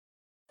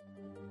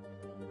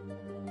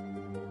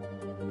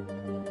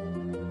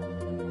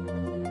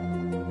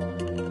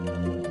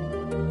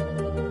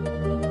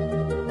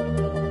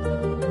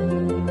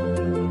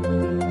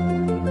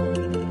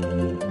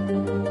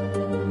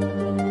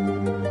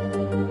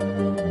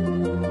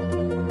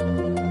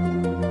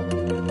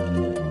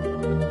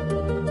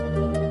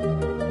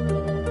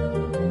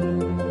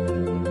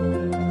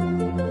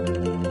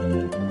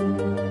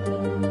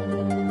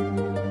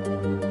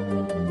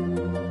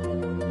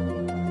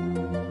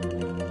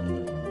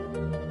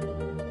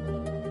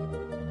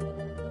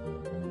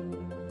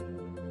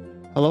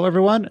Hello,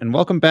 everyone, and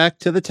welcome back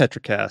to the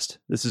TetraCast.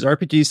 This is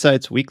RPG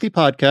Site's weekly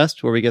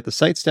podcast where we get the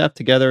site staff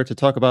together to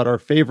talk about our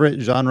favorite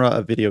genre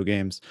of video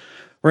games.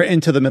 We're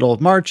into the middle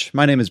of March.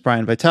 My name is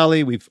Brian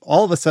Vitale. We've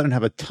all of a sudden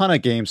have a ton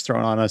of games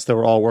thrown on us that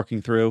we're all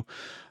working through.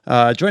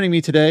 Joining me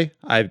today,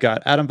 I've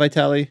got Adam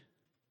Vitale.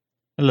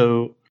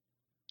 Hello.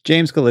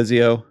 James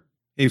Galizio.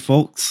 Hey,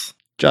 folks.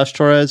 Josh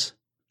Torres.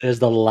 It is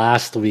the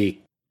last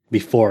week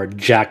before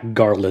Jack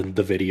Garland,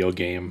 the video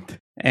game.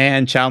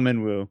 And Chow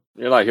Min Woo.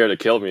 You're not here to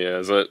kill me,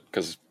 is it?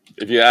 Because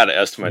if you add an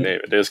S to my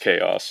name, it is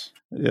Chaos.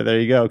 Yeah, there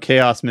you go.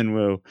 Chaos Min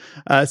Woo.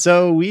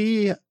 So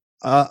we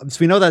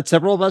know that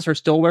several of us are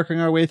still working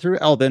our way through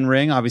Elden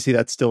Ring. Obviously,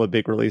 that's still a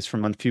big release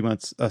from a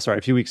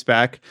few weeks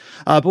back.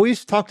 But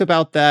we've talked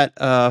about that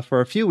for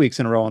a few weeks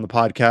in a row on the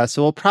podcast.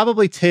 So we'll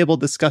probably table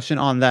discussion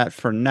on that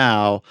for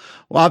now.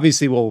 Well,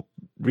 obviously, we'll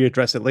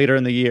readdress it later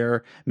in the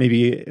year.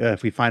 Maybe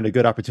if we find a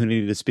good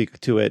opportunity to speak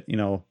to it,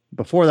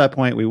 before that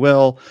point, we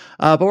will.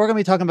 But we're going to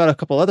be talking about a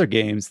couple other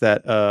games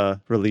that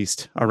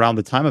released around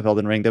the time of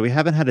Elden Ring that we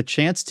haven't had a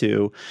chance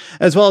to,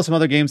 as well as some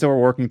other games that we're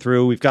working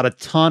through. We've got a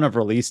ton of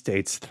release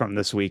dates from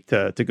this week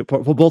to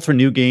both for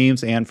new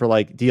games and for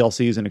like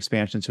DLCs and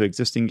expansions to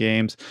existing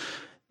games.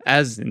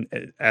 As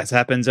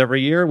happens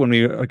every year when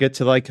we get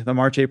to like the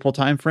March-April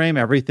timeframe,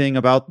 everything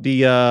about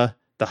the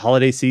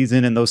holiday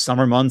season and those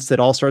summer months, it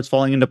all starts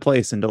falling into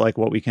place into like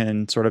what we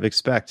can sort of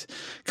expect.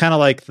 Kind of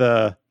like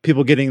the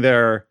people getting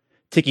their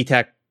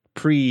ticky-tack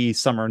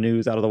pre-summer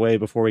news out of the way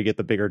before we get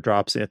the bigger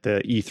drops at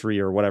the E3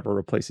 or whatever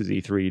replaces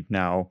E3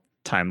 now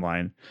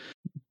timeline.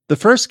 The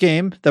first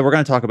game that we're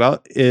going to talk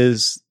about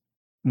is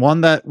one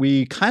that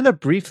we kind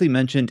of briefly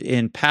mentioned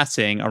in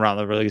passing around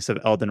the release of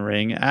Elden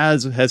Ring,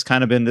 as has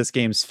kind of been this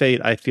game's fate,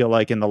 I feel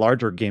like, in the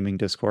larger gaming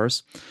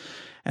discourse.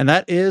 And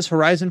that is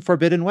Horizon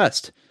Forbidden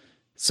West.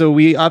 So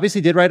we obviously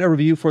did write a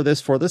review for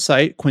this for the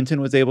site. Quentin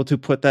was able to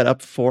put that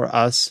up for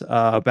us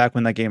back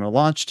when that game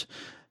launched.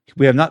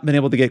 We have not been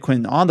able to get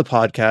Quentin on the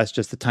podcast,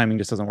 just the timing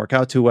just doesn't work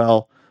out too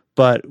well.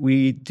 But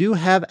we do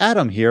have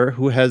Adam here,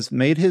 who has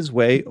made his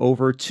way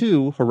over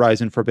to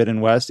Horizon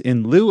Forbidden West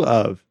in lieu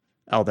of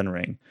Elden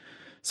Ring.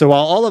 So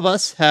while all of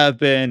us have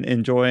been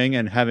enjoying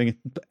and having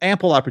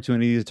ample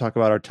opportunity to talk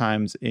about our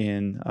times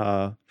in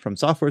From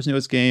Software's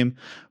newest game,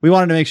 we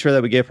wanted to make sure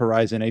that we gave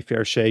Horizon a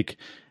fair shake.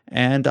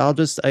 And I'll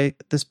just, at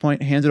this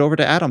point, hand it over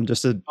to Adam.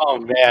 Oh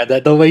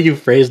man, the way you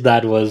phrased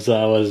that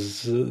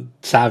was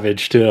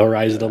savage to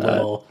Horizon a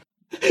little.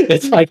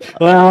 It's like,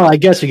 well, I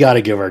guess we got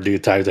to give our due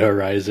time to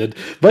Horizon,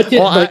 but yeah,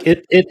 well,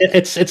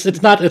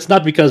 it's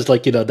not because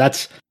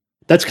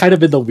that's kind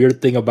of been the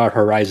weird thing about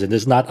Horizon.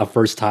 It's not a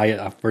first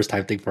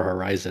time thing for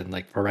Horizon.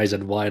 Like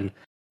Horizon 1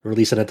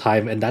 released at a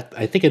time, and that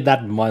I think in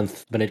that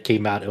month when it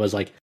came out, it was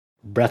like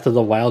Breath of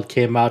the Wild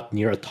came out,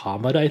 Nier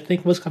Automata I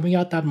think was coming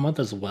out that month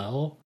as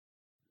well.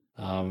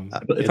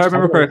 If I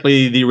remember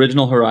correctly, the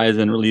original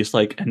Horizon released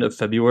like end of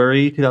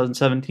February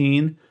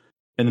 2017,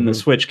 and then the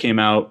Switch came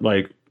out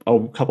like a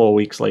couple of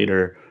weeks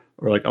later,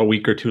 or like a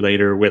week or two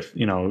later, with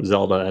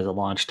Zelda as a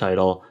launch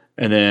title.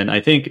 And then I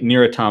think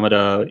Nier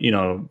Automata,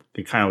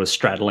 it kind of was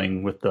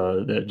straddling with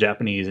the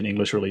Japanese and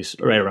English release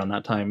right around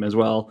that time as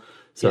well.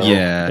 So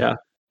yeah.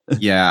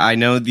 I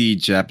know the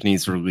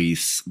Japanese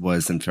release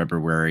was in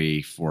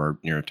February for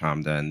Nier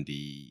Automata,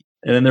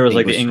 and then there was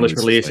like the English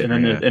release, and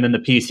then the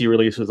PC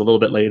release was a little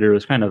bit later. It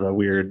was kind of a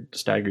weird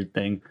staggered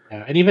thing.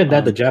 Yeah, and even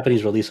then, the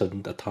Japanese release of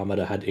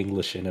Automata had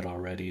English in it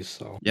already.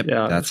 So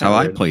that's how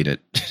I played it.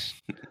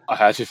 I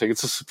actually think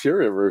it's a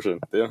superior version.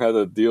 They don't have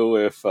to deal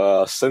with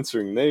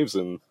censoring names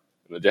in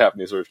the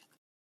Japanese version.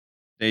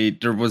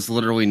 There was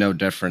literally no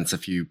difference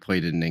if you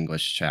played it in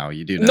English, Chow.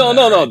 You do know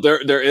No.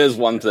 There is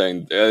one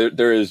thing.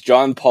 There is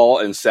John Paul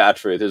and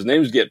Satchwraith. His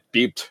names get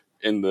beeped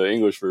in the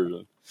English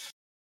version.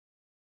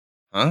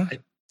 Huh?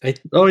 That's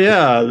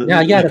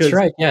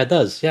right. Yeah, it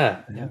does.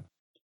 Yeah.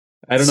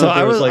 I don't know if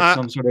there was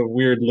some sort of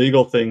weird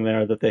legal thing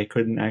there that they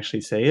couldn't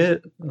actually say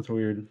it. That's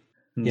weird.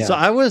 Yeah. So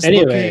I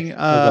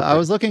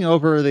was looking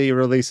over the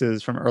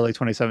releases from early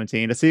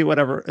 2017 to see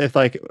if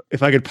I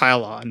could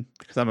pile on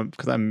because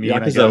I'm me.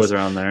 Yakuza was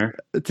around there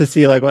to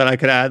see like what I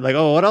could add. Like,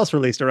 what else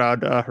released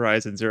around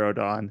Horizon Zero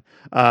Dawn?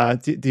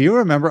 Do you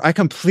remember? I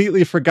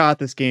completely forgot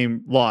this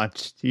game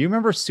launched. Do you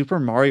remember Super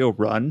Mario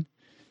Run?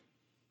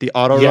 The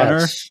auto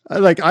runner,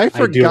 I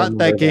forgot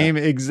that game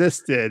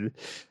existed.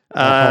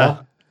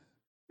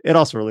 It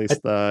also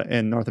released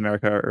in North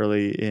America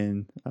early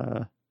in,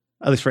 at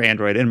least for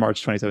Android, in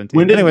March 2017.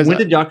 When did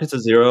Yakuza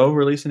 0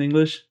 release in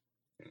English?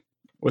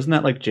 Wasn't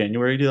that like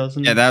January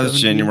 2000? Yeah, that was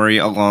January,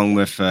 along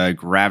with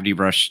Gravity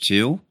Rush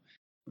 2.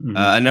 Mm-hmm.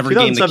 Another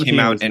game that came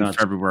out in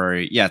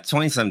February. Yeah,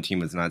 2017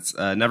 was nuts.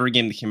 Another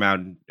game that came out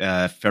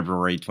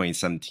February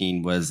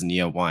 2017 was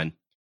Nioh 1.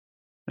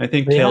 I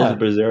think Tales of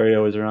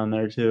Berseria was around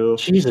there too.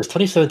 Jesus,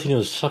 2017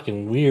 was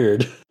fucking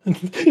weird.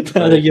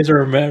 Now that you guys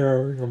are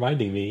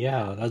reminding me,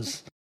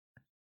 that's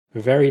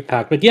very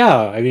packed. But yeah,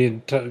 I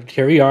mean,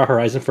 here we are,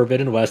 Horizon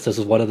Forbidden West. This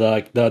is one of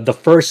the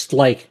first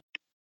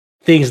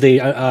things they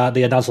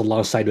announced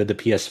alongside with the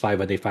PS5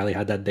 when they finally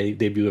had that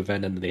debut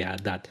event, and they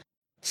had that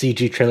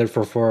CG trailer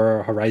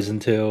for Horizon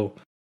 2.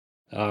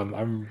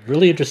 I'm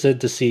really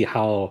interested to see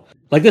how.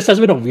 Like, this has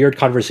been a weird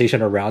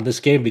conversation around this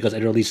game because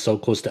it released so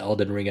close to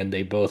Elden Ring, and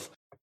they both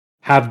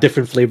have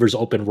different flavors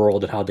of open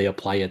world and how they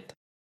apply it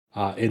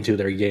into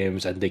their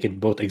games, and they can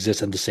both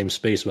exist in the same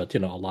space. But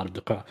a lot of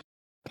the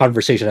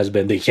conversation has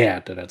been they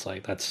can't, and it's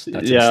like that's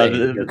yeah,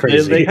 insane. You're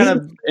crazy. They kind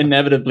of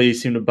inevitably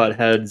seem to butt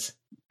heads.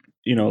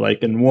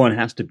 Like, and one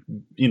has to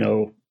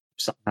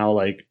somehow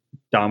like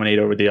dominate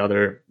over the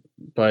other,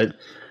 but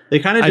they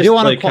kind of. I do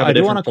want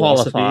to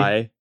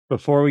qualify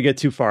before we get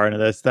too far into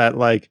this that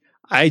like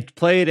I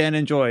played and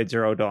enjoyed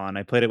Zero Dawn.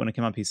 I played it when it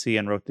came on PC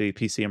and wrote the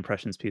PC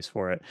impressions piece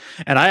for it,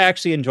 and I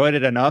actually enjoyed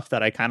it enough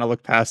that I kind of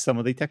looked past some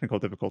of the technical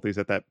difficulties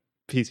that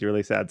PC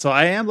release had. So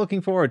I am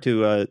looking forward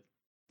to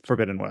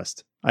Forbidden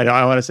West.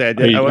 I want to say I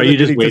did. Are you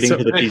just waiting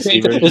for the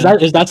PC version?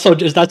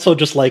 Is that so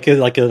just like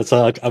it's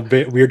a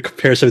bit weird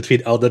comparison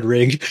between Elden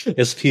Ring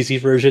is PC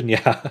version?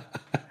 Yeah.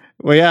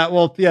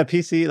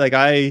 PC. Like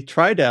I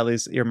tried to at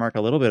least earmark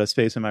a little bit of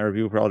space in my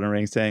review for Elden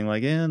Ring, saying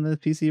like, the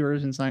PC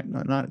version's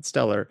not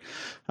stellar.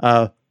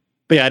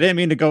 But yeah, I didn't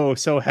mean to go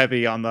so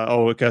heavy on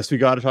I guess we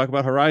got to talk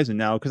about Horizon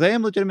now, because I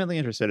am legitimately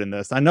interested in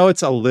this. I know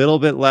it's a little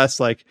bit less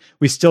like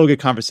we still get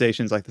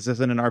conversations like this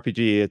isn't an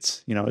RPG.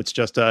 It's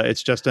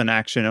it's just an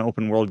action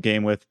open world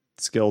game with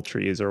skill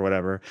trees or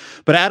whatever.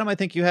 But Adam, I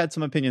think you had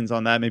some opinions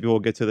on that. Maybe we'll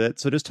get to that.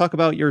 So just talk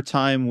about your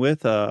time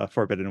with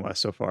Forbidden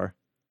West so far.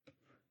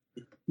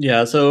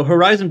 Yeah, so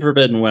Horizon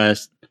Forbidden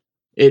West,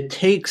 it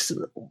takes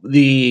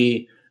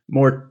the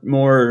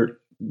more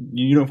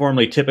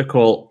uniformly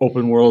typical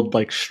open world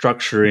like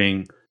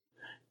structuring,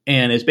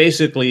 and it's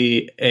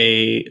basically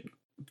a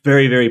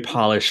very, very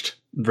polished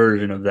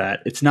version of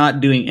that. It's not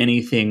doing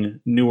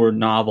anything new or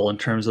novel in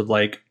terms of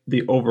like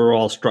the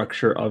overall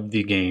structure of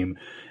the game.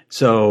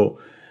 So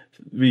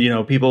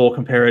people will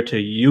compare it to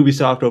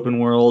Ubisoft open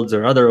worlds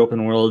or other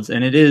open worlds,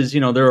 and it is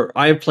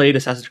I've played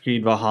Assassin's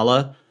Creed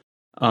Valhalla.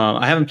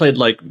 I haven't played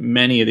like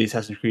many of these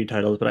Assassin's Creed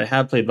titles, but I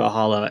have played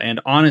Valhalla,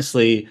 and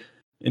honestly,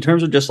 in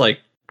terms of just like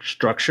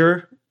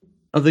structure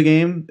of the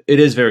game, it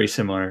is very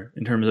similar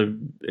in terms of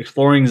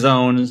exploring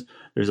zones.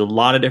 There's a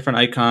lot of different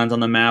icons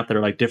on the map that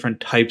are like different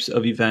types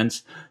of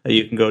events that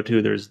you can go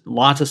to. There's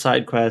lots of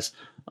side quests,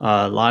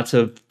 lots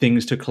of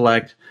things to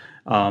collect.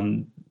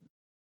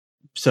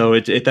 So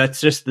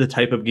that's just the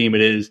type of game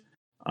it is.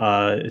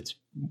 I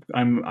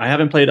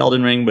haven't played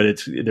Elden Ring,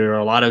 but there are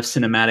a lot of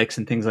cinematics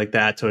and things like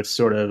that. So it's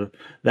sort of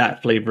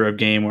that flavor of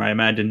game where I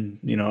imagine,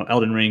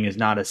 Elden Ring is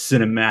not a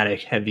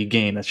cinematic heavy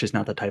game. That's just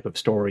not the type of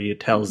story it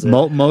tells.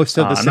 Most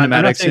of the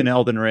cinematics in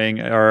Elden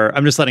Ring are,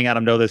 I'm just letting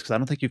Adam know this because I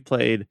don't think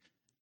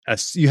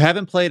you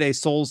haven't played a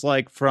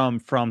Souls-like from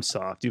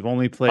FromSoft. You've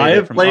only played. I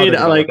have played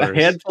like a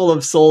handful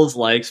of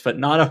Souls-likes, but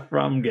not a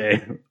From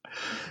game.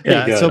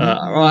 Yeah. So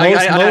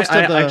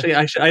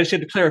I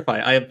should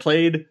clarify. I have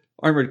played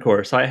Armored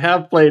Core, so I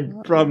have played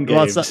From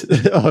games.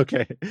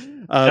 Okay.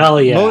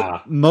 Hell yeah.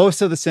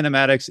 Most of the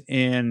cinematics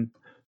in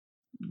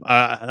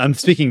I'm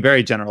speaking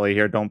very generally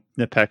here, don't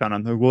nitpick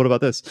on them. What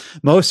about this?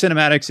 Most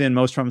cinematics in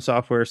most From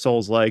Software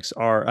Souls-likes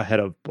are ahead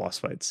of boss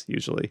fights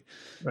usually.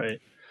 Right.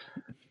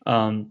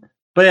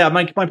 But yeah,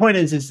 my point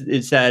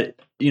is that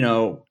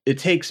it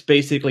takes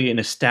basically an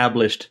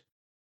established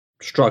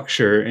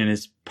structure and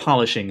is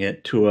polishing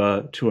it to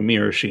a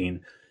mirror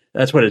sheen.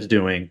 That's what it's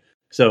doing.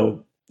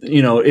 So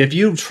if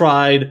you've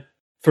tried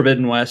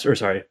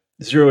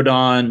Zero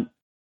Dawn,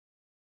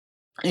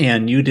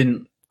 and you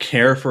didn't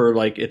care for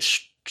like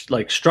it's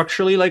like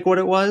structurally like what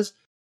it was,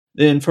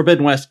 then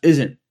Forbidden West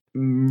isn't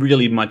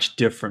really much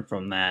different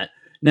from that.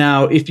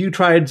 Now, if you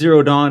tried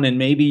Zero Dawn and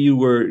maybe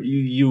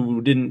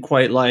you didn't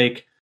quite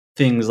like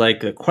things like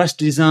the quest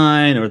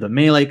design or the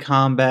melee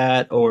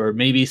combat, or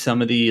maybe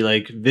some of the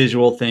like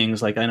visual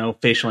things, like I know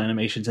facial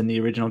animations in the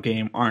original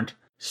game aren't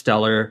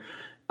stellar,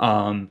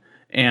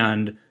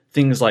 and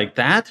things like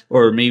that,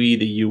 or maybe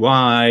the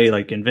UI,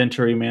 like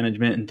inventory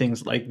management and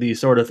things like these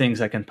sort of things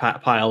that can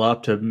pile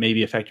up to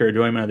maybe affect your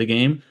enjoyment of the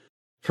game.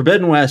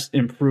 Forbidden West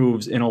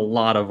improves in a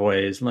lot of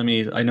ways.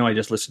 I know I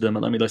just listed them,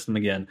 but let me list them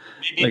again.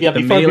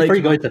 Before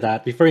you go into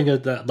that,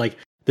 like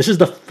this is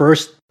the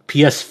first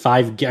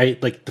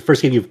PS5 like the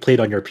first game you've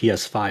played on your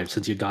PS5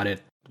 since you got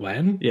it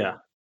when? Yeah.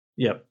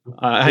 Yep.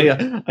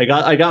 I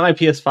got my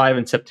PS5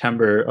 in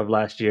September of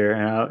last year,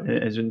 and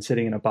it's been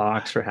sitting in a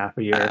box for half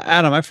a year.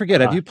 Adam, I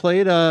forget. Have you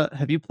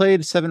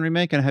played 7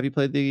 Remake, and have you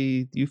played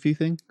the Yuffie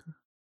thing?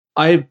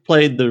 I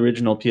played the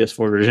original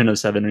PS4 version of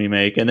 7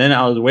 Remake, and then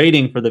I was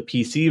waiting for the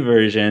PC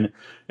version,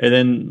 and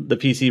then the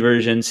PC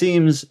version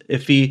seems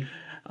iffy.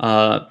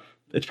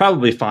 It's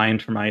probably fine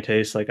for my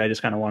taste. Like I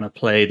just kind of want to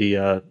play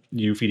the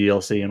Yuffie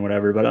DLC and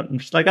whatever, but I'm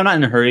not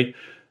in a hurry.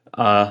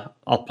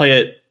 I'll play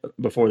it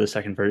before the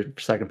second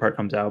part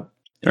comes out.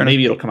 Or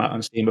maybe it'll come out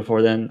on Steam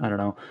before then. I don't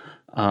know.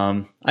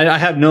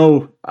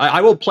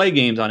 I will play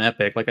games on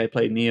Epic. Like I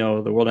played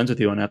Neo, The World Ends With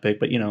You on Epic,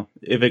 but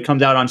if it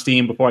comes out on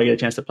Steam before I get a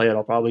chance to play it,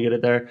 I'll probably get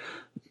it there.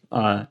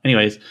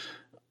 Anyways,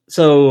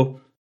 so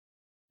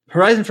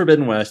Horizon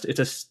Forbidden West, it's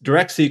a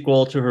direct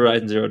sequel to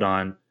Horizon Zero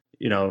Dawn.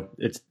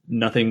 it's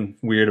nothing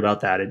weird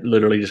about that. It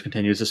literally just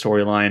continues the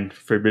storyline.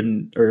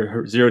 Forbidden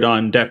or Zero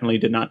Dawn definitely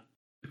did not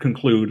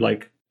conclude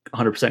like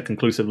 100%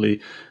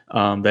 conclusively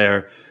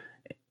there.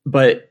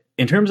 But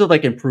in terms of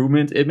like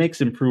improvements, it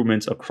makes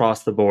improvements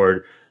across the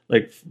board.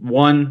 Like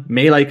one,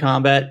 melee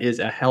combat is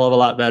a hell of a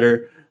lot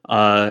better.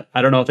 I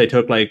don't know if they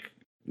took like,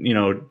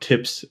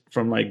 tips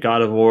from like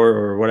God of War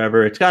or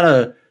whatever. It's got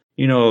a,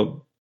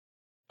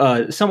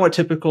 somewhat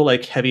typical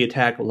like heavy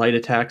attack, light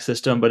attack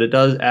system, but it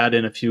does add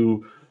in a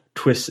few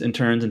twists and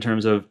turns in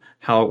terms of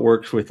how it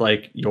works with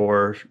like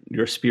your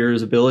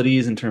spear's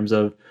abilities, in terms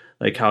of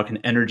like how it can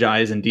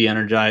energize and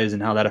de-energize,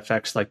 and how that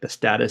affects like the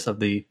status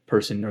of the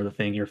person or the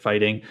thing you're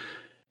fighting.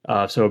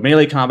 So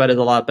melee combat is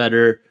a lot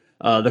better.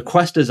 The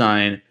quest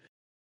design,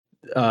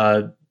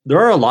 there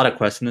are a lot of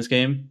quests in this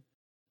game.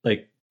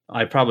 Like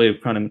I probably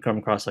have come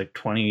across like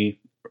 20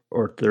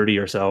 or 30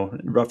 or so,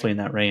 roughly in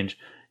that range.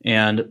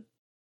 And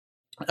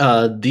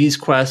these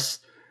quests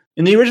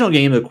in the original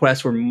game, the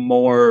quests were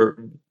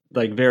more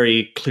like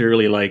very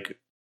clearly like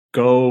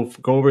go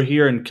over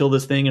here and kill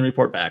this thing and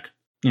report back.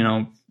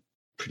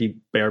 Pretty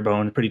bare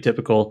bones, pretty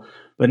typical.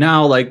 But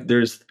now like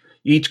there's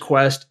each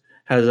quest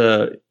has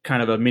a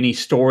kind of a mini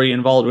story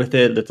involved with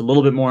it that's a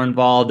little bit more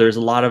involved. There's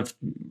a lot of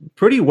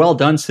pretty well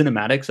done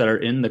cinematics that are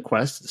in the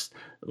quests.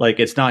 Like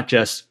it's not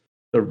just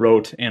the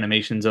rote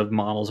animations of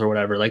models or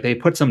whatever. Like they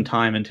put some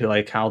time into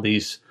like how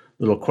these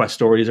little quest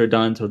stories are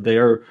done, so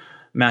they're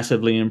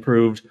massively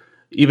improved.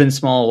 Even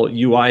small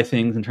UI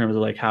things in terms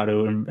of like how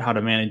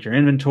to manage your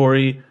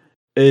inventory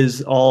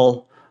is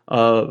all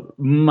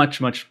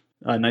much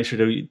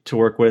nicer to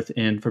work with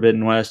in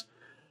Forbidden West.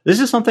 This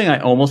is something I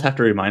almost have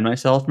to remind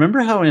myself.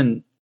 Remember how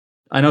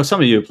I know some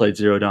of you have played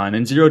Zero Dawn.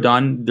 In Zero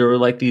Dawn, there were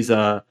like these,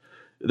 there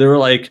were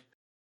like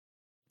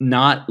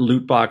not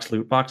loot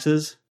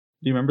boxes.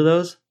 Do you remember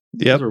those?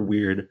 Yeah, those were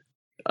weird.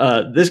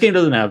 This game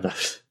doesn't have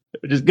those,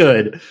 which is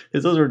good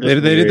because those were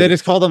just they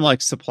just call them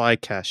like supply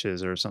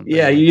caches or something.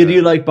 Yeah,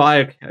 you'd like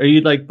buy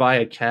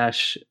a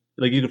cache,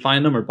 like you could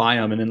find them or buy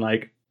them and then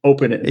like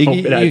open it.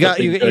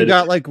 You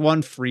got like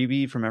one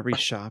freebie from every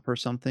shop or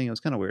something. It was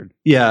kind of weird.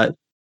 Yeah.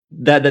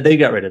 That they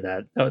got rid of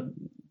that,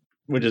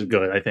 which is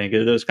good. I think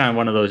it was kind of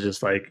one of those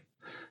it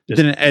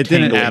didn't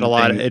add a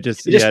lot. It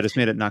just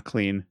made it not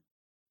clean.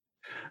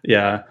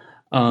 Yeah,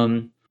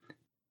 and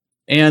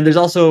there's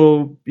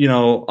also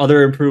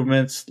other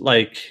improvements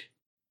like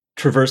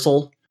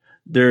traversal.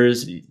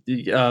 There's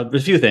a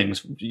few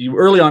things.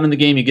 Early on in the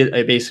game, you get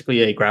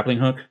basically a grappling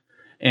hook,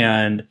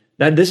 and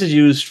this is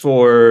used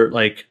for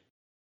like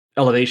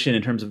elevation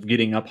in terms of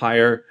getting up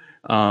higher.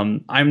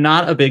 I'm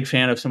not a big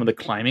fan of some of the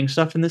climbing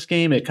stuff in this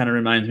game. It kind of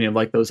reminds me of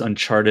like those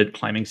Uncharted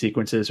climbing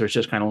sequences where it's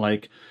just kind of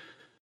like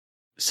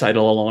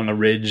sidle along a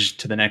ridge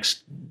to the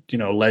next,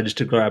 ledge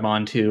to grab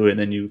onto, and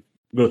then you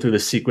go through the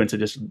sequence of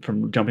just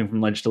from jumping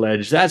from ledge to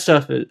ledge. That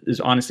stuff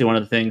is honestly one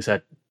of the things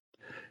that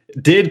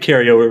did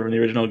carry over from the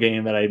original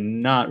game that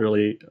I'm not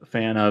really a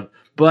fan of.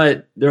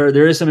 But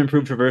there is some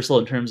improved traversal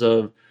in terms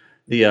of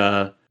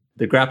the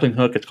grappling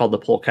hook. It's called the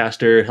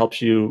Polecaster. It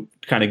helps you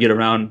kind of get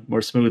around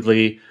more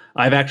smoothly.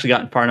 I've actually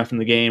gotten far enough in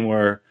the game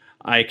where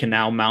I can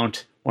now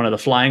mount one of the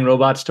flying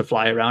robots to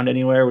fly around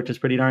anywhere, which is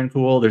pretty darn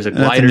cool. There's a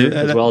glider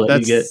as well that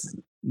you get.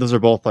 Those are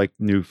both like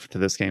new to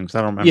this game because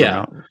I don't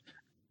remember.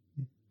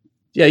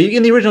 Yeah,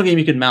 in the original game,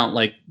 you could mount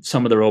like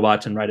some of the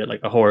robots and ride it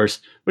like a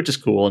horse, which is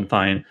cool and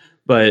fine.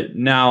 But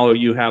now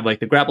you have like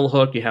the grapple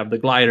hook, you have the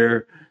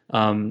glider,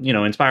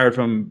 inspired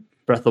from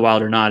Breath of the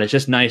Wild or not. It's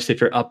just nice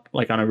if you're up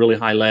like on a really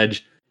high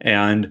ledge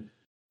and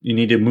you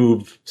need to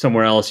move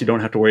somewhere else. You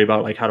don't have to worry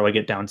about like, how do I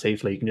get down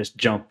safely? You can just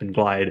jump and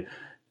glide.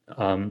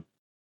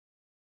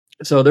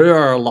 So there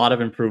are a lot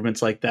of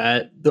improvements like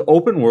that. The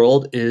open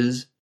world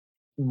is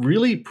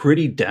really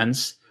pretty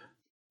dense.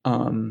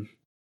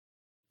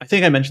 I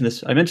think I mentioned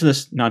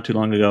this not too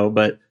long ago,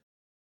 but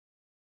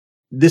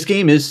this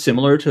game is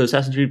similar to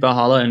Assassin's Creed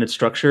Valhalla in its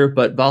structure,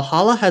 but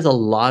Valhalla has a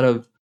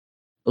lot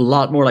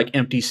more like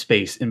empty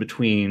space in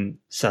between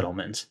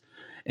settlements.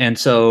 And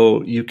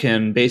so you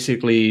can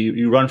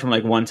you run from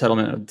like one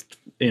settlement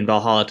in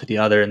Valhalla to the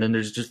other, and then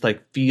there's just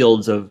like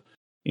fields of,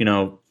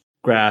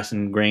 grass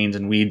and grains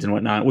and weeds and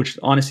whatnot, which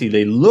honestly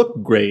they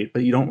look great,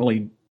 but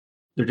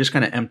they're just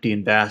kind of empty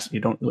and vast. You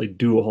don't really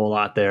do a whole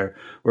lot there.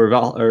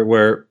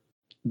 Where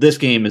this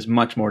game is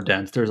much more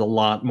dense. There's a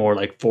lot more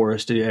like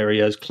forested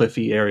areas,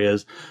 cliffy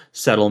areas,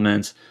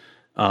 settlements.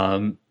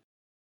 And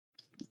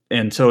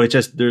so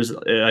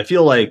I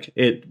feel like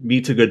it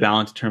meets a good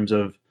balance in terms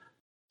of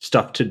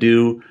stuff to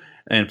do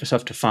and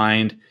stuff to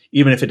find.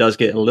 Even if it does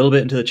get a little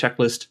bit into the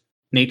checklist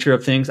nature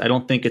of things, I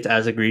don't think it's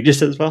as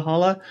egregious as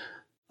Valhalla.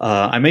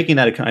 I'm making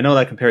that. I know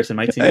that comparison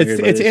might seem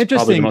weird, but it's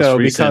interesting though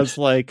because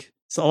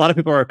so a lot of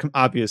people are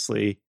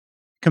obviously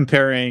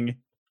comparing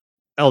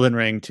Elden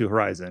Ring to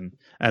Horizon,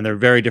 and they're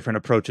very different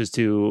approaches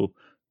to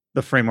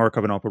the framework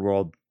of an open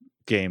world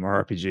game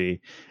or RPG.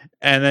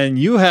 And then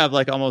you have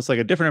like almost like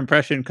a different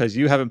impression because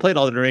you haven't played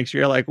Elden Ring. So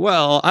you're like,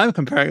 well, I'm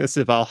comparing this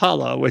to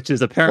Valhalla, which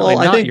is apparently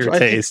not your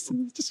taste.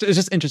 It's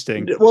just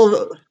interesting.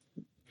 Well,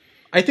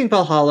 I think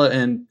Valhalla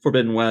and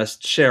Forbidden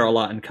West share a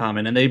lot in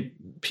common, and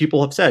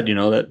people have said,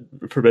 that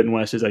Forbidden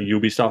West is a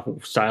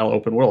Ubisoft style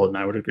open world, and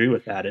I would agree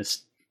with that.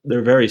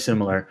 They're very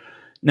similar.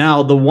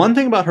 Now, the one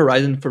thing about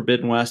Horizon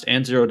Forbidden West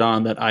and Zero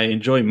Dawn that I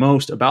enjoy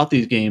most about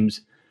these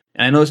games,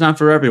 and I know it's not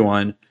for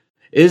everyone,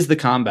 is the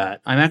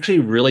combat. I'm actually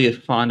really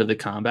fond of the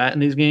combat in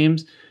these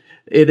games.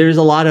 There's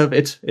a lot of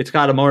it's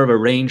got a more of a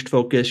ranged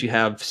focus. You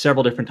have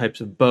several different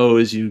types of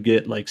bows. You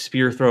get like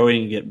spear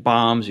throwing, you get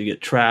bombs, you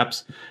get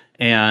traps,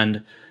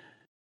 and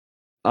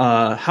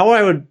I'm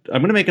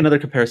going to make another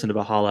comparison to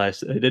Valhalla.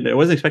 I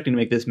wasn't expecting to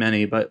make this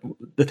many, but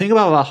the thing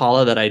about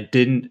Valhalla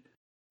that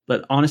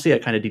honestly I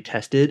kind of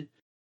detested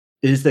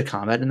is the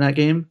combat in that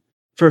game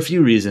for a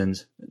few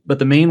reasons. But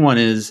the main one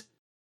is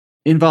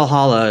in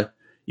Valhalla,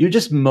 you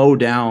just mow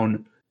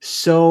down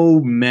so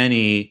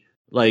many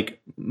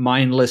like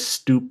mindless,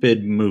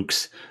 stupid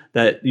mooks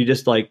that you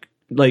just like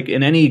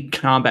in any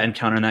combat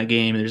encounter in that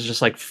game, there's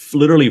just like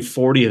literally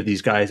 40 of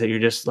these guys that you're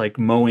just like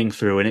mowing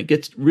through, and it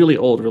gets really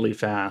old really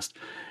fast.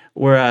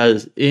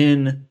 Whereas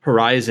in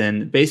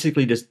Horizon,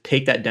 basically just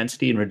take that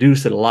density and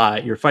reduce it a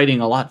lot. You're fighting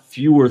a lot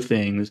fewer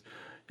things,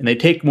 and they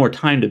take more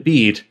time to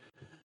beat.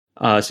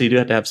 So you do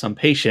have to have some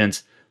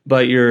patience,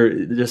 but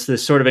you're just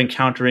this sort of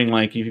encountering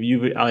like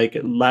like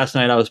last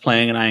night I was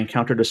playing and I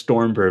encountered a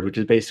Stormbird, which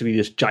is basically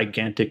this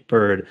gigantic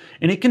bird,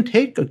 and it can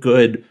take a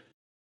good,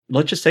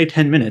 let's just say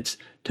 10 minutes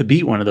to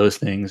beat one of those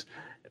things,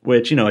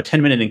 which, a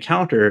 10-minute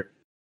encounter,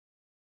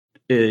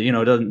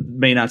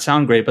 may not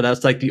sound great, but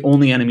that's like the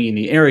only enemy in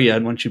the area.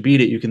 And once you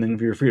beat it,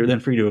 you're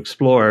free to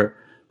explore.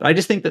 But I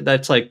just think that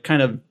that's like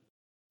kind of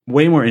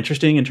way more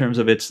interesting in terms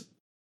of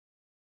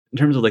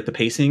like the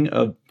pacing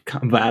of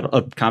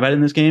combat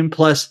in this game.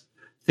 Plus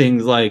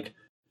things like,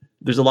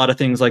 there's a lot of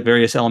things like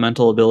various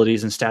elemental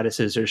abilities and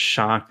statuses. There's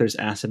shock, there's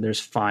acid,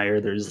 there's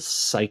fire, there's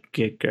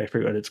psychic, I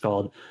forget what it's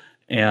called.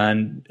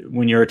 And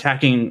when you're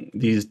attacking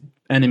these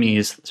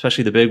enemies,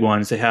 especially the big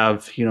ones, they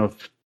have,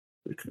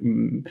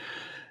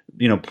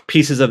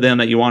 pieces of them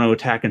that you want to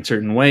attack in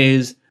certain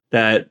ways,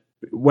 that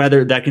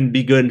whether that can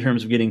be good in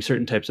terms of getting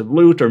certain types of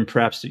loot, or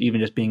perhaps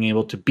even just being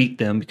able to beat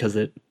them because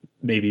it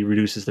maybe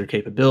reduces their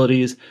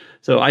capabilities.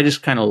 So I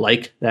just kind of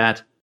like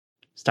that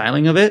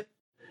styling of it.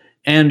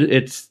 And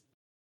it's,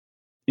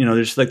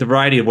 there's like the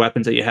variety of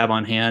weapons that you have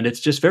on hand. It's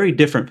just very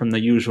different from the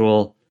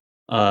usual,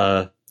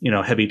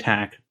 heavy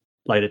attack,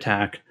 light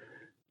attack,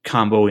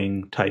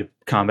 comboing type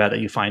combat that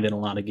you find in a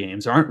lot of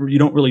games. You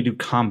don't really do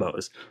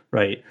combos,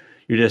 right?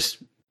 You're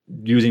just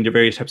using the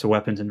various types of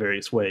weapons in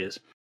various ways.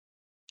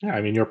 Yeah, I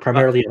mean, you're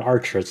primarily an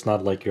archer. It's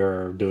not like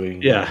you're doing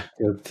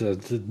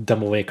the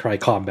Devil May Cry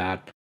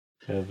combat.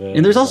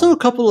 And there's also a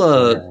couple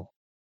of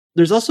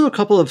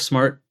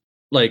smart,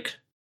 like,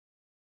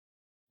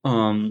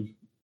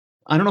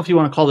 I don't know if you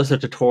want to call this a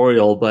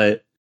tutorial,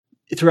 but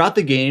dotted throughout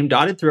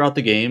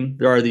the game,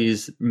 there are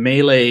these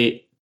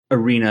melee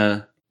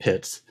arena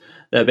pits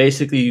that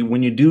basically,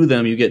 when you do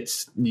them,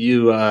 it's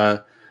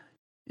one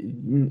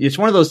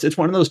of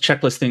those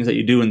checklist things that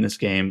you do in this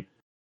game,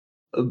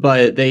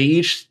 but they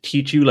each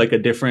teach you like a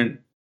different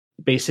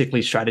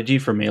basically strategy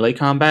for melee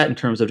combat in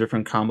terms of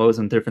different combos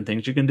and different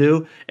things you can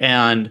do.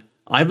 And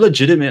I've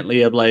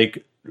legitimately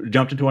like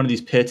jumped into one of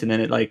these pits, and then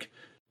it like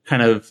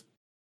kind of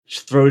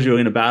throws you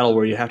in a battle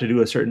where you have to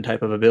do a certain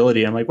type of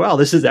ability. I'm like, wow,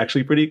 this is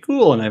actually pretty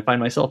cool. And I find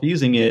myself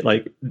using it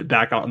like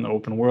back out in the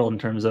open world in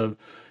terms of,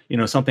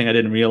 something I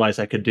didn't realize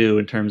I could do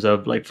in terms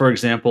of, like, for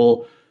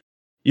example,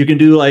 you can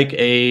do like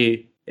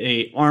a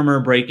armor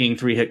breaking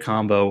 3-hit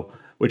combo,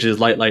 which is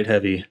light,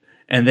 heavy.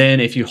 And then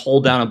if you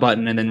hold down a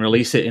button and then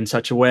release it in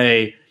such a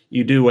way,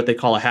 you do what they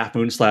call a half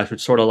moon slash, which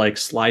sort of like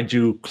slides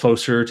you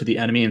closer to the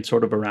enemy and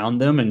sort of around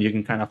them. And you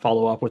can kind of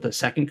follow up with a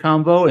second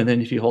combo. And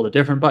then if you hold a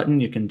different button,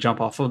 you can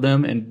jump off of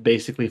them and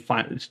basically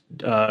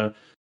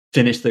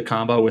finish the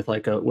combo with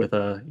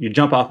you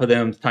jump off of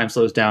them, time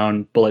slows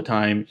down, bullet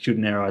time, shoot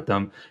an arrow at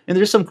them. And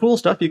there's some cool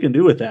stuff you can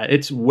do with that.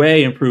 It's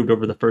way improved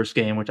over the first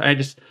game,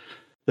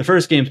 the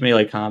first game's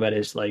melee combat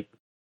is like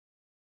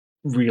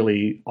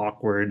really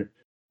awkward.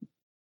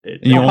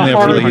 You only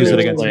have to really use it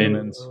against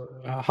humans.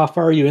 How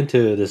far are you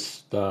into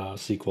this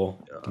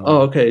sequel?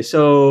 Oh, okay.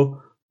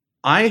 So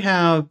I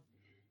have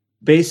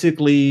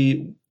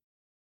basically,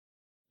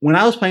 when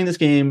I was playing this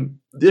game,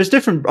 there's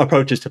different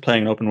approaches to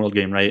playing an open world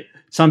game, right?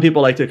 Some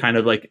people like to kind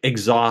of like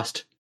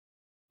exhaust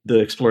the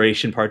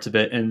exploration parts of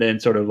it and then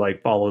sort of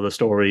like follow the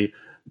story.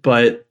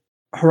 But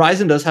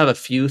Horizon does have a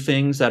few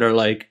things that are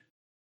like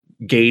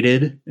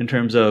gated in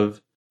terms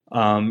of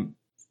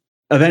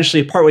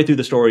eventually partway through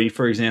the story.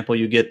 For example,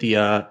 you get the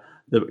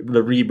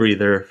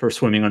rebreather for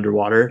swimming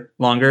underwater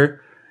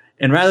longer.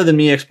 And rather than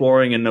me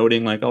exploring and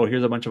noting like, oh,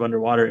 here's a bunch of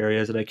underwater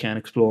areas that I can't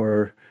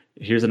explore,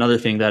 here's another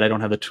thing that I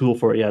don't have the tool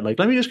for it yet, like,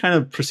 let me just kind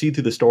of proceed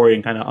through the story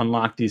and kind of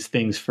unlock these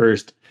things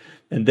first.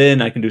 And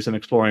then I can do some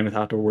exploring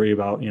without to worry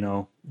about,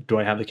 do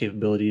I have the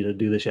capability to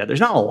do this yet? There's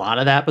not a lot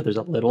of that, but there's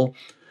a little.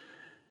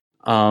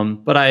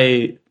 But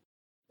I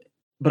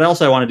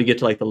wanted to get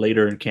to like the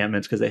later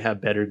encampments because they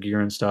have better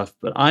gear and stuff.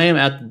 But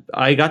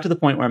I got to the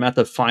point where I'm at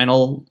the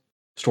final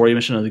story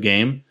mission of the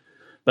game,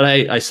 but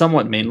but I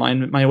somewhat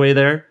mainlined my way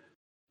there.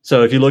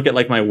 So if you look at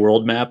like my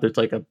world map, there's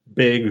like a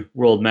big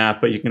world map,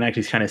 but you can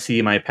actually kind of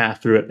see my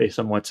path through it based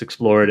on what's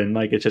explored. And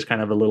like, it's just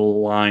kind of a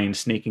little line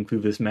snaking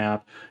through this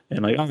map.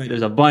 And like, okay,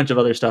 there's a bunch of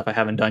other stuff I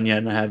haven't done yet.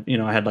 And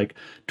I had like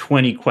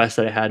 20 quests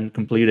that I hadn't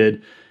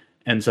completed.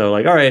 And so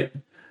like, all right,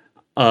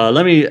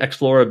 let me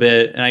explore a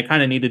bit. And I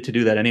kind of needed to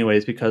do that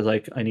anyways, because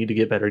like I need to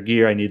get better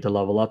gear. I need to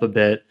level up a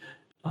bit,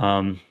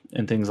 and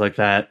things like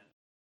that.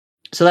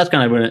 So that's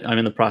kind of when I'm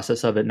in the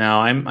process of it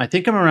now. I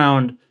think I'm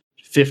around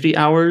 50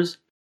 hours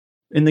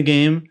in the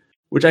game,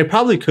 which I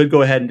probably could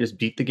go ahead and just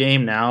beat the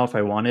game now if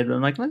I wanted. But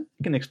I'm like, I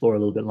can explore a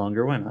little bit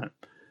longer. Why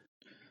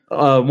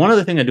not? One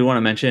other thing I do want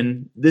to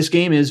mention: this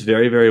game is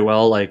very, very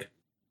well, like,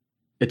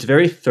 it's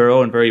very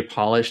thorough and very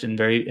polished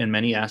in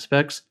many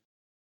aspects.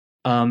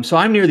 So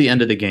I'm near the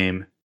end of the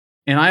game,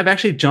 and I've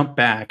actually jumped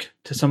back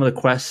to some of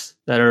the quests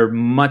that are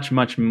much,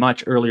 much,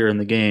 much earlier in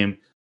the game.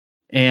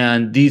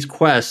 And these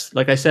quests,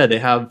 like I said, they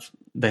have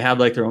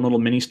like their own little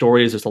mini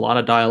stories. There's a lot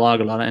of dialogue,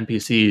 a lot of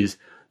NPCs.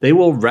 They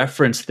will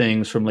reference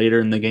things from later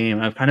in the game.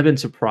 I've kind of been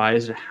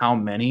surprised at how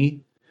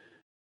many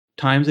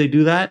times they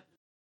do that.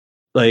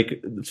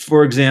 Like,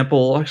 for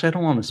example, actually, I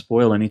don't want to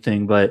spoil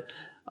anything, but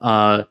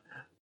maybe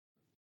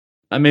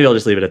I'll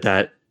just leave it at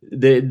that.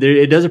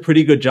 It does a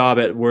pretty good job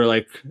at where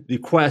like the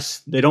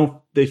quests,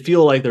 they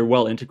feel like they're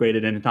well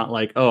integrated, and it's not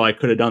like, oh, I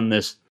could have done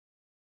this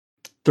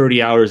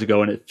 30 hours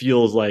ago and it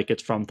feels like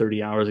it's from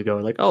 30 hours ago.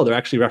 Like, oh, they're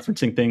actually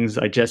referencing things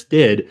I just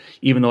did,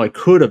 even though I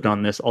could have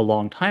done this a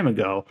long time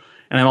ago.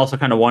 And I'm also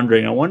kind of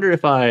wondering, I wonder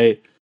if I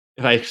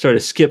sort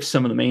of skip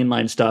some of the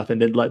mainline stuff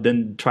and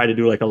then try to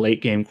do like a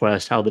late game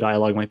quest, how the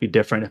dialogue might be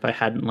different if I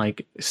hadn't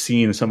like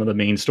seen some of the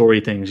main story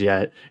things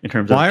yet in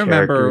terms of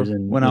characters. I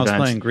remember when I was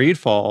playing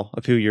Greedfall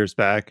a few years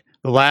back,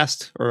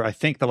 I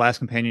think the last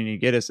companion you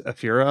get is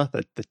Afura,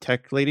 the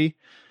tech lady.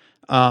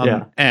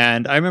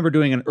 And I remember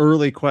doing an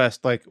early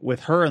quest like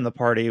with her in the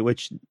party,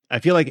 which I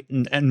feel like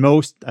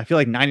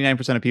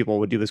 99% of people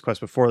would do this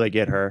quest before they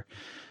get her.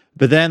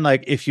 But then,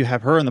 like, if you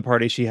have her in the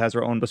party, she has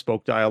her own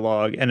bespoke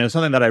dialogue. And it was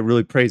something that I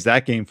really praised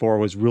that game for,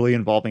 was really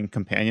involving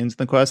companions in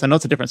the quest. I know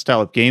it's a different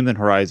style of game than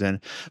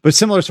Horizon, but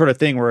similar sort of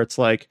thing where it's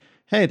like,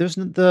 hey, there's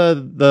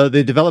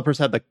the developers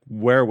had the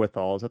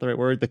wherewithal, is that the right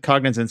word? The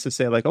cognizance to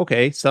say, like,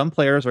 okay, some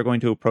players are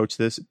going to approach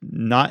this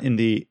not in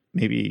the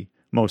maybe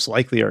most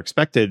likely or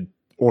expected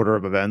order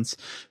of events.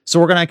 So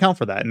we're going to account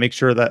for that and make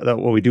sure that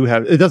what we do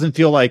have, it doesn't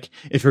feel like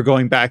if you're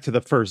going back to the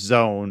first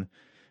zone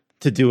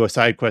to do a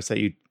side quest that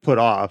you put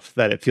off,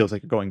 that it feels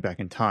like you're going back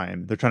in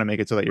time. They're trying to make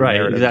it so that your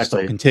narrative is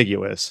still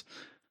contiguous.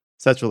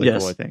 So that's really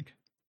cool, I think.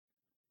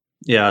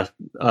 Yeah.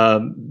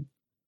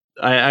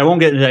 I won't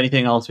get into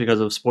anything else because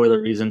of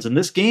spoiler reasons. And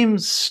this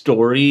game's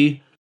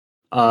story,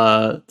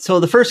 so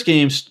the first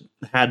game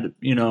had,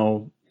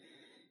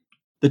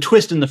 the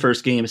twist in the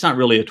first game, it's not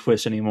really a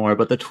twist anymore,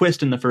 but the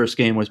twist in the first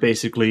game was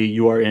basically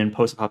you are in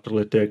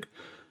post-apocalyptic,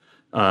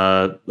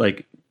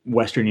 like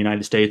Western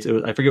United States.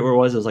 I forget where it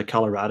was like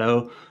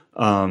Colorado.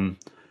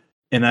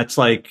 And that's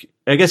like,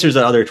 I guess there's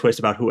another twist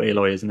about who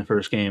Aloy is in the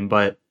first game,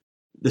 but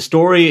the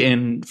story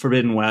in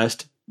Forbidden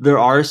West, there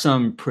are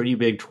some pretty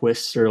big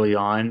twists early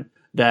on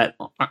that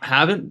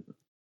haven't.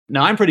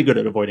 Now, I'm pretty good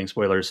at avoiding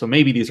spoilers, so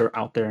maybe these are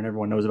out there and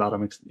everyone knows about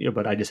them,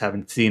 but I just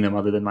haven't seen them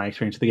other than my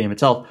experience with the game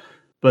itself.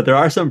 But there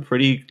are some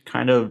pretty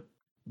kind of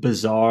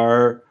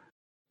bizarre,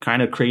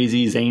 kind of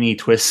crazy, zany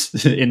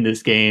twists in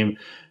this game.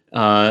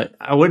 I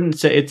would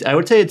say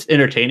it's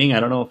entertaining. I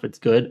don't know if it's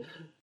good.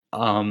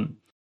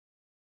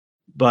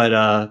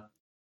 But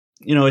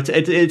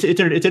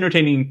it's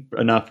entertaining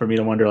enough for me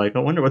to wonder, like, I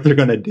wonder what they're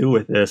going to do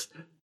with this,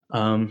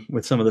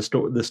 with some of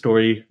the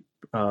story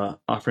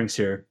offerings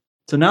here.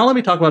 So now let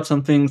me talk about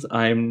some things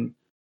I'm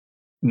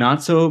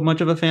not so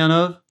much of a fan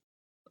of.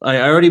 I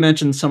already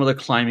mentioned some of the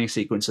climbing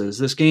sequences.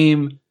 This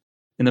game,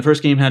 in the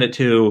first game, had it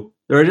too.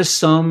 There are just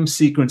some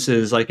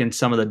sequences, like in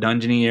some of the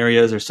dungeony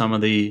areas or some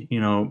of the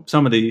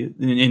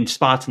in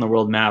spots in the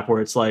world map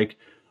where it's like,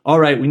 all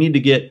right, we need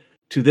to get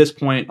to this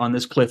point on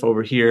this cliff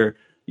over here.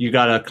 You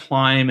got to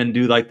climb and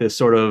do like this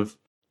sort of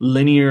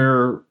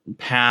linear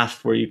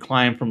path where you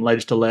climb from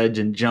ledge to ledge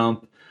and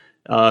jump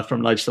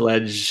from ledge to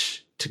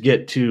ledge to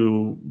get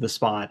to the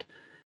spot.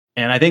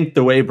 And I think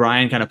the way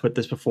Brian kind of put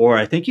this before,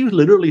 I think you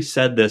literally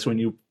said this when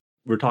you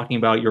were talking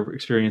about your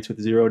experience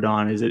with Zero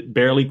Dawn, is it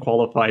barely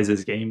qualifies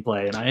as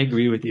gameplay. And I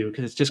agree with you,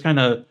 because it's just kind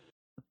of,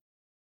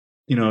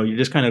 you're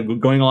just kind of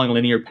going along a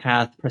linear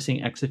path,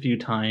 pressing X a few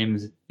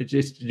times.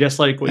 It's just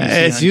like what you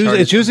see.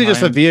 It's usually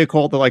just a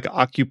vehicle to like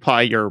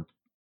occupy your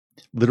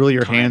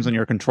hands on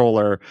your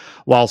controller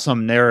while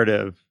some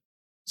narrative,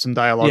 some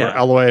dialogue, or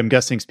Aloy, I'm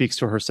guessing, speaks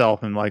to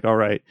herself and like, all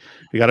right,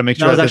 we got to make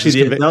sure that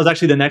was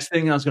actually the next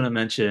thing I was going to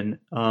mention.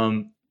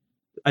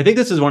 I think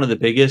this is one of the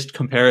biggest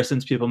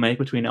comparisons people make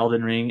between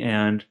Elden Ring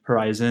and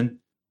Horizon,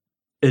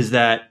 is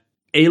that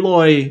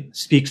Aloy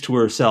speaks to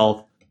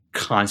herself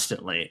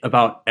constantly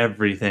about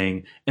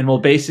everything and will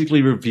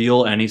basically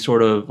reveal any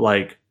sort of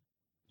like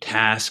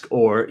task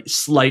or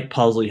slight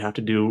puzzle you have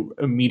to do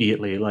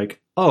immediately.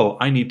 Like, oh,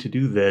 I need to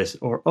do this,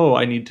 or oh,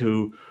 I need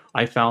to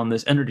I found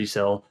this energy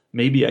cell.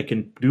 Maybe I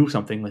can do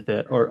something with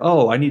it. Or,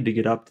 oh, I need to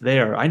get up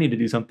there. I need to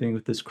do something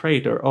with this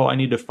crate. Or, oh, I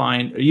need to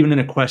find, even in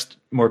a quest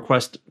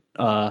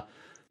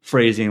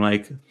phrasing,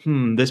 like,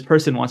 this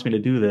person wants me to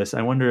do this.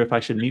 I wonder if I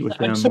should meet with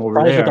them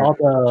over there.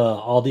 With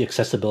all the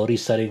accessibility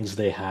settings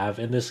they have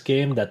in this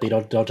game, that they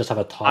don't just have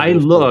a toggle. I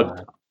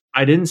looked.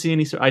 I didn't see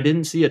any. I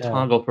didn't see a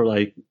toggle for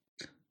like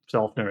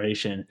self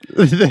narration.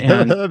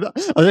 And I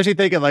was actually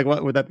thinking, like,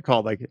 what would that be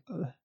called? Like,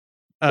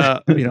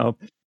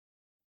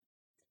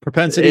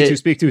 propensity to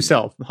speak to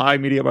self, high,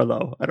 medium, or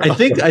low. I don't know.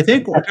 I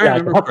think if I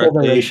remember helpful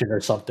narration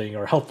or something,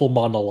 or helpful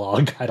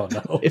monologue. I don't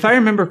know. If I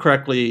remember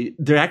correctly,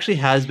 there actually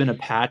has been a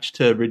patch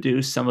to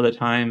reduce some of the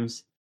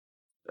times.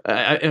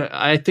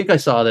 I think I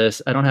saw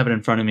this. I don't have it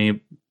in front of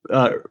me.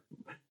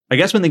 I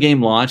guess when the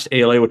game launched,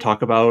 Aloy would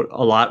talk about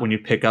a lot when you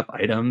pick up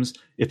items.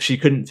 If she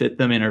couldn't fit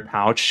them in her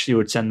pouch, she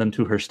would send them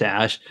to her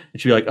stash.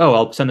 And she'd be like, oh,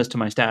 I'll send this to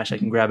my stash. I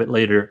can grab it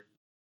later.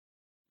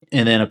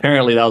 And then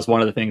apparently that was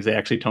one of the things they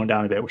actually toned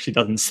down a bit, where she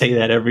doesn't say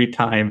that every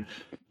time.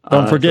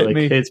 Don't forget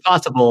me. It's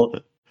possible.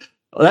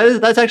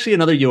 That's actually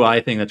another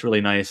UI thing that's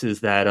really nice, is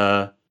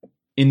that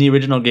in the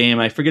original game,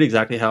 I forget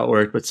exactly how it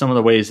worked, but some of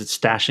the ways that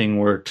stashing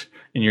worked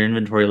and your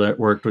inventory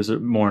worked was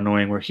more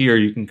annoying, where here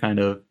you can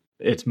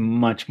it's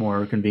much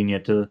more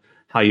convenient to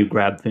how you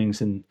grab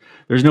things, and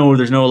there's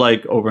no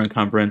like over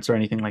encumbrance or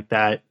anything like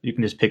that. You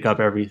can just pick up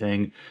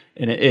everything,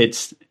 and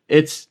it's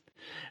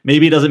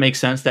maybe it doesn't make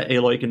sense that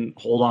Aloy can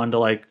hold on to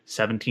like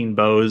 17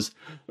 bows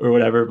or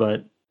whatever,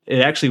 but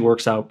it actually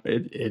works out.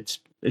 It's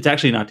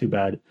actually not too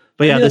bad.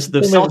 But yeah,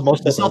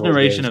 the self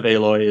narration of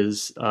Aloy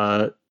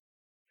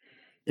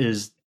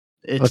is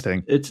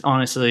it's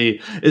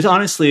honestly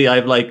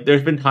I've like,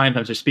 there's been times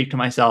I just speak to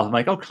myself. I'm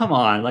like, oh come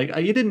on, like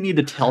you didn't need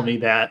to tell me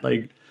that.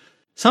 Like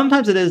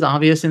sometimes it is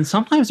obvious, and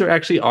sometimes there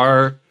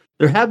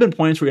have been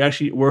points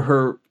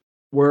where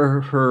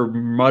her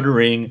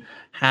muttering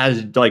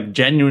has like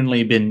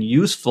genuinely been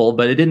useful,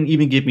 but it didn't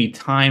even give me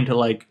time to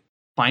like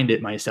find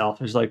it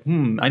myself. It's like,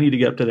 I need to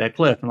get up to that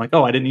cliff. I'm like,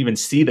 oh, I didn't even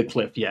see the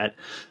cliff yet,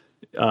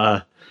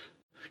 because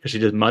she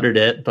just muttered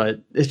it.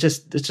 But it's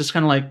just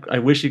kind of like, I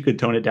wish you could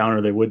tone it down,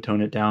 or they would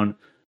tone it down.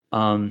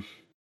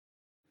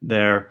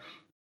 There.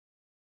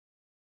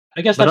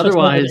 I guess, but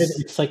otherwise,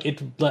 it's like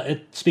it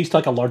speaks to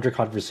like a larger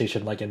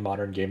conversation, like in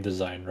modern game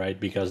design, right?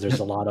 Because there's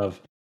a lot of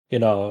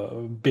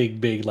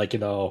big like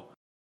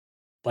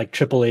like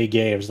AAA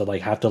games that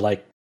like have to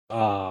like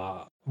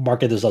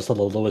market this as the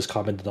lowest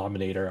common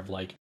denominator of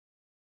like,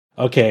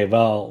 okay,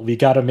 well, we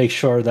got to make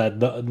sure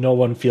that no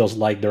one feels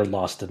like they're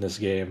lost in this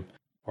game,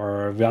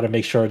 or we got to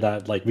make sure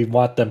that like we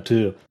want them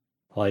to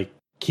like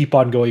keep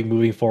on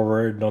moving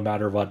forward no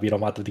matter what. We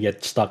don't want them to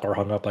get stuck or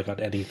hung up like on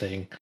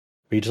anything.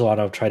 We just want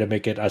to try to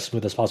make it as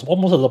smooth as possible,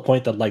 almost to the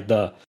point that like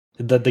the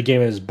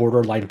game is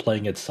borderline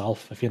playing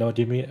itself, if you know what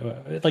you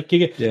mean. Like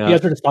you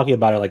guys were just talking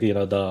about it, like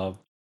the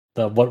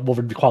what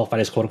would be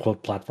qualified as quote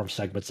unquote platform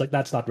segments. Like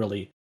that's not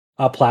really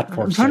a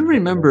platform. I'm trying to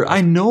remember.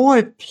 I know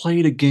I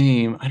played a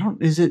game.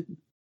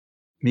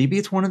 Maybe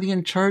it's one of the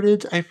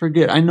Uncharted? I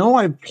forget. I know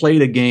I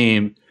played a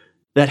game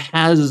that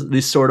has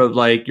this sort of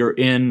like, you're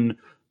in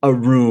a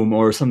room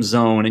or some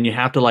zone and you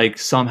have to like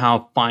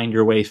somehow find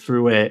your way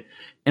through it.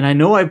 And I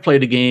know I've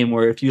played a game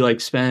where if you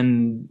like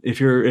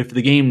if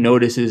the game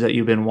notices that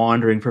you've been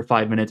wandering for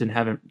 5 minutes and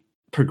haven't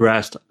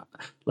progressed,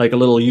 like a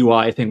little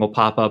UI thing will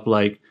pop up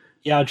like,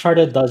 yeah,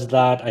 Uncharted does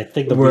that. I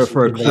think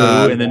for a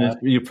clue, and then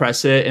you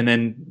press it, and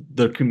then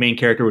the main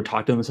character would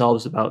talk to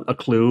themselves about a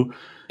clue.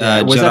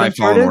 Was Jedi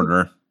Fallen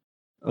Order.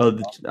 Oh,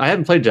 I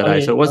haven't played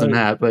Jedi, so it wasn't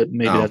that, but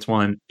maybe that's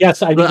one.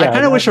 Yes, I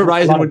kind of wish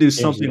Horizon would do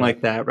something like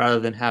that rather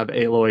than have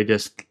Aloy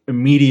just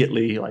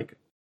immediately like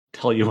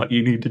tell you what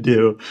you need to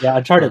do. Yeah,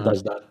 Uncharted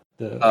does that.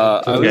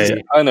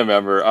 I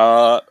remember.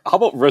 How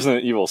about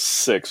Resident Evil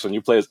 6 when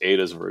you play as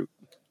Ada's Root?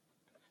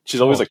 She's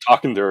always like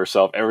talking to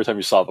herself every time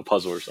you solve a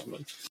puzzle or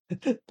something.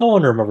 No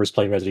one remembers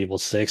playing Resident Evil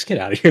 6. Get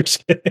out of here.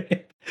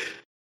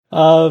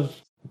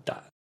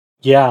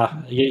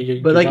 Yeah.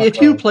 But like, if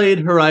you played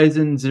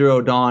Horizon Zero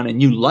Dawn and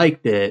you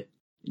liked it,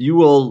 you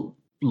will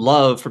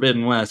love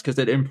Forbidden West because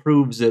it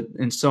improves it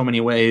in so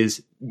many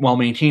ways while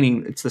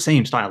maintaining it's the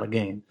same style of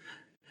game.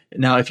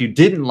 Now, if you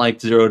didn't like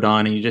Zero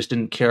Dawn and you just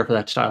didn't care for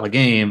that style of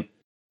game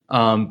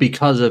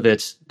because of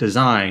its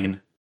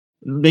design,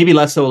 maybe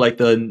less so like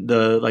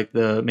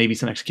the maybe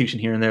some execution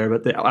here and there,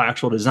 but the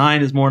actual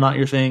design is more not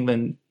your thing,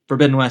 then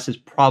Forbidden West is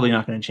probably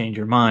not going to change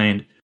your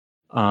mind.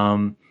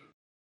 Now,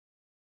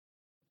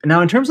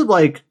 in terms of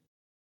like,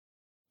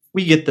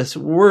 we get this,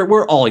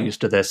 we're all used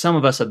to this. Some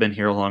of us have been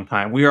here a long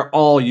time. We are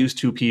all used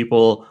to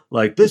people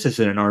like, this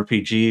isn't an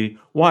RPG.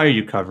 Why are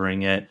you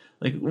covering it?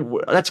 Like,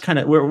 that's kind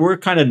of, we're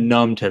kind of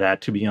numb to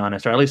that, to be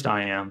honest, or at least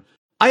I am.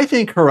 I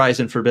think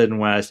Horizon Forbidden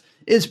West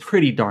is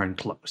pretty darn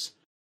close.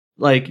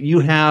 Like,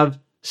 you have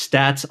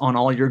stats on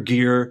all your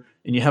gear,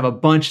 and you have a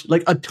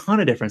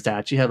ton of different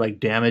stats. You have like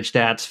damage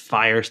stats,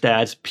 fire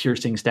stats,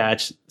 piercing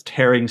stats,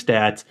 tearing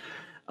stats,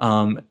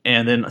 and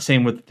then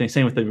same with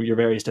your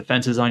various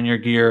defenses on your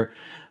gear.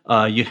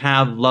 You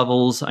have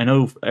levels. I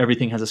know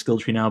everything has a skill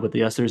tree now, but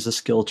yes, there's a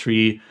skill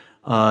tree.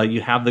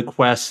 You have the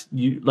quests.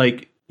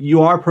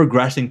 You are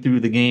progressing through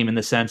the game in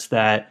the sense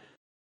that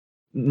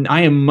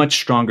I am much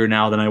stronger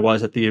now than I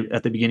was at the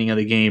beginning of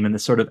the game in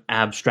this sort of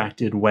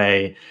abstracted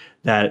way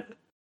that,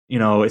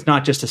 it's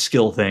not just a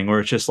skill thing where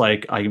it's just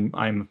like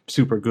I'm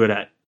super good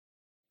at.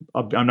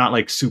 I'm not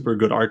like super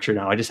good archer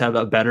now. I just have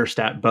a better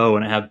stat bow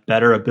and I have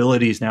better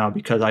abilities now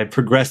because I've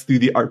progressed through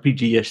the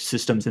RPG-ish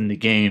systems in the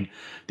game.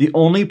 The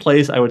only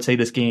place I would say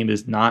this game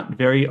is not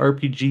very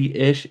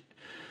RPG-ish,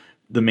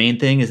 the main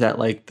thing is that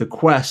like the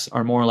quests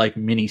are more like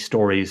mini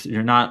stories.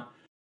 You're not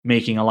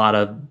making a lot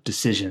of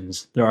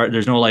decisions.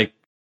 There's no like,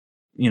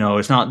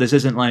 this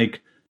isn't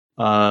like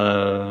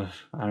I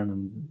don't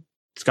know,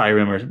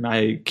 Skyrim or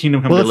my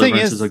Kingdom Come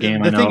Deliverance is a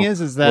game I know thing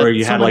is that where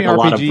you had like a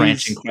lot of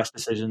branching quest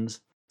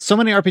decisions. So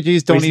many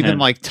RPGs don't even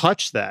like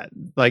touch that.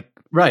 Like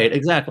right,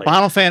 exactly.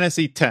 Final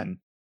Fantasy X.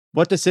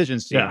 What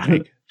decisions do you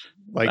make?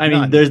 Like I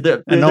mean, there's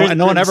no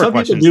one ever questions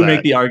that. Some people do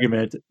make the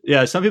argument.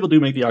 Yeah, some people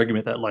do make the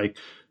argument that like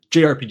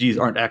JRPGs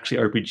aren't actually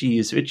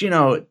RPGs, which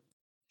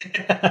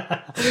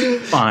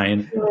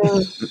fine.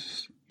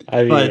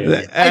 I mean, but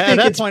I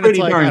think it's pretty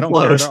darn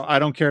close. I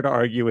don't care to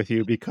argue with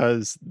you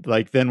because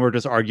like then we're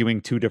just arguing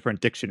two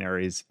different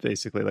dictionaries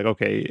basically. Like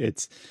okay,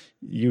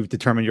 you've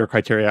determined your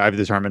criteria, I've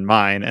determined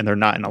mine, and they're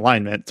not in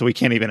alignment, so we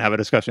can't even have a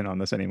discussion on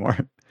this anymore.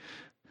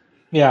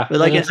 Yeah, but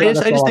like I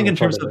just think in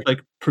terms of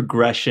like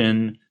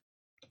progression,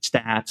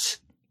 stats,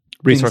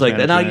 things like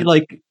that. Now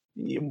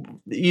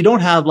you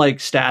don't have like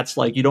stats,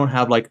 like you don't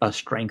have like a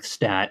strength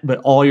stat, but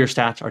all your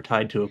stats are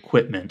tied to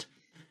equipment.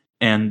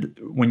 And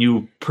when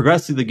you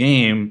progress through the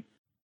game,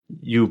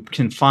 you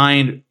can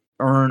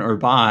earn, or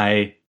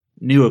buy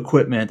new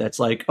equipment that's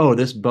like, oh,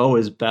 this bow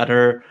is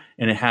better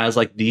and it has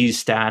like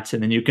these stats.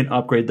 And then you can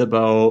upgrade the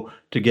bow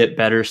to get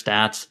better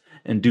stats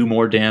and do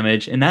more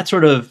damage. And that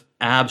sort of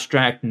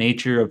abstract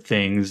nature of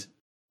things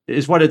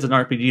is what is an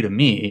RPG to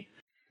me,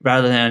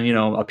 rather than,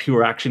 a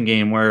pure action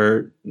game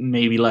where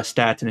maybe less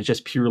stats and it's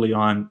just purely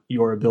on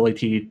your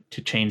ability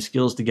to chain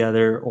skills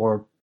together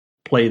or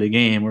play the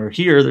game, where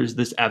here there's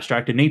this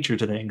abstracted nature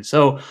to things.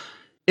 So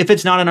if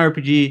it's not an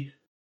RPG,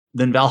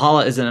 then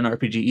Valhalla isn't an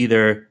RPG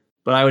either.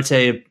 But I would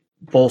say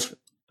both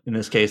in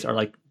this case are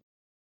like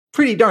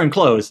pretty darn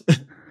close.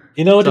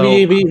 We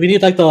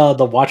need like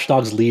the Watch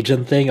Dogs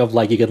Legion thing of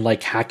like you can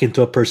like hack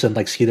into a person,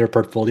 like see their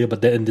portfolio,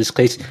 but then in this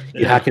case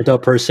you hack into a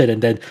person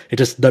and then it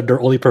just their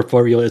only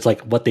portfolio is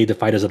like what they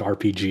define as an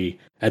RPG,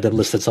 and then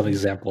listed some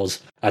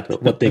examples at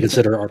what they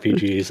consider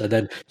RPGs, and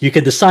then you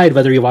can decide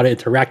whether you want to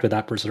interact with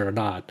that person or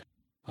not,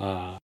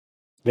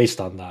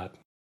 based on that.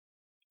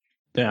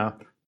 Yeah,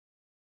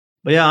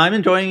 but yeah, I'm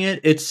enjoying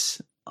it.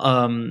 It's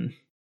a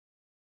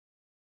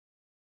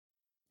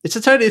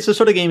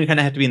sort of game you kind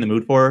of have to be in the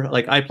mood for.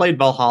 Like I played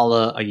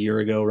Valhalla a year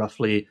ago,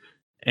 roughly,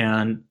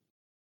 and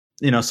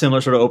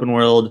similar sort of open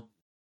world.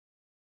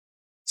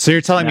 So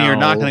you're telling me you're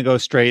not going to go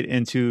straight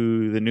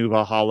into the new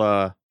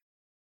Valhalla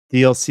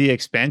DLC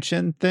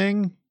expansion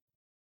thing?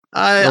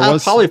 I'll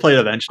probably play it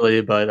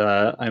eventually, but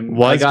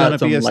was going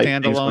to be a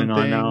standalone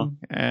thing now,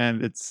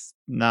 and it's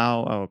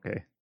now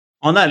okay.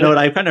 On that note,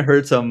 I've kind of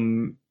heard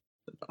some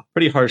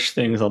pretty harsh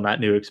things on that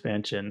new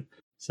expansion,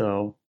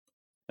 so.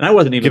 And I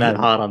wasn't even that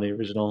hot on the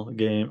original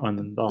game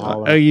on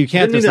Valhalla. You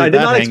can't. I did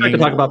not expect to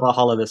talk about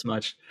Valhalla this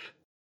much.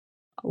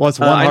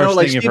 What's one harsh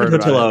thing you've heard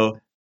about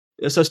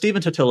it? So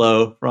Stephen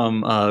Totillo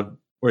from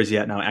where is he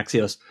at now?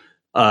 Axios.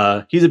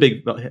 He's a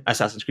big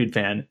Assassin's Creed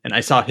fan, and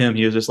I saw him.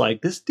 He was just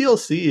like, "This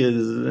DLC is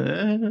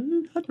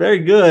not very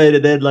good."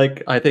 And then,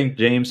 like, I think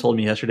James told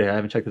me yesterday. I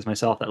haven't checked this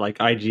myself. That like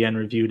IGN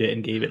reviewed it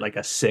and gave it like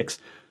a 6.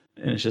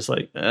 And it's just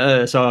like,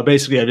 so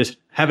basically I just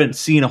haven't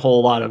seen a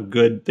whole lot of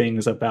good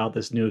things about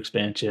this new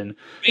expansion.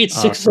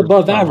 6 is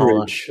above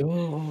average.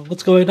 Oh,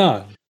 what's going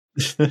on?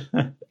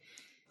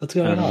 What's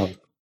going on?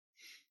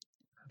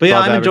 But yeah,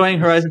 I'm enjoying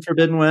Horizon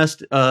Forbidden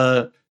West.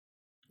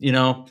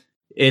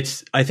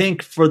 It's, I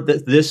think for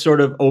this sort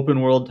of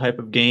open world type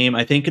of game,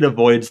 I think it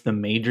avoids the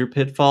major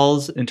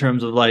pitfalls in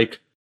terms of like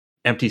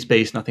empty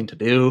space, nothing to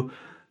do.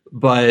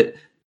 But,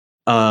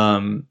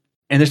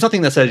 and there's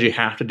nothing that says you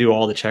have to do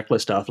all the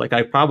checklist stuff. Like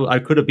I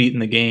could have beaten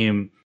the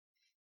game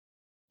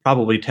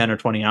probably 10 or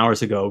 20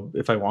 hours ago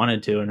if I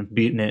wanted to, and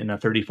beaten it in a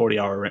 30, 40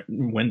 hour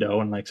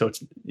window. And like, so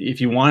it's, if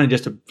you wanted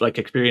just to like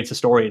experience the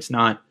story, it's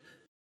not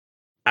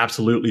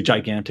absolutely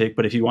gigantic,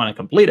 but if you want to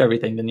complete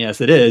everything, then yes,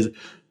 it is.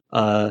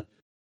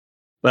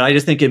 But I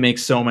just think it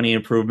makes so many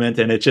improvements,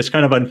 and it's just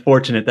kind of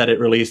unfortunate that it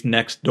released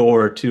next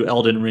door to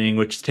Elden Ring,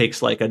 which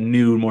takes like a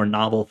new, more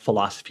novel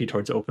philosophy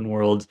towards open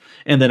worlds.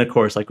 And then, of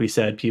course, like we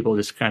said, people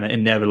just kind of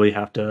inevitably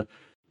have to,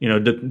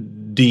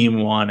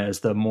 deem one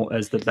as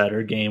the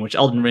better game, which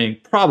Elden Ring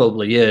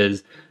probably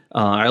is,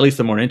 or at least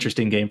the more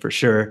interesting game for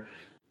sure.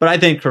 But I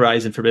think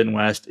Horizon Forbidden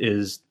West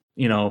is,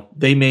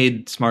 they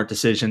made smart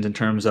decisions in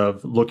terms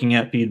of looking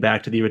at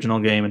feedback to the original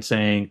game and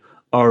saying,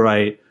 all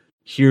right,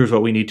 here's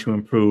what we need to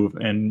improve,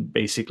 and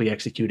basically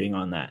executing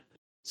on that.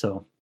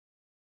 So,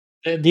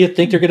 do you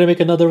think they're going to make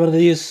another one of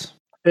these?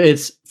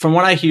 It's from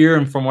what I hear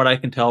and from what I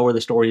can tell where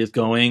the story is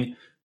going.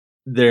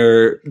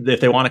 If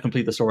they want to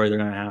complete the story, they're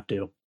going to have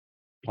to.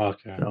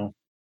 Okay. So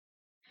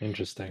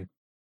interesting.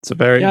 It's a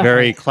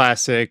very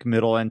classic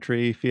middle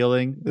entry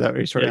feeling that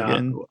we're sort of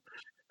getting.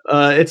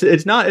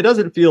 It's not. It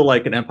doesn't feel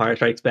like an Empire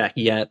Strikes Back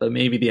yet, but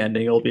maybe the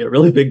ending will be a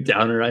really big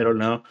downer. I don't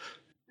know.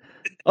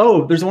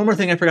 Oh, there's one more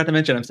thing I forgot to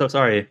mention. I'm so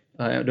sorry.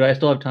 Do I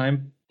still have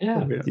time?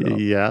 Yeah.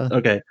 Yeah.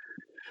 Okay.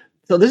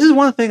 So this is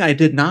one thing I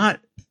did not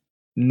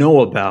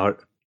know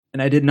about,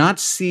 and I did not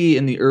see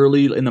in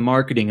the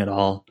marketing at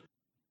all,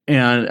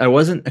 and I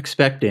wasn't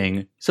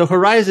expecting. So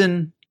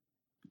Horizon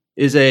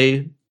is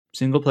a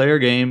single player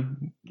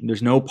game.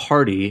 There's no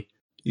party.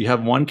 You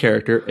have one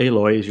character.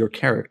 Aloy is your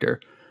character.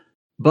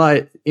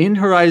 But in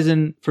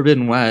Horizon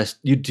Forbidden West,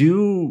 you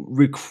do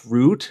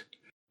recruit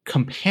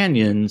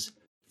companions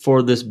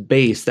for this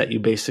base that you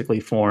basically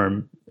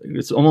form.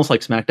 It's almost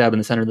like smack dab in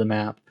the center of the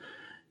map.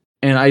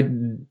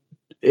 And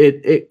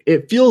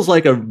it feels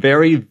like a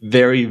very,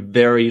 very,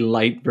 very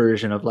light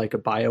version of like a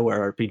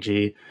BioWare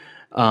RPG.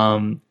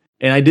 And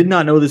I did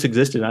not know this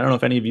existed. I don't know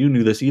if any of you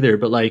knew this either,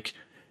 but like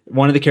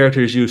one of the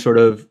characters you sort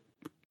of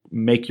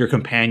make your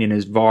companion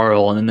is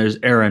Varl, and then there's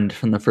Erend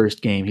from the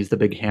first game. He's the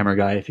big hammer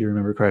guy, if you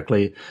remember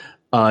correctly.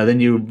 Then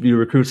you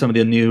recruit some of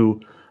the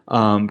new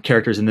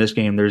characters in this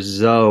game. There's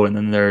Zoe, and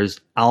then there's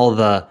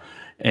Alva,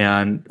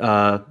 and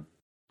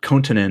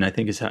Kontanen, I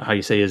think is how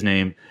you say his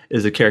name,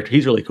 is a character.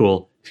 He's really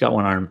cool. He's got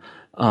one arm.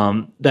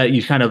 That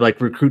you kind of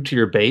like recruit to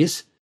your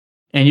base,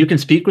 and you can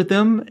speak with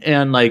them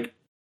and like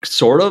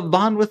sort of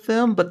bond with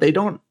them, but they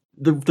don't.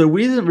 The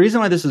reason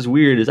why this is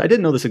weird is I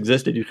didn't know this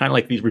existed. You kind of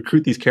like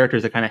recruit these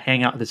characters that kind of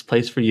hang out at this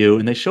place for you,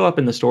 and they show up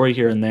in the story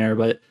here and there,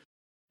 but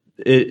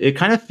it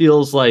kind of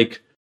feels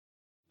like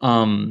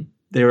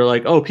they were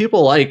like, oh,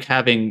 people like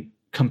having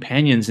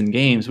companions in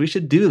games. We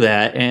should do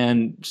that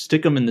and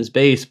stick them in this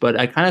base. But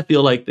I kind of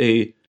feel like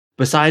they,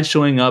 besides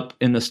showing up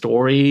in the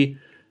story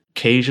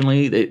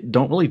occasionally, they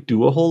don't really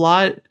do a whole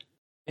lot.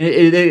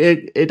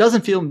 It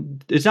doesn't feel,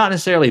 it's not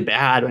necessarily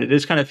bad, but it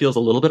just kind of feels a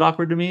little bit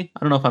awkward to me. I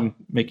don't know if I'm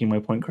making my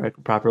point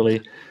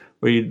properly,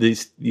 where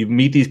you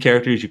meet these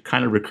characters, you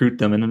kind of recruit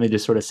them, and then they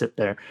just sort of sit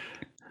there.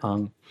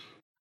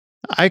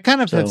 I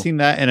kind of have seen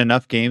that in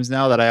enough games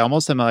now that I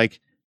almost am like,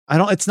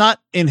 it's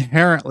not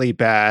inherently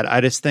bad.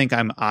 I just think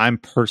I'm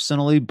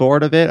personally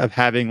bored of it, of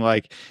having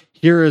like,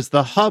 here is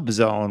the hub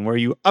zone where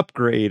you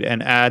upgrade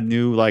and add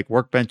new like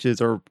workbenches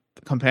or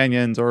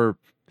companions or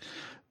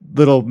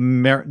little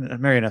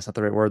marionettes, not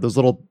the right word, those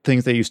little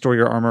things that you store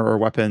your armor or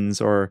weapons,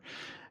 or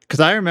because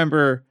I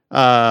remember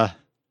this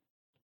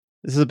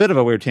is a bit of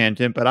a weird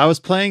tangent, but I was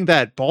playing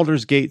that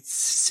Baldur's Gate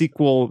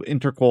sequel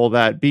interquel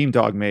that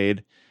Beamdog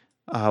made.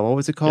 What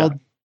was it called?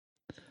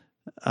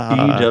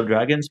 Siege of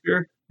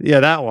Dragonspear? Yeah,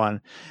 that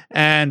one.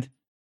 And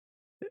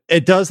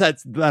it does that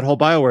whole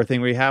BioWare thing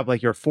where you have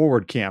like your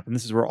forward camp, and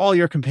this is where all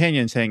your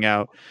companions hang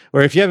out.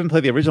 Where if you haven't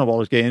played the original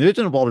Baldur's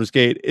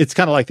Gate, it's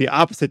kind of like the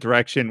opposite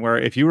direction, where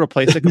if you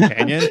replace a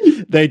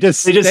companion, they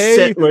just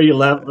sit where you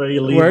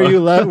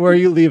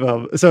leave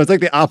them. So it's like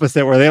the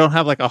opposite, where they don't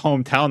have like a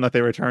hometown that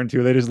they return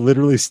to. They just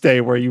literally stay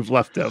where you've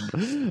left them.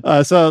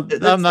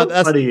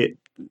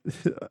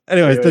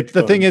 Anyways,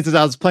 the thing is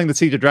I was playing the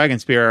Siege of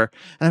Dragonspear, and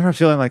I remember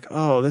feeling like,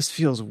 oh, this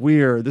feels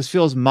weird. This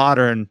feels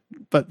modern,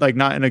 but like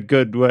not in a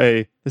good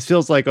way. This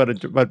feels like,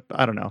 but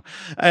I don't know.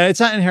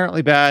 It's not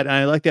inherently bad. And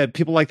I like that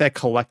people like that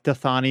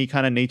collectathon-y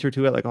kind of nature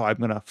to it. Like, oh, I'm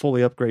going to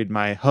fully upgrade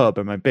my hub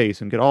or my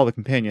base and get all the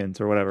companions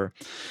or whatever.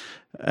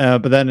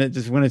 But then it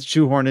just, when it's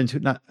shoehorned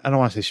into, I don't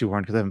want to say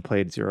shoehorned because I haven't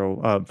played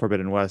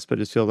Forbidden West, but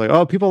it just feels like,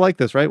 oh, people like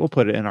this, right? We'll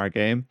put it in our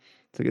game.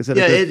 Like,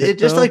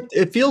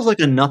 it feels like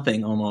a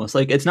nothing almost.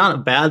 Like it's not a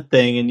bad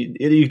thing, and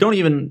you don't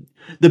even.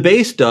 The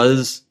base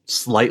does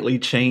slightly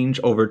change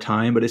over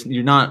time, but it's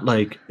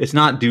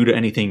not due to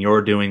anything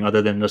you're doing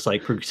other than just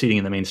like proceeding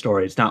in the main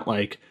story. It's not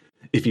like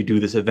if you do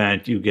this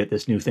event, you get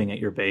this new thing at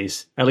your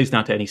base. At least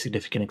not to any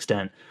significant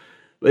extent.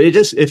 But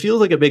it feels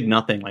like a big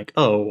nothing. Like,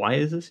 oh, why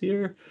is this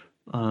here?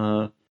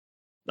 I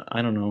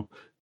don't know.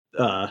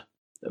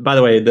 By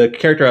the way, the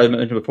character I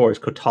mentioned before is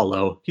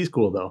Kotalo. He's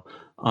cool though.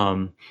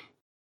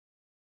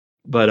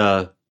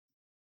 But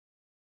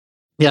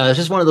yeah, it's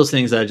just one of those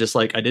things that just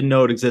like I didn't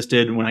know it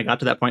existed. And when I got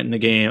to that point in the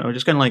game, I was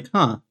just kind of like,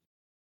 huh,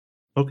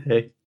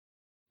 okay,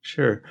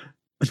 sure.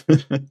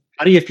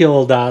 How do you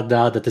feel now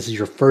that this is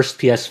your first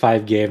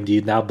PS5 game? Do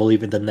you now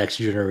believe in the next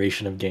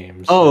generation of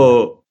games?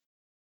 So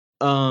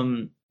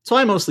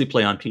I mostly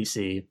play on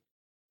PC.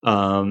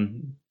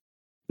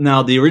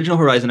 Now the original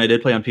Horizon I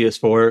did play on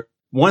PS4.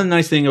 One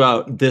nice thing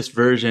about this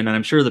version, and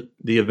I'm sure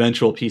the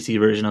eventual PC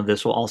version of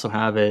this will also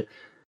have it.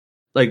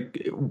 Like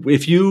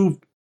if you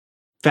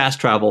fast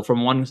travel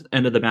from one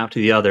end of the map to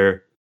the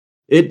other,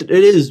 it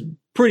is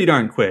pretty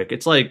darn quick.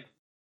 It's like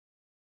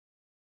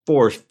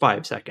 4 or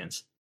 5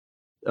 seconds,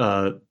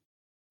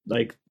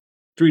 like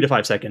 3 to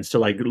 5 seconds to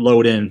like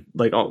load in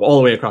like all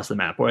the way across the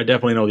map. Where I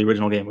definitely know the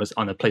original game was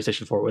on the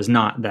PlayStation 4 was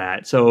not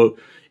that. So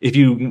if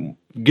you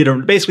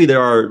basically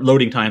there are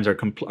loading times are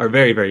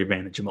very, very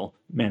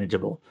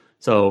manageable.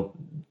 So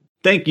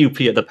Thank you,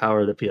 the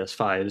power of the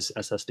PS5's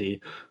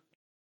SSD.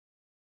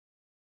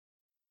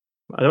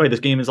 By the way, this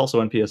game is also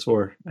on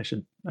PS4.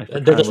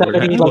 There's not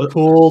any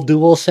cool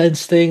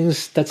DualSense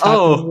things that's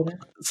happening.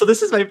 So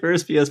this is my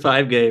first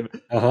PS5 game,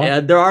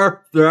 and there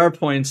are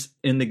points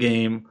in the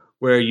game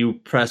where you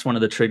press one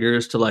of the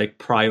triggers to like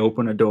pry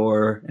open a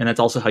door, and that's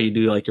also how you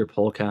do like your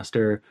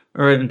Polecaster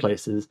or in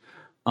places.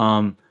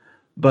 But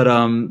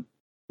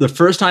the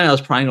first time I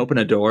was prying open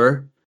a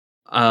door,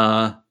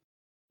 I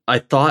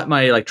thought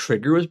my like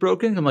trigger was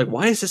broken. I'm like,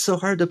 why is this so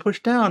hard to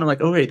push down? I'm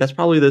like, oh wait, that's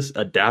probably this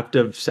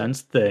adaptive sense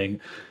thing.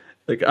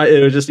 Like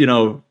it was just,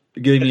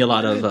 giving me a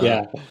lot of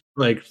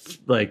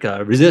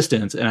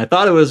resistance, and I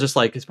thought it was just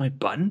like, is my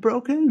button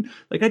broken?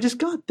 Like I just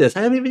got this,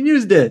 I haven't even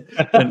used it.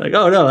 And like,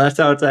 oh no, that's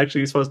how it's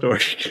actually supposed to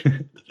work.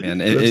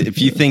 And if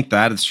you think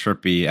that is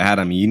trippy,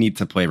 Adam, you need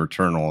to play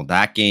Returnal.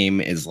 That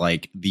game is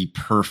like the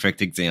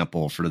perfect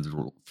example for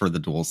the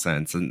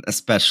DualSense, and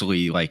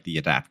especially like the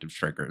adaptive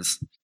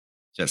triggers.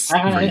 It's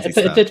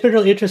been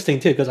really interesting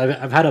too, because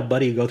I've had a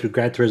buddy go through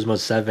Gran Turismo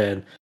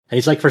 7. And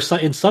he's like,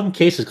 in some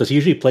cases, because he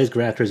usually plays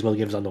Gran Turismo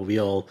games on the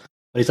wheel,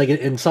 but he's like,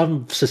 in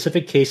some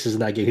specific cases in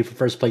that game, he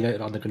prefers playing it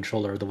on the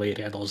controller, the way it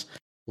handles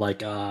like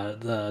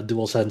the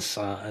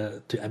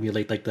DualSense to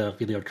emulate like the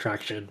feeling of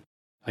traction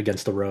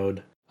against the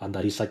road. On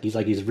that,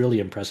 he's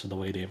really impressed with the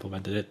way they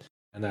implemented it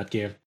in that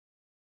game.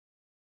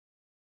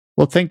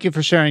 Well, thank you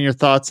for sharing your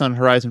thoughts on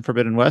Horizon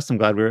Forbidden West. I'm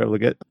glad we were able to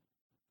get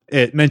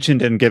it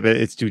mentioned and give it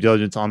its due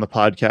diligence on the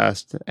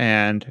podcast,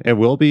 and it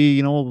will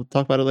be, we'll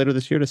talk about it later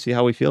this year to see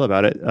how we feel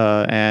about it,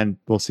 and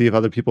we'll see if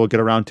other people get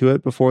around to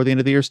it before the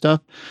end of the year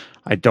stuff.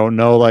 I don't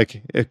know,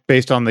 like, if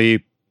based on the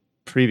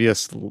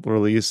previous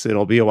release,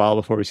 it'll be a while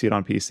before we see it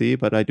on PC,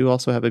 but I do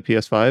also have a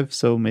PS5,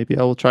 so maybe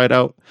I will try it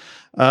out.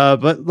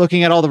 But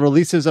looking at all the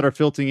releases that are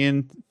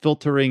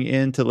filtering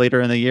into later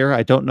in the year,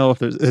 I don't know if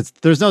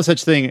there's no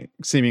such thing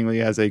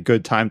seemingly as a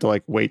good time to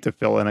like wait to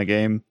fill in a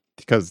game,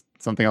 because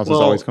something else is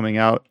always coming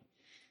out.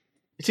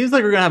 It seems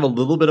like we're gonna have a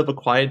little bit of a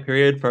quiet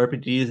period for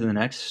RPGs in the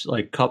next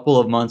like couple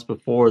of months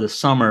before the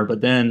summer, but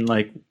then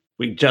like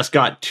we just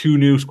got 2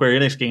 new Square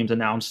Enix games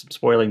announced,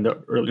 spoiling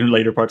the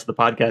later parts of the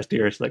podcast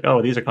here. It's like,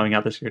 oh, these are coming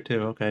out this year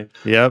too. Okay.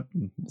 Yep.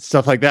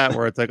 Stuff like that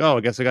where it's like, oh,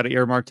 I guess I got to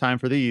earmark time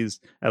for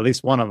these, at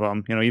least one of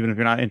them, even if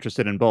you're not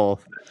interested in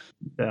both.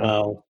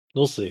 Yeah.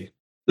 We'll see.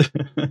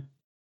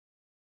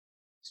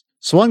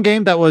 So one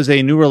game that was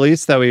a new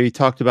release that we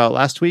talked about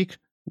last week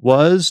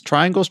was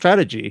Triangle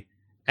Strategy.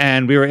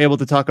 And we were able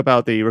to talk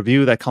about the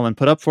review that Cullen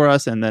put up for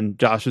us, and then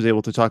Josh was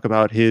able to talk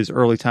about his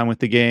early time with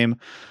the game.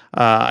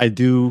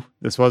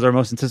 This was our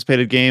most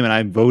anticipated game, and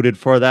I voted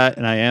for that,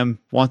 and I am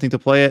wanting to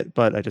play it,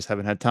 but I just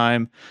haven't had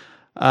time.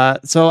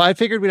 So I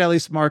figured we'd at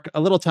least mark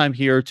a little time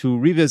here to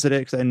revisit it,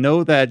 because I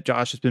know that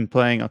Josh has been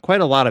playing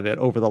quite a lot of it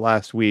over the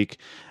last week,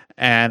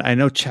 and I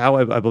know Chow,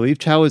 I believe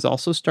Chow has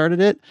also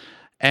started it.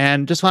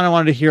 And just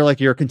wanted to hear like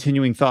your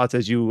continuing thoughts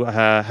as you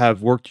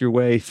have worked your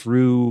way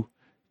through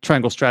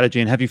Triangle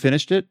Strategy. And have you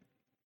finished it?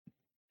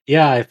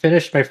 Yeah, I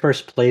finished my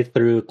first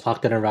playthrough,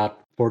 clocked in around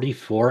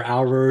 44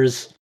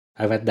 hours.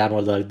 I went down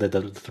one of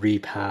the 3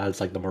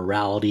 paths, like the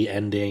morality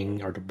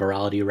ending or the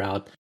morality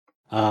route.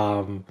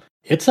 I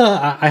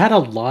had a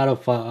lot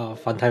of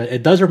fun time.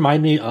 It does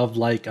remind me of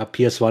like a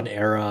PS1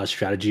 era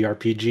strategy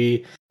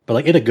RPG, but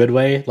like in a good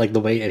way, like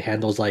the way it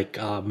handles like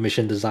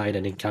mission design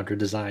and encounter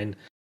design.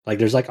 Like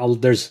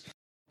there's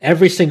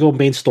every single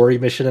main story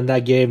mission in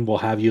that game will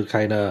have you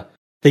kind of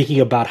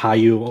thinking about how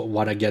you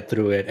want to get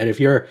through it. And if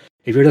you're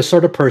the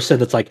sort of person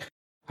that's like,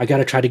 I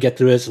gotta try to get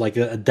through this like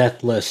a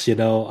deathless,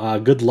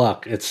 good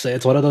luck. It's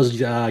one of those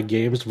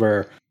games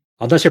where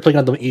unless you're playing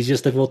on the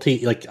easiest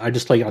difficulty, like I'm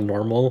just playing on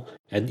normal,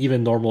 and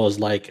even normal is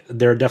like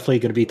there are definitely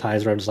going to be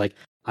times where I'm just like,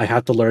 I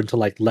have to learn to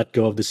like let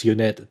go of this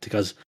unit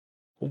because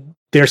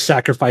their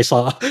sacrifice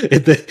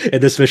in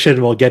this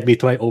mission will get me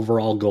to my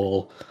overall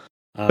goal.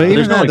 But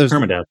there's no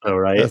permadeath though,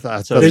 right? There's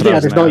no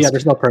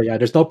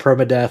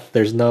permadeath.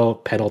 There's no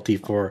penalty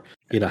for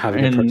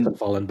having a person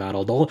fall in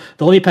battle.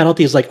 The only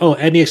penalty is like,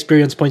 any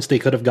experience points they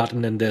could have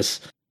gotten in this,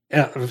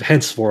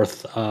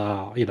 henceforth,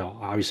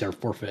 obviously are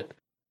forfeit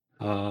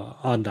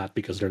on that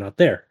because they're not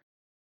there.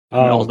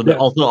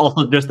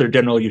 Also, just their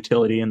general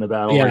utility in the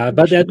battle. Yeah, like,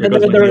 but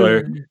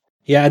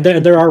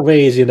there are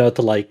ways,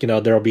 to like,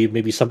 there will be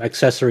maybe some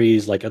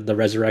accessories like the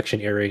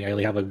resurrection earring. I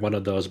only have like one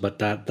of those, but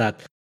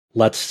that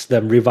lets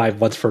them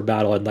revive once for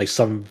battle, and like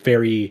some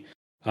very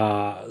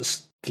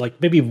like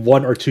maybe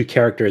 1 or 2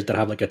 characters that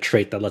have like a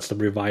trait that lets them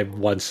revive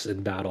once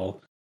in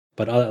battle.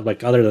 But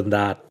other than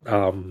that,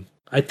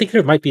 I think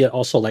there might be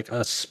also like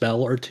a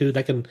spell or 2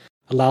 that can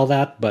allow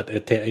that, but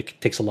it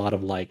takes a lot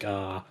of like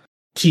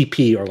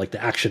TP or like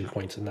the action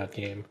points in that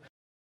game.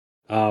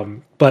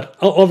 But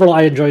overall,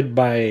 I enjoyed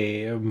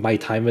my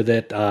time with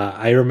it.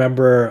 I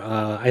remember,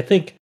 I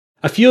think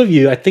a few of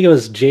you, I think it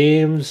was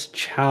James,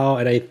 Chow,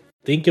 and I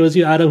think it was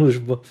you, Adam,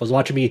 who was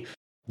watching me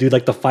do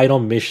like the final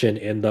mission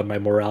in my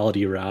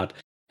morality route.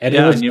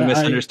 And you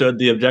misunderstood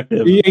the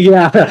objective.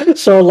 Yeah,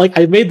 so like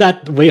I made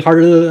that way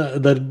harder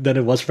than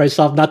it was for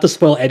myself. Not to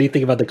spoil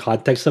anything about the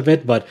context of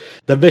it, but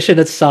the mission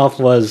itself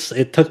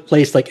it took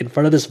place like in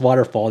front of this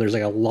waterfall. There's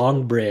like a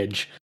long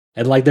bridge,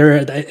 and like there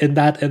in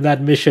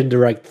that mission there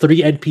are like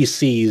 3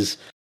 NPCs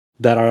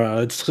that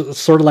are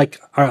sort of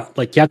like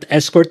you have to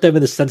escort them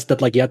in the sense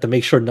that like you have to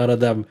make sure none of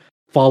them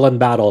fall in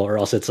battle or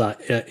else it's a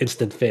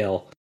instant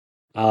fail.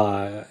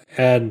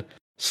 And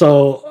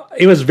so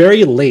it was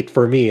very late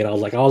for me, and I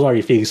was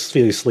already feeling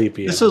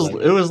sleepy. It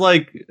was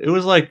like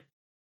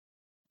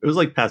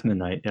past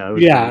midnight.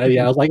 Yeah,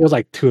 it was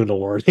like 2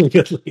 a.m.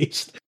 at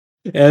least.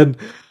 And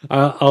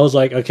I was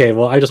like, okay,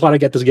 well, I just want to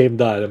get this game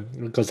done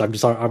because I'm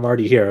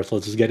already here, so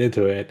let's just get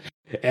into it.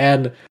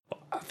 And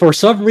for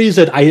some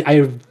reason,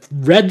 I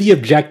read the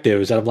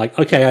objectives, and I'm like,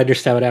 okay, I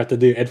understand what I have to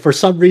do. And for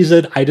some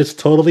reason, I just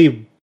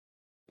totally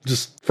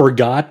just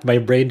forgot. My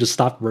brain just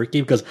stopped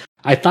working because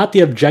I thought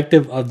the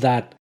objective of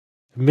that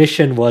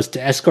mission was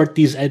to escort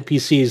these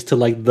NPCs to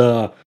like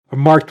the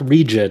marked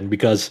region,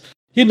 because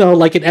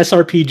like in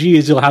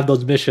SRPGs you'll have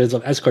those missions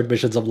of escort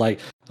missions of like,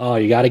 oh,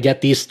 you got to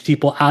get these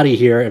people out of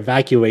here,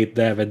 evacuate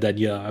them, and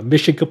then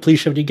mission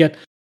completion when you get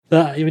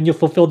when you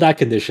fulfill that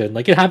condition.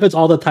 Like it happens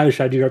all the time in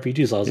strategy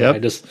RPGs. So I was like, I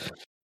just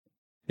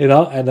and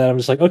then I'm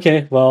just like,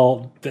 okay,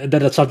 well,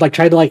 then it's like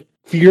trying to like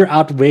figure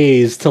out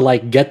ways to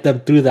like get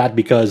them through that,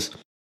 because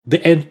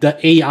the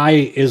AI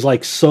is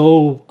like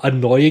so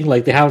annoying.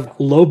 Like they have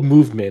low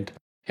movement.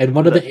 And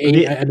one of the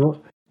AI,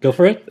 go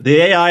for it.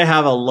 The AI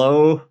have a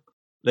low.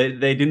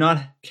 They do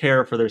not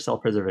care for their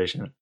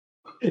self-preservation.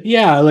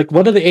 Yeah, like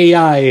one of the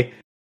AI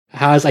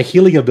has a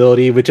healing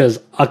ability, which is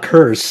a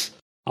curse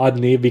on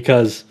me,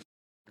 because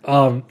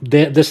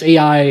this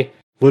AI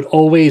would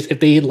always,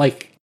 if they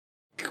like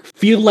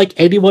feel like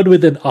anyone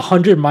within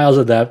 100 miles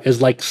of them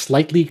is like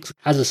slightly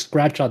has a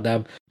scratch on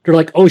them, they're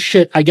like, oh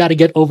shit, I gotta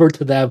get over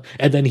to them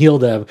and then heal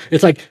them.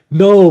 It's like,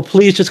 no,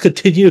 please just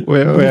continue.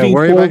 Wait,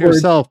 worry about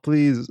yourself,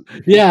 please.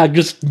 Yeah,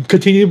 just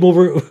continue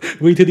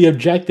moving to the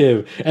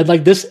objective. And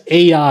like this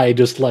AI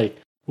just like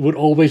would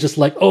always just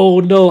like, oh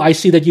no, I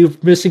see that you're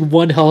missing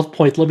 1 health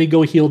point. Let me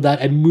go heal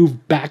that and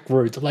move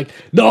backwards. I'm like,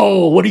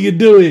 no, what are you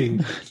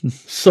doing?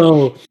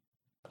 So,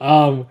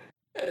 like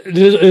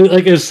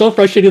it's so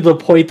frustrating to the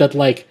point that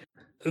like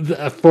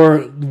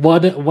for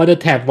one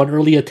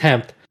early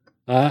attempt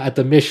at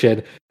the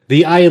mission,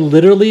 the AI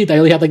literally, they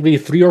only had like maybe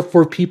 3 or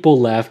 4 people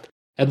left,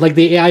 and like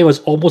the AI was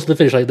almost to the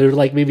finish. Like they're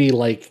like maybe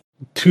like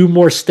 2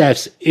 more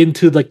steps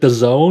into like the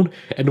zone,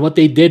 and what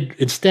they did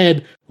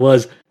instead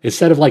was,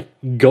 instead of like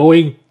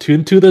going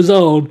into the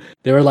zone,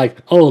 they were like,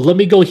 oh, let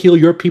me go heal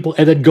your people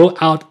and then go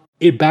out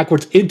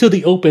backwards into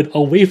the open,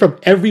 away from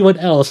everyone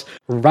else,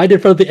 right in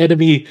front of the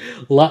enemy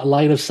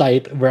line of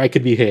sight where I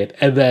could be hit.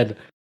 And then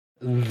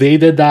they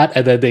did that,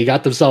 and then they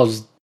got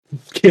themselves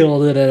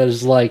killed, and then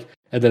it's like,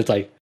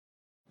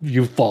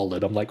 you've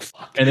fallen. I'm like,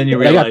 fuck. And then you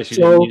realize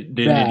you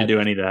didn't need to do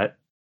any of that.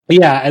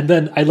 Yeah, and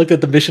then I looked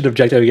at the mission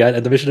objective again,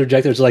 and the mission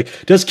objective is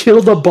like, just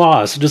kill the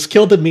boss, just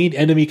kill the main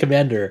enemy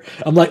commander.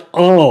 I'm like,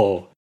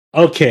 oh,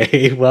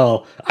 okay,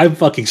 well, I'm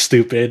fucking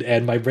stupid,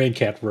 and my brain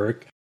can't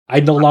work. I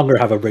no longer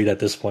have a brain at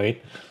this point.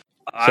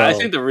 So, I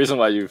think the reason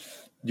why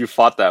you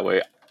fought that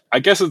way, I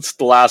guess it's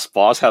the last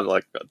boss had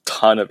like a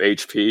ton of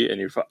HP,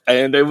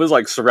 and it was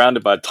like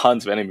surrounded by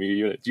tons of enemy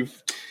units.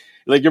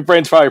 Like your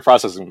brain's probably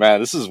processing,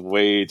 man, this is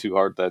way too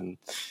hard.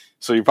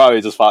 So you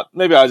probably just thought,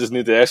 maybe I just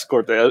need to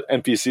escort the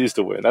NPCs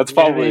to win. That's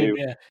probably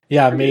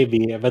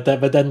maybe. But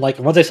then like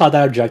once I saw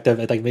that objective,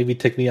 it like maybe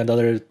took me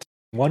another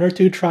 1 or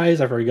 2 tries.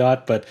 I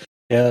forgot, but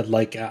yeah,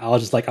 like I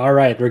was just like, all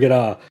right, we're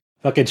gonna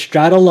fucking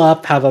straddle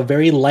up, have a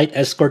very light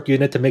escort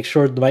unit to make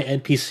sure my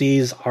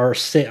NPCs are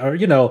safe,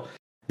 or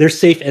they're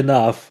safe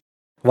enough,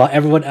 while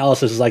everyone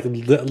else is like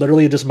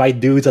literally just my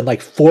dudes and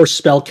like 4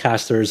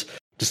 spellcasters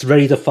just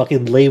ready to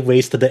fucking lay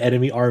waste to the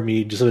enemy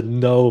army, just with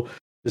no.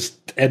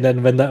 And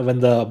then when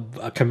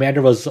the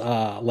commander was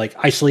like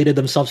isolated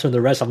themselves from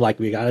the rest, I'm like,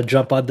 we gotta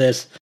jump on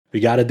this.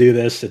 We gotta do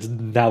this. It's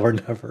now or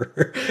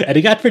never. And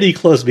it got pretty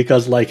close,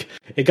 because like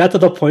it got to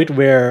the point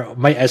where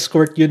my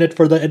escort unit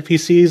for the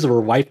NPCs were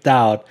wiped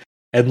out,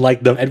 and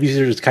like the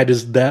NPCs just kind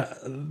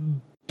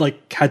of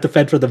like had to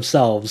fend for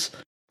themselves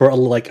for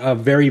like a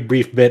very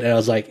brief bit. And I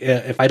was like,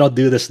 if I don't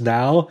do this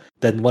now,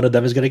 then one of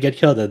them is gonna get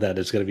killed, and then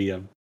it's gonna be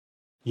a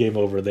game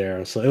over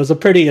there. So it was a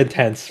pretty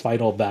intense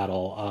final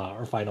battle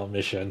or final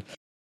mission.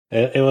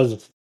 It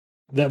was,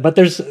 but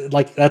there's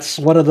like, that's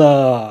one of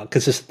the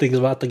consistent things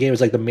about the game, is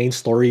like the main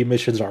story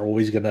missions are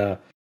always gonna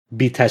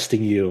be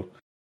testing you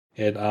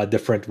in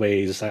different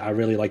ways. I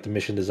really like the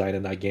mission design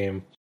in that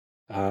game,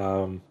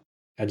 and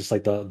just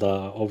like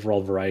the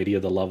overall variety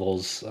of the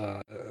levels.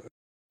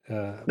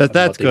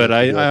 That's good.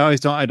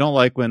 I don't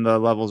like when the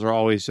levels are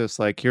always just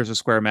like, here's a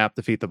square map,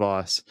 defeat the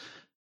boss.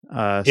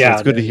 So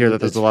it's good to hear that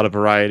there's a lot of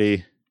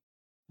variety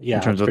in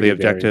terms of the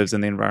objectives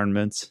and the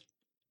environments.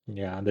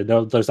 Yeah,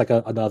 there's like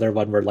another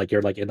one where like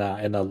you're like in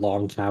a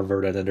long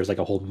cavern, and then there's like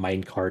a whole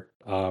minecart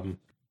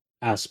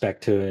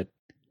aspect to it,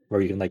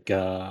 where you can like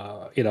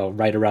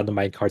ride around the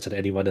minecarts, and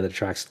anyone in the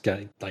tracks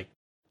get like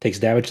takes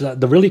damage.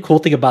 The really cool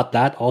thing about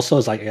that also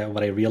is like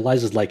what I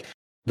realized is like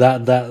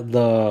that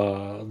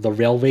the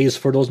railways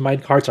for those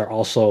mine carts are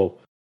also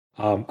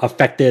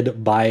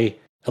affected by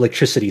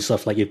electricity. So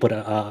if like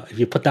if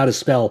you put down a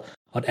spell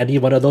on any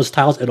one of those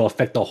tiles, it'll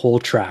affect the whole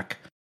track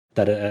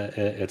that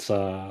it's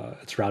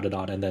routed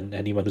on, and then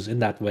anyone who's in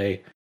that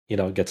way,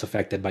 gets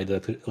affected by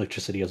the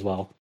electricity as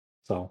well.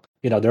 So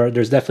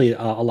there's definitely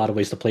a lot of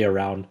ways to play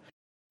around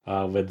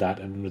with that,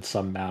 and with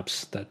some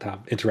maps that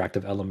have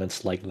interactive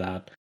elements like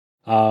that.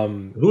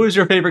 Who is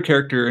your favorite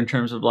character in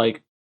terms of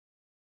like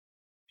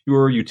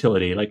pure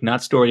utility, like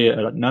not story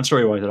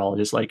wise at all,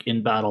 just like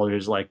in battle,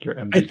 just like your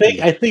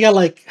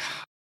MVP?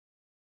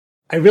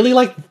 I really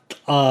like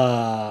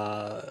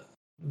the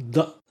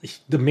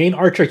main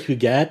archer you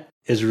get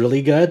is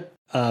really good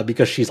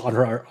because she's on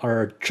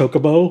her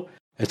chocobo,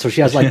 and so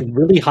she has like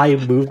really high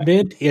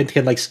movement and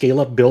can like scale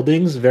up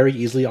buildings very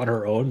easily on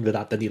her own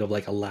without the need of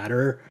like a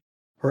ladder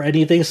or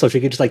anything. So she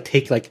can just like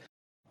take like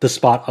the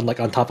spot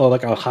on top of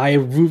like a high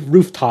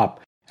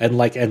rooftop,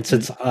 and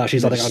since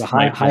she's on a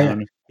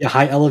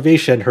high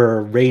elevation,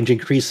 her range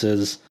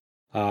increases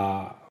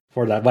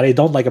for that. What I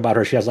don't like about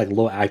her, she has like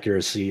low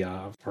accuracy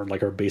for like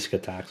her basic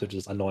attacks, which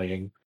is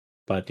annoying.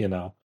 But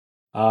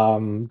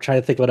trying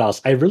to think what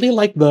else. I really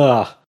like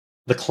the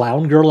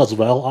clown girl as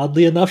well.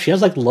 Oddly enough, she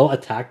has like low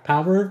attack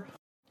power,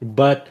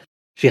 but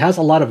she has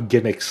a lot of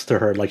gimmicks to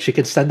her. Like she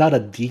can send out a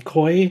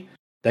decoy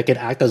that can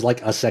act as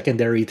like a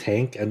secondary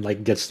tank and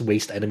like gets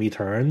waste enemy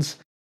turns,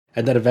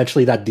 and then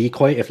eventually that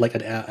decoy, if it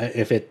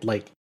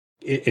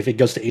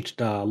goes to its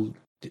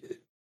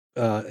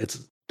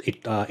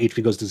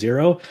HP goes to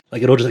 0,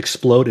 like it'll just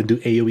explode and do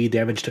AoE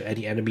damage to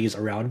any enemies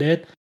around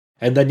it.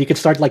 And then you can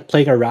start like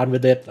playing around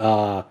with it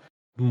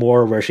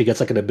more, where she gets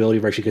like an ability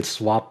where she can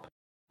swap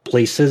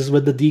places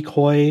with the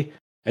decoy,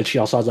 and she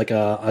also has like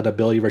an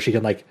ability where she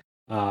can like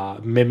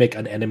mimic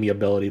an enemy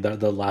ability,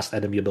 the last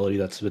enemy ability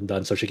that's been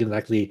done, so she can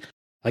actually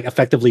like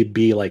effectively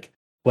be like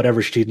whatever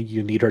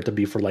you need her to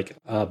be for like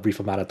a brief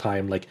amount of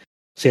time. Like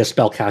say a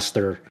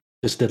spellcaster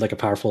just did like a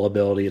powerful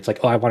ability, it's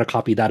like, oh, I want to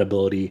copy that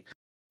ability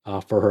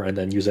for her and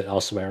then use it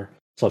elsewhere.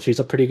 So she's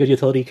a pretty good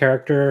utility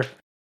character.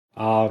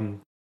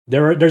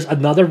 There's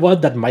another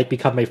one that might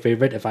become my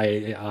favorite if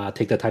I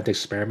take the time to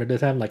experiment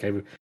with him. Like I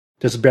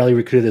just barely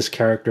recruited this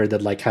character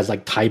that like has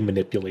like time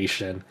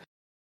manipulation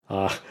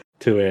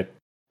to it,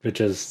 which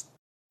is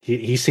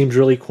he seems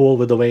really cool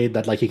with the way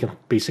that like he can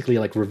basically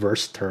like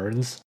reverse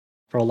turns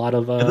for a lot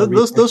of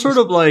those sort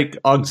of like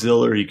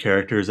auxiliary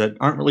characters that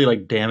aren't really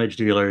like damage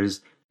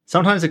dealers.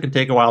 Sometimes it can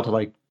take a while to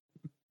like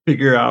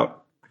figure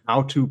out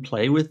how to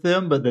play with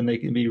them, but then they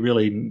can be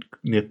really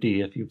nifty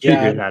if you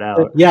figure that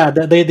out. Yeah,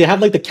 they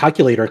have like the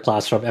calculator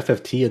class from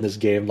FFT in this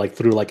game, like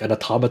through like an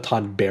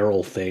automaton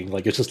barrel thing.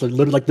 Like it's just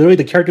literally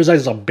the character size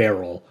is a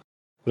barrel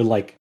with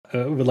like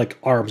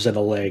arms and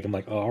a leg. I'm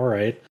like, oh, all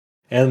right.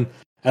 And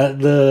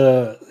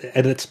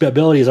its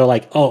abilities are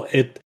like,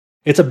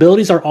 its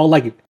abilities are all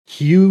like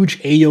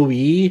huge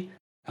AoE,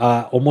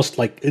 almost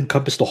like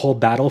encompass the whole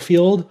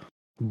battlefield,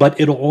 but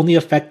it'll only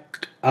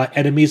affect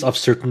enemies of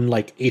certain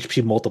like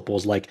HP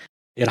multiples. Like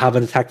it'll have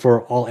an attack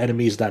for all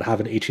enemies that have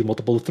an HP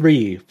multiple of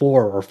 3,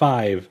 4, or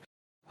 5,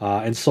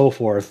 and so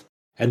forth.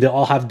 And they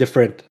all have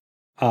different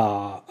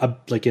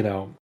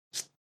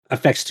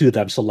effects to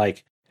them. So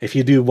like if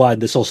you do one,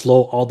 this will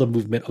slow all the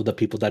movement of the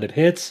people that it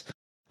hits.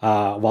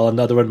 While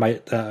another one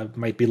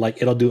might be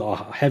like it'll do a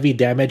heavy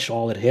damage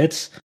all it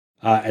hits,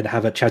 and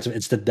have a chance of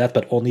instant death,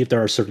 but only if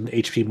there are certain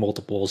HP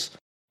multiples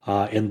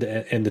in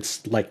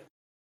its like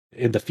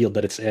in the field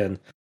that it's in.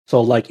 So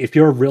like if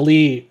you're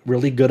really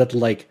really good at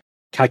like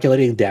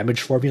calculating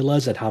damage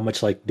formulas and how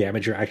much like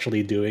damage you're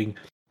actually doing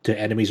to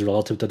enemies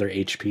relative to their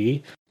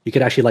HP, you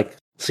can actually like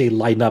say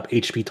line up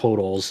HP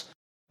totals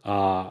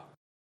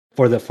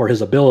for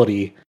his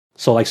ability.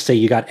 So like say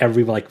you got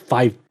every like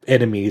 5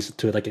 enemies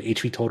to like an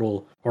HP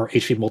total or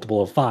HP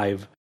multiple of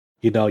 5,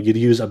 you'd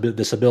use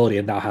this ability,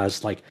 and now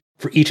has like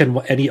for each and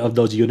any of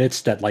those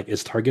units that like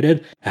is targeted,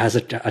 it has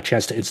a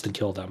chance to instant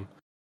kill them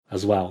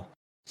as well.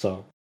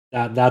 So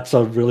that's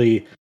a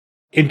really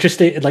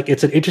interesting, like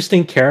it's an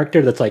interesting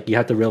character that's like you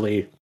have to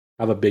really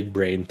have a big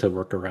brain to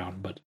work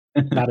around, but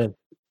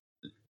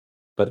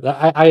but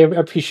I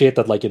appreciate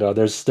that, like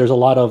there's a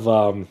lot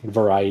of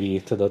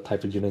variety to the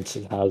type of units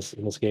it has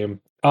in this game.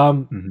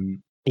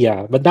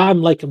 Yeah, but now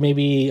I'm like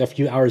maybe a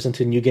few hours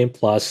into New Game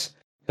Plus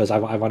because I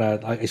want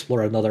to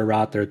explore another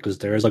route there, because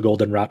there is a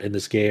golden route in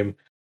this game.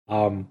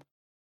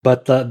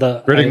 But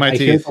gritting my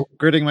teeth.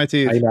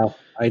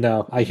 I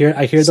know. I hear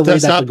the way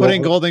that stop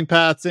putting golden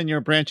paths in your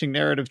branching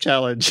narrative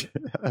challenge.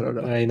 I don't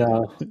know. I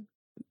know.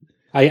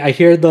 I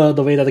hear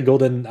the way that the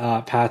golden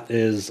path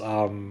is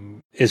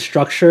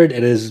structured.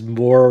 It is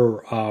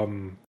more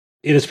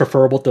it is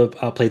preferable to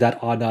play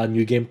that on a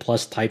New Game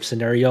Plus type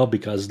scenario,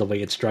 because the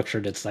way it's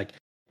structured, it's like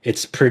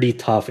it's pretty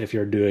tough if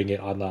you're doing it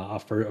on a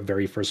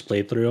very first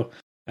playthrough.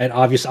 And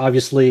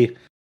obviously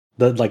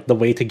the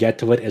way to get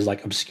to it is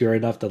like obscure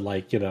enough that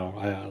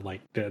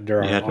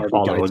there have to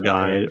follow a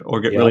guide or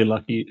get really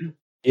lucky.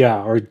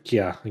 Yeah,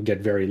 and get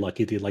very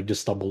lucky to like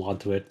just stumble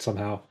onto it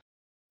somehow.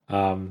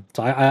 So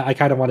I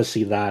kind of want to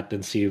see that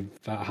and see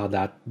how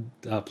that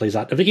plays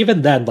out. But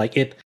even then, like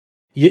it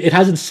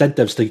has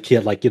incentives to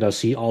get like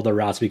see all the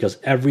routes, because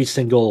every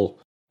single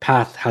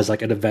path has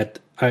like an event,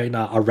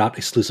 a route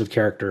exclusive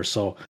character.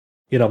 So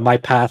my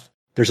path,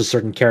 there's a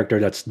certain character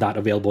that's not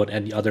available in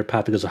any other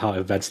path because of how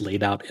events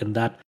laid out in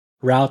that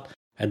route,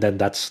 and then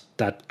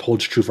that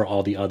holds true for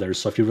all the others.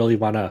 So if you really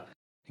want to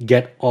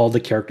get all the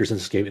characters in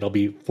this game, it'll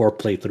be 4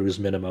 playthroughs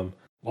minimum,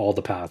 all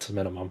the paths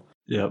minimum.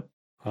 Yep.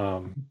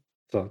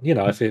 So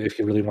if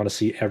you really want to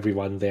see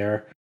everyone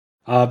there,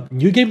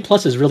 New Game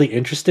Plus is really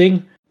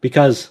interesting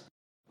because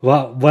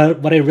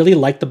what I really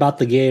liked about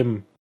the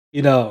game,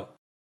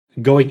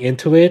 going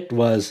into it,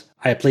 was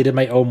I played it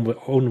my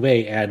own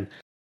way, and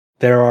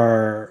there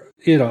are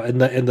in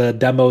the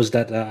demos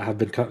that have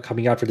been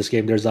coming out for this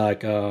game, there's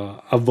like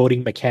a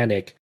voting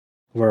mechanic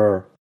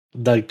where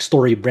the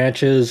story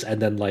branches,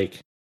 and then like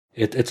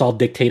it's all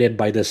dictated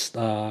by this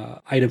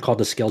item called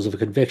the Scales of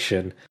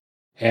Conviction.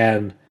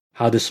 And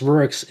how this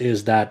works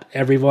is that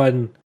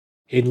everyone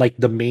in like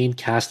the main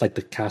cast, like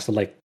the cast of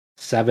like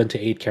 7 to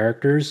 8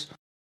 characters,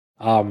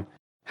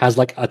 has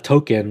like a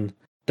token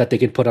that they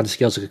can put on the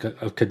Scales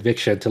of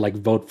Conviction to like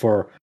vote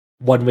for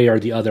one way or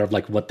the other of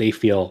like what they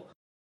feel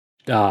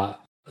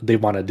they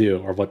want to do,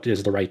 or what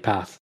is the right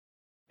path.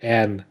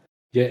 And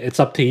yeah, it's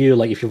up to you.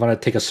 Like if you want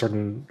to take a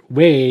certain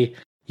way,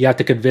 you have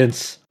to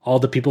convince all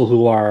the people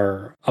who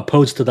are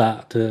opposed to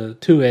that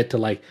to it to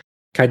like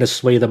kind of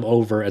sway them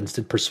over and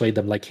to persuade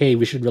them like, hey,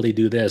 we should really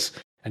do this,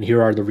 and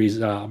here are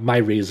the my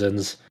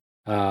reasons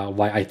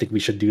why I think we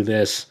should do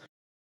this.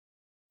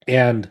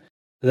 And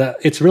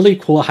it's really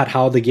cool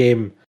how the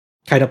game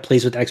kind of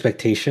plays with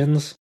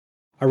expectations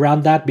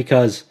around that,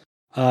 because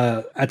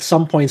at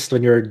some points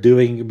when you're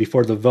doing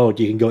before the vote,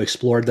 you can go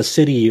explore the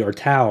city or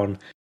town,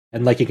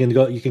 and like you can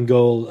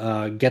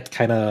go get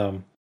kind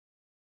of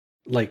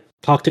like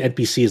talk to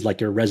NPCs,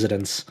 like your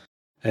residents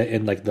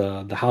in like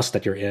the house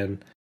that you're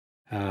in,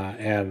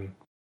 and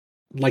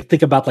like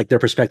think about like their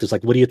perspectives,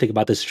 like what do you think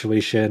about this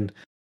situation,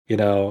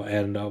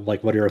 and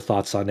like what are your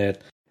thoughts on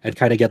it, and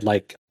kind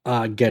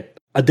of get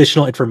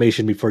additional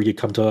information before you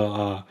come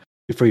to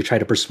before you try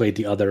to persuade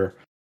the other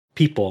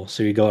people.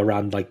 So you go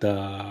around like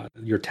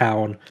your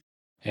town,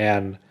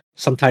 and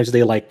sometimes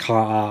they like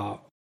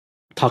talk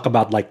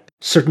about like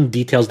certain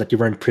details that you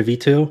weren't privy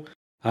to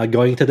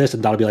going into this,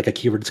 and that'll be like a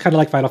keyword. It's kind of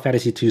like Final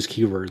Fantasy II's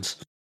keywords.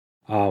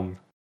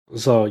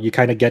 So you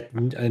kind of get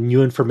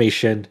new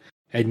information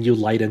and new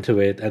light into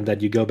it, and then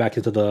you go back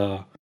into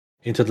the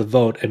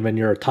vote. And when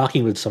you're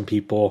talking with some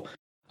people,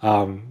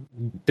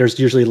 there's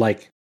usually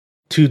like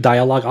 2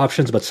 dialogue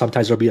options, but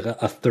sometimes there'll be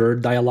a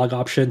third dialogue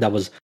option that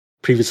was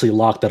previously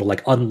locked that'll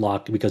like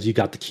unlock because you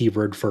got the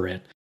keyword for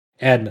it.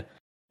 And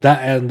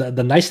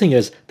the nice thing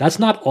is that's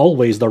not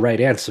always the right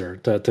answer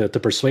to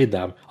persuade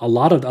them. A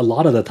lot of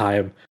the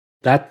time,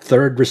 that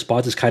third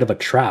response is kind of a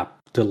trap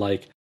to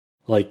like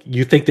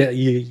you think that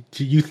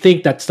you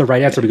think that's the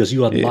right answer because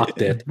you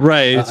unlocked it.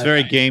 Right. It's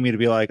very gamey to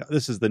be like,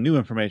 this is the new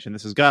information,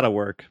 this has got to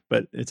work,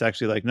 but it's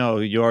actually like, no,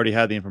 you already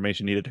had the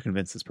information needed to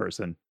convince this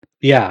person.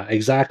 Yeah,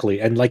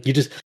 exactly. And like you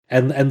just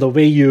and the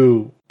way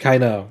you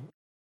kind of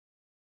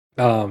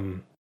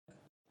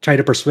try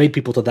to persuade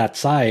people to that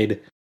side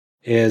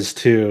is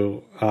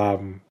to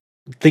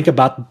think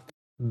about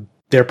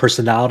their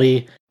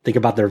personality, think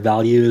about their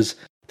values,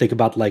 think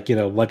about like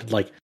what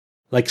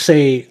like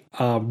say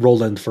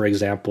Roland, for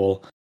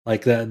example,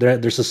 like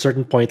there's a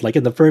certain point like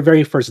in the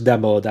very first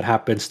demo that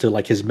happens to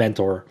like his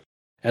mentor,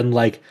 and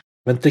like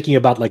when thinking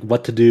about like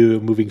what to do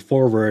moving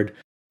forward,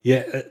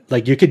 yeah,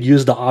 like you could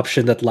use the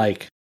option that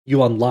like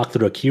you unlock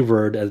through a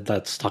keyword, and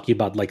that's talking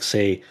about like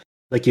say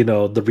like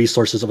the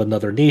resources of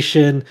another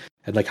nation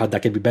and like how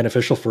that can be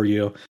beneficial for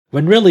you,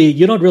 when really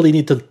you don't really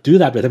need to do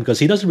that with him because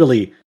he doesn't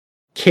really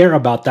care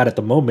about that at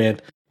the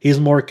moment. He's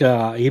more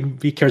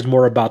he cares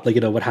more about like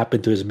what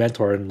happened to his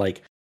mentor and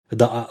like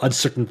the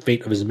uncertain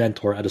fate of his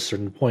mentor at a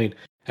certain point.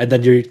 And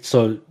then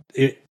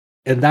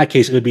in that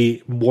case, it would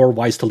be more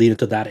wise to lean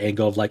into that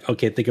angle of like,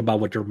 okay, think about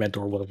what your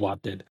mentor would have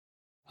wanted,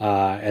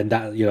 and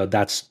that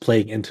that's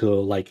playing into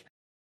like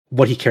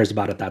what he cares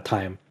about at that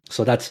time.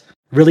 So that's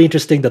really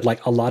interesting that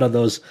like a lot of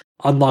those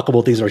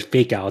unlockable things are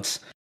fake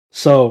outs.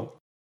 So,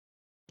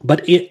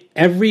 but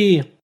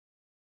every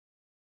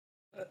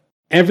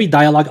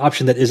dialogue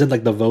option that isn't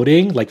like the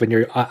voting, like when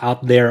you're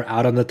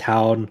out on the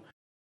town,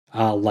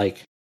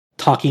 like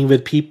talking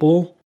with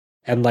people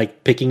and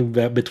like picking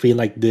between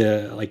like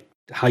the like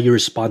how you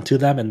respond to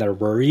them and their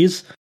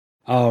worries,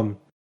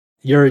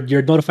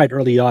 you're notified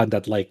early on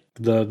that like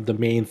the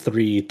main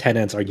 3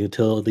 tenets are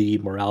utility,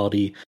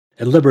 morality,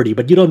 and liberty,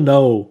 but you don't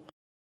know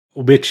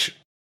which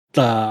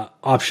the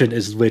option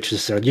is which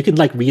necessarily. You can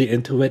like read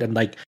into it and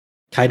like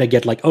kind of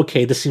get like,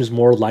 okay, this seems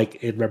more like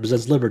it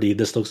represents liberty.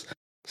 This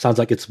sounds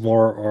like it's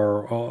more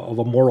or of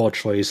a moral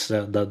choice,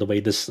 the way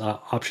this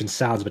option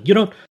sounds, but you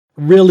don't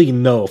really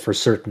know for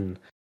certain.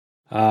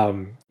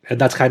 And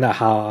that's kind of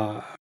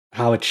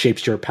how it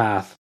shapes your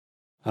path.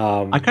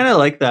 I kind of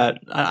like that.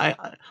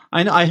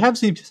 I have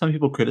seen some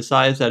people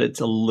criticize that it's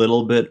a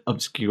little bit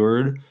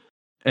obscured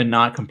and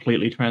not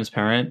completely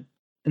transparent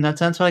in that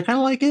sense. So I kind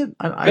of like it.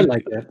 I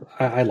like it.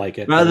 I like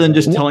it rather than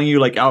just telling you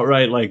like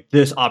outright like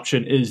this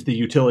option is the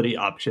utility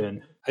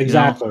option.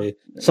 Exactly.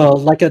 You know? So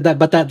like that,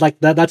 but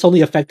that's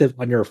only effective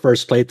on your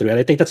first playthrough, and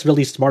I think that's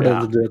really smart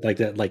to do it like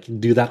that. Like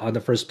do that on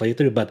the first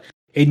playthrough. But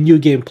in New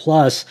Game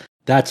Plus,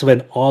 that's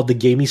when all the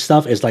gamey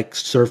stuff is like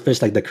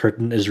surfaced, like the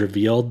curtain is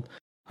revealed,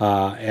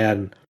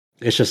 and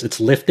it's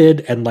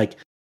lifted, and like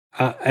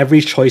every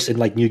choice in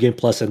like New Game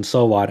Plus and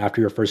so on after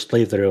your first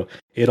playthrough,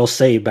 it'll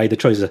say by the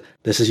choices,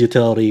 this is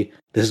utility,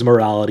 this is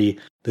morality,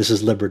 this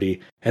is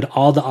liberty, and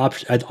all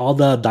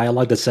the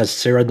dialogue that says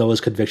Sarah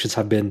Noah's convictions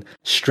have been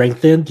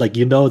strengthened. Like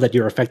you know that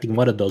you're affecting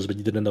one of those, but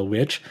you didn't know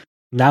which.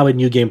 Now in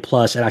New Game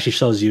Plus, it actually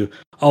shows you,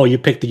 oh, you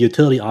picked the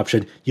utility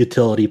option,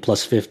 utility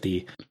plus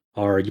 50,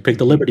 or you picked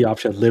the liberty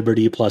option,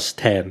 liberty plus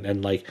 10,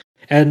 and like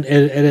and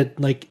it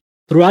like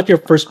throughout your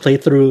first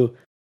playthrough,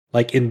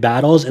 like in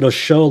battles, it'll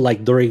show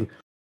like during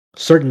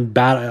certain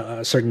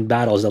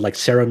battles that like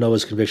Sarah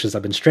Noah's convictions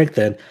have been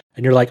strengthened,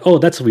 and you're like, oh,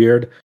 that's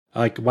weird.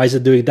 Like, why is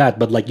it doing that?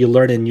 But like, you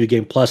learn in New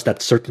Game Plus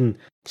that certain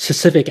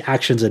specific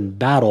actions in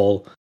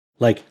battle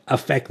like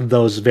affect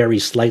those very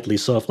slightly.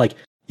 So if like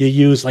you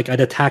use like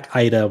an attack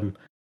item,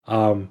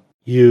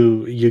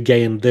 you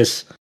gain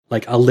this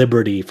like a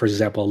liberty, for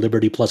example,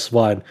 liberty plus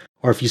 1,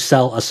 or if you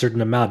sell a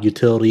certain amount,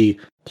 utility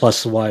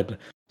plus 1.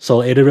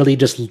 So it really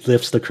just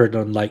lifts the curtain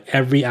on like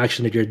every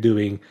action that you're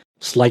doing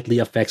slightly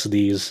affects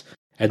these.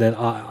 And then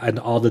and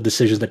all the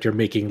decisions that you're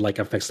making like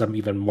affects them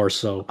even more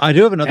so. I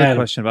do have another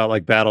question about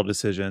like battle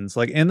decisions.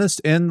 Like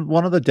in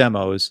one of the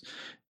demos,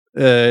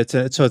 it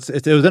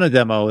was in a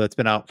demo that's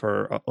been out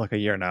for like a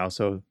year now,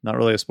 so not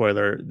really a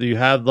spoiler. You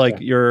have like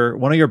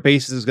one of your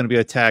bases is going to be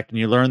attacked, and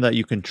you learn that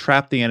you can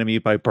trap the enemy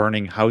by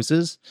burning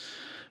houses.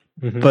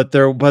 Mm-hmm. But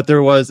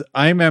there was,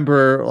 I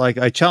remember like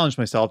I challenged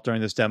myself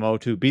during this demo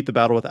to beat the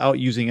battle without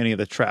using any of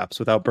the traps,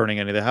 without burning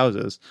any of the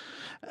houses,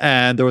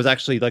 and there was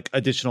actually like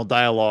additional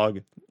dialogue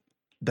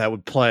that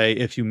would play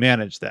if you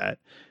manage that.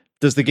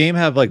 Does the game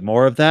have like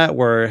more of that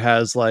where it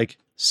has like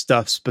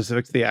stuff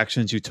specific to the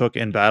actions you took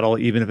in battle,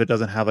 even if it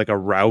doesn't have like a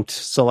route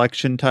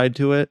selection tied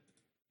to it?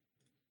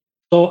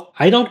 So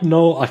I don't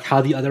know like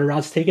how the other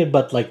routes take it,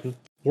 but like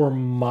for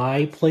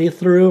my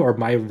playthrough or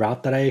my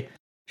route that I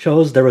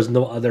chose, there was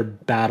no other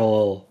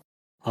battle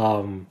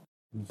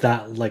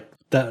that like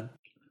that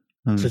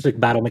specific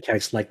battle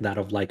mechanics like that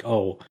of like,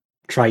 oh,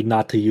 try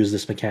not to use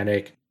this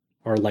mechanic,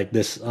 or like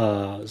this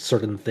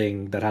certain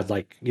thing that has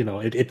like, you know,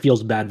 it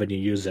feels bad when you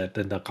use it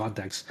in the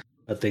context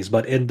of things.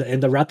 But in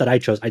the route that I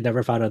chose, I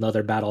never found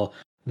another battle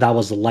that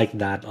was like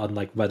that on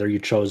like whether you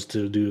chose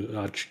to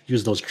do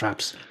use those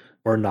traps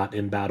or not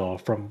in battle.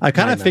 From I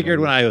kind of figured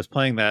when I was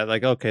playing that,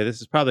 like, okay, this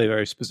is probably a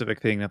very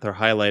specific thing that they're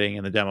highlighting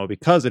in the demo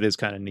because it is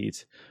kind of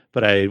neat.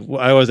 But I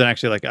wasn't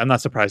actually like, I'm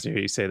not surprised to hear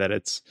you say that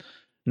it's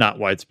not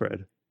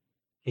widespread.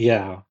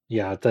 Yeah,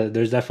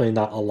 there's definitely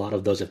not a lot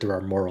of those if there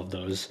are more of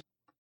those.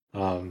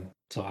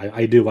 So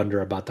I do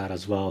wonder about that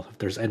as well. If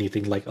there's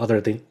anything like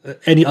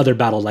any other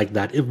battle like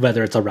that,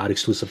 whether it's a route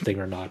exclusive thing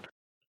or not.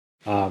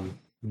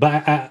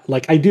 But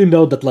I do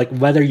know that like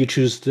whether you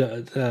choose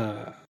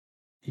to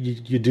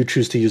you do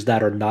choose to use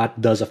that or not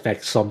does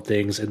affect some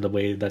things in the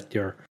way that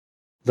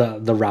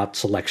the route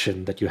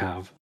selection that you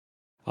have.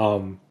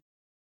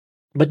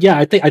 But yeah,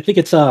 I think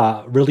it's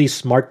a really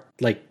smart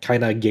like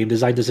kind of game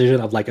design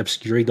decision of like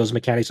obscuring those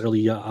mechanics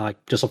early,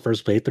 just a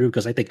first playthrough,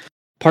 because I think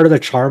part of the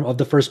charm of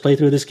the first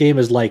playthrough of this game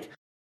is like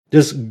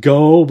just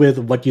go with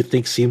what you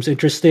think seems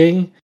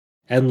interesting,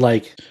 and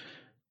like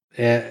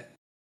and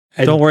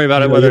don't worry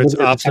about it whether it's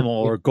optimal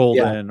or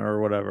golden or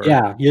whatever.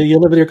 Yeah, you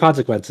live with your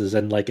consequences,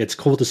 and like it's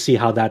cool to see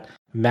how that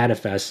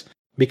manifests,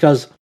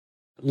 because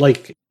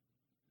like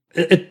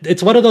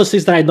it's one of those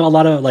things that I know a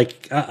lot of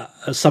like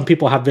some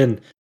people have been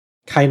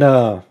kind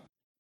of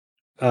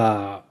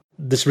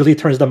this really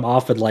turns them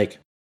off, and like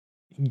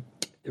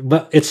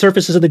but it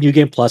surfaces in the New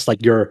Game Plus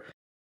like your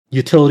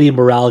utility,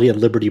 morality,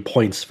 and liberty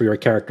points for your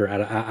character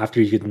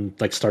after you can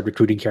like start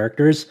recruiting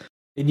characters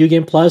in New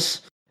Game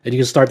Plus, and you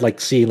can start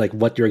like seeing like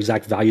what your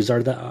exact values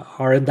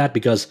are in that,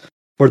 because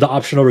for the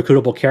optional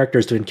recruitable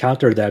characters to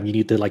encounter them, you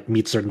need to like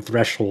meet certain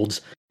thresholds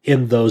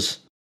in those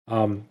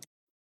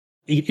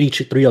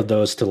each 3 of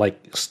those to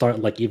like start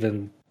like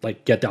even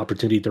like get the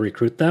opportunity to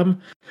recruit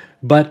them.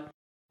 But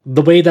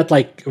the way that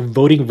like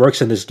voting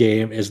works in this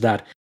game is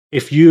that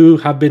if you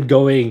have been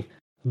going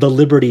the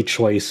liberty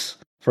choice,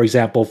 for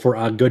example, for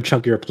a good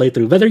chunk of your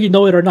playthrough, whether you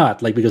know it or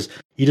not, like because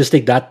you just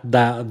think that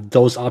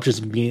those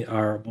options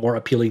are more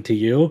appealing to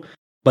you.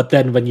 But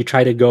then when you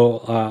try to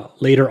go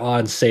later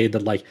on, say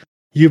that like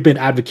you've been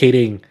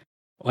advocating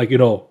like, you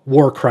know,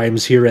 war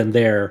crimes here and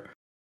there,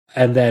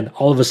 and then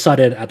all of a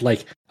sudden at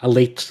like a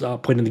late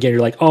point in the game,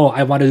 you're like, oh,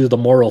 I want to do the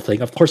moral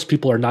thing. Of course,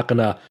 people are not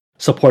gonna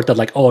support that.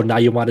 Like, oh, now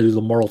you want to do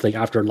the moral thing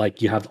after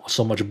like you have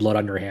so much blood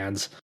on your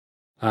hands,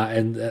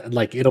 and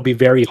like it'll be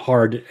very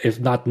hard,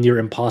 if not near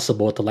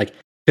impossible, to like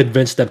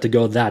convince them to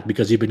go that,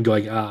 because you've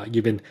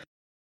been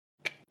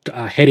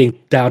heading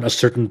down a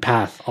certain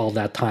path all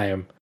that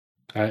time,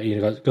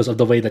 because of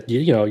the way that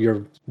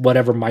your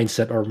whatever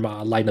mindset or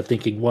line of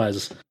thinking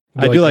was.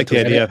 I do like the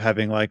idea of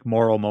having like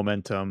moral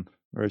momentum,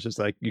 where it's just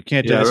like you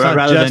can't do it's rather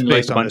not just than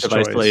based like a on bunch of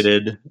choice.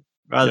 isolated.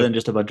 Rather than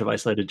just a bunch of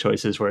isolated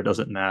choices where it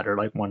doesn't matter,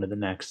 like one to the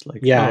next.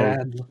 Like to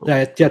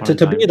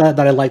me that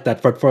I like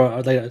that.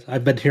 For like,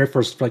 I've been here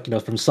for like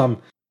from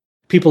some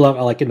people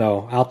like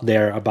out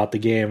there about the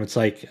game. It's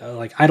like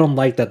I don't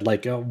like that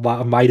like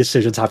my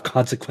decisions have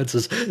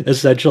consequences.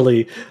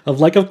 Essentially,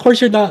 of course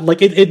you're not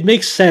like it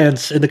makes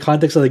sense in the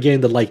context of the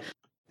game that like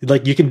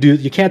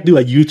you can't do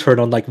a U-turn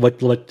on like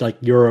what like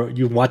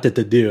you wanted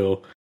to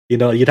do. You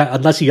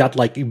unless you got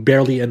like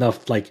barely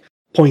enough like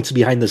points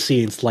behind the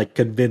scenes to like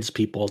convince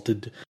people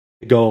to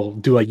go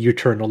do a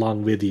U-turn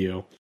along with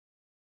you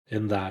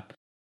in that.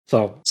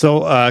 So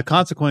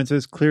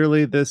consequences.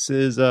 Clearly, this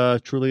is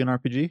truly an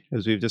RPG,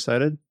 as we've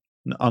decided.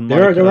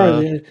 Unlike,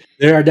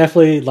 there are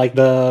definitely like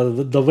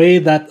the way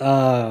that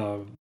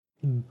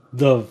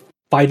the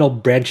final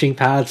branching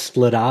paths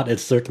split out.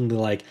 It's certainly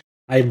like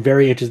I'm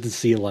very interested to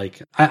see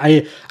like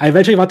I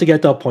eventually want to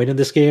get to a point in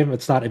this game.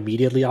 It's not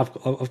immediately of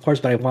course,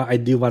 but I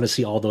do want to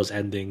see all those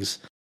endings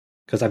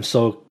because I'm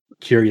so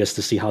curious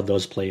to see how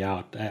those play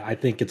out. I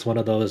think it's one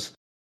of those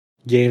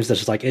games that's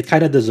just like it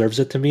kind of deserves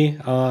it to me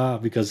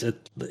because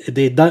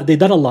they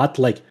done a lot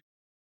to like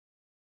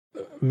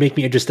make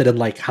me interested in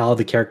like how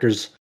the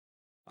characters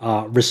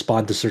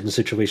respond to certain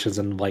situations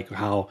and like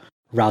how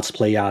routes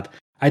play out.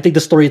 I think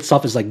the story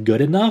itself is like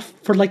good enough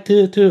for like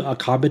to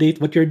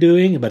accommodate what you're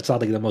doing, but it's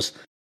not like the most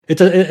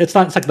it's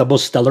like the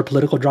most stellar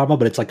political drama,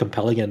 but it's like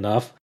compelling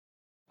enough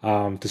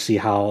to see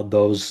how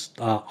those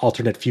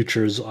alternate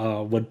futures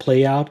would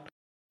play out.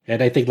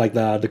 And I think like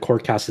the core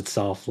cast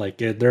itself, like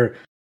they're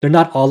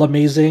not all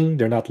amazing.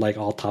 They're not like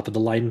all top of the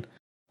line,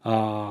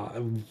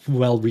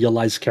 well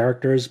realized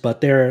characters,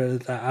 but they're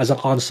as an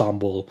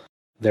ensemble,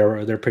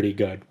 they're pretty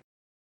good.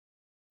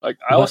 Like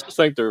I also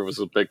think there was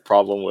a big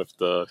problem with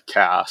the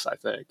cast. I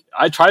think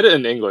I tried it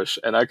in English,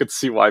 and I could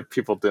see why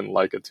people didn't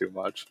like it too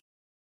much.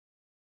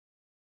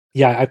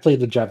 Yeah, I played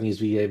the Japanese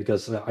VA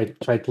because I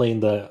tried playing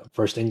the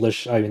first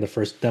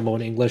demo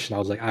in English, and I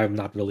was like, I'm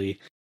not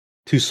really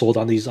too sold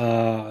on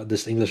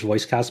this English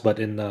voice cast. But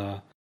in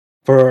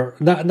for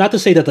not to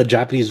say that the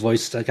Japanese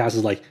voice cast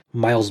is like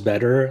miles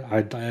better.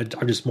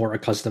 I'm just more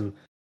accustomed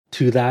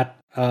to that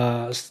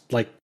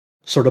like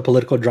sort of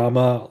political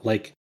drama,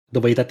 like the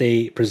way that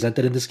they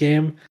presented in this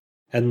game,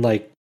 and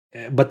like,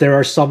 but there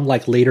are some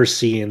like later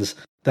scenes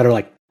that are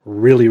like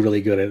really really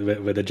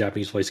good with the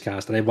Japanese voice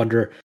cast, and I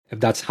wonder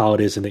if that's how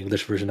it is in the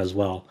English version as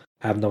well.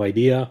 I have no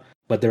idea,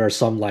 but there are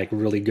some like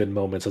really good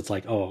moments. It's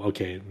like, oh,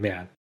 okay,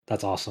 man,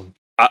 that's awesome.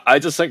 I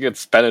just think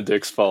it's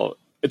Benedict's fault.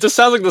 It just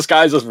sounds like this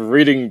guy's just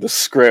reading the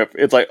script.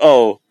 It's like,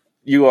 oh,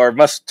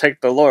 must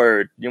take the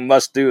Lord. You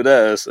must do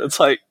this. It's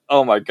like,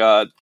 oh my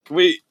god,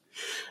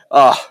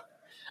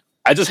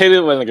 I just hate it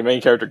when like a main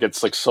character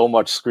gets like so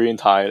much screen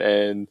time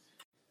and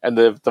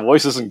the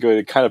voice isn't good.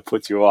 It kind of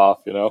puts you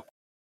off,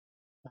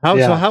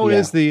 How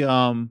is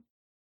the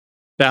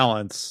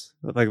balance?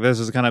 Like this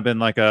has kind of been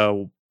like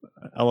a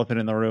elephant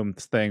in the room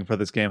thing for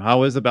this game.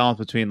 How is the balance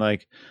between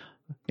like,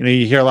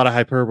 you hear a lot of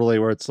hyperbole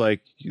where it's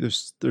like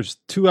there's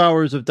 2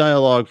 hours of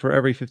dialogue for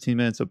every 15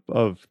 minutes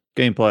of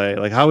gameplay.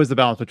 Like how is the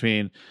balance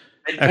between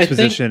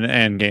exposition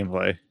and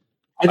gameplay?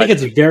 I think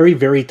it's very,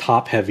 very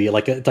top heavy.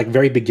 Like it's like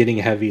very beginning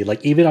heavy.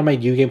 Like even on my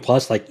New Game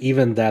Plus, like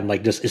even then,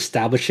 like just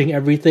establishing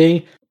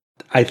everything,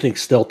 I think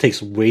still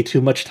takes way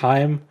too much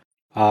time.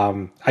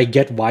 I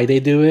get why they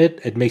do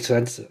it. It makes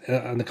sense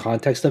in the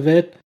context of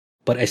it,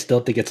 but I still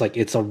think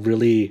it's a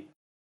really,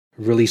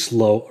 really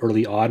slow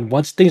early on.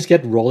 Once things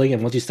get rolling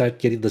and once you start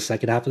getting the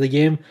second half of the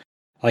game,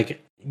 like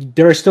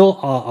there are still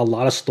a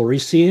lot of story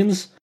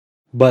scenes,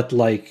 but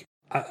like.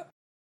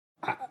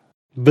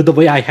 But the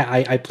way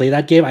I play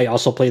that game, I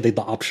also play the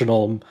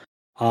optional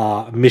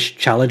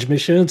challenge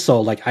mission. So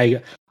like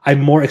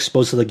I'm more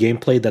exposed to the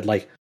gameplay that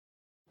like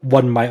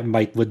one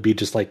might would be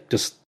just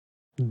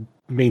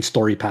main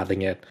story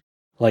pathing it.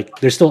 Like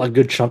there's still a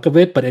good chunk of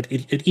it, but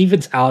it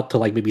evens out to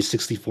like maybe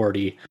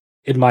 60-40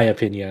 in my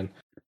opinion.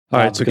 All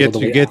right, so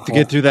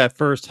get through that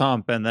first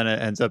hump, and then it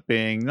ends up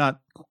being not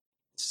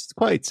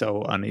quite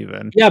so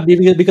uneven. Yeah,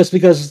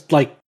 because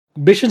like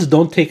missions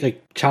don't take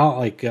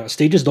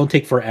stages don't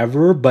take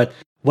forever, but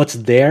what's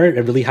there,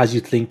 it really has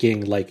you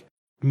thinking like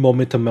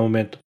moment to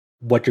moment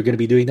what you're going to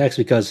be doing next,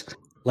 because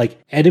like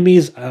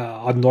enemies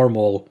on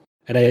normal,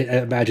 and I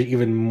imagine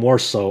even more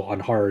so on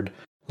hard,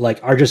 like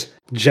are just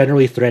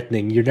generally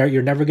threatening.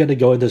 You're never going to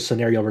go into a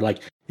scenario where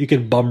like you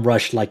can bum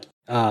rush like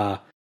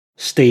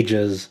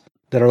stages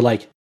that are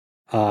like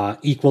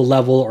equal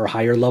level or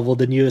higher level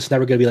than you. It's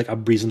never going to be like a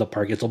breeze in the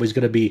park. It's always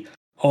going to be,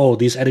 oh,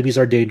 these enemies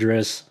are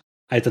dangerous.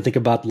 I have to think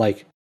about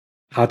like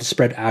how to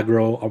spread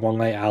aggro among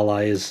my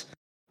allies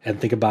and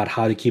think about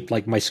how to keep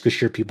like my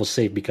squishier people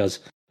safe, because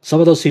some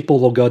of those people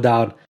will go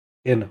down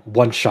in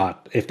one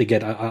shot if they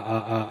get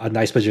a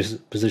nice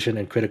position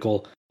and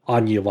critical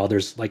on you, while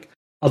there's like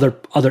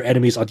other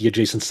enemies on the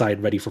adjacent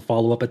side ready for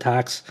follow-up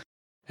attacks.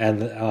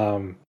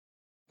 And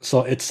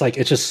So it's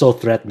just so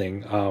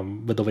threatening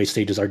with the way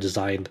stages are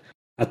designed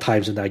at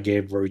times in that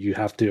game, where you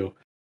have to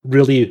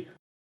really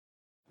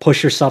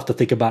push yourself to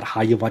think about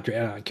how you want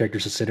your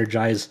characters to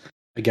synergize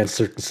against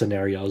certain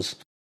scenarios.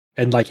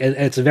 And like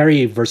it's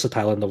very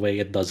versatile in the way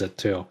it does it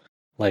too.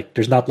 Like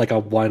there's not like a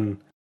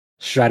one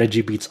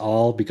strategy beats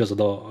all because of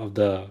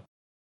the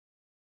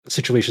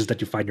situations that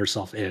you find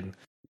yourself in.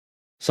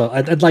 So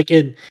and like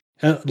in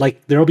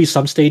like there will be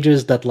some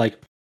stages that like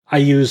I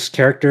use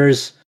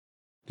characters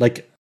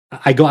like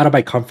I go out of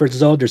my comfort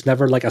zone. There's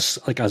never like a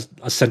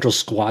central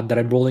squad that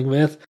I'm rolling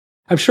with.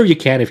 I'm sure you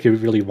can if you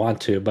really want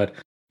to, but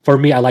for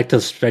me, I like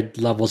to spread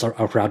levels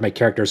around my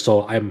characters.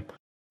 So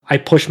I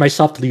push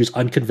myself to use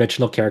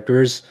unconventional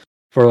characters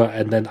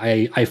and then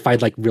I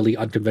find like really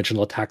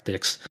unconventional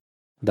tactics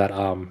that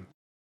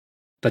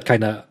that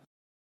kind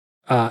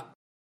of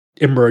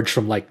emerge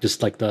from like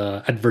just like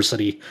the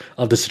adversity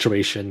of the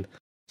situation.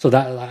 So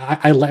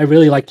that I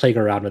really like playing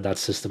around with that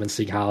system and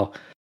seeing how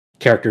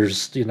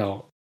characters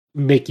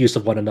make use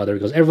of one another,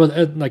 because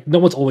everyone like no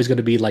one's always going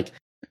to be like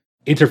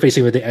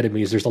interfacing with the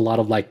enemies. There's a lot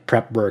of like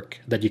prep work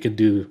that you can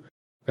do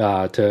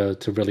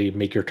to really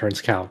make your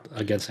turns count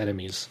against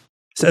enemies.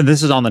 So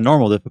this is on the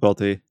normal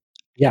difficulty.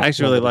 Yeah, I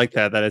actually really like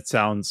that it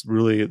sounds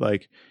really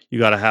like you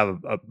got to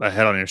have a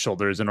head on your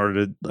shoulders in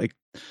order to like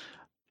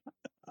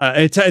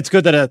it's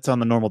good that it's on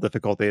the normal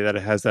difficulty, that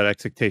it has that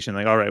expectation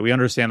like, all right, we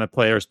understand that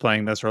players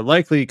playing this are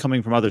likely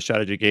coming from other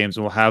strategy games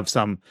and will have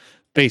some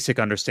basic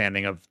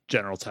understanding of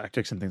general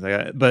tactics and things like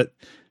that, but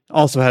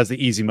also has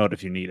the easy mode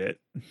if you need it.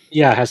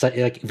 Yeah, it has that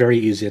like very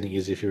easy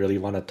if you really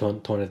want to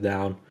tone it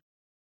down.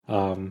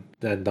 Then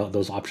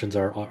those options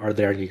are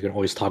there, and you can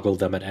always toggle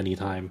them at any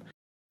time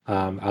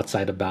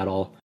outside of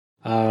battle.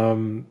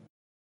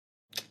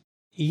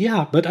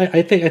 Yeah, but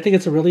I think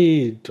it's a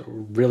really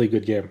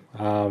good game.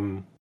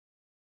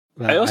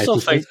 I also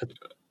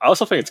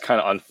think it's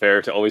kind of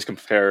unfair to always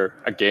compare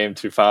a game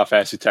to Final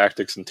Fantasy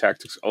Tactics and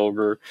Tactics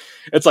Ogre.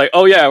 It's like,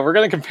 oh yeah, we're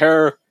going to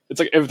compare. It's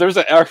like if there's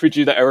an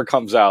RPG that ever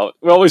comes out,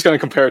 we're always going to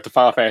compare it to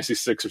Final Fantasy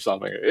VI or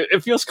something.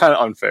 It feels kind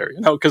of unfair,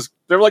 because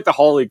they're like the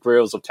holy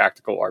grails of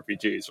tactical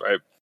RPGs, right?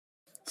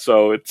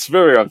 So it's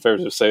very unfair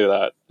to say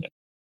that.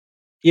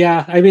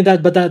 Yeah, I mean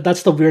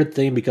that's the weird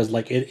thing, because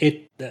like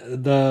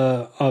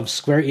the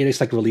Square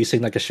Enix like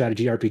releasing like a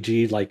strategy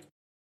RPG like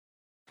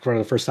for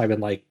the first time in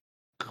like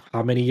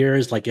how many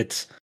years, like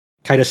it's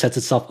kind of sets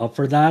itself up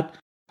for that.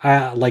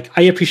 Like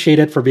I appreciate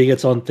it for being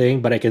its own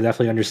thing, but I can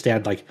definitely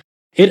understand like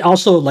it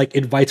also like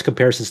invites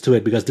comparisons to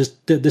it, because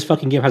this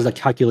fucking game has a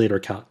calculator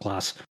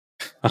class.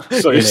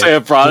 So you say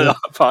it brought it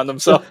upon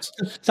themselves.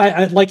 So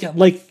I like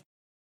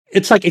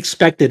it's like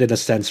expected in a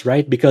sense,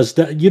 right? Because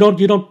you don't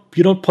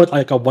put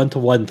like a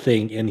 1-to-1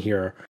 thing in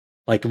here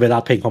like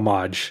without paying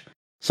homage.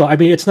 So I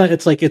mean, it's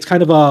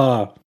kind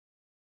of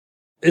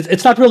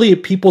it's not really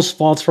people's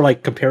faults for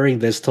like comparing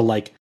this to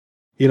like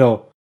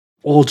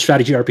old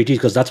strategy RPGs,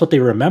 because that's what they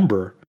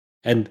remember.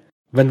 And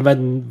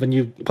when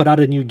you put out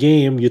a new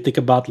game, you think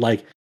about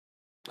like,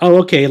 oh,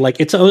 okay, like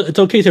it's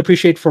okay to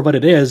appreciate for what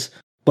it is,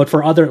 but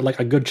for other like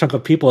a good chunk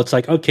of people, it's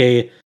like,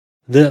 okay,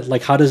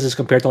 how does this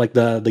compare to like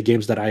the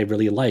games that I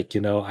really like?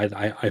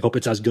 I hope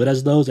it's as good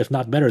as those, if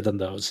not better than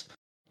those.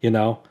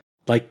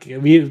 Like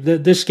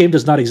this game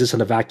does not exist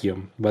in a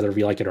vacuum, whether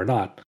we like it or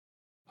not.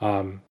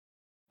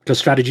 Because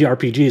strategy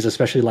RPGs,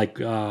 especially like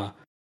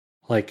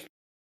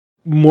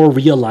more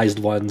realized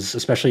ones,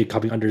 especially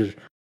coming under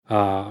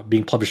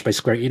being published by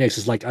Square Enix,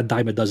 is like a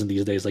dime a dozen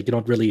these days. Like you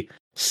don't really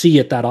see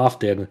it that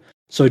often,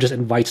 so it just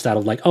invites that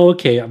of like, oh,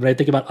 okay, when I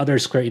think about other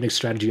Square Enix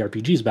strategy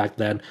RPGs back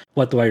then,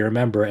 what do I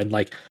remember? And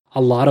like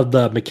a lot of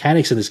the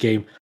mechanics in this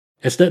game,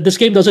 this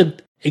game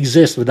doesn't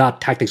exist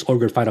without Tactics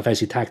Ogre Final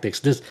Fantasy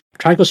Tactics. This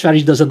Triangle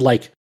Strategy doesn't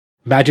like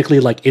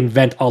magically like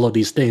invent all of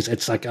these things.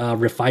 It's like a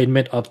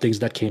refinement of things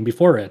that came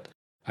before it.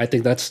 I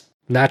think that's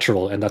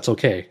natural and that's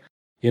okay.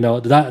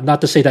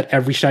 Not to say that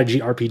every strategy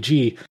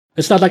RPG.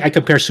 It's not like I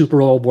compare Super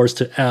Robot Wars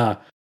to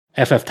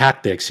FF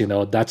Tactics.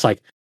 That's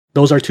like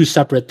those are two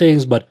separate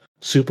things. But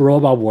Super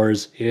Robot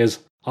Wars is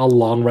a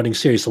long running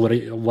series. So what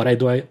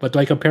do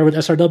I compare with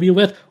SRW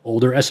with?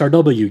 Older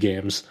SRW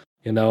games.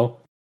 And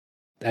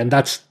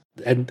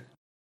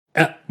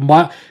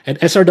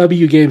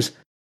SRW games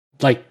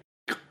like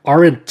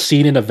aren't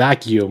seen in a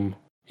vacuum.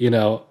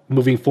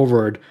 Moving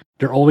forward,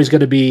 they're always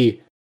going to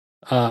be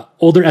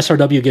older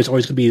SRW games.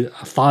 Always going to be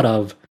thought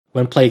of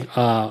when playing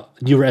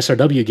newer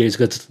SRW games,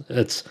 because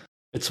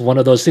it's one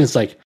of those things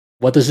like,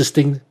 what does this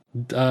thing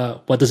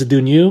what does it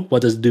do new?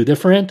 What does it do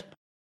different?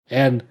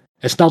 And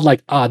it's not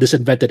like this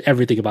invented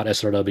everything about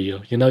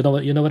SRW. You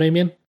know what I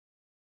mean?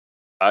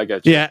 I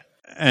get you. Yeah,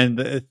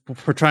 and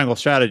for Triangle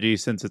Strategy,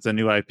 since it's a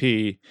new IP,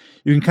 you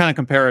can kind of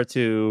compare it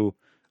to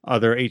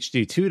other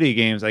HD 2D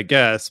games, I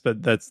guess, but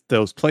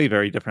those play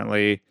very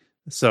differently.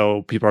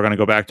 So people are going to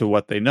go back to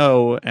what they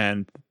know,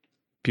 and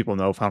people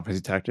know Final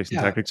Fantasy Tactics and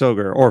Tactics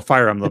Ogre, or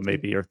Fire Emblem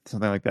maybe, or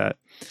something like that.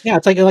 Yeah,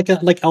 it's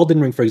like Elden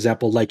Ring, for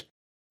example. Like,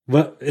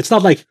 it's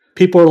not like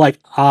people are like,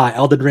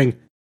 Elden Ring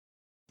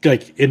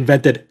like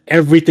invented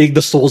everything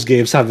the Souls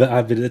games have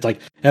been. It's like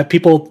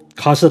people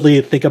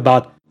constantly think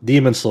about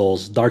Demon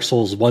Souls, Dark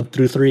Souls 1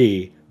 through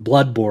 3,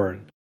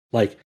 Bloodborne.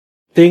 Like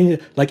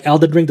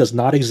Elden Ring does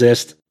not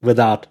exist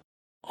without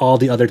all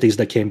the other things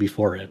that came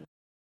before it.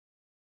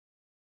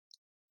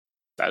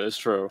 That is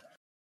true.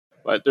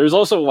 But there's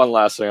also one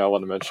last thing I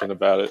want to mention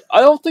about it. I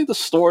don't think the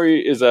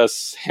story is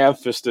as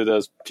ham-fisted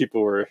as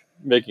people were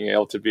making it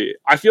out to be.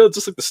 I feel it's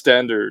just like the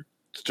standard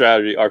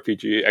strategy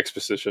RPG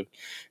exposition.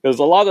 There's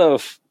a lot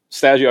of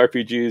strategy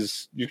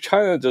RPGs, you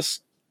kind of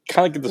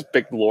get this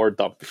big lore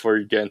dump before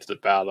you get into the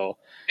battle.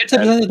 It's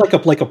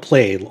like a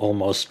play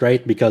almost,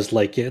 right? Because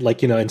like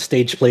in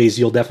stage plays,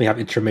 you'll definitely have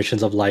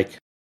intermissions of like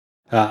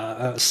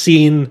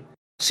scene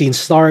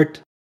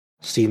start,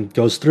 scene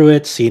goes through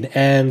it, scene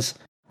ends,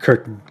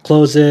 curtain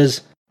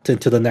closes to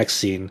the next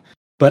scene.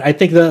 But I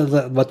think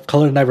the what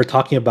Cullen and I were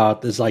talking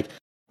about is like,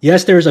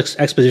 yes, there's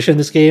exposition in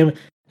this game.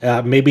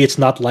 Maybe it's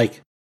not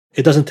like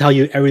it doesn't tell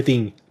you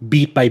everything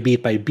beat by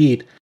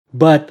beat,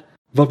 but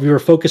what we were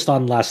focused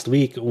on last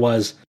week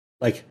was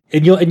like,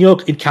 and you'll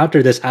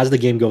encounter this as the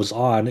game goes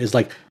on, is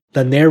like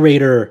the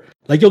narrator,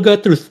 like you'll go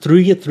through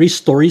three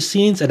story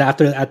scenes, and at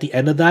the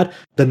end of that,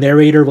 the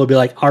narrator will be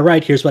like, all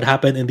right, here's what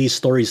happened in these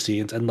story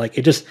scenes, and like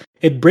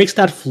it breaks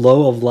that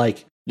flow of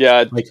like,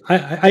 yeah, like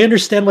I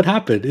understand what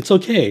happened. It's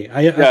okay.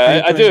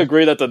 I do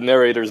agree that the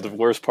narrator is the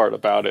worst part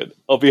about it.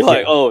 I'll be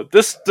like, oh,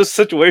 this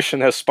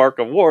situation has sparked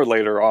a war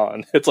later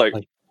on. It's like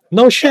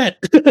no shit.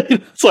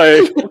 It's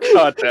like, oh,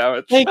 god damn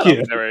it. Thank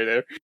you,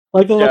 narrator.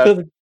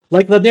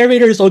 Like the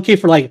narrator is okay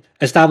for like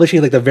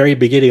establishing like the very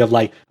beginning of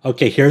like,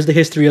 okay, here's the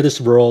history of this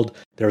world.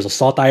 There's a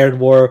Salt Iron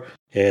War.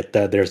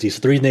 There's these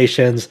three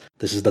nations.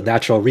 This is the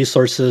natural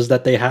resources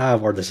that they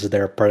have, or this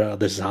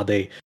is how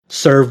they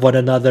serve one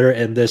another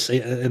in this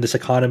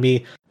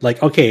economy.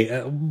 Like,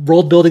 okay,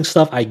 world building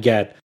stuff I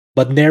get,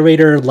 but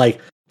narrator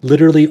like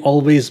literally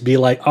always be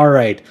like, all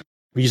right,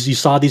 you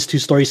saw these two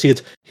story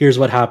scenes. Here's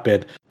what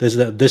happened. This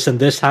and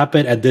this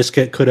happened, and this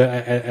could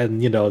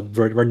and you know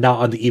we're now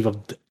on the eve of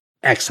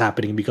X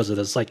happening because of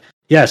this. Like,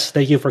 yes,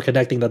 thank you for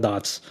connecting the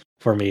dots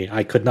for me.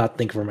 I could not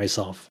think for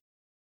myself.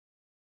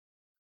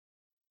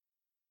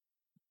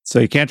 So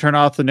you can't turn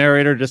off the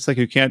narrator, just like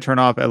you can't turn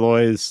off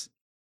Eloy's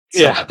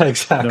exactly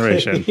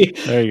narration.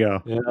 There you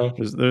go.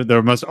 Yeah.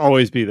 There must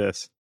always be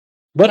this.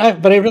 But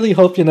I really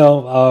hope, you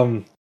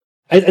know,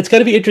 it's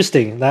going to be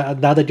interesting now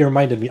that you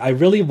reminded me. I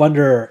really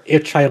wonder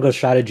if Triangle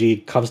Strategy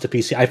comes to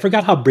PC. I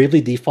forgot how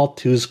Bravely Default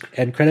 2's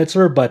end credits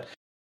were, but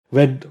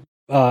when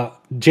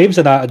James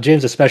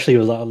especially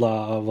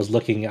was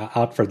looking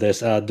out for this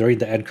during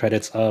the end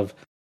credits of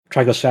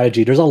Triangle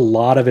Strategy, there's a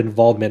lot of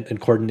involvement and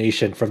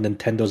coordination from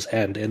Nintendo's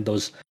end in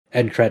those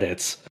end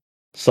credits.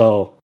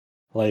 So,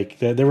 like,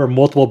 there were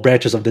multiple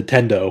branches of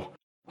Nintendo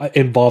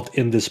involved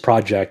in this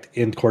project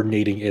in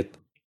coordinating it.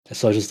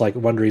 So I was just like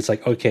wondering, it's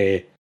like,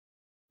 okay,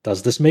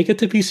 does this make it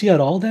to PC at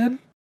all then?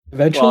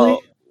 Eventually?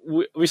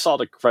 Well, we saw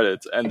the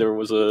credits, and there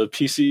was a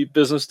PC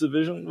business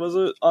division, was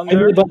it, on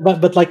there? I mean,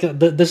 but like,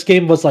 this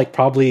game was like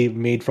probably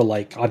made for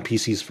like on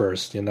PCs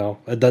first, you know?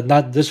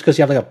 Not just because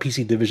you have like a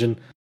PC division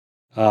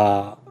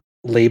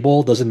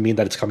label doesn't mean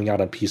that it's coming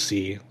out on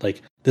PC.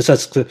 Like, this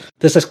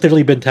has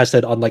clearly been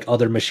tested on like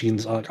other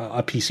machines on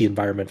a PC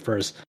environment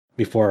first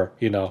before,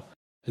 you know,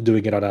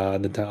 doing it on a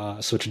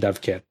Nintendo Switch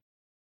dev kit.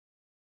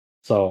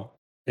 So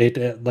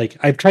it like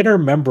I'm trying to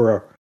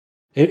remember.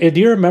 Do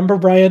you remember,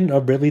 Brian,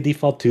 Bravely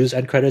Default 2's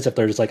end credits? If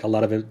there's like a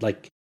lot of it,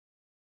 like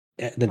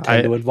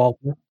Nintendo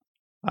involvement.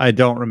 I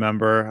don't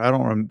remember.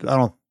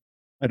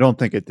 I don't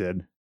think it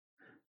did.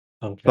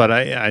 Okay. But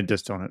I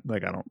just don't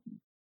like. I don't.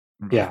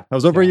 Remember. Yeah, that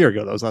was over a year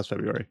ago. That was last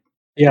February.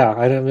 Yeah,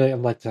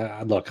 I'm like,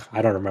 look,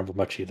 I don't remember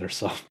much either.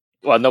 So.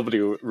 Well, nobody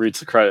reads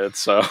the credits,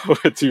 so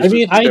it's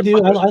usually. I mean, I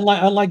do.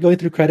 I like going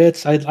through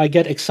credits. I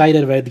get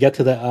excited when I get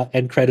to the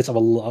end credits of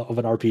an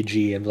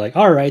RPG and be like,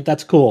 all right,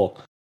 that's cool.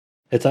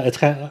 It's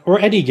kind of, or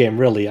any game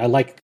really. I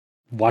like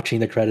watching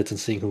the credits and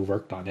seeing who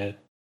worked on it.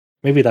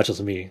 Maybe that's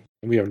just me.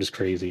 Maybe I'm just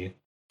crazy.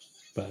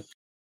 But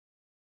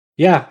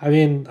yeah, I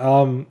mean,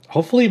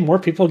 hopefully more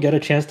people get a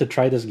chance to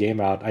try this game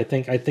out. I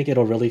think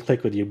it'll really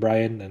click with you,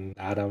 Brian and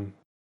Adam.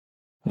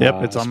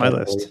 Yep, it's on my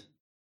list.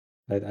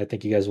 I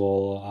think you guys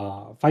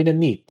will find it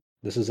neat.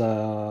 This is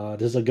a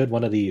good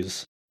one of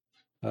these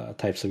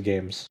types of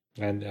games,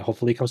 and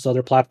hopefully it comes to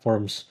other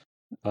platforms.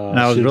 And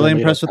I was really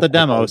impressed with the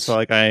demo, so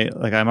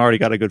I'm already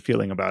got a good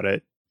feeling about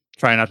it.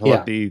 Try not to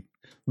let the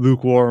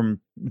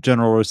lukewarm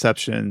general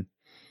reception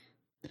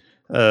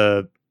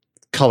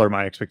color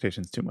my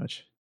expectations too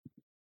much.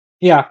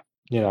 Yeah,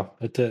 you know,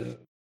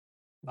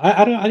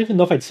 I don't even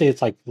know if I'd say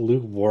it's like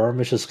lukewarm.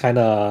 It's just kind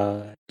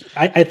of.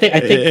 I think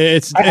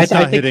it's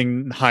not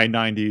hitting high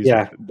 90s.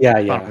 Yeah.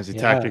 Fantasy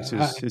Tactics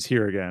is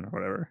here again, or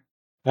whatever.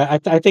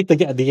 I think the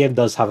game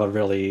does have a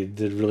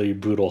really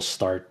brutal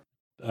start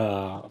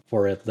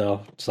for it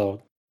though. So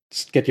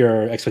just get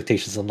your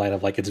expectations in line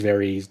of like it's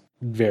very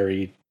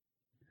very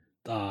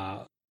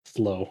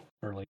slow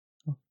early.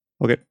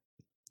 Okay.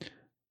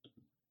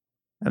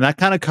 And that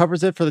kind of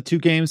covers it for the two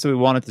games that we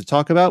wanted to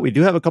talk about. We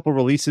do have a couple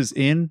releases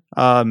in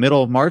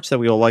middle of March that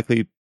we will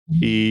likely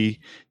be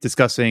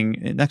discussing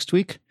next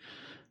week.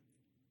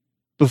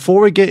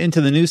 Before we get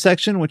into the news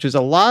section, which is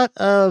a lot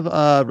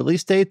of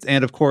release dates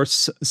and, of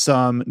course,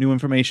 some new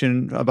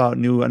information about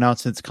new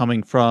announcements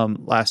coming from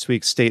last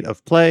week's State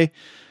of Play,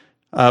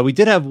 we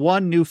did have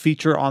one new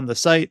feature on the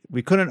site.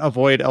 We couldn't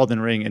avoid Elden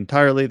Ring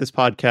entirely this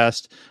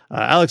podcast.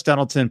 Alex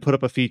Donaldson put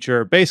up a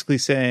feature basically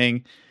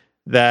saying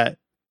that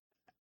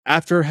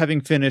after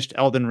having finished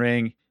Elden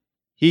Ring,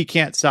 he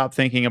can't stop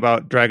thinking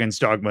about Dragon's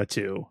Dogma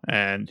 2.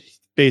 And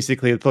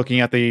basically looking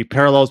at the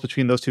parallels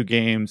between those two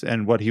games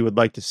and what he would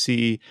like to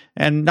see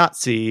and not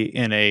see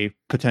in a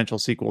potential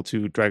sequel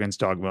to Dragon's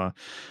Dogma.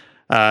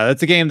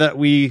 It's a game that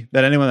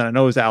anyone that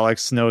knows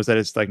Alex knows that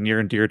it's like near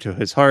and dear to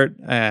his heart,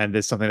 and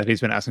it's something that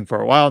he's been asking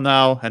for a while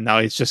now, and now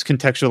he's just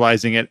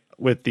contextualizing it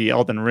with the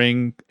Elden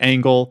Ring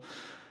angle.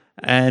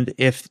 And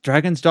if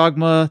Dragon's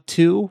Dogma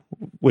 2,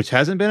 which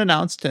hasn't been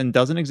announced and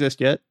doesn't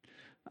exist yet,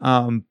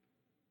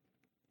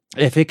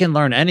 if it can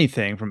learn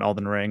anything from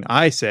Elden Ring,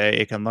 I say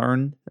it can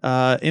learn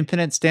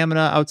infinite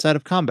stamina outside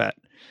of combat.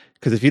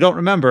 Because if you don't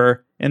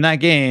remember, in that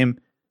game,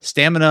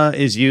 stamina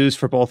is used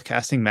for both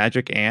casting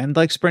magic and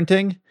like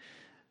sprinting.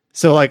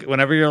 So like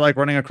whenever you're like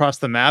running across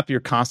the map, you're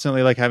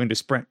constantly like having to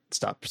sprint,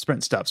 stop.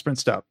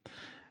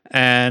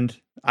 And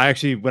I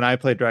actually, when I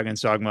played Dragon's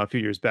Dogma a few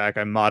years back,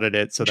 I modded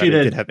it so that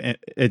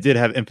it did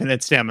have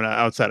infinite stamina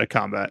outside of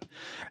combat.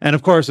 And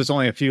of course, it's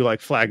only a few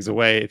like flags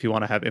away if you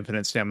want to have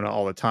infinite stamina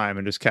all the time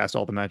and just cast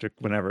all the magic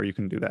whenever you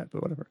can do that.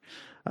 But whatever.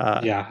 I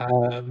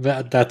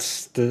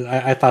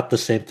thought the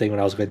same thing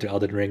when I was going through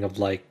Elden Ring of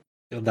like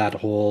that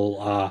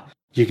whole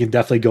you can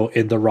definitely go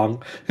in the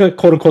wrong,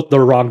 quote unquote, the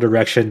wrong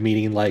direction,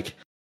 meaning like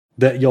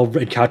that you'll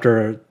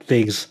encounter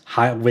things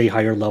way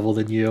higher level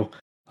than you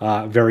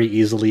very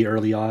easily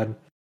early on.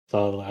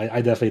 So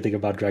I definitely think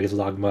about Dragon's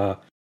Dogma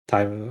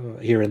time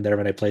here and there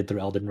when I played through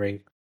Elden Ring.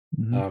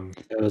 Mm-hmm.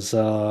 It was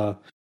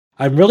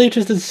I'm really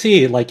interested to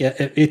see like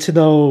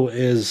Itsuno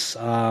is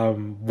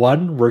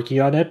one,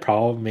 working on it,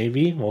 probably,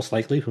 maybe, most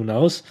likely, who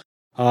knows,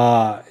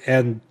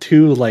 and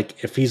two,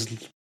 like if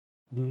he's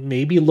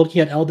maybe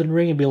looking at Elden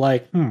Ring and be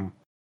like, there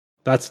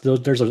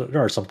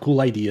are some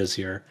cool ideas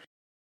here.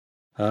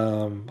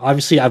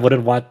 Obviously I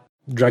wouldn't want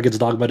Dragon's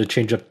Dogma to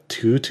change up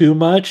too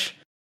much,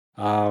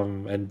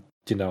 and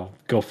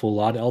go full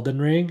on Elden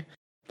Ring,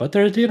 but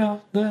there's the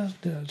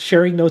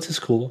sharing notes is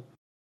cool.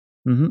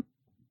 Mm-hmm.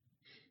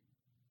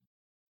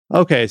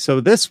 Okay,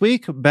 so this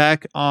week,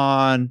 back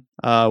on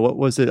what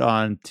was it,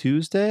 on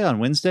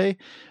Wednesday,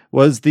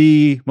 was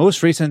the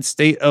most recent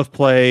State of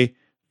Play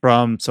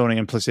from Sony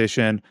and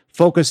PlayStation,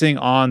 focusing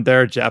on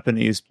their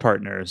Japanese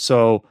partners.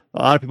 So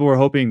a lot of people were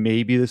hoping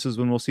maybe this is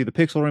when we'll see the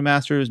Pixel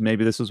remasters,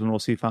 maybe this is when we'll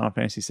see Final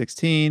Fantasy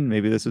 16,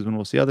 maybe this is when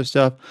we'll see other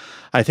stuff.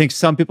 I think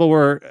some people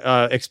were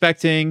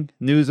expecting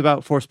news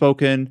about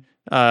Forspoken,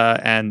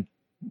 and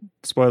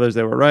spoilers,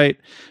 they were right.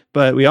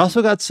 But we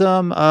also got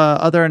some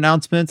other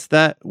announcements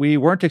that we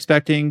weren't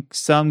expecting,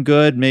 some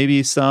good,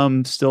 maybe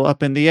some still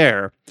up in the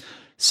air.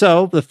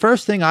 So the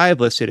first thing I have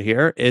listed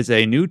here is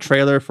a new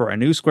trailer for a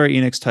new Square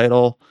Enix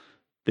title,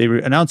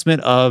 the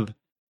announcement of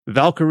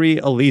Valkyrie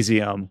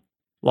Elysium,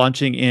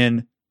 launching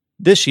in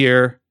this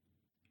year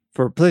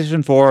for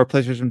PlayStation 4,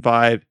 PlayStation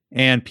 5,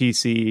 and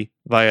PC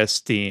via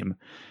Steam.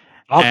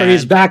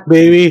 Valkyrie's back,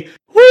 baby!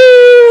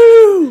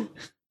 Woo!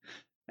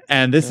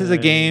 And this is a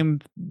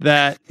game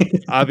that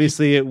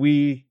obviously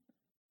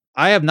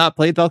I have not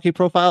played Valkyrie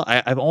Profile.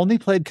 I've only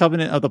played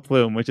Covenant of the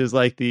Plume, which is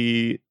like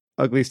the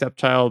ugly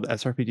stepchild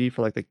SRPG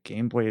for like the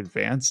Game Boy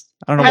Advance.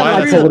 I don't know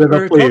why. Covenant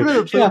of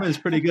the Plume is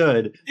pretty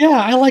good. Yeah,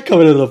 I like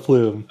Covenant of the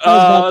Plume.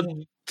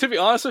 To be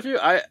honest with you,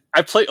 I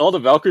play all the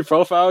Valkyrie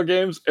Profile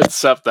games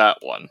except that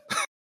one,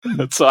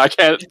 so I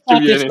can't.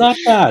 It's not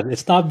bad.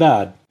 It's not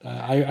bad.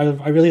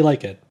 I really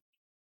like it.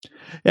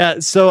 Yeah,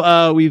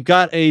 so we've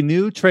got a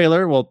new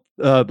trailer. Well,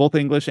 both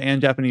English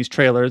and Japanese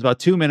trailers, about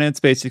 2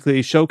 minutes,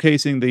 basically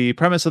showcasing the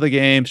premise of the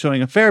game,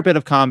 showing a fair bit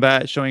of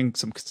combat, showing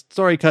some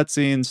story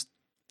cutscenes.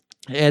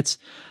 It's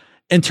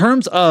in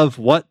terms of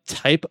what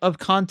type of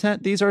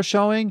content these are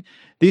showing,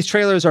 these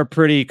trailers are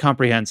pretty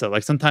comprehensive.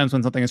 Like sometimes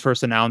when something is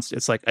first announced,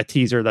 it's like a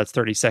teaser that's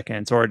 30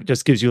 seconds, or it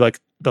just gives you like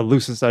the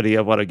loosest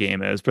idea of what a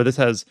game is. But this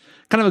has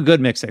kind of a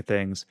good mix of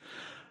things.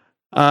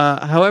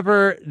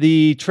 However,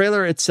 the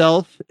trailer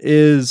itself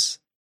is,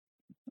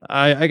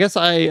 I guess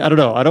I don't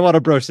know. I don't want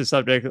to broach this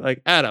subject.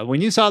 Like Adam,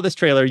 when you saw this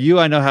trailer,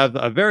 I know have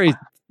a very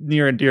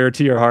near and dear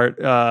to your heart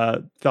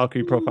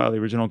Valkyrie Profile, the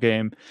original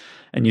game.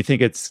 And you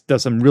think it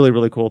does some really,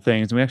 really cool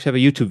things. And we actually have a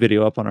YouTube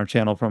video up on our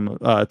channel from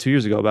 2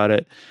 years ago about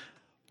it.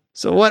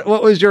 So what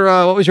was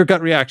your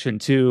gut reaction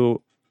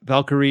to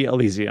Valkyrie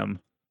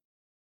Elysium?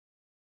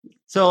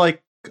 So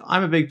like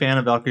I'm a big fan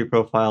of Valkyrie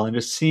Profile, and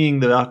just seeing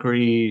the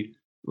Valkyrie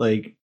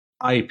like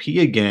IP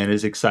again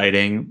is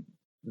exciting.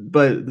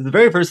 But the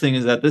very first thing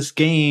is that this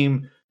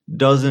game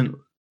doesn't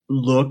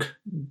look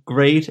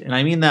great, and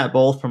I mean that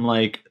both from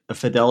like a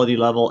fidelity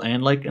level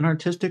and like an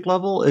artistic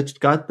level. It's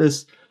got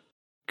this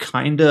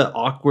kind of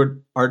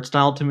awkward art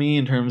style to me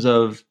in terms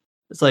of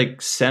it's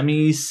like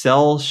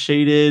semi-cell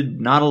shaded,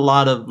 not a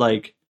lot of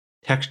like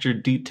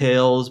textured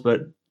details,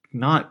 but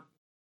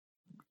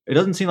It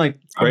doesn't seem like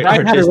great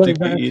artistic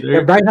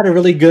either. Brian had a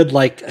really good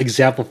like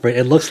example for it.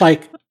 It looks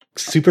like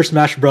Super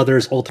Smash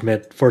Brothers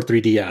Ultimate for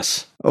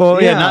 3DS. Oh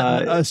yeah,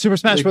 not Super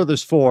Smash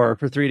Brothers 4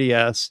 for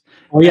 3DS.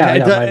 Oh yeah,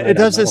 it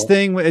does this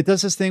thing. It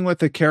does this thing with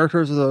the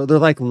characters. They're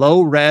like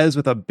low res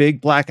with a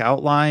big black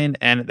outline,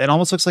 and it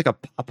almost looks like a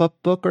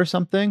pop-up book or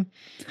something.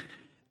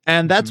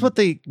 And that's what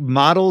the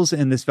models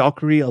in this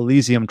Valkyrie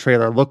Elysium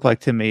trailer look like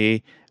to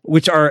me,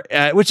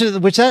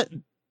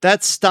 that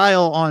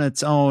style on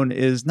its own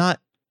is not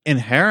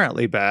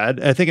inherently bad.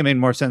 I think it made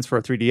more sense for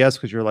a 3DS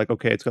because you're like,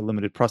 okay, it's got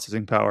limited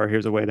processing power.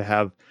 Here's a way to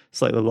have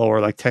slightly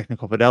lower like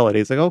technical fidelity.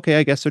 It's like, okay,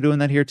 I guess they're doing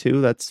that here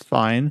too. That's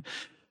fine.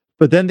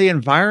 But then the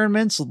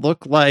environments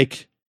look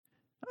like,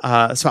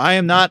 so I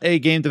am not a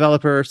game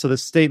developer, so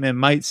this statement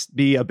might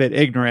be a bit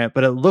ignorant,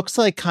 but it looks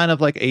like kind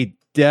of like a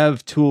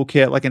dev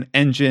toolkit, like an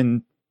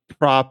engine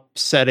prop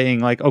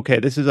setting, like, okay,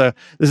 this is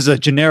a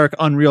generic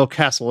Unreal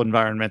Castle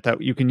environment that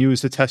you can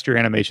use to test your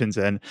animations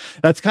in.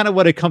 That's kind of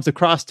what it comes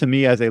across to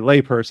me as a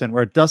layperson,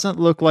 where it doesn't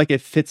look like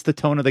it fits the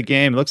tone of the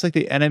game. It looks like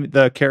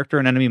the character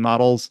and enemy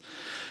models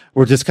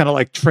were just kind of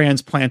like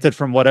transplanted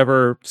from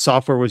whatever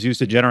software was used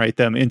to generate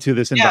them into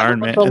this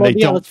environment, and they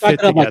don't fit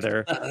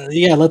together.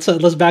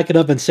 Let's back it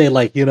up and say,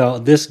 like,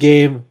 this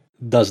game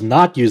does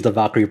not use the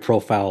Valkyrie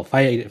profile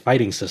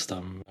fighting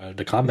system,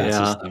 the combat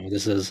system.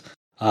 This is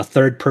a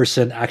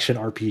third-person action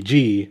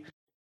RPG,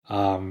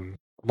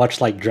 much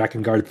like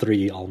Drakengard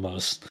 3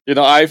 almost.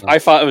 I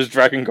thought it was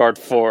Drakengard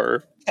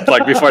 4.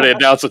 Like before they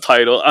announced the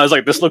title, I was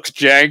like, "This looks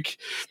jank.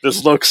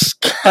 This looks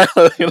kind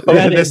of, it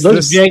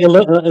looks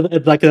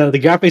jank. Like the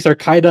graphics are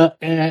kind of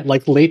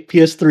like late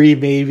PS3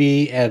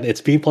 maybe, and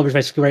it's being published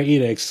by Square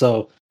Enix.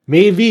 So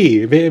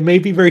maybe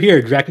we're here,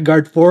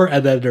 Drakengard 4,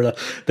 and then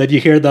you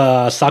hear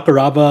the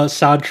Sakuraba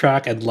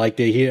soundtrack, and like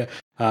they hear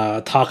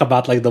talk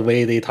about like the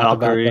way they talk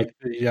Valkyrie. About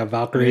like,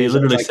 Valkyrie. They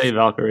literally say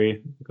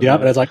Valkyrie.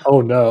 Yep, and it's like,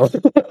 oh no,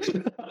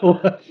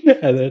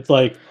 and it's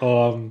like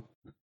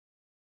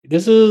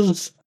this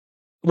is.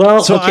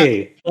 Well, so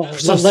okay.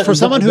 For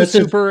someone who's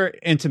super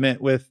intimate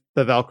with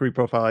the Valkyrie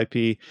profile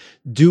IP,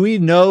 do we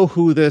know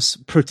who this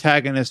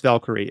protagonist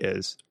Valkyrie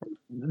is?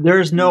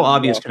 There's no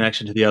obvious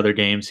connection to the other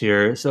games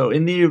here. So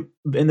in the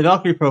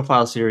Valkyrie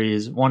profile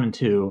series 1 and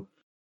 2,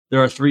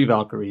 there are 3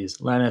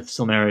 Valkyries: Lanneth,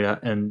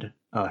 Silmeria, and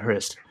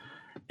Hrist.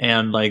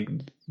 And like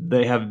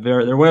they're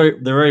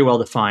very well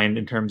defined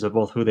in terms of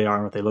both who they are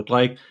and what they look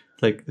like.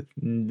 Like,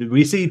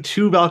 we see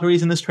 2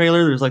 Valkyries in this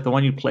trailer. There's like the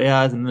one you play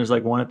as, and there's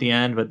like one at the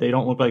end, but they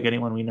don't look like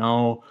anyone we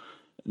know.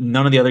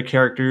 None of the other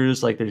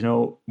characters, like we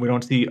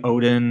don't see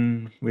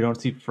Odin, we don't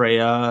see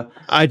Freya.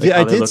 I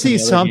did see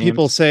some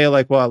people say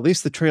like, well, at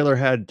least the trailer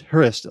had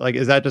Hrist. Like,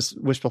 is that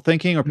just wishful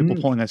thinking, or people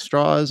pulling at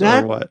straws,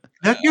 or what?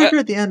 That character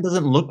at the end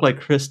doesn't look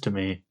like Hrist to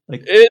me.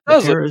 Like, it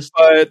doesn't,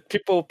 but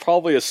people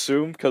probably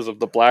assume because of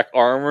the black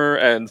armor,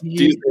 and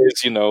these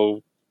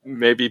days,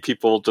 maybe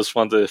people just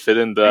want to fit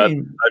in that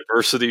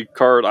diversity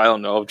card. I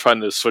don't know. Trying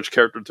to switch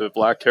character to a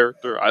black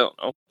character. I don't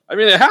know. I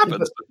mean, it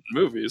happens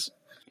in movies.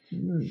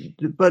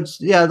 But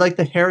yeah, like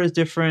the hair is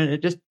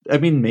different.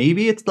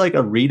 Maybe it's like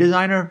a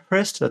redesign of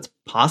Hrist. That's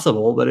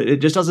possible, but it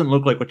just doesn't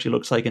look like what she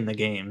looks like in the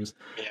games.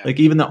 Yeah. Like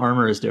even the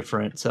armor is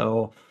different.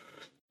 So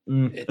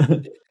who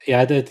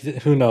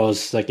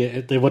knows? Like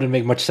it wouldn't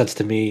make much sense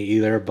to me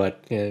either.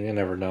 But you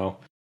never know.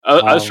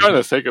 I was trying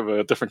to think of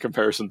a different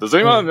comparison. Does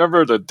anyone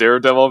remember the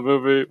Daredevil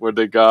movie where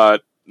they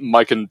got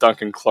Mike and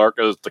Duncan Clark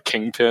as the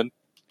Kingpin?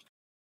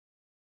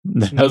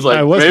 I was like,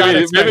 I was not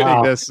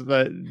expecting this,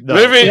 but no.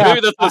 maybe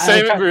that's the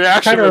same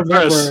reaction with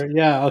Chris.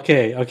 Yeah,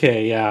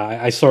 okay, yeah,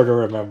 I sort of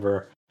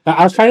remember.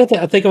 I was trying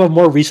to think of a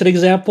more recent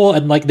example,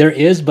 and like there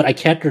is, but I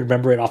can't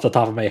remember it off the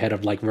top of my head.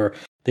 Of like where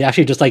they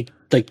actually just like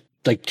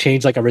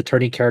change like a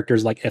returning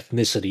character's like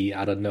ethnicity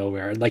out of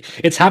nowhere, and like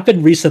it's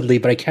happened recently,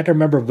 but I can't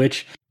remember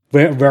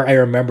where I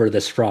remember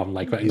this from.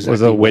 Like exactly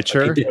was it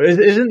Witcher?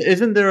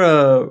 Isn't there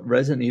a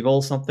Resident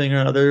Evil something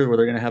or other where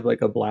they're gonna have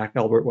like a black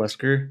Albert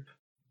Wesker?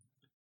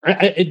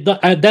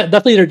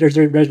 Definitely,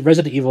 there's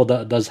Resident Evil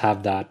does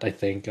have that. I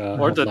think,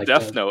 or the like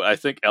Death Note. I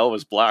think L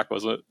was black,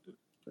 wasn't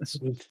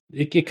it?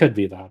 It could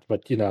be that,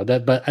 but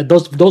but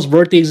those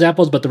weren't the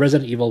examples. But the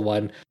Resident Evil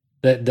one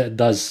that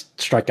does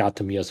strike out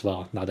to me as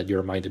well. Now that you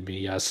reminded me,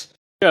 yes.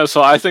 Yeah,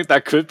 so I think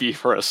that could be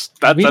Hrist.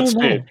 That's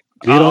me.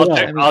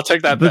 I'll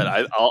take that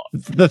bet.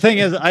 The thing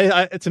is,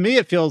 I to me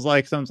it feels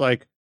like someone's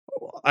like,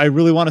 I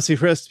really want to see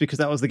Hrist because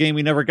that was the game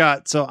we never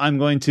got. So I'm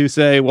going to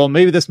say, well,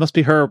 maybe this must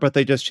be her, but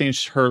they just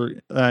changed her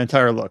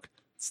entire look.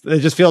 It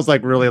just feels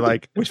like really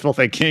like wishful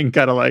thinking,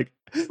 kind of like.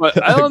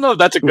 But I don't know if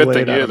that's a good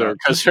thing either,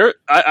 because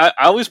I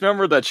always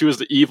remember that she was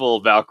the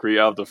evil Valkyrie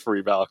out of the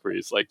 3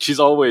 Valkyries. Like she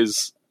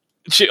always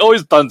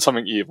done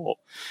something evil.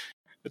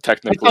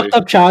 Technically,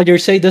 up, child. You're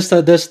saying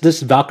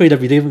this Valkyrie that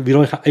we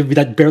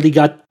that barely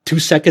got 2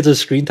 seconds of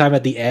screen time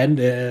at the end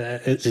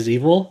is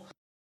evil.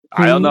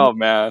 I don't know,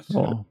 man.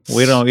 Well,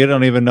 we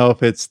don't even know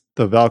if it's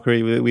the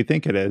Valkyrie we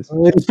think it is.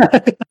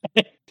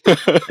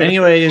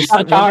 Anyways,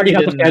 I already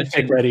have a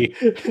fanfic ready.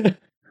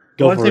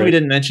 One thing we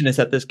didn't mention is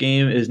that this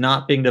game is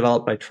not being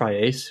developed by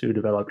Tri-Ace, who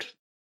developed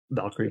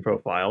Valkyrie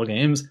Profile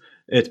games.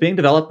 It's being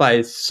developed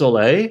by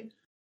Soleil.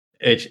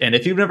 And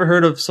if you've never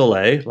heard of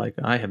Soleil, like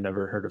I have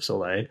never heard of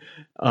Soleil,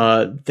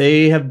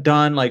 they have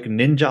done like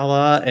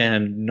Ninjala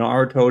and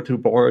Naruto to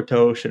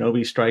Boruto,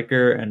 Shinobi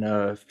Striker, and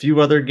a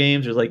few other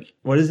games. There's like,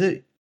 what is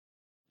it?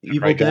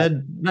 Evil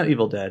Dead? Not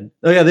Evil Dead.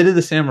 Oh yeah, they did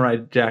the Samurai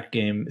Jack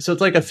game. So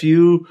it's like a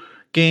few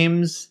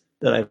games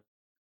that I've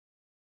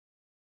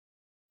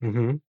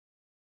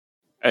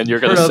And you're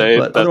going to say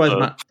that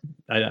otherwise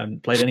I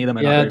haven't played any of them.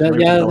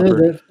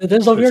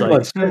 There's a weird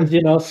ones.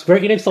 You know, Square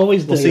Enix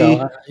always does.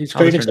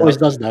 Square Enix always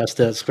does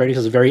that. Square Enix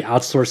is very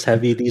outsource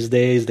heavy these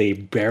days. They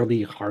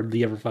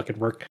hardly ever fucking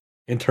work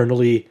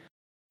internally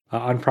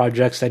on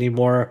projects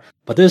anymore.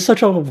 But this is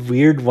such a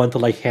weird one to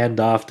like hand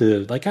off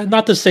to. Like,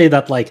 not to say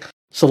that like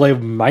Soleil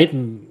might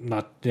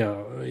not. You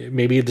know,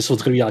 maybe this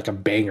was gonna be like a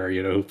banger.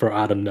 You know, for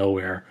out of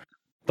nowhere.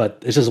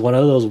 But it's just one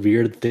of those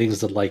weird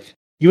things that like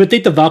you would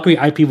think the Valkyrie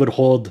IP would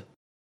hold.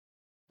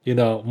 You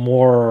know,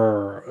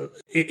 more.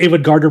 It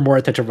would garner more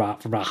attention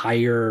from a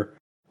higher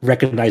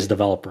recognized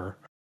developer.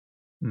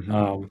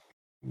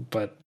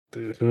 But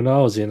who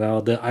knows? You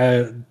know,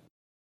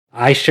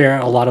 I share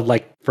a lot of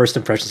like first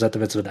impression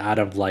sentiments with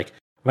Adam. Like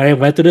when I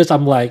went through this,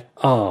 I'm like,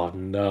 oh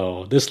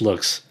no, this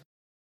looks.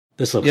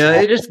 Yeah, awful.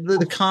 It just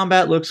the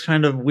combat looks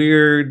kind of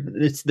weird.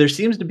 There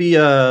seems to be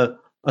a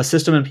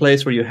system in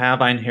place where you have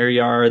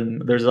Einherjar,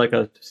 and there's like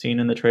a scene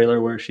in the trailer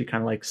where she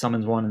kind of like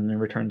summons one and then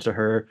returns to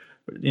her.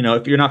 You know,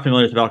 if you're not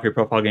familiar with Valkyrie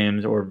profile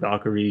games or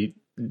Valkyrie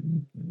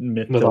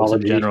mythos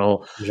in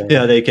general,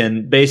 yeah, they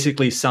can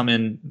basically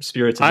summon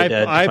spirits of the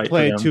dead. I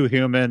play Two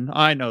Human.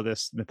 I know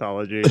this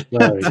mythology.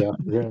 There we go.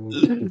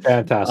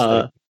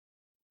 Fantastic.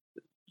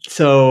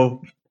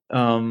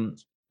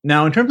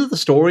 Now, in terms of the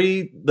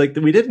story, like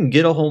we didn't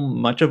get a whole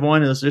much of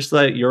one. It was just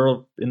like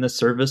you're in the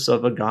service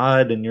of a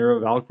god and you're a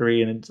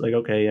Valkyrie, and it's like,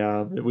 okay,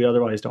 yeah, we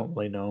otherwise don't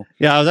really know.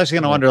 Yeah, I was actually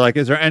going to wonder, like,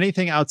 is there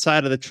anything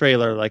outside of the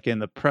trailer, like in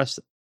the press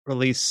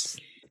release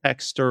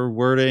text or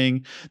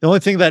wording? The only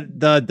thing that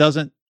I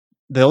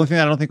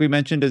don't think we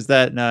mentioned is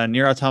that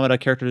Nier Automata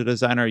character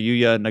designer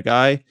Yuya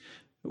Nagai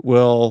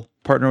will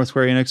partner with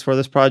Square Enix for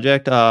this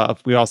project.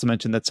 We also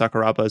mentioned that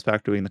Sakuraba is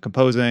back doing the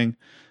composing.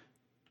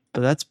 But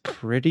that's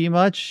pretty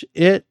much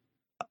it.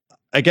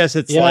 I guess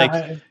it's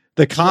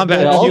the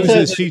combat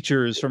uses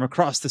features from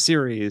across the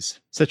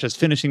series, such as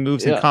finishing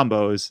moves and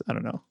combos. I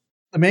don't know.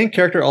 The main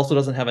character also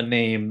doesn't have a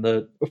name.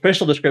 The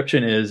official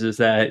description is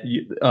that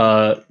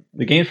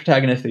the game's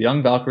protagonist, the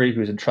young Valkyrie,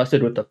 who is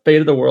entrusted with the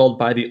fate of the world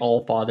by the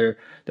All-Father,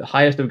 the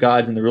highest of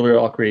gods and the ruler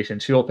of all creation.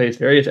 She will face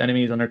various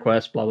enemies on her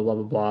quest, blah, blah, blah,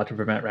 blah, blah, to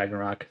prevent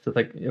Ragnarok. So it's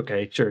like,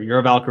 okay, sure, you're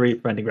a Valkyrie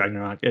preventing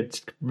Ragnarok.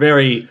 It's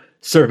very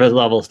surface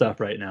level stuff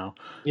right now.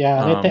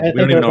 Yeah, I we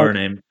don't even know her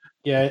name.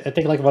 Yeah, I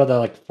think like one of the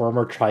like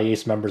former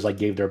Tri-Ace members like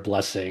gave their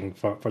blessing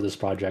for this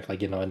project,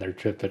 like, you know, in their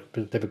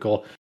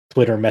typical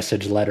Twitter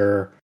message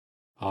letter.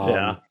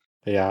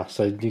 Yeah.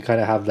 So you kind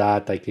of have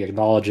that, like, they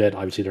acknowledge it.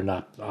 Obviously, they're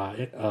not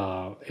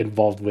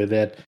involved with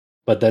it,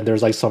 but then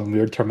there's like some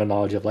weird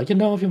terminology of like, you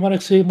know, if you want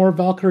to see more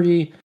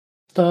Valkyrie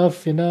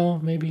stuff, you know,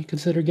 maybe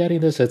consider getting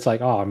this. It's like,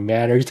 oh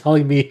man, are you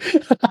telling me?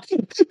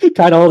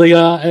 Kind of holding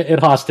it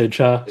hostage,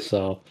 huh?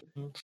 So.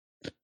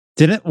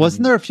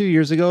 Wasn't there a few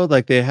years ago,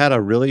 like they had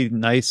a really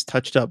nice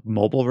touched up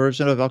mobile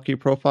version of Valkyrie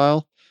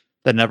Profile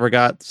that never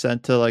got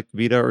sent to like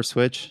Vita or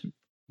Switch?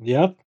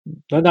 Yep.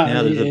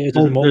 There's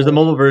a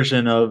mobile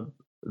version of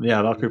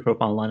Valkyrie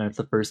Profile Online. It's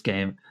the first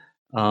game.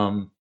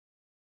 And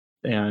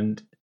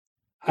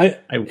I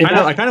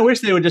kind of wish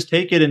they would just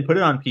take it and put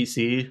it on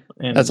PC.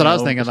 And that's what I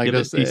was thinking. Like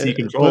just PC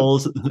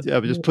controls.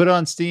 Just put it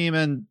on Steam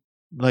and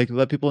like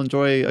let people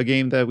enjoy a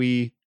game that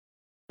we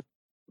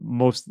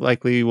most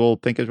likely will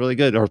think is really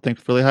good or think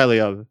really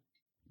highly of.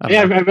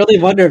 I really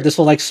wonder if this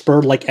will like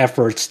spur like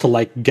efforts to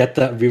like get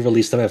the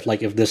re-release them if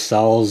this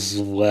sells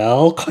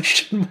well? ?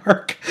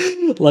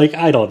 Like,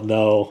 I don't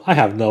know. I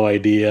have no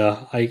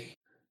idea.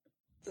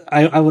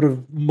 I would have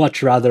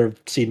much rather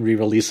seen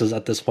re-releases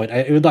at this point.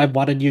 Even though I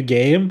bought a new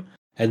game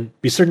and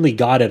we certainly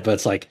got it, but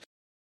it's like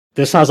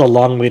this has a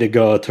long way to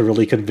go to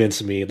really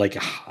convince me. Like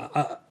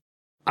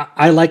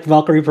I like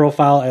Valkyrie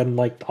Profile and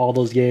like all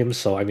those games,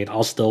 so I mean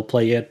I'll still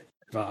play it.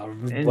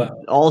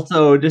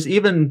 Also, just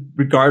even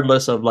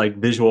regardless of like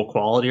visual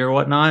quality or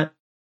whatnot,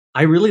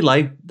 I really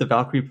like the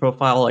Valkyrie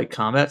Profile like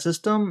combat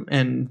system.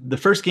 And the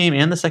first game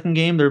and the second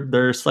game,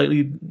 they're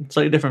slightly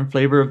different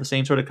flavor of the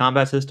same sort of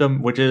combat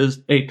system, which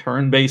is a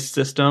turn-based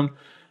system.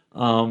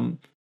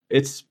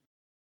 It's,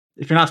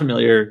 if you're not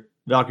familiar,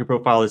 Valkyrie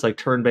Profile is like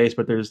turn-based,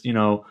 but there's, you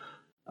know,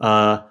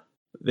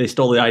 they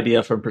stole the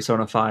idea from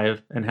Persona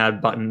 5 and had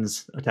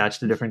buttons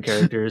attached to different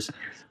characters.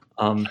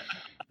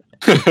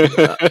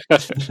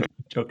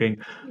 Joking,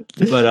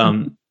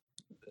 but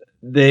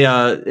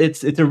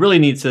it's a really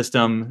neat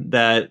system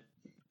that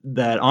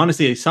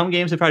honestly some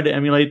games have tried to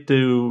emulate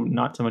to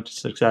not so much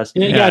success.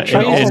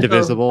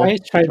 Indivisible.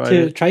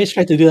 Trice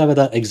tried to do that with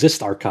the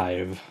Exist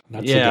archive.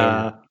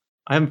 I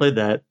haven't played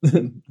that.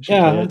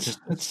 It's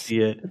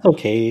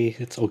okay.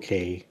 It's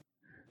okay,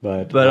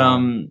 but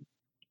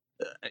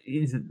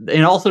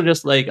and also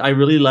just like I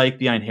really like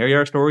the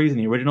Einherjar stories in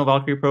the original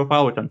Valkyrie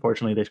profile, which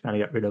unfortunately they kind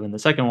of got rid of in the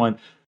second one.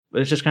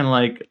 But it's just kind of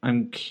like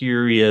I'm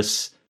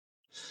curious: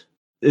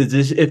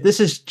 if this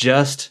is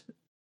just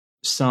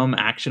some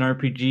action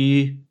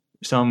RPG,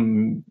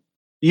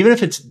 even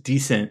if it's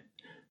decent,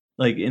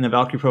 like in the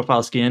Valkyrie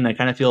profile skin, I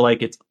kind of feel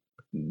like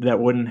that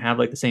wouldn't have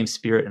like the same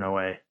spirit in a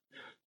way.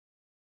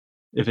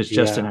 If it's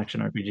just an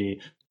action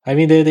RPG, I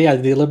mean, they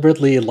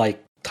deliberately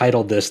like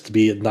titled this to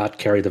be not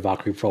carry the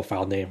Valkyrie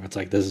profile name. It's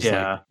like this is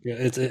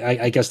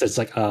I guess it's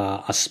like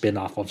a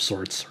spin-off of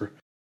sorts, or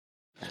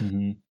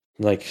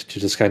like to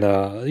just kind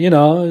of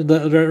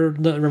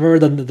remember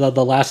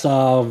the last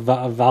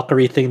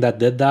Valkyrie thing that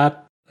did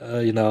that.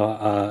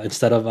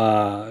 Instead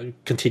of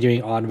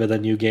continuing on with a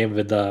new game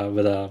with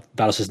a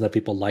battle system that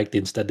people liked,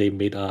 instead they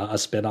made a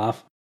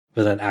spin-off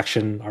with an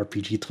action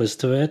RPG twist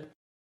to it.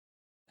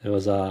 It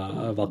was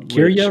a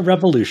Valkyria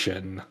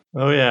Revolution.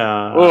 Oh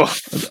yeah.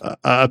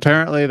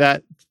 Apparently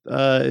that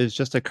is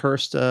just a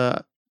cursed.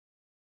 I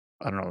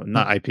don't know,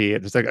 not IP.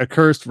 It's like a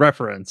cursed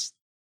reference.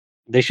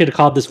 They should have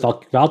called this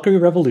Valkyrie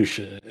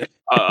Revolution.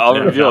 I'll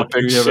reveal a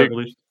big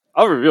secret.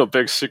 I'll reveal a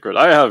big secret.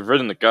 I have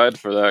written a guide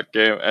for that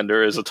game, and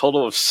there is a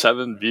total of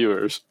 7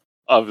 viewers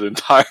of the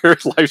entire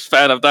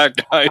lifespan of that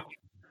guide.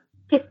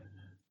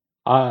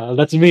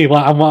 That's me.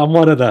 Well, I'm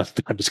one of them.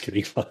 I'm just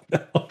kidding.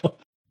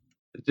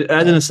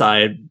 As an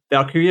aside,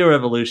 Valkyria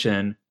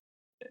Revolution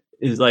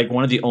is like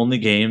one of the only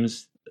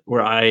games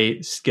where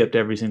I skipped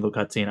every single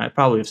cutscene. I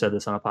probably have said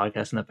this on a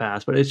podcast in the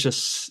past, but it's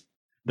just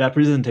that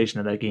presentation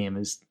of that game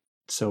is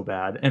so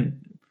bad, and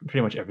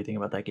pretty much everything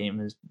about that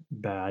game is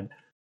bad.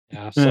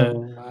 Yeah.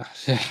 So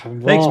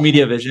thanks,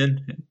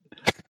 MediaVision.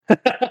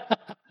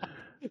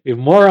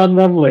 More on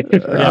them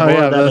later.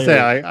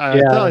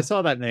 I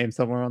saw that name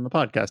somewhere on the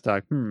podcast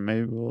doc.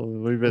 Maybe we'll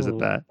revisit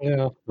that.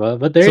 Yeah,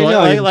 but there you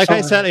go. Like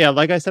I said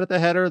at the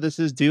header, this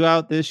is due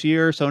out this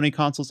year. Sony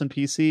consoles and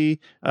PC.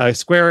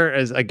 Square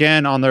is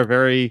again on their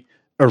very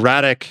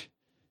erratic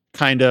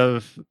kind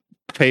of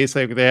pace.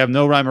 Like they have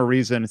no rhyme or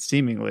reason,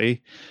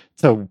 seemingly,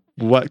 to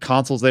what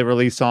consoles they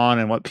release on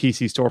and what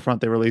PC storefront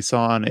they release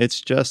on.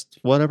 It's just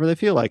whatever they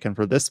feel like. And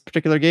for this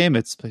particular game,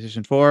 it's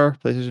PlayStation 4,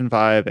 PlayStation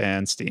 5,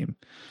 and Steam.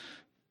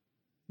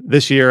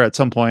 This year, at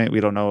some point, we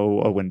don't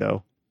know a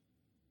window.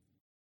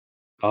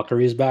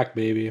 Valkyrie's back,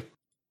 baby.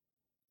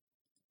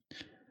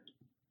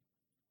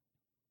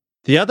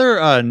 The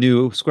other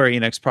new Square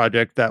Enix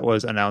project that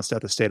was announced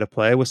at the State of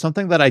Play was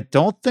something that I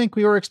don't think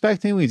we were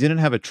expecting. We didn't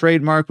have a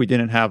trademark. We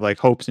didn't have like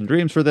hopes and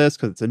dreams for this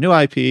because it's a new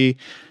IP.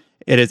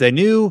 It is a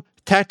new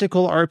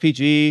tactical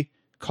RPG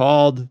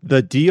called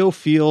the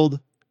DioField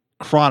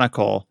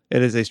Chronicle.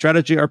 It is a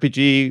strategy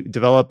RPG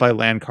developed by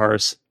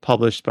Landcars,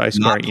 published by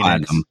Square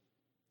Enix.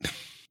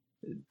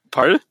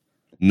 Pardon?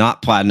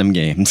 Not Platinum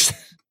Games.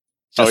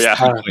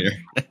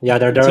 Yeah,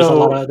 there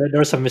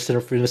was some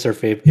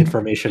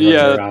misinformation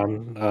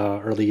around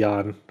early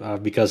on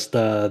because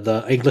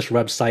the English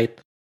website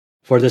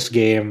for this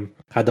game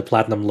had the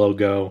Platinum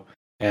logo,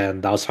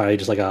 and that was probably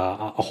just like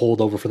a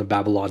holdover from the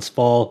Babylon's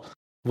Fall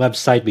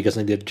website, because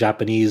in the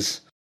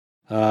Japanese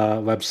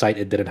website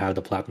it didn't have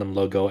the Platinum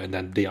logo, and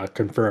then they are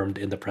confirmed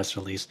in the press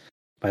release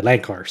by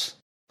Landcars.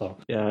 So,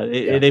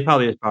 they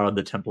probably just borrowed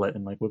the template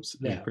and like, whoops,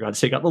 I forgot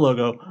to take out the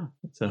logo.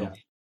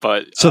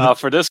 But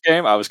for this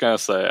game, I was gonna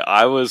say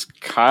I was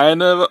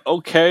kind of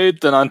okay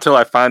then until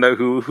I found out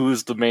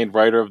who's the main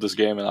writer of this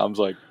game, and I was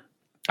like,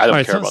 I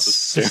don't care about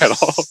this game at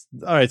all.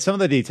 All right, some of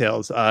the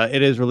details.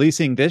 It is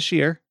releasing this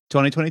year,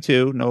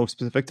 2022, no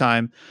specific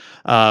time,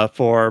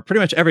 for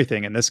pretty much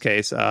everything in this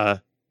case,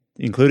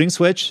 including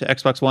Switch,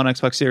 Xbox One,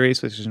 Xbox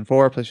Series, PlayStation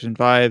 4, PlayStation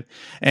 5,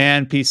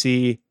 and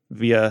PC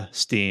via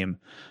Steam.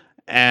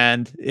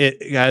 And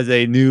it has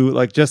a new,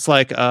 like, just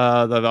like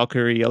the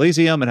Valkyrie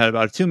Elysium, it had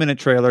about a 2-minute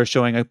trailer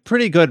showing a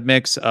pretty good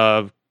mix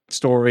of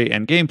story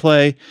and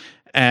gameplay.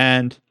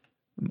 And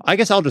I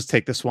guess I'll just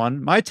take this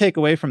one. My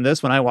takeaway from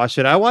this when I watched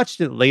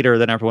it later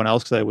than everyone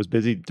else because I was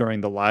busy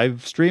during the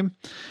live stream.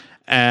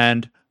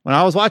 And when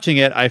I was watching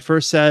it, I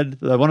first said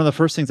that one of the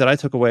first things that I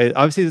took away,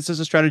 obviously this is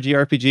a strategy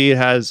RPG. It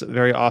has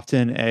very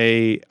often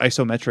a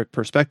isometric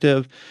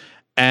perspective.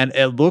 And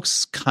it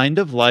looks kind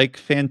of like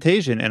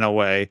Fantasian in a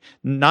way.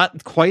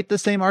 Not quite the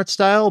same art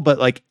style, but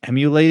like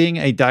emulating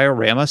a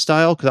diorama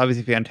style. Because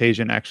obviously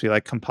Fantasian actually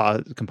like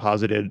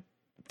composited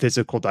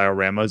physical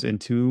dioramas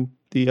into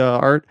the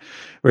art.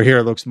 Where here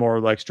it looks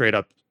more like straight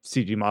up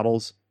CG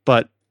models.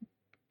 But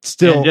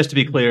still... And just to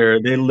be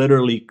clear, they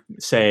literally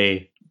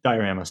say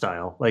diorama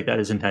style. Like that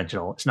is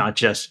intentional. It's not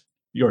just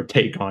your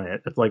take on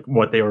it. It's like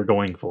what they were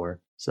going for.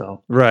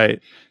 So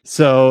right.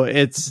 So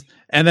it's...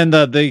 And then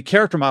the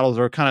character models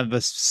are kind of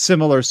a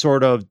similar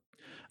sort of,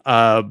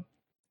 I don't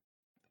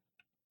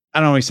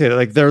know how you say that.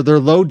 Like they're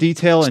low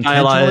detail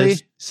intentionally,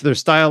 so they're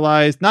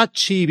stylized, not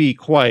chibi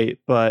quite,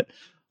 but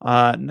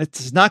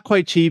it's not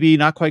quite chibi,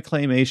 not quite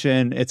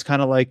claymation. It's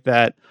kind of like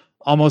that,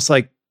 almost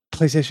like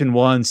PlayStation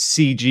 1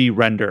 CG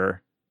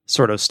render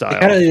sort of style.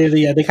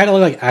 They kind of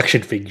look like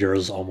action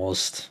figures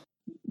almost.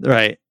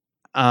 Right.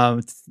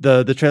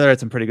 The trailer had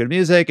some pretty good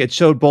music. It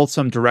showed both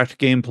some direct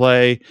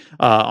gameplay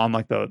on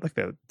like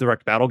the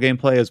direct battle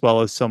gameplay, as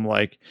well as some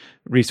like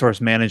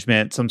resource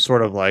management, some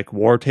sort of like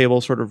war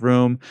table sort of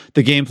room.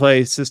 The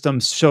gameplay system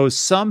shows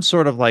some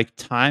sort of like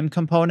time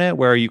component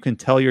where you can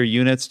tell your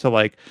units to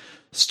like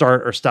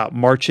start or stop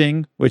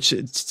marching, which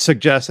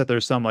suggests that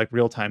there's some like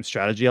real-time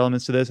strategy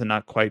elements to this and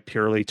not quite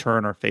purely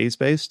turn or phase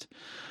based.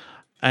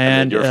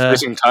 And you're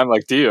facing time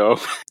like Dio.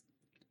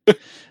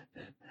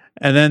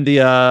 And then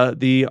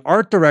the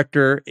art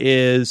director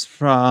is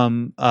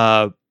from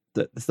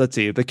let's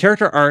see, the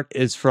character art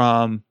is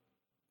from,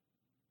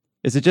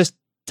 is it just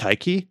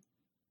Taiki?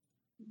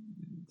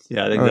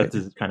 Yeah, I think that's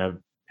his kind of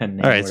pen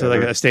name. All right, so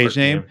like a stage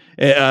name.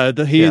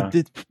 He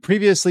did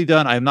previously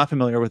done. I'm not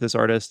familiar with this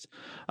artist.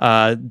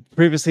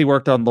 Previously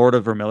worked on Lord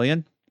of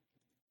Vermilion,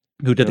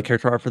 who did the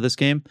character art for this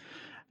game.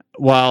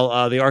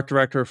 While the art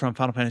director from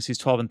Final Fantasies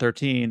 12 and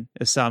 13,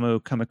 Isamu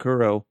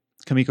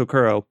Kamiko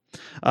Kuro,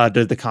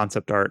 did the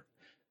concept art.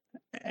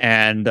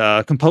 And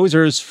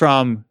composers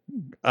from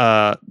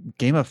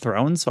Game of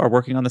Thrones are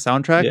working on the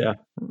soundtrack. Yeah.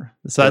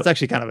 So that's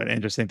actually kind of an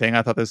interesting thing.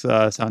 I thought this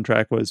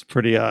soundtrack was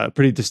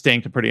pretty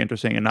distinct and pretty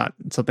interesting, and not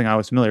something I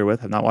was familiar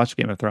with. I've not watched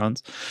Game of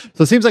Thrones.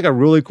 So it seems like a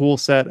really cool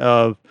set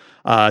of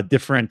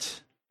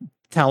different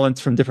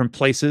talents from different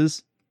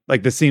places.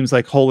 Like this seems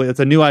like it's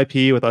a new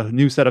IP with a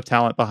new set of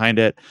talent behind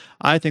it.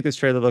 I think this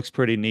trailer looks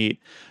pretty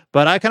neat.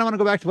 But I kind of want to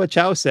go back to what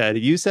Chow said.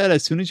 You said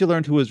as soon as you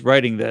learned who was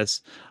writing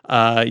this,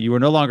 you were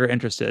no longer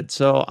interested.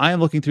 So I am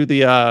looking through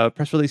the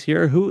press release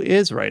here. Who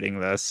is writing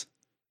this?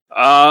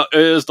 It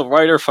is the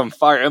writer from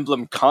Fire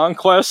Emblem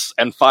Conquest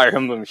and Fire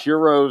Emblem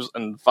Heroes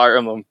and Fire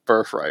Emblem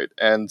Birthright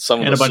and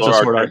some and of the a bunch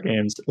of Sword Art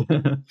games.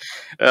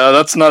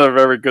 That's not a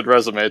very good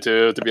resume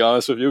to be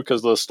honest with you,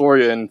 because the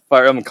story in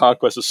Fire Emblem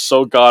Conquest is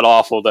so god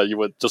awful that you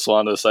would just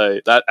want to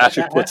say that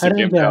actually puts the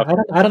game down.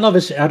 I don't know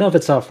if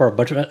it's for a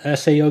bunch of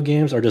SAO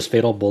games or just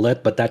Fatal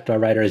Bullet, but that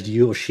writer is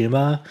Yu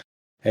Oshima,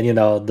 and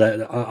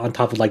on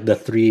top of like the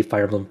 3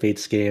 Fire Emblem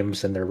Fates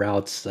games and their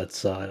routes,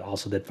 that's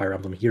also did Fire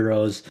Emblem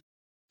Heroes.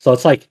 So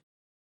it's like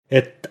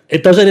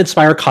it doesn't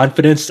inspire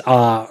confidence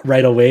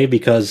right away,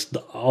 because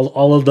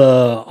all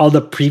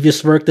the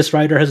previous work this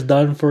writer has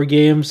done for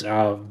games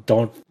they're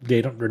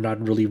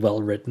not really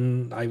well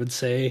written, I would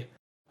say,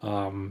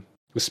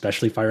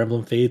 especially Fire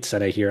Emblem Fates,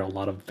 and I hear a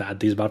lot of bad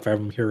things about Fire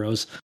Emblem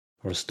Heroes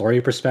from a story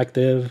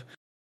perspective.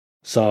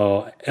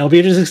 So it'll be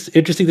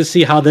interesting to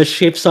see how this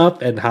shapes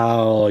up, and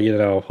how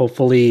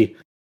hopefully.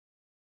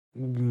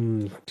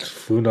 Who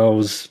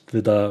knows,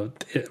 with a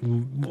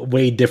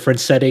way different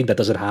setting that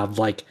doesn't have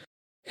like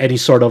any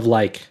sort of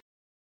like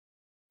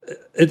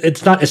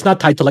it's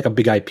not tied to like a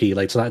big IP.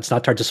 Like it's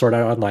not tied to Sword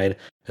Art Online.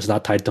 It's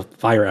not tied to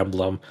Fire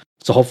Emblem.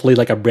 So hopefully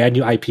like a brand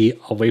new IP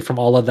away from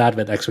all of that,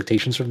 with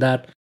expectations from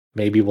that,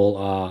 maybe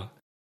will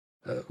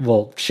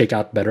shake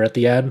out better at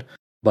the end.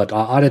 But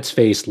on its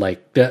face,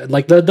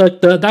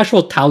 the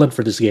actual talent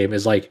for this game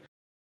is like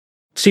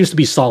seems to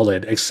be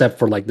solid, except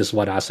for like this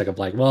one aspect of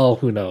like, well,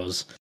 who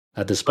knows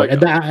at this point.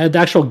 And the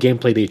actual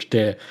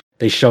gameplay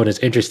they showed is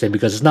interesting,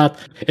 because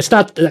it's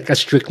not like a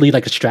strictly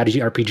like a strategy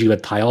RPG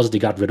with tiles. They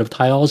got rid of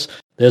tiles.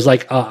 There's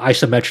like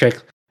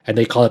isometric, and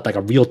they call it like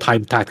a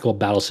real-time tactical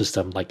battle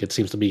system. Like it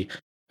seems to be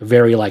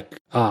very like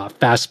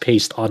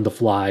fast-paced, on the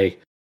fly,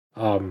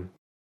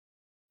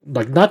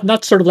 like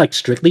not sort of like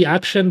strictly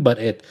action, but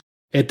it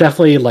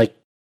definitely like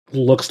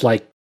looks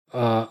like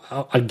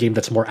a game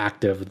that's more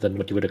active than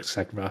what you would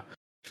expect from a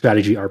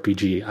strategy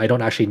RPG. I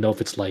don't actually know if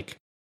it's like.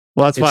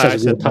 Well, that's why I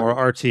said more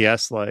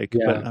RTS like,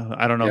 but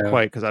I don't know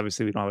quite, because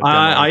obviously we don't have a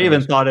demo. I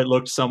even thought it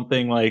looked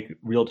something like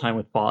real time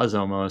with pause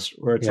almost,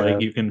 where it's like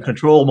you can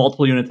control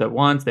multiple units at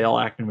once, they all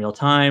act in real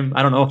time.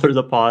 I don't know if there's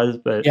a pause,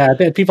 but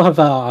people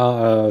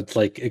have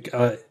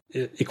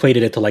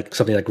equated it to like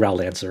something like Growl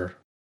Lancer.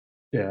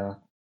 Yeah.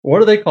 What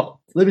do they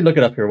call? Let me look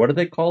it up here. What do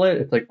they call it?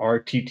 It's like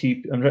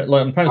RTT. I'm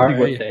trying to think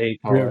what they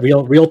call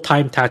it. Real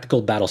time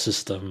tactical battle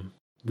system.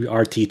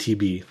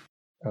 RTTB.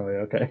 Oh, yeah,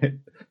 okay.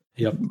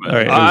 Yep. All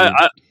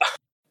right.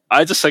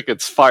 I just think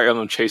it's Fire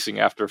Emblem chasing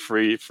after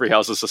Free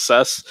House's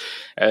success,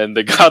 and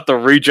they got the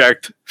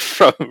reject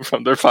from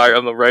their Fire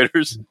Emblem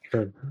writers.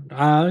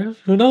 Who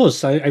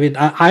knows? I mean,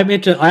 I'm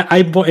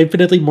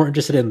infinitely more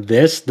interested in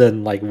this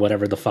than like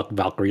whatever the fuck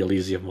Valkyrie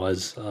Elysium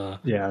was.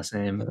 Yeah,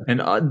 same.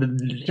 And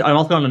I'm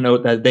also going to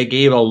note that they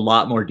gave a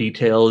lot more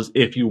details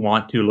if you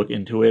want to look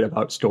into it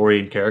about story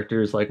and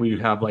characters. Like we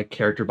have like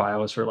character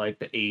bios for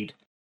like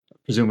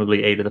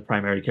presumably 8 of the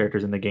primary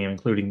characters in the game,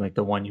 including like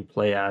the one you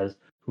play as,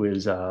 who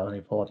is let me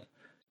pull up.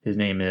 His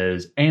name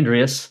is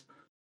Andreas,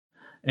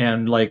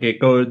 and like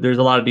there's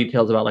a lot of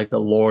details about like the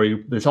lore.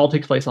 This all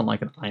takes place on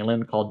like an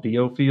island called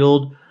Dio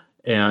Field,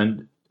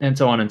 and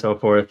so on and so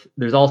forth.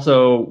 There's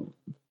also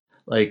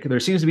like there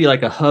seems to be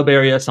like a hub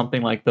area,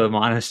 something like the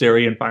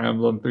monastery in Fire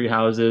Emblem 3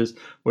 Houses,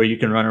 where you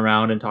can run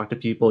around and talk to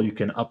people. You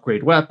can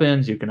upgrade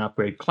weapons, you can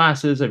upgrade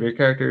classes of your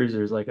characters.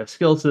 There's like a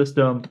skill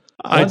system.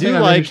 I do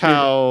like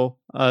how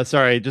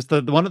just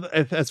the one of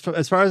the, as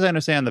far as I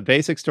understand, the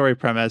basic story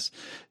premise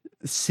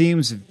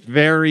seems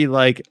very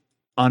like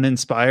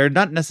uninspired,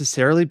 not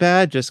necessarily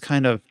bad, just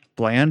kind of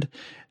bland.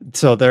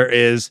 So there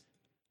is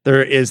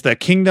the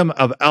Kingdom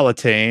of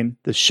Elatane,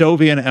 the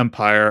Shovian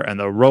Empire, and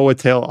the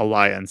Roatail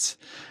Alliance.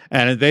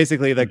 And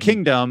basically the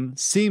kingdom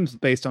seems,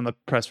 based on the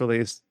press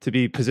release, to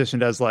be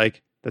positioned as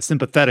like the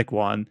sympathetic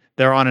one.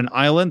 They're on an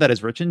island that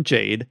is rich in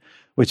jade,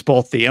 which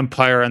both the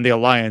Empire and the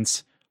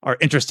Alliance are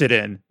interested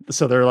in.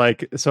 So they're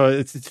like, so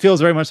it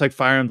feels very much like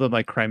Fire Emblem,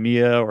 like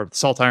Crimea or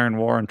Salt Iron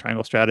War and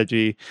Triangle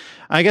Strategy.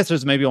 I guess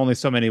there's maybe only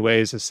so many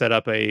ways to set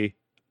up a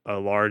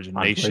large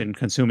nation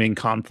consuming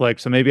conflict.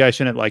 So maybe I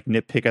shouldn't like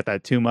nitpick at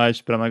that too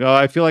much, but I'm like, oh,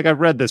 I feel like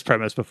I've read this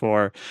premise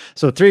before.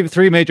 So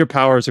three major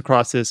powers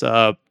across this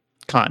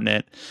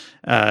continent.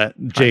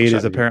 Jade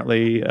is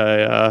apparently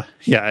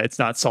it's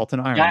not salt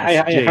and iron. I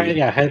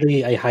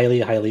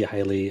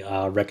highly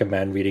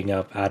recommend reading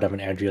up Adam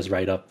and Andrea's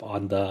write-up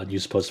on the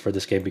news post for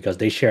this game, because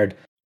they shared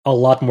a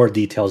lot more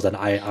details than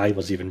I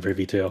was even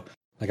privy to.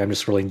 Like, I'm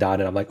just scrolling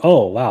down and I'm like,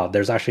 oh wow,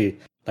 there's actually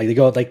they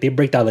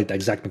break down like the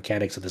exact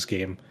mechanics of this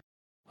game,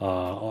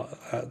 and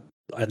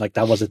like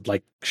that wasn't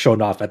like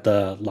shown off at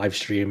the live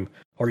stream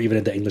or even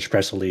in the English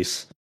press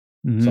release.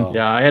 Mm-hmm. So,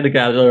 yeah, I had to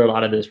gather a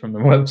lot of this from the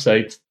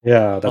website.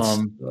 Yeah,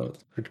 that's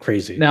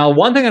crazy. Now,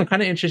 one thing I'm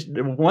kind of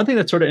interested. One thing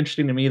that's sort of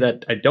interesting to me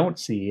that I don't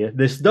see.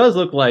 This does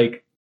look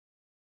like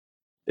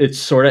it's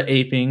sort of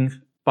aping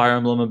Fire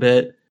Emblem a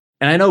bit,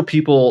 and I know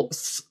people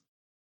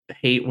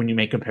hate when you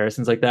make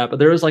comparisons like that. But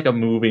there is like a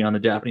movie on the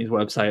Japanese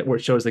website where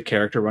it shows the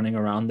character running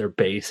around their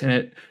base,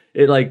 and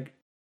it like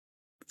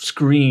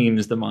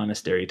screams the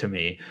monastery to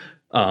me.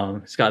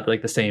 It's got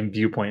like the same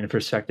viewpoint and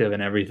perspective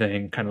and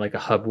everything, kind of like a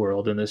hub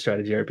world in the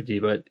strategy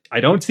RPG. But I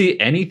don't see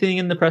anything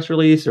in the press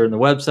release or in the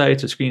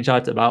websites or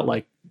screenshots about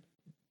like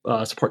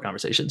support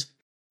conversations.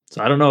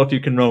 So I don't know if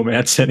you can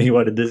romance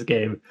anyone in this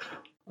game.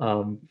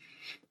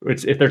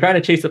 Which, if they're trying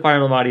to chase the Fire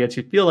Emblem audience,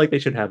 you feel like they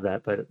should have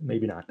that, but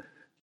maybe not.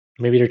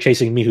 Maybe they're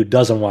chasing me, who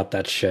doesn't want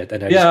that shit.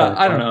 And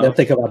I don't know. They'll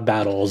think about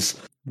battles.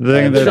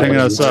 They're thinking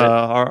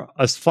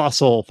us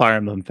fossil Fire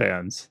Emblem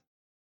fans.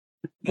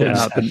 Yeah,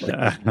 exactly.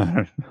 I don't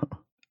know.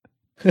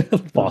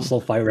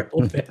 Fossil Fire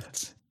Emblem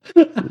fans.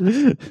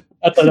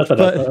 that's an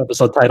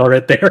episode title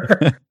right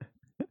there.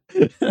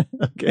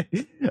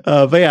 Okay,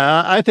 but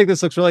yeah, I think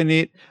this looks really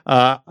neat.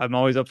 I'm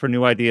always up for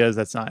new ideas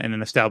that's not in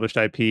an established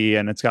IP,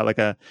 and it's got like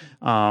a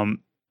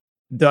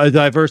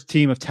diverse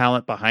team of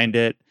talent behind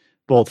it,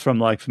 both from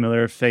like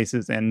familiar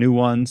faces and new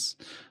ones.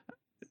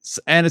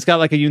 And it's got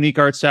like a unique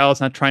art style.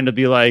 It's not trying to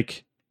be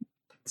like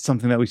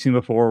something that we've seen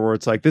before, where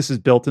it's like this is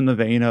built in the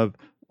vein of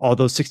all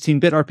those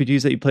 16-bit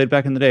RPGs that you played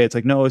back in the day. It's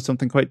like, no, it's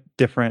something quite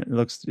different.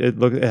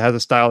 It has a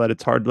style that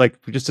it's hard.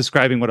 Like, just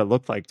describing what it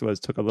looked like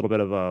took a little bit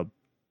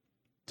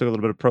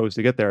of prose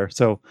to get there.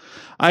 So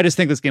I just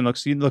think this game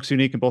looks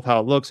unique in both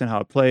how it looks and how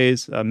it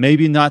plays.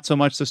 Maybe not so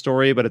much the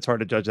story, but it's hard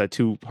to judge that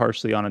too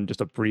harshly on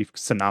just a brief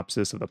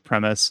synopsis of the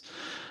premise.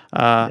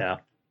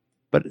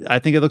 But I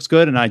think it looks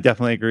good, and I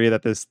definitely agree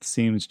that this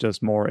seems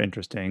just more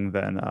interesting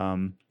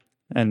than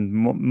and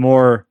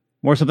more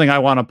something I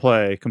want to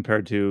play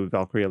compared to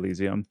Valkyrie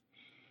Elysium.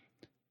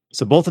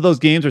 So both of those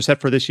games are set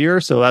for this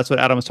year. So that's what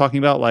Adam was talking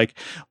about. Like,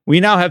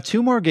 we now have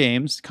 2 more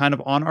games kind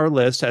of on our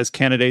list as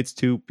candidates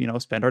to,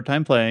 spend our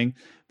time playing,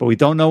 but we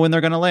don't know when they're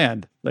going to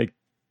land. Like,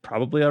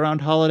 probably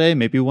around holiday.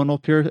 Maybe one will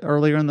appear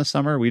earlier in the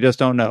summer. We just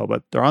don't know,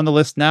 but they're on the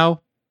list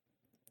now.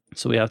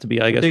 So we have to be,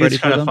 I guess, ready for them.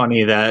 It's kind of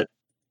funny that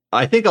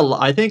I think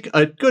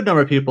a good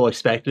number of people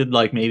expected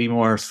like maybe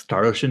more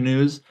Star Ocean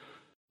news.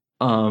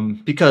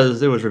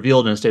 Because it was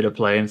revealed in a State of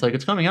Play, and it's like,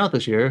 it's coming out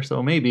this year,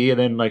 so maybe. And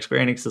then like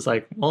Square Enix is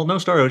like, well, no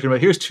Star Ocean,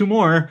 but here's 2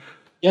 more.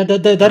 Yeah,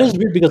 that is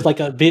weird, because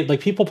like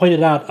people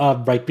pointed out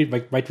right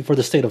before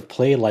the State of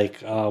Play,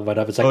 like when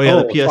it's like,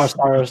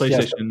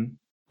 PlayStation.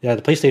 Yeah,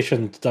 the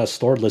PlayStation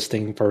store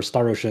listing for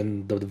Star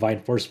Ocean, the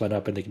Divine Force went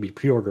up, and they can be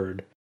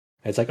pre-ordered.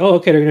 And it's like, oh,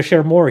 okay, they're gonna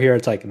share more here.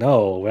 It's like,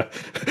 no,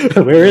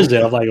 where is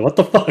it? I'm like, what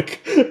the fuck?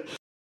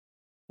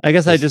 I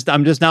guess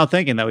I'm just now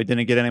thinking that we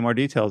didn't get any more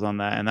details on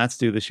that, and that's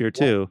due this year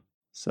too.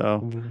 So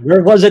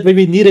where was it when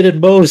we needed it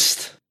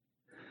most?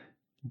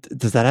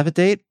 Does that have a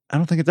date? I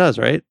don't think it does,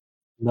 right?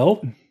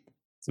 Nope.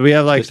 So we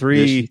have like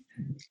 3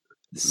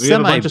 we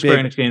have a bunch of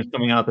Square Enix games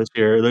coming out this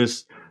year.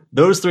 There's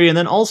those 3, and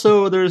then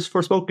also there's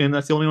Forspoken.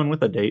 That's the only one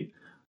with a date.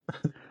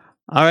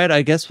 All right,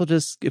 I guess we'll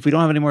just, if we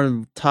don't have any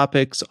more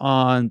topics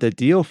on the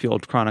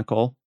DioField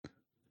Chronicle,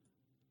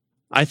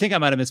 I think I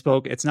might have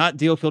misspoke. It's not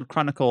DioField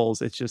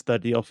Chronicles, it's just the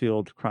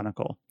DioField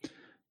Chronicle.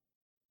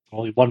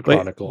 Only one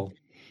Chronicle.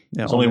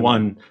 Yeah, only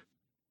one.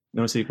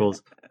 No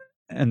sequels.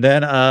 And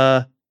then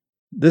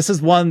this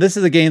is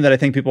a game that I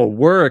think people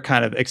were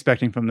kind of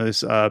expecting from this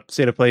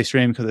State of Play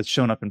stream, because it's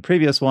shown up in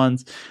previous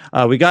ones.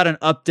 We got an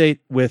update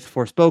with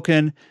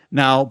Forspoken.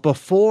 Now,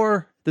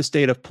 before the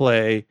State of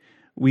Play,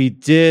 we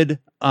did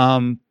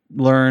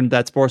learn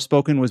that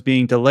Forspoken was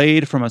being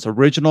delayed from its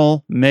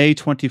original May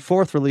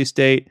 24th release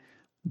date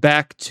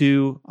back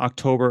to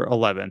October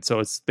 11th. So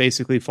it's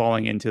basically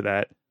falling into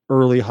that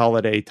early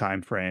holiday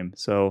time frame.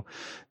 So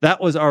that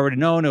was already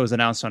known. It was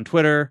announced on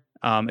Twitter.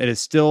 It is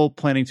still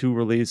planning to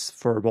release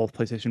for both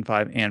PlayStation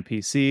 5 and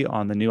PC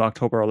on the new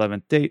October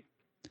 11th date.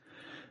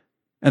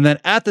 And then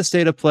at the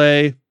State of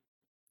Play,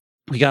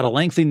 we got a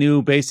lengthy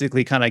new,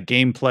 basically kind of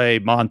gameplay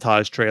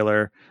montage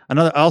trailer.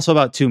 Also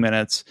about 2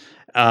 minutes.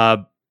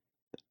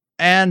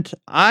 And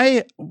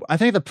I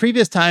think the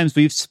previous times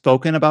we've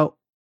spoken about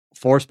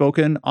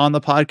Forspoken on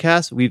the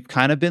podcast, we've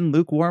kind of been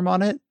lukewarm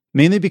on it,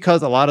 mainly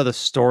because a lot of the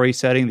story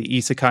setting, the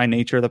isekai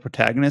nature of the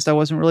protagonist, I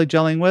wasn't really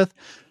gelling with.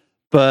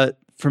 But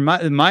from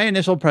my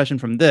initial impression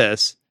from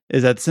this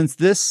is that since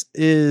this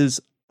is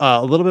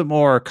a little bit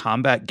more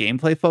combat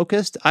gameplay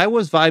focused, I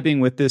was vibing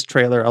with this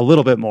trailer a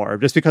little bit more,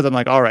 just because I'm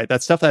like, all right,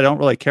 that stuff that I don't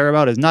really care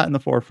about is not in the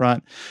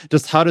forefront.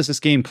 Just how does this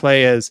game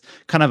play as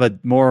kind of a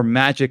more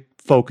magic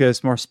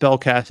focus, more spell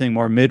casting,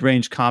 more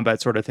mid-range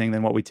combat sort of thing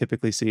than what we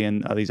typically see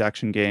in these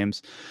action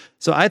games.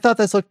 So I thought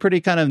this looked pretty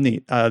kind of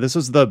neat. This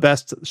was the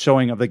best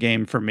showing of the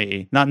game for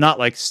me. Not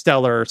like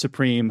stellar,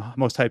 supreme,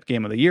 most hyped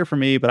game of the year for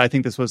me, but I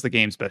think this was the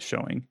game's best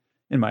showing,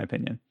 in my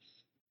opinion.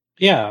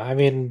 Yeah, I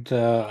mean,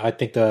 I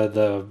think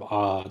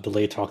the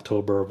late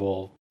October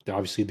will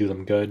obviously do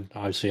them good.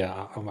 Obviously,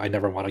 I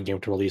never want a game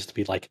to release to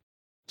be like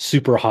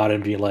super hot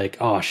and be like,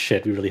 oh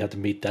shit, we really have to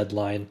meet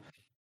deadline.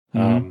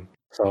 Mm-hmm.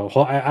 So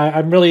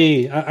I'm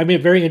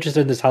very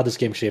interested in this, how this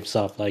game shapes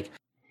up. Like,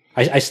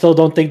 I still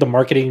don't think the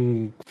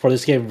marketing for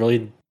this game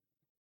really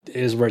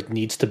is where it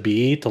needs to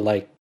be to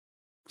like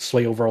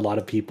sway over a lot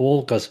of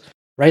people, because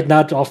right now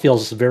it all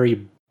feels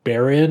very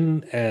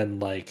barren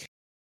and like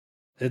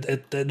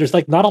there's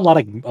like not a lot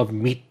of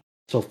meat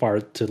so far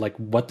to like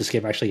what this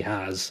game actually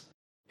has,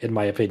 in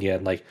my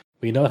opinion. Like,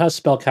 we know it has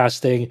spell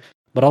casting,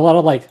 but a lot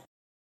of like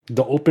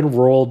the open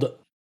world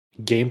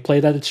gameplay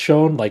that it's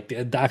shown, like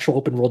the actual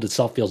open world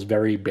itself feels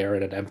very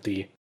barren and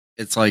empty.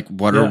 It's like,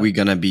 what are we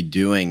gonna be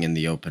doing in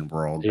the open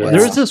world? Yeah.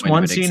 There's this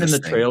one scene in the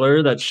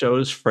trailer that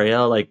shows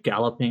Freya like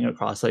galloping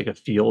across like a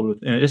field,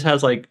 and it just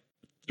has like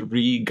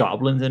 3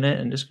 goblins in it,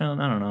 and just kind of,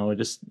 I don't know, it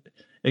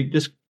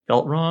just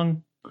felt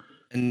wrong.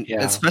 And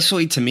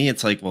especially to me,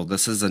 it's like, well,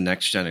 this is a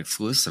next gen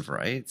exclusive,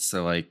 right?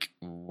 So like,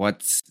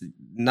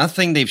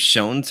 nothing they've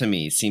shown to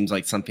me seems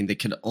like something that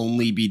can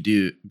only be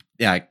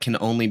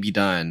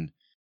done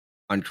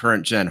on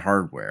current gen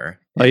hardware.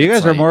 Well, you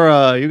guys are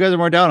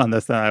more down on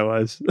this than I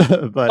was.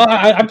 But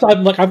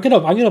I'm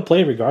gonna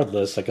play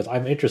regardless, because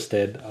I'm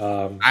interested.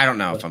 I don't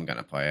know if I'm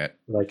gonna play it.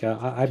 Like,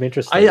 I'm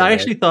interested. I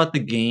actually thought the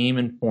Game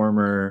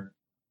Informer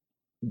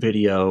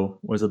video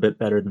was a bit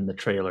better than the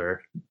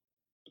trailer.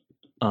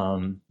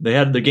 They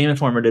had the Game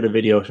Informer did a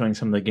video showing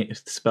some of the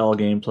spell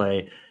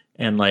gameplay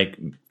and like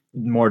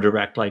more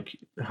direct, like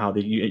how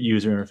the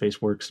user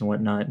interface works and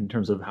whatnot in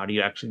terms of how do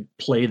you actually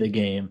play the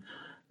game.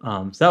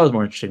 So that was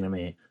more interesting to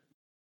me.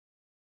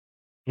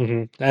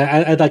 Mm-hmm.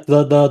 I like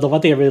the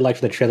one thing I really liked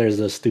from the trailer is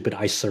the stupid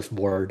ice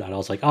surfboard, and I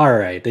was like, all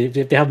right,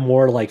 if they have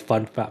more like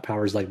fun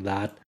powers like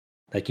that,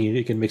 like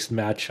you can mix and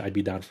match, I'd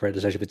be down for it,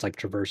 especially if it's like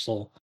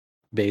traversal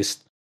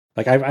based.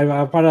 Like I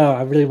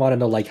really want to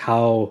know like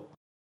how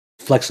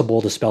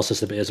flexible the spell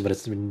system is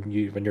when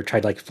you're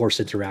trying to like force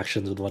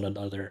interactions with one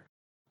another.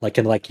 Like,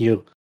 can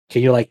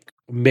you like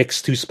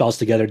mix 2 spells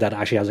together that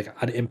actually has like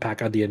an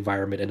impact on the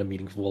environment in a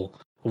meaningful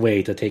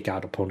way to take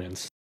out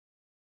opponents,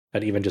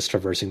 and even just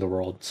traversing the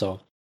world. So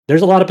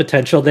there's a lot of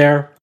potential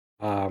there,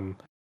 and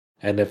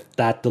if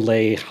that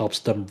delay helps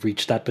them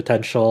reach that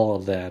potential,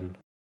 then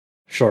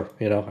sure,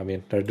 I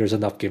mean, there's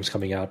enough games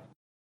coming out.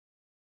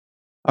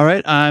 All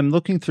right, I'm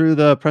looking through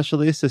the press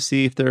release to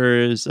see if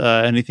there's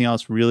anything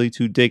else really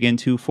to dig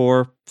into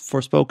for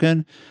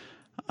Forspoken.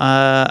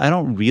 I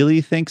don't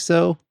really think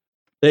so.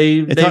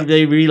 They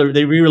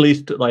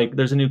re-released, like,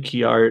 there's a new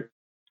key art.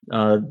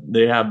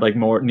 They have like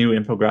more new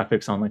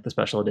infographics on like the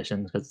special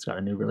editions because it's got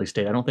a new release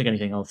date. I don't think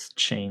anything else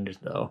changed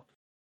though.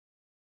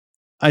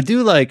 I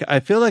feel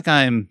like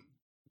I'm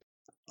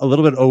a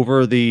little bit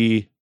over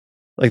the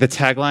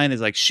tagline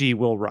is like, she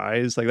will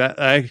rise, like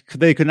that.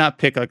 They could not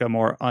pick like a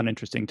more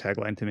uninteresting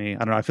tagline to me. I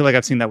don't know. I feel like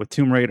I've seen that with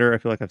Tomb Raider. I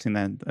feel like I've seen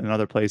that in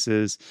other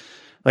places.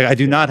 Like, I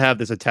do not have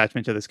this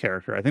attachment to this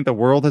character. I think the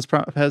world has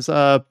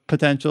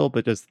potential,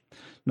 but just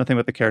nothing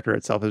about the character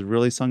itself has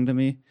really sung to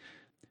me.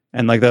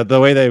 And like the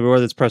way they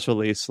wrote this press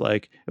release,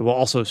 like, it will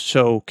also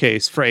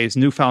showcase Frey's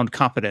newfound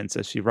confidence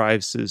as she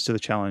rises to the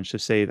challenge to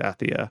save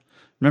Athia.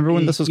 Remember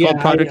when this was called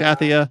Project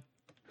Athia?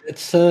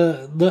 It's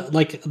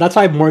like, that's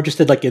why I'm more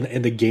interested like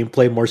in the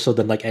gameplay more so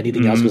than like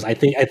anything else, because I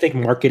think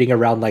marketing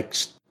around like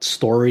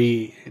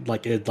story,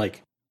 like it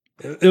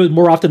was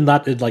more often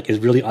not like is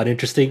really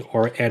uninteresting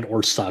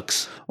or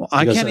sucks. Well,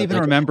 I can't even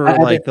remember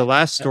the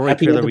last story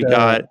trailer we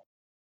got.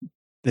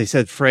 They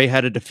said Frey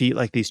had to defeat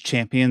like these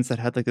champions that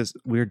had like this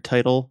weird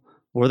title.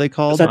 What are they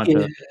called?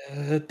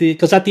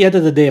 Because at the end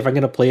of the day, if I'm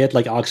gonna play it,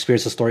 like, I'll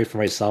experience the story for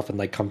myself and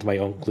like come to my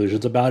own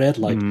conclusions about it.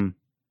 Like,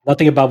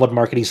 nothing about what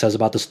marketing says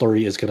about the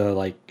story is gonna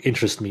like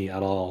interest me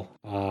at all.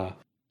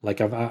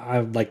 Like,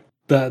 I'm like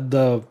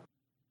the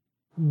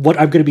what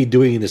I'm gonna be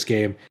doing in this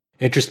game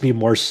interests me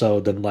more so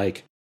than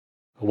like,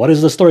 what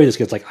is the story of this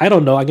game? It's like, I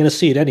don't know. I'm gonna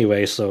see it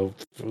anyway, so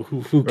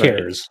who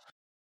cares?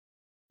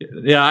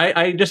 Yeah,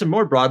 I just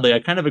more broadly, I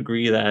kind of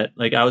agree that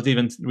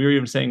we were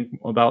even saying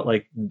about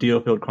like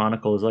DioField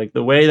Chronicles, like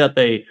the way that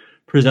they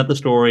present the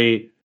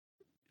story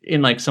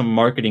in like some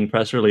marketing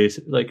press release,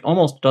 like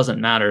almost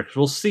doesn't matter because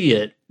we'll see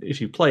it if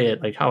you play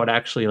it, like how it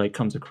actually like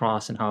comes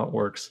across and how it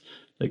works.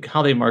 Like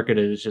how they market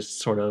it is just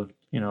sort of,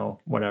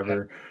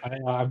 whatever.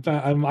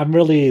 I'm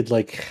really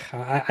like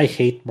I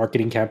hate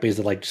marketing campaigns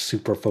that like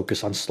super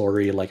focus on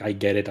story. Like I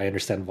get it, I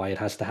understand why it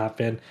has to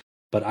happen,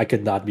 but I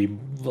could not be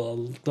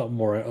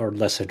more or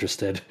less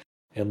interested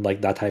in like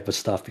that type of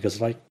stuff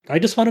because like I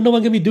just want to know what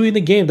I'm gonna be doing in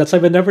the game. That's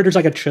like whenever there's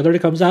like a trailer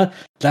that comes out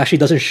that actually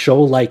doesn't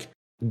show like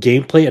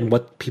gameplay and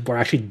what people are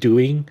actually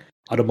doing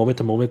on a moment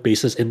to moment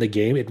basis in the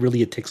game,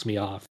 it ticks me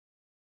off.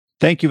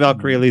 Thank you,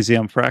 Valkyrie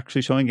Elysium, for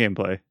actually showing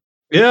gameplay.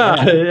 Yeah,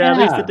 at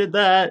least it did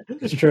that.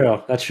 It's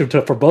true. That's true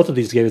for both of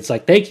these games. It's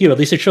like, thank you. At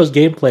least it shows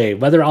gameplay.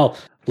 Whether I'll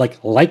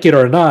like it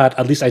or not,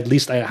 at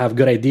least I have a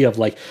good idea of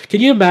like.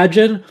 Can you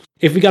imagine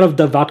if we got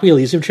the Valkyrie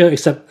Elysium trailer,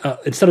 except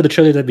instead of the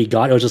trailer that we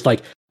got, it was just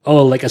like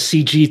like a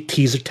CG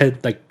teaser,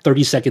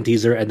 30-second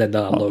teaser, and then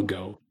the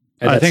logo.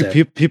 And I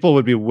think people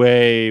would be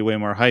way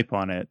more hype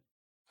on it.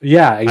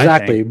 Yeah,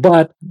 exactly.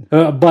 But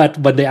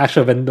when they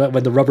actually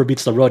when the rubber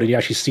meets the road and you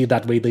actually see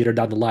that way later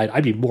down the line,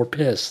 I'd be more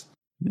pissed.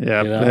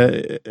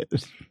 Yeah.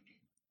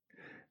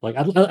 Like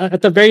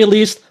at the very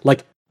least,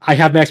 like I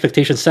have my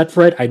expectations set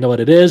for it. I know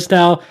what it is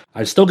now.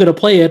 I'm still gonna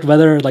play it,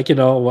 whether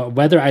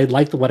whether I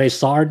liked what I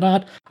saw or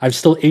not. I'm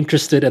still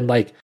interested in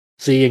like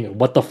seeing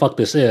what the fuck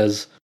this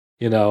is,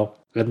 and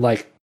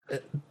like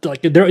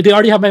they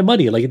already have my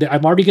money. Like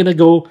I'm already gonna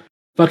go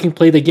fucking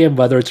play the game,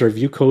 whether it's a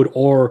review code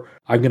or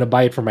I'm gonna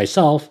buy it for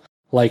myself.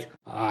 Like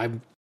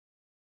I'm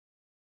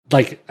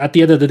like at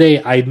the end of the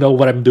day, I know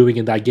what I'm doing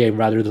in that game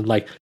rather than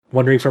like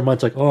wondering for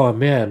months, like, oh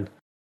man,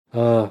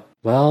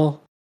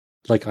 well,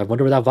 like I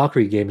wonder what that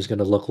Valkyrie game is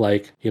gonna look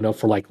like,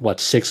 for like what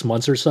 6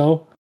 months or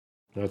so.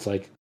 It's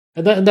like,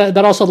 and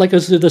that also like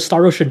is the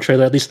Star Ocean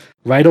trailer. At least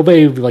right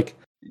away, like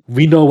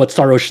we know what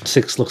Star Ocean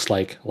 6 looks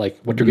like what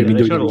you're gonna be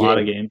doing. Showed a lot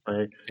of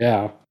gameplay.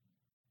 Yeah,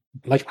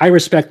 like I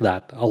respect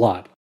that a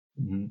lot.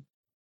 Mm-hmm.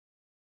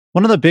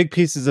 One of the big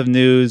pieces of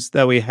news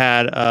that we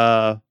had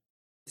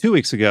 2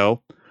 weeks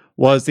ago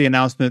was the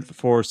announcement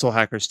for Soul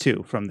Hackers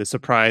 2 from the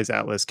surprise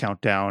Atlas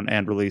countdown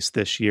and release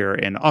this year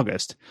in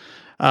August.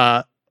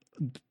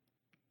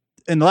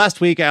 In the last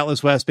week,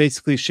 Atlas West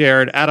basically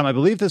shared, Adam, I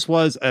believe this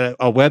was a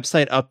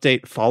website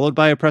update followed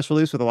by a press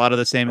release with a lot of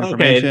the same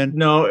information. Okay,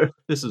 no,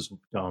 this is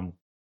dumb.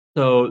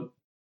 So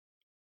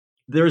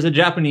there's a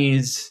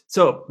Japanese...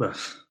 So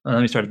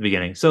let me start at the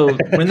beginning. So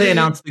when they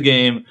announced the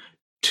game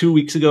 2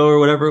 weeks ago or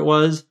whatever it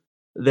was,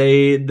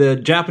 the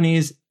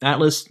Japanese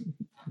Atlas,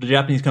 the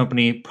Japanese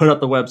company, put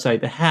up the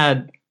website that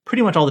had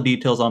pretty much all the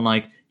details on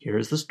like,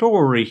 here's the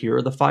story, here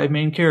are the 5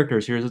 main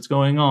characters, here's what's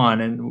going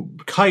on.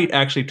 And Kite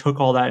actually took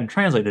all that and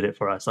translated it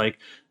for us, like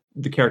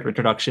the character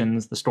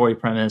introductions, the story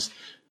premise.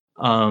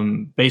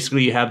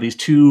 Basically, you have these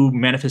 2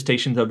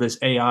 manifestations of this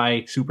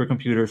AI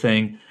supercomputer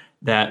thing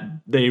that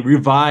they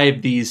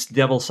revive these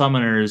devil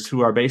summoners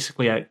who are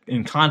basically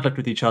in conflict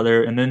with each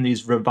other. And then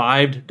these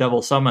revived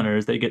devil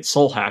summoners, they get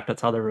soul hacked.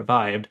 That's how they're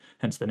revived,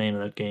 hence the name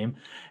of that game.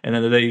 And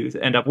then they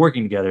end up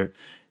working together.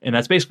 And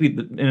that's basically,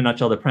 in a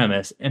nutshell, the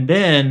premise. And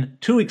then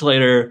 2 weeks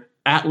later,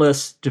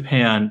 Atlas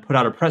Japan put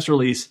out a press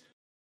release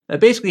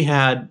that basically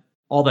had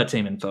all that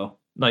same info,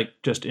 like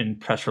just in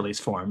press release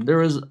form. There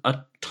was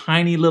a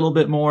tiny little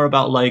bit more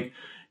about like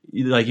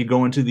you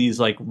go into these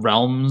like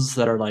realms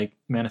that are like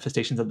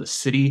manifestations of the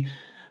city,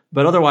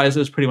 but otherwise it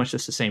was pretty much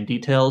just the same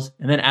details.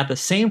 And then at the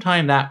same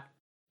time that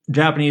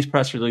Japanese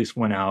press release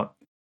went out,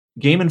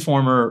 Game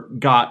Informer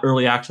got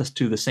early access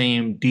to the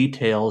same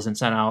details and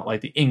sent out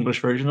like the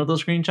English version of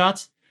those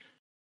screenshots.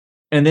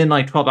 And then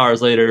like 12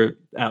 hours later,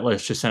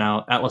 Atlas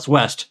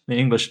West, the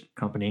English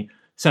company,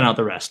 sent out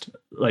the rest.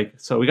 Like,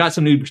 so we got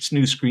some new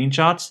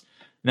screenshots,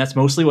 and that's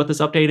mostly what this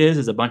update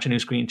is a bunch of new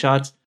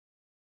screenshots.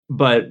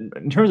 But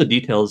in terms of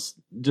details,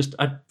 just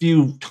a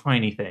few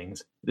tiny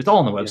things. It's all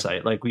on the website.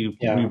 Yeah. Like we've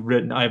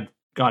written, I've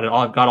got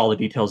all the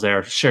details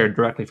there shared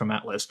directly from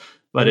Atlas.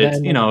 But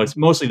it's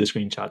mostly the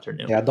screenshots are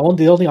new. Yeah, the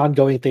only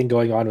ongoing thing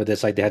going on with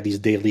this, like they have these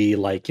daily,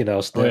 like they're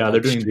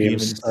doing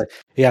streams.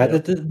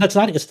 That's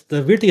not. It's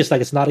the weird thing is like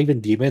it's not even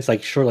demons.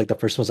 Like sure, like the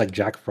first one was like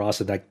Jack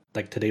Frost, and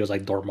like today was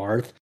like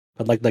Dormarth.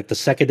 But like the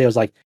second day was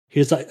like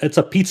it's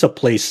a pizza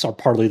place or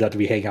partly that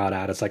we hang out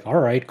at. It's like all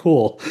right,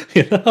 cool,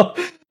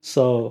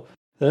 So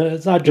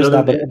it's not just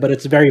that, but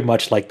it's very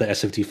much like the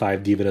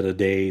SFT5 Demon of the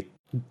Day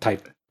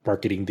type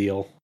marketing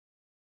deal.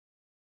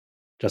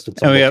 Just with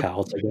some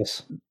locales, I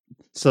guess.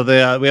 So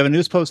we have a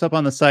news post up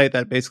on the site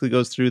that basically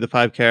goes through the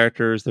 5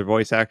 characters, their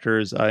voice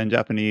actors in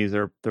Japanese,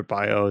 their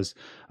bios,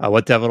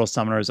 what devil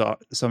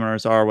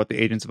summoners are, what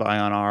the agents of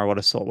Ion are, what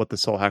the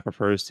soul hack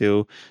refers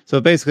to.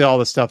 So basically all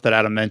the stuff that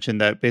Adam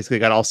mentioned that basically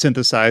got all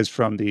synthesized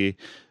from the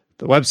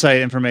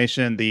website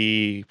information,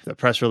 the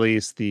press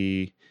release,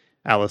 the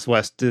Atlas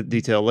West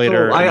detail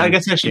later. So I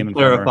guess I should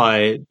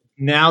clarify.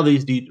 Now the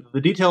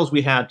details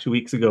we had 2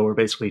 weeks ago were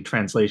basically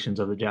translations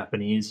of the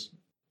Japanese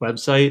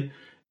website.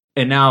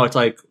 And now it's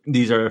like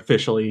these are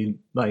officially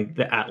like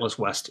the Atlas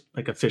West,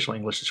 like official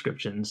English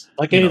descriptions.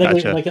 I think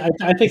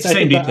it's the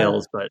same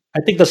details, but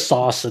I think the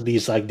sauce of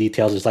these like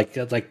details is like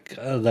the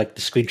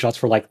screenshots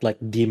for like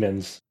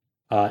demons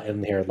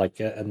in here, like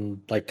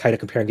and like kind of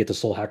comparing it to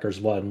Soul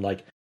Hackers 1.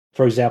 Like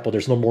for example,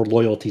 there's no more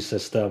loyalty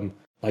system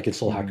like in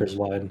Soul Hackers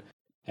 1,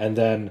 and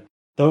then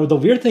the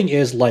weird thing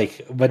is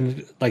like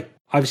when like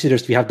obviously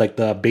we have like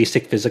the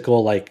basic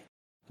physical like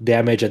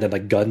damage and then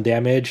like gun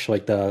damage,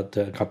 like the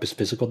encompass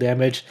physical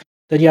damage.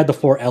 Then you have the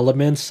 4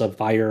 elements of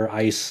fire,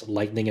 ice,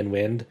 lightning, and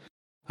wind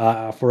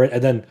for it,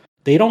 and then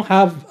they don't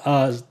have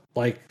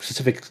like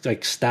specific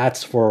like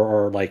stats for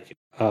or like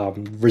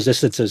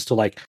resistances to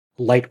like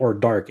light or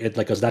dark. It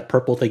like because that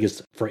purple thing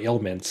is for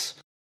ailments.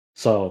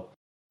 So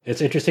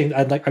it's interesting.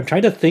 I'm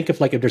trying to think if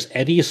there's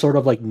any sort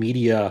of like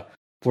media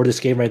for this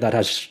game right that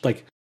has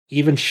like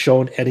even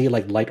shown any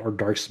like light or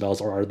dark spells,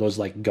 or are those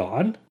like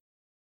gone?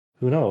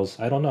 Who knows?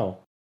 I don't know.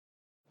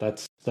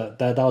 That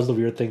was the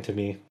weird thing to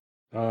me.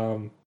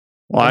 Well,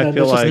 I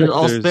feel like there's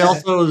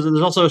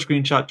also a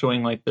screenshot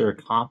showing like their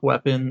comp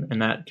weapon,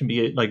 and that can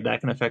be like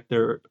that can affect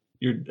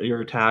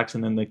your attacks,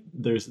 and then like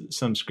there's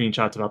some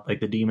screenshots about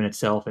like the demon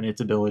itself and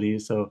its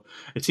abilities. So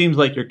it seems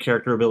like your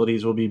character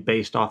abilities will be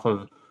based off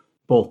of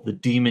both the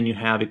demon you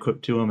have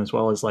equipped to them as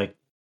well as like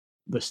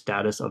the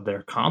status of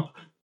their comp.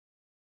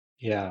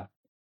 Yeah.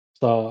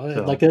 So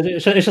like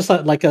it's just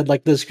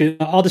like this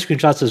all the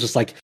screenshots is just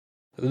like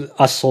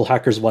us Soul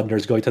Hackers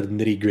wonders going to the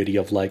nitty gritty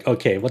of like,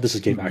 okay, what does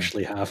this game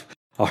actually have?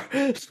 Or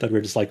that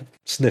we're just like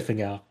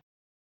sniffing out.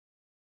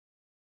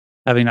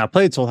 Having not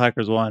played Soul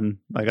Hackers 1,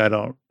 like I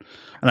don't,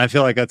 and I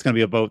feel like that's going to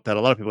be a boat that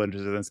a lot of people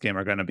interested in this game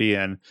are going to be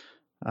in.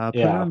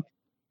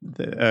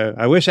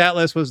 I wish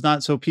Atlas was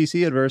not so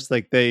PC adverse.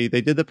 Like they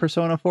did the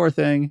Persona 4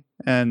 thing,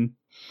 and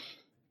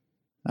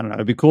I don't know.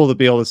 It'd be cool to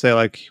be able to say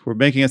like, we're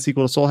making a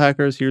sequel to Soul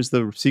Hackers. Here's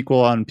the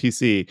sequel on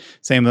PC.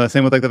 Same with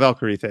like the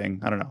Valkyrie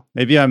thing. I don't know.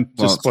 Maybe I'm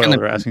just spoiled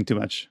or asking too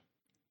much.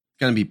 It's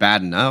going to be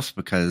bad enough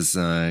because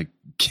in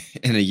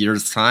a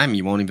year's time,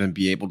 you won't even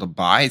be able to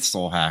buy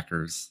Soul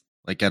Hackers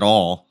like at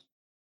all.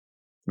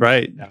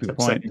 Right. Yeah, good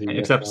point.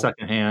 Except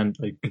secondhand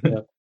like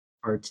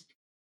parts.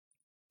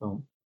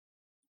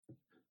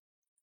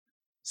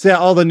 So yeah,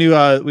 all the new,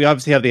 we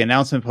obviously have the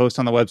announcement post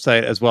on the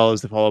website as well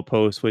as the follow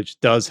post, which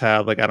does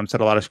have, like Adam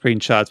said, a lot of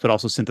screenshots, but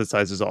also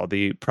synthesizes all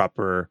the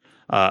proper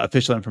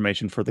official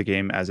information for the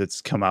game as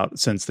it's come out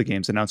since the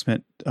game's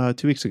announcement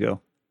 2 weeks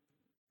ago.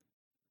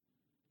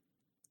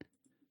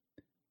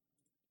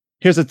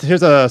 Here's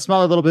a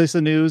smaller little piece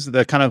of news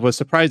that kind of was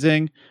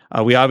surprising.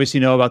 We obviously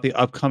know about the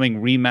upcoming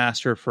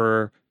remaster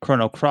for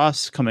Chrono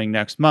Cross coming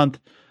next month.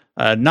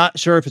 Not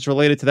sure if it's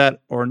related to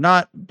that or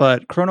not,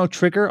 but Chrono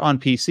Trigger on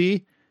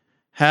PC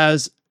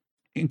has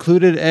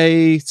included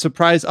a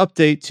surprise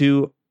update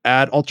to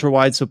add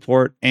ultra-wide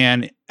support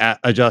and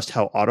adjust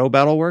how auto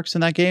battle works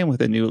in that game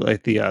with a new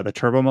like the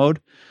turbo mode.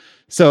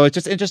 So it's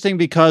just interesting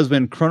because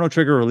when Chrono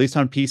Trigger released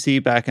on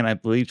PC back in I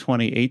believe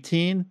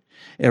 2018,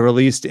 it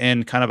released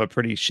in kind of a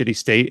pretty shitty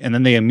state, and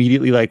then they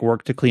immediately like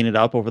worked to clean it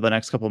up over the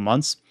next couple of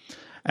months,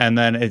 and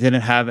then it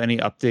didn't have any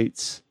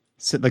updates.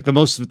 Like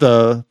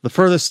the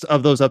furthest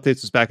of those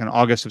updates was back in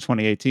August of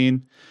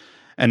 2018.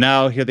 And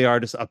now here they are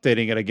just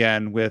updating it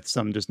again with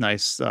some just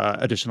nice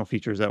additional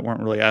features that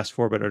weren't really asked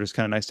for, but are just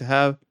kind of nice to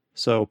have.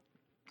 So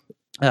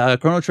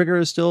Chrono Trigger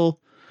is still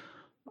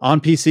on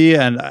PC,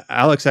 and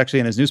Alex actually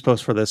in his news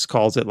post for this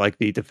calls it like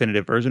the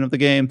definitive version of the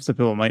game. Some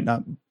people might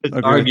not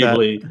agree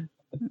arguably with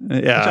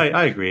that. Yeah,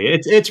 I agree.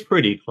 It's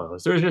pretty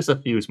close. There's just a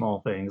few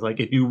small things.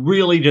 Like if you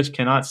really just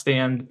cannot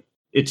stand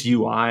its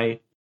UI,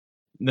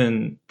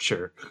 then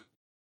sure.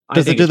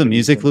 Does it do the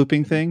music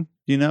looping thing?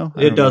 You know,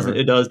 it doesn't.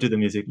 It does do the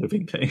music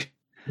looping thing.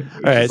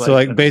 All right, so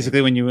like basically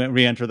when you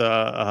re-enter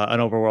an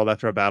overworld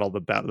after a battle,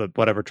 the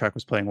whatever track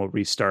was playing will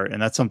restart, and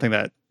that's something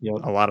that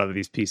a lot of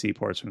these PC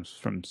ports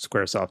from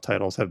SquareSoft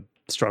titles have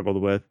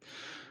struggled with.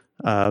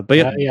 But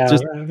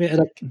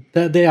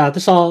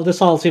this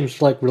all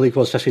seems like really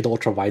cool, especially the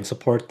ultra wide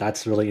support.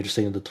 That's really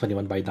interesting in the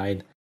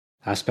 21:9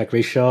 aspect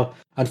ratio.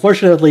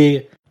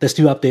 Unfortunately, this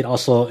new update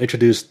also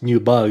introduced new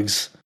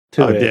bugs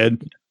to it.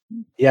 Did?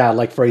 Yeah,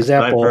 like for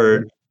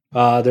example.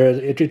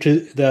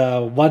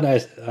 The one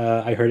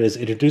I heard is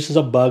introduces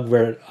a bug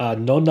where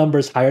no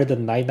numbers higher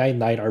than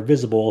 999 are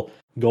visible,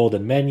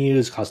 golden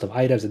menus, custom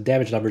items, and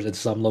damage numbers in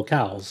some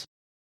locales.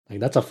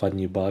 Like that's a fun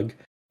new bug.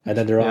 And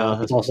then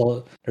there's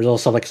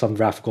also like some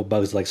graphical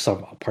bugs, like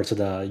some parts of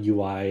the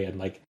UI and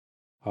like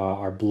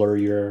are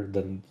blurrier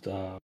than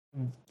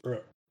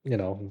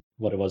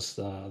what it was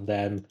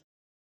then.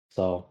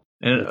 So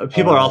and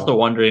people are also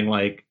wondering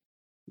like,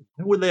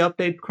 would they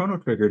update Chrono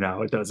Trigger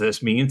now? Does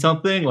this mean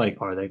something? Like,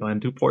 are they going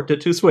to port it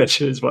to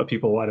Switch? Is what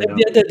people want to know.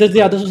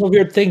 Yeah, this is a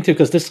weird thing too,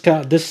 because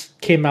this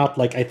came out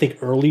like I think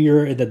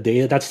earlier in the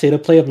day of that state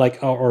of play. I'm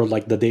like, or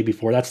like the day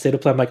before that state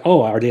of play. I'm like,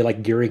 oh, are they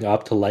like gearing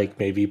up to like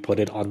maybe put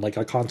it on like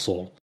a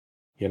console,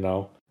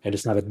 and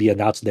just have it be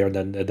announced there,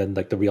 and then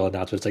like the real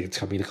announcement is like it's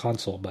coming to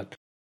console. But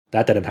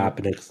that didn't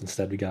happen.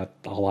 Instead, we got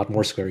a lot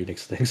more Square Enix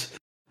things.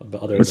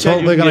 We're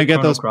totally gonna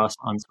get those cross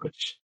on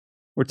Switch.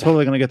 we're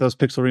totally going to get those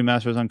pixel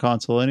remasters on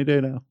console any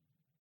day now.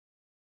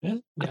 Yeah,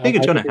 I think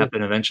it's going to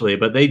happen eventually,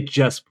 but they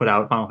just put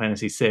out Final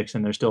Fantasy VI,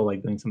 and they're still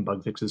like doing some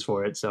bug fixes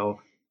for it. So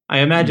I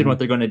imagine what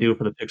they're going to do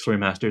for the pixel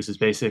remasters is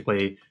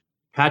basically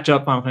patch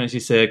up Final Fantasy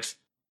VI,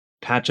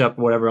 patch up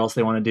whatever else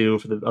they want to do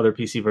for the other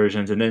PC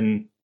versions,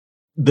 and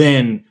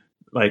then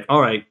like, all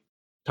right,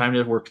 time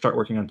to start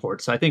working on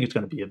ports. So I think it's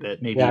going to be a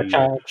bit, maybe.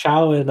 Yeah,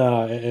 Chow in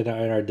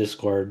our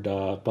Discord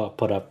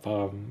put up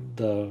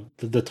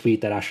the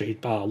tweet that actually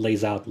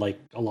lays out like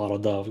a lot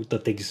of the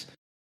things,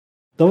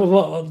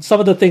 some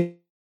of the things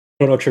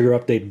Chrono Trigger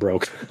update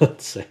broke.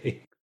 Let's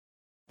say,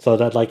 so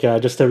that like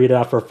just to read it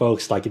out for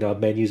folks, like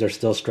menus are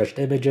still stretched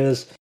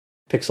images,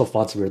 pixel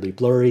fonts are really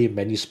blurry,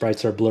 menu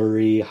sprites are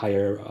blurry,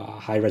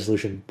 high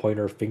resolution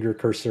pointer finger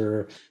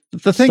cursor.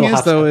 The thing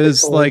is though,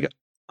 is like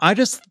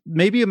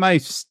maybe my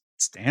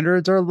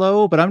standards are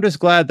low, but I'm just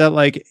glad that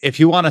like if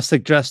you want to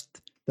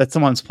suggest that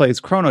someone plays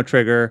Chrono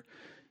Trigger,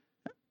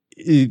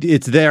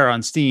 it's there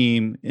on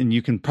Steam and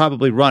you can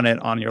probably run it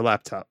on your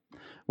laptop.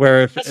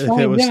 Where if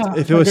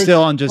it was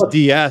still on just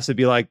DS, it'd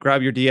be like,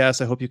 grab your DS.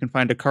 I hope you can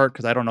find a cart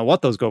because I don't know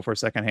what those go for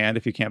secondhand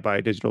if you can't buy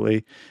it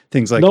digitally.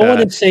 Things like that.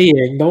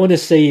 No one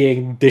is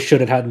saying this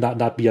shouldn't have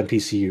not be on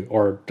PC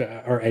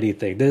or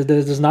anything.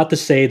 This is not to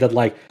say that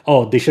like,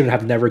 oh, they shouldn't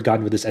have never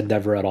gone with this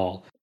endeavor at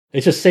all.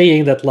 It's just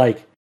saying that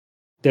like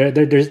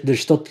there's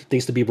still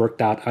things to be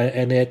worked out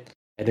in it,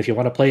 and if you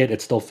want to play it,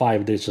 it's still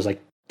fine. There's just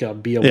like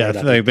be aware.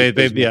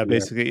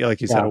 Basically,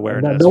 like you said,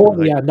 awareness. No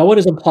one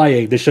is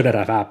implying this shouldn't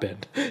have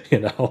happened.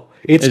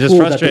 It's just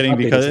frustrating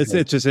because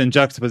it's just in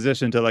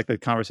juxtaposition to like the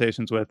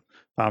conversations with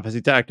Final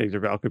Fantasy Tactics or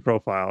Valkyrie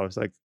Profile. It's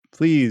like,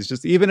 please,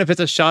 just even if it's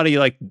a shoddy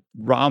like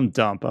ROM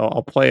dump,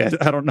 I'll play it.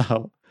 I don't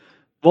know.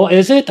 Well,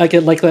 is it like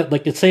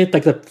it's saying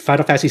like the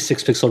Final Fantasy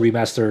 6 pixel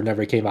remaster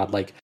never came out?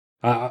 Like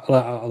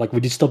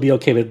would you still be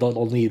okay with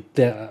only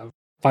the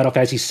Final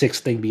Fantasy 6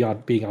 thing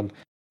being on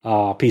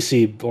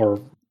PC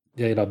or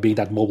being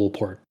that mobile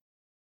port?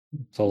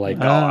 So like,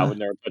 no, I would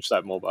never touch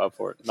that mobile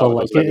port. So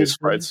like those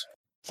sprites.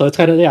 So it's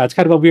kind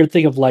of a weird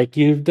thing of like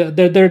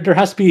there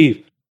has to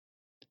be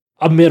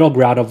a middle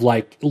ground of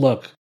like,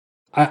 look,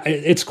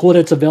 it's cool that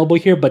it's available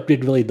here, but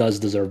it really does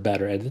deserve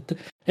better, and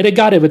it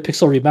got it with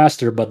Pixel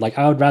Remaster. But like,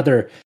 I would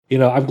rather,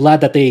 I'm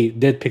glad that they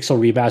did Pixel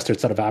Remaster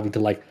instead of having to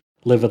like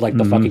live with like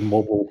the fucking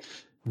mobile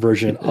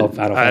version of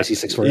Final Fantasy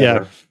 6 forever.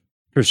 Yeah,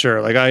 for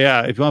sure. Like,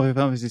 if you want to play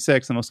Final Fantasy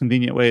 6, the most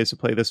convenient way is to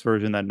play this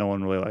version that no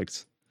one really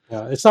likes.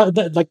 Yeah, it's not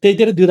like they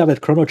didn't do that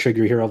with Chrono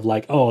Trigger here. Of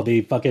like, oh,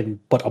 they fucking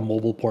put a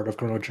mobile port of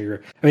Chrono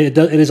Trigger. I mean, it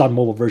is on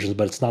mobile versions,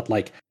 but it's not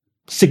like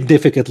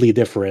significantly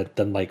different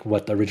than like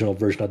what the original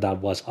version of that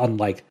was.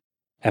 Unlike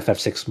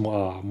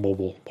FF6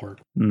 mobile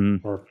port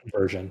or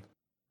version.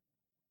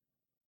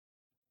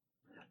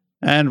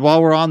 And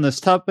while we're on this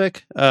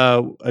topic,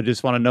 I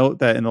just want to note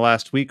that in the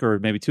last week or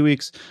maybe 2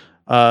 weeks,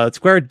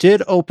 Square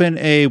did open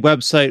a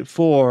website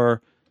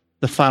for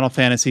the Final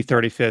Fantasy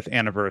 35th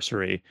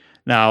anniversary.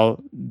 Now,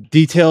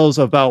 details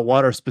about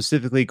what are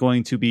specifically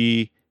going to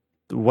be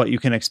what you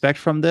can expect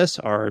from this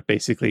are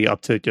basically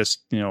up to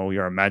just,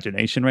 your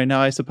imagination right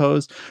now, I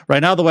suppose.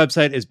 Right now, the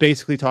website is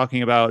basically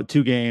talking about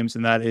 2 games,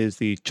 and that is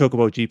the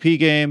Chocobo GP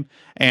game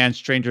and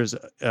Stranger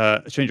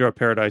of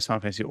Paradise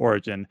Final Fantasy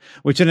Origin,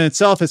 which in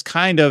itself is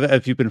kind of,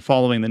 if you've been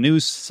following the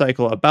news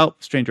cycle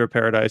about Stranger of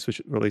Paradise,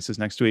 which releases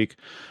next week,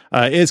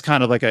 is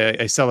kind of like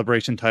a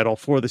celebration title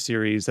for the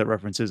series that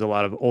references a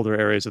lot of older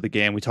areas of the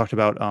game. We talked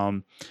about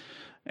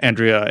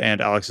Andrea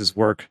and Alex's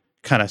work,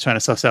 kind of trying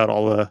to suss out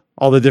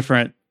all the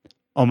different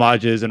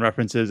homages and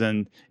references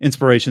and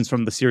inspirations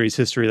from the series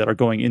history that are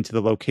going into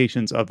the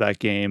locations of that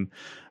game.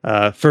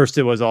 First,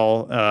 it was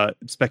all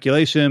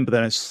speculation, but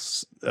then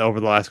it's over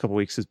the last couple of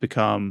weeks has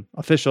become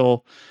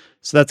official.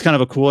 So that's kind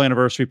of a cool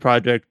anniversary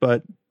project.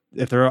 But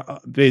if they're,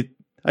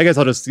 I guess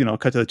I'll just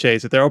cut to the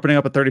chase. If they're opening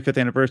up a 35th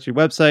anniversary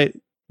website,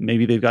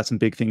 maybe they've got some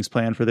big things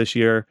planned for this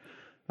year.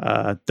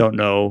 Don't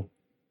know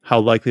how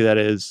likely that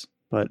is,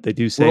 but they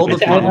do say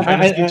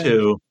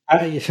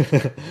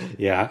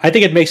yeah, I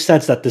think it makes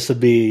sense that this would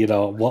be,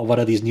 one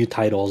of these new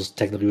titles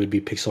technically would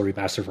be Pixel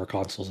Remaster for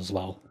consoles as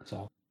well.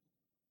 So,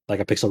 like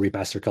a Pixel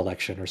Remaster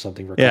collection or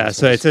something for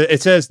consoles. So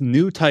it says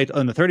new title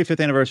on the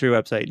 35th anniversary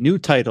website. New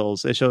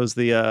titles. It shows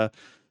the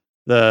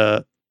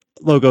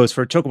logos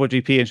for Chocobo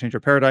GP and Stranger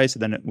Paradise,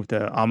 and then with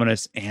the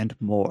ominous and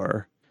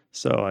more.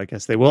 So I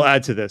guess they will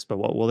add to this, but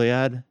what will they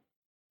add?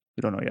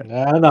 We don't know yet.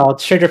 I don't know.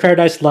 Stranger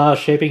Paradise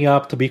shaping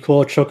up to be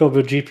cool.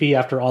 Chocobo GP,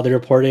 after all the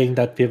reporting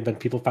that when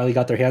people finally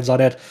got their hands on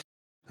it,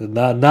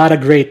 not a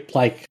great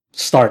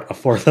start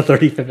for the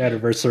 35th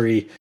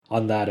anniversary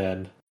on that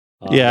end.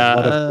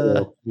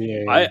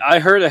 I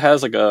heard it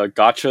has like a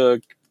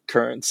gacha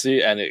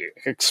currency and it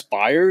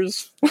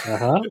expires.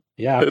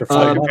 Yeah.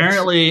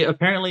 Apparently,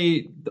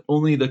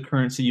 only the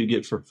currency you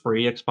get for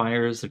free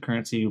expires. The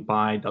currency you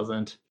buy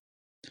doesn't.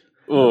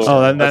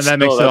 That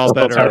makes it all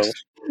better.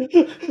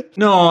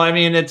 No, I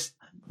mean it's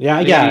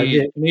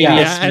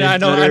and I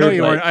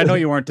know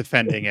you weren't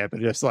defending it, but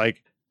just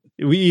like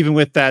even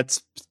with that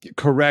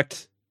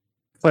correct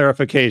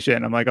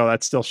clarification, I'm like, oh,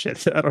 that's still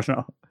shit. I don't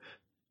know.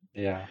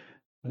 Yeah,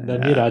 And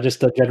then just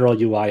the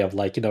general UI of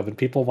like when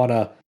people want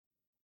to.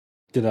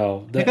 I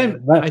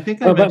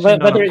think I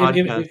mentioned on a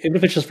podcast. Even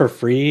if it's just for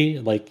free,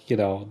 like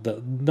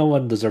no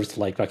one deserves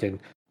to like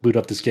fucking boot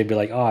up this game and be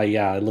like, oh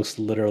yeah, it looks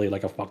literally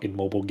like a fucking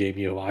mobile game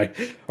UI,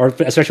 or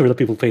especially with the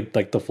people who paid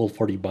like the full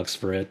 $40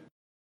 for it.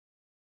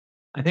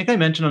 I think I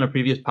mentioned on a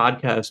previous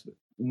podcast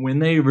when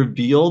they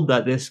revealed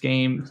that this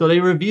game. So they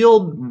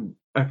revealed,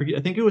 I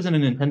think it was in a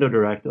Nintendo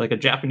Direct, like a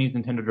Japanese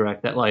Nintendo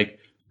Direct, that like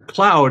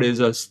Cloud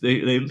is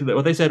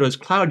what they said was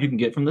Cloud you can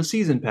get from the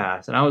season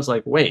pass, and I was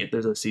like, wait,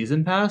 there's a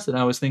season pass, and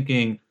I was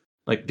thinking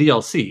like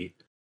DLC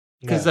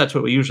because that's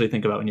what we usually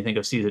think about when you think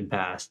of season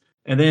pass,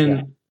 and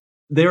then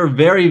they were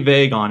very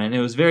vague on it, and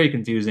it was very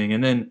confusing,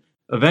 and then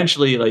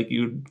eventually like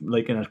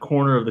in a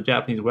corner of the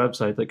Japanese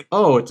website, like,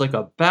 oh, it's like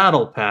a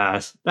battle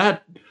pass.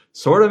 That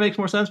sort of makes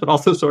more sense, but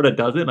also sort of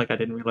doesn't. Like I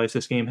didn't realize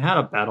this game had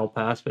a battle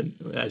pass, but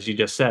as you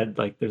just said,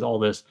 like there's all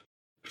this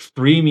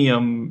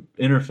freemium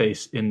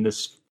interface in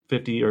this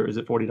 $50 or is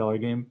it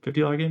 $40 game?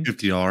 $50 game?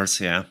 $50,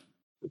 yeah.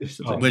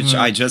 Which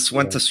I just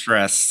want to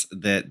stress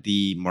that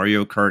the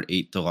Mario Kart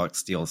 8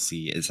 Deluxe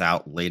DLC is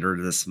out later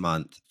this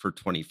month for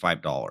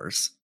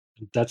 $25.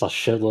 That's a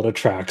shitload of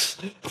tracks.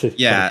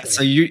 Yeah,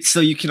 so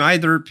you can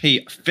either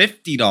pay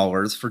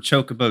 $50 for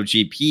Chocobo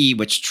GP,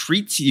 which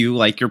treats you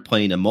like you're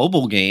playing a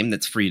mobile game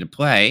that's free to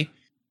play,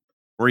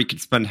 or you could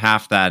spend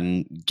half that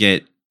and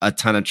get a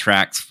ton of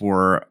tracks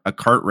for a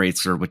kart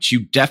racer, which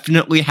you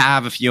definitely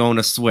have if you own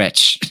a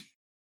Switch.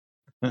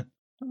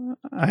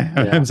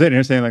 I'm sitting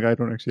here saying like I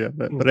don't actually have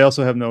that, but I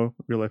also have no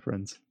real life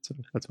friends, so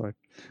that's why.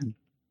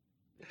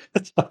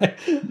 That's why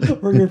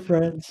we're your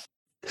friends.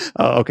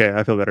 Oh, okay.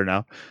 I feel better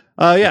now.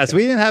 So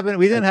we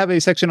didn't have a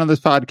section on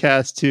this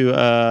podcast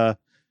to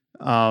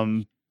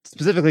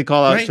specifically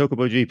call out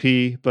Chocobo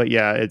GP, but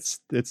yeah, it's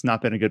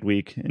not been a good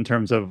week in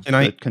terms of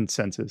the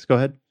consensus. Go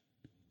ahead.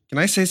 Can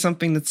I say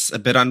something that's a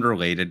bit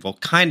unrelated? Well,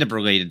 kind of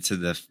related to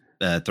the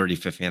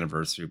 35th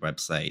anniversary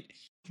website.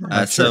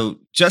 So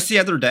just the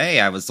other day,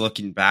 I was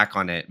looking back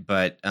on it,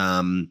 but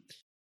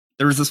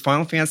there was this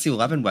Final Fantasy XI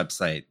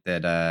website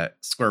that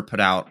Square put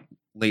out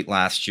late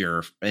last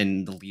year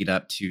in the lead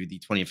up to the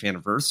 20th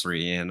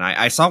anniversary. And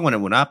I saw when it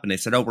went up and they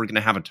said, oh, we're going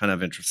to have a ton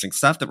of interesting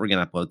stuff that we're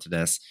going to upload to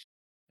this.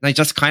 And I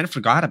just kind of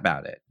forgot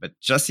about it. But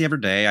just the other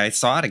day, I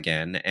saw it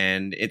again,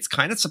 and it's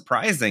kind of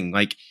surprising.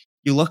 Like,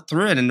 you look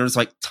through it and there's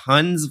like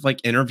tons of like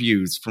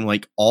interviews from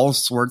like all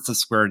sorts of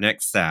Square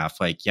Enix staff.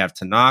 Like you have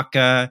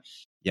Tanaka,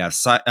 you have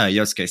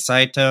Yosuke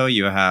Saito,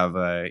 you have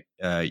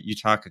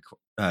Yutaka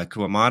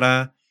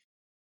Kuwamata,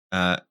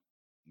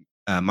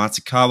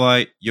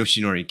 Matsukawa,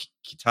 Yoshinori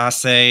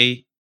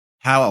Kitase.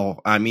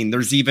 Hell, I mean,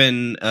 there's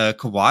even a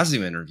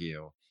Kawazu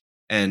interview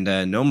and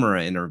a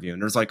Nomura interview.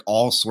 And there's like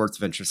all sorts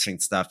of interesting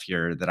stuff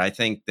here that I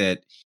think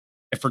that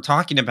if we're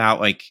talking about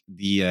like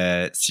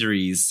the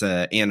series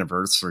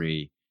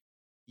anniversary,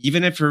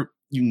 even if you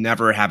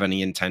never have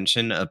any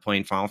intention of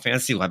playing Final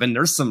Fantasy XI,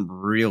 there's some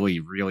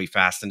really, really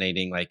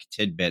fascinating like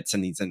tidbits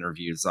in these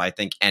interviews. I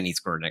think any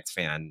Square Enix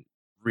fan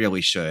really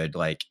should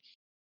like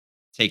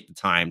take the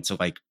time to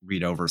like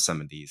read over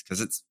some of these because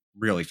it's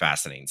really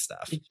fascinating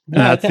stuff.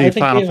 That's the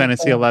Final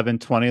Fantasy XI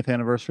 20th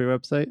anniversary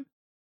website.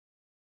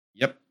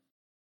 Yep.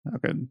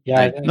 Okay.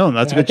 Yeah.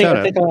 That's a good shout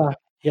out.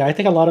 I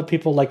think a lot of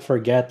people like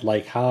forget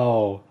like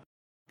how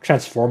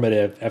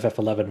transformative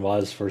FF11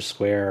 was for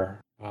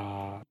Square.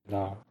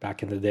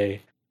 Back in the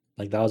day,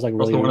 like that was like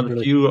really also one of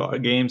the few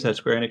games that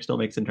Square Enix still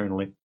makes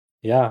internally.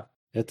 Yeah,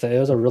 it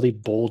was a really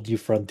bold new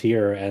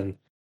frontier, and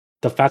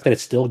the fact that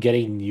it's still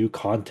getting new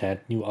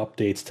content, new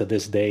updates to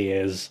this day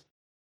is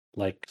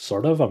like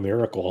sort of a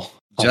miracle.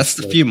 Just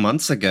a few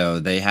months ago,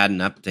 they had an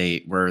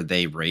update where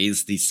they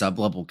raised the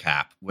sub-level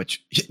cap,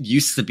 which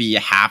used to be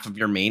half of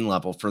your main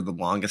level for the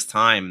longest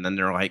time. And then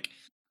they're like,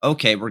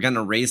 okay, we're going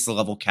to raise the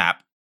level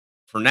cap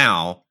for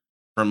now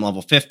from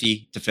level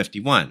 50 to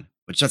 51,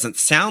 which doesn't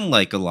sound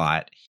like a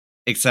lot,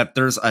 except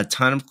there's a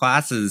ton of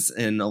classes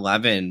in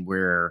 11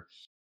 where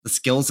the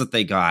skills that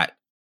they got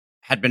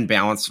had been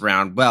balanced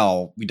around,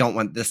 well, we don't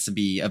want this to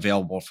be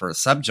available for a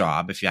sub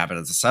job if you have it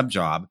as a sub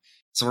job.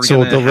 So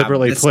we'll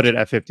deliberately put it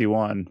at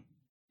 51.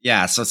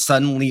 Yeah, so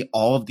suddenly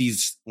all of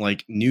these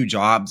like new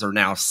jobs are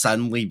now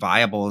suddenly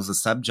viable as a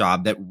sub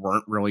job that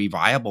weren't really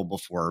viable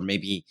before.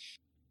 Maybe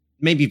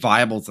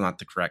viable is not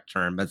the correct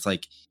term, but it's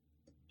like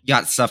you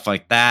got stuff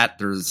like that.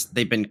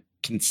 They've been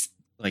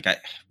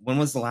when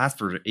was the last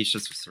for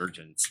Aegis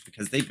Resurgence?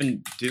 Because they've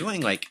been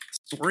doing like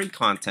story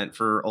content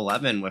for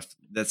 11 with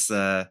this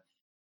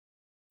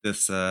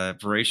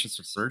Voracious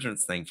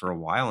Resurgence thing for a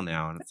while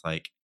now, and it's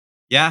like,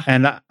 yeah.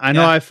 And I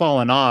know I've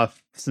fallen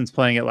off since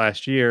playing it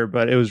last year,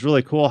 but it was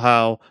really cool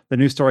how the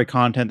new story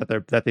content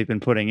that they've been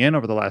putting in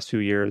over the last few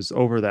years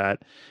over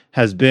that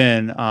has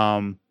been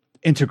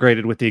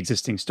integrated with the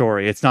existing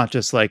story. It's not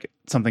just like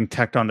something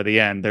tacked onto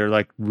the end. They're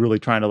like really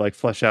trying to like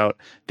flesh out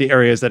the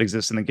areas that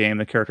exist in the game,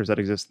 the characters that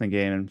exist in the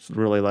game, and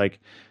really like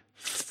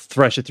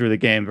thresh it through the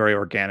game very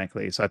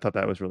organically. So I thought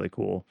that was really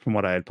cool from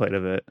what I had played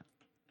of it.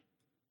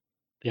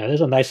 Yeah,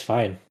 there's a nice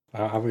find.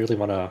 I really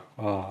want to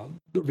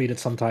read it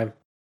sometime.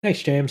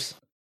 Thanks, James.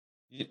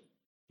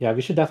 Yeah,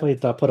 we should definitely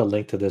put a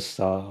link to this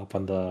up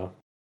on the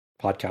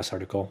podcast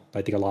article.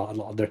 I think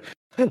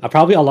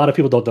probably a lot of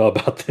people don't know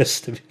about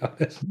this, to be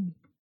honest.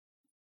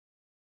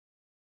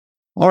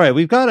 All right,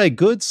 we've got a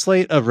good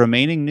slate of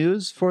remaining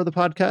news for the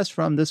podcast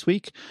from this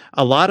week.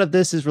 A lot of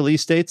this is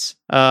release dates,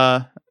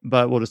 but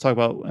we'll just talk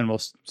about, and we'll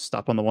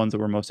stop on the ones that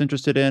we're most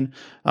interested in.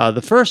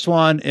 The first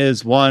one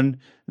is one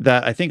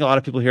that I think a lot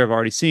of people here have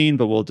already seen,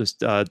 but we'll just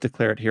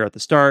declare it here at the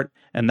start,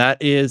 and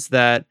that is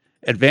that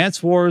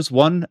Advance Wars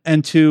 1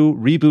 and 2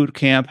 Reboot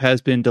Camp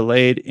has been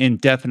delayed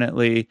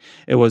indefinitely.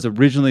 It was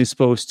originally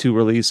supposed to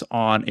release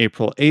on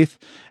April 8th,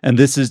 and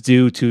this is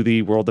due to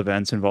the world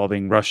events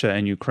involving Russia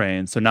and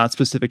Ukraine. So not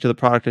specific to the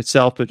product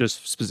itself, but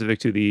just specific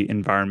to the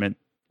environment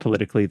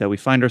politically that we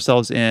find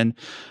ourselves in.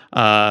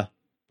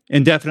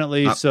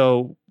 Indefinitely,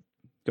 so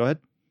go ahead.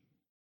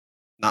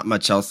 Not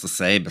much else to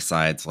say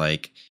besides,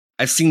 like,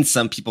 I've seen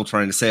some people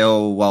trying to say,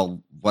 oh,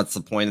 well, what's the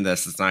point of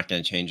this? It's not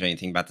going to change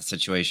anything about the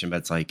situation, but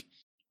it's like,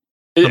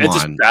 it's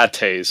just bad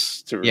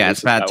taste.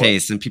 It's bad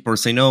taste. And people are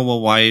saying, oh, well,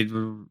 why?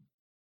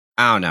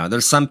 I don't know.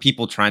 There's some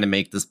people trying to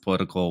make this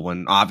political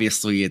when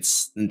obviously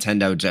it's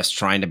Nintendo just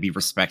trying to be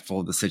respectful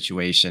of the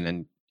situation.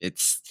 And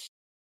it's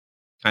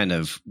kind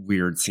of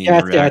weird seeing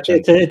the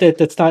reaction.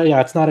 It's not.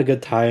 Yeah, it's not a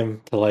good time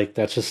to like.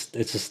 It's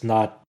just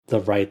not the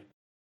right.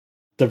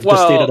 The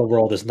state of the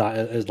world is not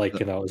is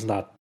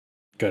not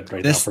good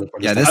right now. This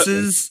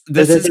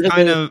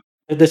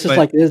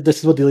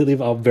is what they leave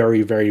a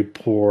very, very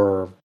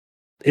poor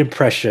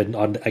impression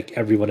on like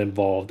everyone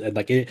involved, and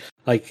I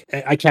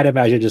can't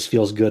imagine it just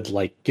feels good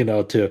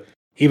to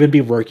even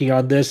be working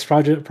on this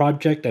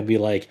project and be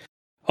like,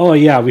 oh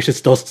yeah, we should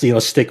still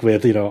stick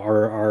with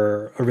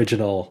our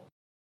original.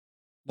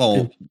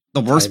 Well,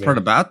 the worst part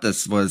about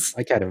this was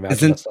I can't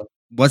imagine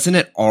wasn't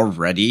it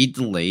already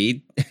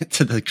delayed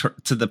to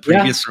the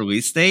previous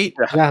release date?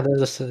 Yeah,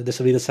 this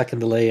will be the second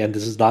delay, and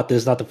this is not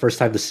the first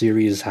time the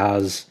series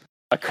has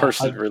a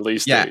cursed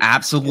release date. Yeah,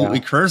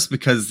 absolutely cursed,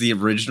 because the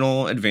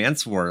original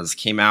Advance Wars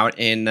came out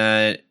in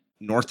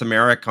North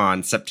America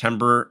on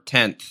September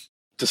 10th,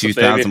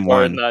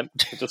 2001.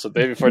 Just a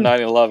day before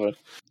 9/11.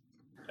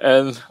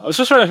 And I was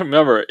just trying to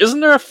remember,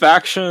 isn't there a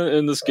faction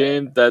in this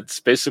game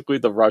that's basically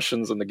the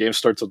Russians, and the game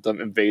starts with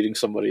them invading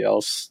somebody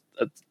else?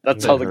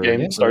 That's how the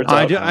game starts.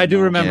 I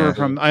do remember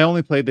I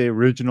only played the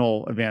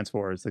original Advance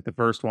Wars, like the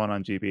first one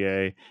on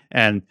GBA,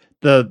 and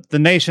the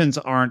nations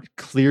aren't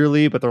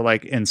clearly, but they're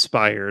like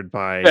inspired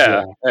by.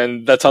 Yeah,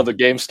 and that's how the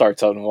game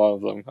starts on one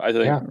of them, I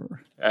think. Yeah.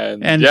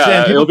 And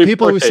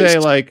people who say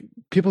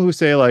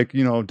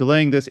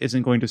delaying this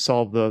isn't going to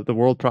solve the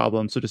world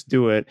problem, so just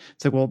do it.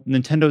 It's like, well,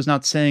 Nintendo's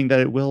not saying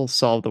that it will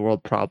solve the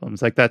world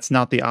problems. Like, that's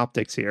not the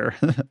optics here.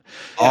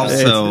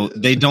 Also,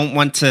 they don't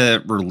want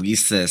to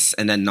release this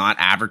and then not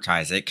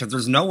advertise it, because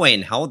there's no way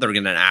in hell they're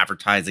going to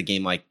advertise a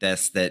game like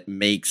this that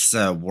makes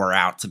War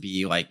out to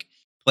be like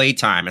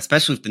playtime,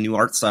 especially with the new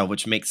art style,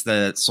 which makes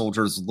the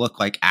soldiers look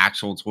like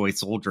actual toy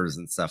soldiers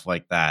and stuff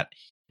like that.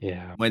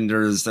 Yeah, when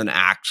there's an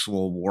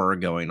actual war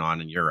going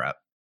on in Europe.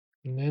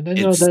 And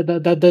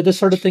this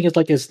sort of thing is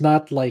like, it's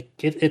not like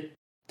it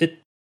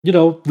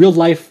real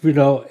life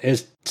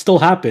is still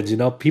happens.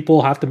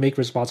 People have to make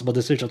responsible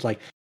decisions.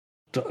 Like,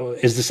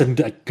 is this in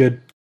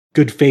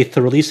good faith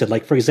to release it?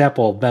 Like, for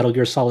example, Metal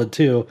Gear Solid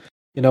 2.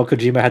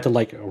 Kojima had to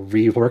like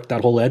rework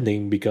that whole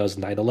ending because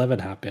 9/11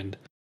 happened.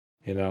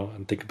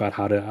 And think about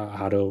how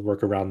to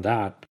work around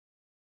that.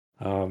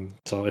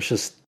 So it's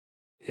just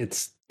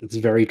it's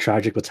very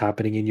tragic what's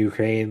happening in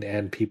Ukraine,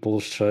 and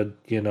people should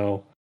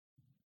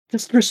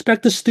just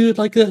respect this dude.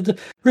 Like,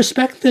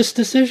 respect this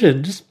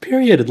decision. Just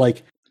period.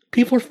 Like,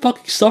 people are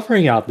fucking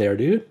suffering out there,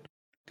 dude.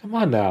 Come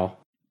on now.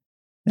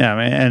 Yeah,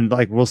 man, and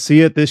like, we'll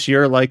see it this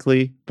year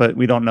likely, but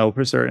we don't know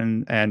for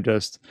certain. And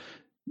just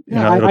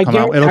it'll come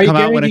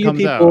out when it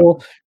comes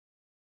out.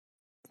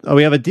 Oh,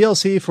 we have a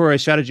DLC for a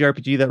strategy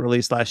RPG that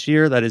released last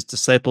year. That is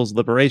Disciples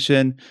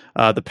Liberation.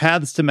 The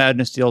Paths to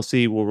Madness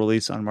DLC will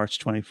release on March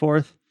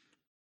 24th.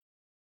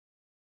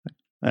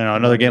 I know,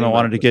 another game I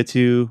wanted to get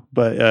to,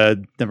 but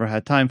never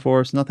had time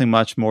for, so nothing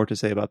much more to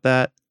say about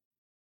that.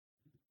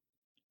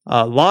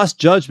 Lost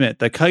Judgment,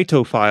 the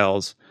Kaito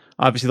Files.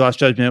 Obviously, Lost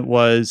Judgment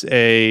was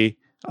a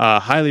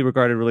highly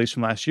regarded release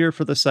from last year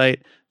for the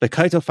site. The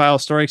Kaito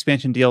Files Story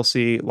Expansion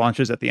DLC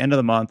launches at the end of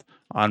the month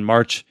on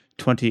March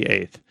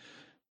 28th.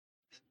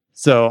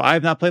 So I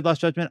have not played Lost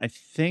Judgment. I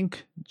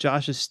think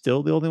Josh is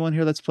still the only one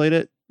here that's played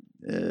it.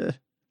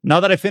 Now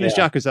that I finished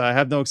Yakuza, I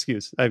have no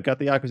excuse. I've got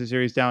the Yakuza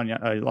series down.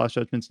 Lost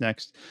Judgment's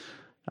next.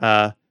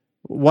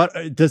 What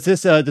does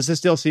this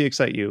DLC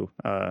excite you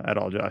at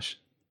all, Josh?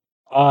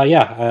 I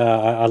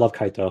love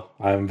Kaito.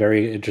 I'm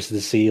very interested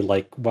to see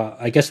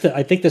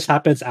I think this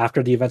happens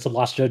after the events of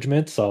Lost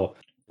Judgment, so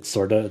it's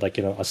sort of like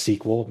a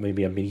sequel,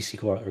 maybe a mini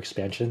sequel or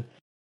expansion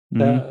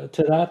to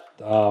that.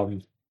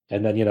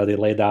 And then they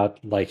laid out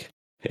like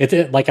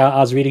it like I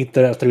was reading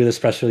through this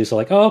press release, so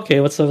like, oh, okay,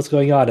 what's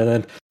going on, and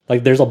then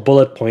like there's a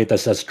bullet point that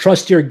says,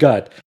 "Trust your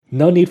gut.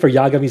 No need for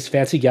Yagami's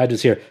fancy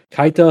gadgets here.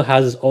 Kaito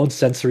has his own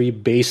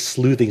sensory-based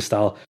sleuthing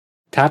style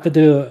tap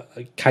into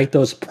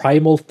Kaito's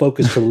primal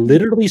focus to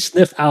literally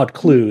sniff out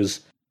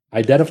clues,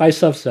 identify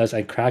subsets,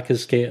 and crack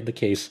the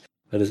case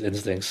with his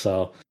instincts.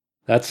 So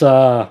that's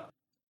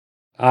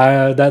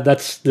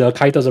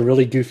Kaito's a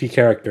really goofy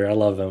character. I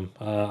love him.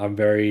 I'm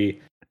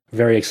very,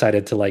 very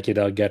excited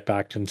to get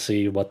back and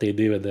see what they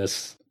do with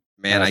this.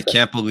 Man, I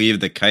can't believe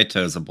that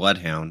Kaito is a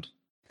bloodhound.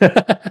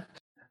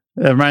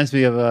 It reminds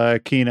me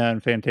of Kina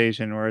and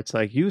Fantasian, where it's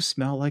like, you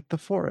smell like the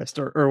forest,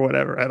 or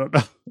whatever. I don't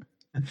know.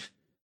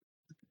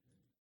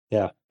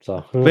 Yeah. So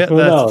who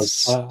knows?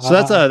 So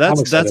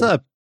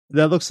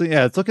that looks,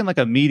 it's looking like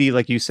a meaty,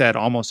 like you said,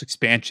 almost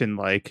expansion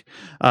like.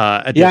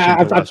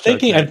 Yeah, I'm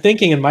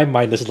thinking in my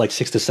mind this is like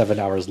 6 to 7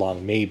 hours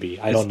long, maybe.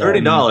 I don't know.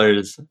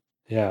 $30.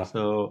 Yeah.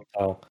 So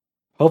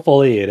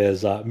hopefully it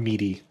is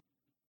meaty.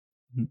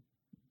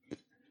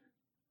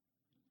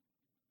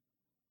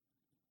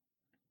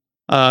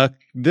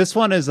 This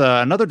one is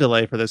another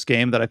delay for this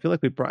game that I feel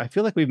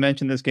like we've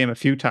mentioned this game a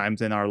few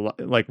times in our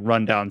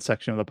rundown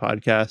section of the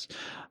podcast.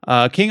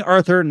 King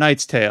Arthur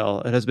Knight's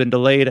Tale. It has been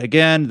delayed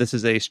again. This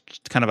is a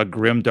kind of a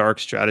grim dark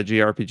strategy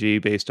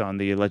RPG based on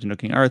the Legend of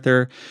King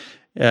Arthur.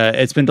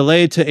 It's been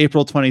delayed to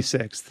April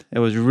 26th. It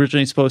was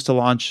originally supposed to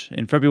launch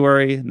in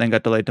February, and then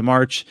got delayed to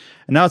March,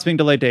 and now it's being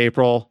delayed to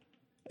April.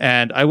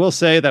 And I will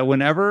say that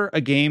whenever a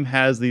game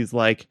has these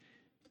like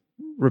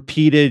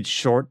repeated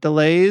short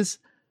delays,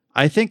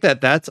 I think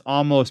that that's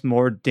almost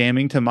more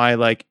damning to my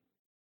like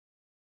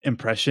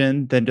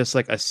impression than just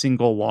like a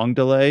single long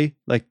delay,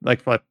 like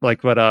what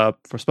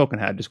Forspoken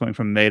had, just going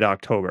from May to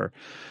October.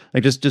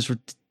 Like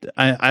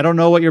I don't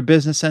know what your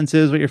business sense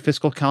is, what your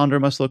fiscal calendar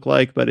must look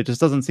like, but it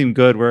just doesn't seem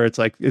good. Where it's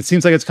like it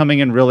seems like it's coming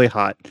in really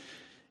hot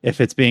if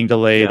it's being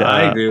delayed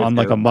on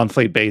like a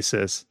monthly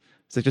basis.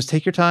 So just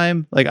take your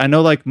time. Like I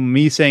know, like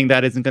me saying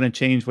that isn't going to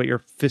change what your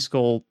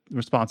fiscal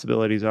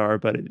responsibilities are,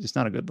 but it's just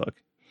not a good look.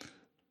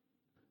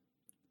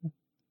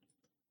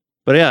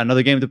 But yeah,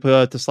 another game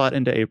to slot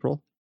into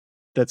April.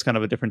 That's kind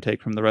of a different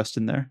take from the rest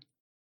in there.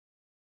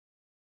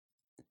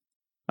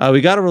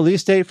 We got a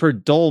release date for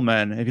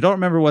Dolmen. If you don't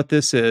remember what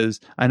this is,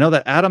 I know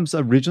that Adam's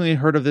originally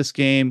heard of this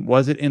game.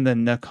 Was it in the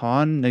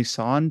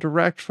Nissan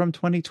Direct from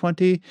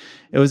 2020?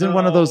 It was in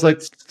one of those like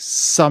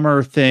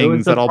summer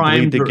things that all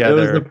bleed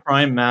together. It was the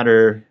Prime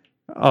Matter.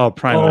 Oh,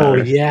 Prime Matter.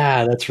 Oh,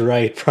 yeah, that's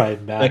right.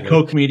 Prime Matter. That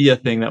Coke Media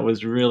thing that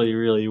was really,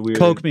 really weird.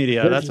 Coke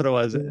Media, that's what it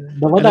was. The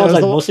one that was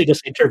like mostly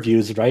just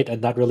interviews, right?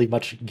 And not really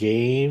much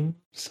games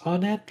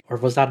on it? Or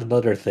was that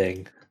another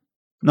thing?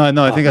 No, I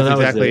think that's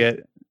exactly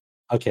it.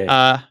 Okay.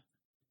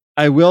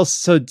 I will.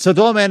 So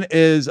Dolmen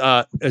is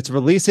it's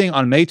releasing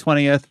on May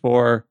 20th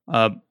for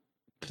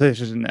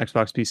PlayStation,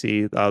 Xbox,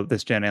 PC,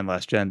 this gen and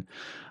last gen.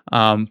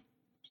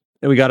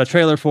 We got a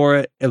trailer for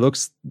it.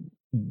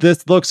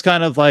 This looks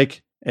kind of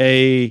like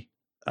a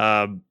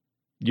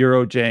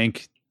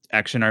Eurojank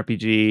action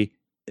RPG.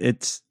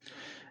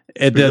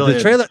 The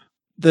trailer.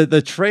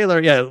 The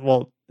trailer. Yeah.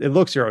 Well, it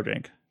looks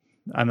Eurojank.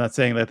 I'm not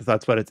saying that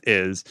that's what it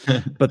is,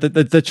 but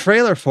the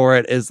trailer for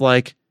it is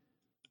like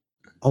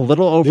a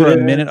little over a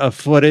minute of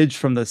footage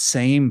from the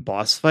same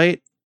boss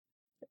fight.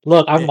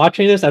 Look, I'm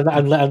watching this.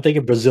 I'm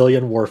thinking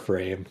Brazilian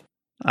Warframe.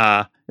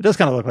 It does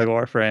kind of look like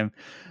Warframe,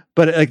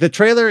 but like the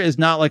trailer is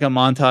not like a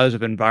montage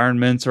of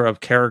environments or of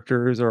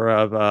characters or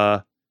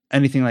of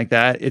anything like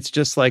that. It's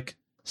just like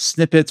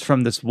snippets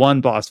from this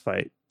one boss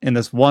fight in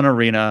this one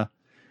arena,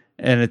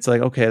 and it's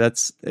like, okay,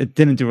 it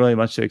didn't do really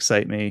much to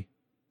excite me.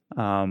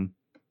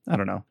 I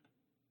don't know.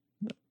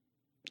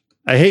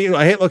 I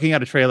hate looking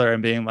at a trailer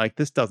and being like,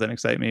 this doesn't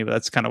excite me, but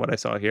that's kind of what I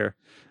saw here.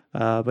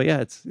 But yeah,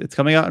 it's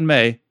coming out in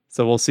May,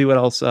 so we'll see what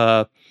else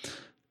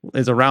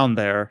is around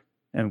there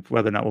and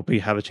whether or not we'll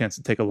have a chance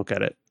to take a look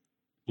at it.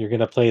 You're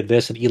gonna play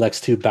this and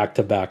Elex 2 back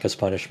to back as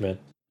punishment.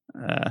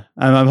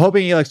 I'm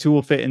hoping Elex 2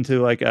 will fit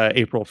into like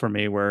April for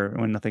me,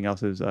 when nothing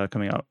else is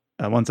coming out.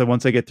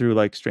 Once I get through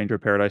like Stranger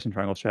of Paradise and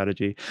Triangle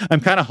Strategy,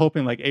 I'm kind of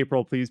hoping like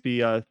April, please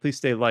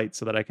stay light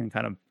so that I can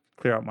kind of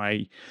clear out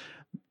my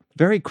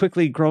very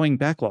quickly growing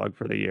backlog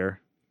for the year.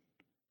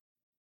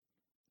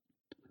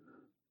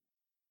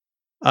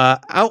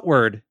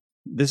 Outward,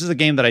 this is a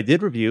game that I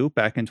did review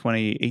back in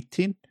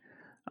 2018,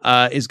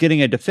 is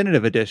getting a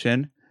definitive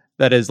edition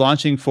that is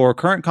launching for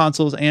current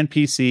consoles and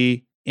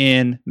PC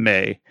in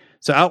May.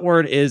 So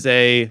Outward is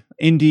a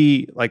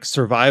indie like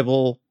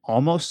survival,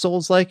 almost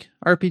Souls-like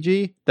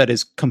RPG that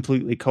is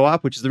completely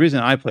co-op, which is the reason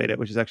I played it,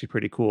 which is actually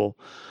pretty cool.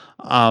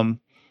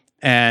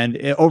 And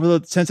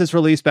since its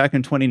release back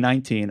in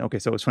 2019, okay,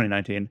 so it was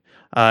 2019,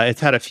 it's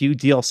had a few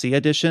DLC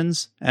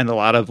additions and a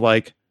lot of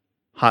like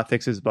hot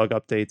fixes, bug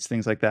updates,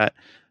 things like that.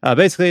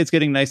 Basically, it's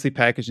getting nicely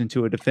packaged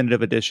into a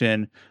definitive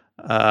edition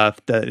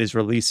that is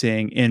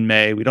releasing in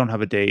May. We don't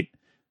have a date.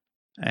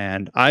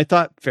 And I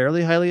thought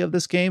fairly highly of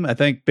this game. I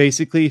think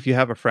basically if you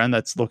have a friend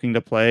that's looking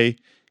to play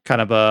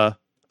kind of a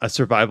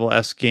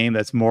survival-esque game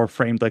that's more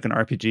framed like an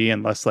RPG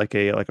and less like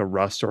a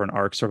Rust or an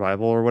Ark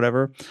survival or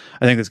whatever,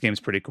 I think this game's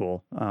pretty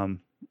cool.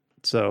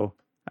 So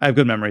I have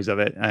good memories of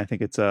it, and I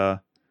think it's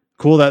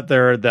cool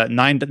that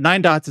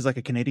Nine Dots is like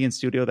a Canadian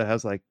studio that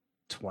has like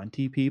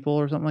 20 people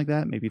or something like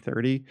that, maybe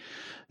 30.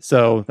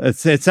 So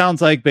it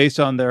sounds like, based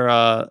on their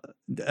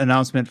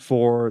announcement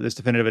for this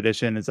definitive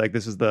edition, it's like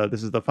this is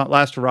the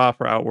last hurrah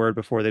for Outward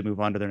before they move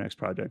on to their next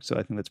project. So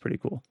I think that's pretty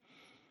cool.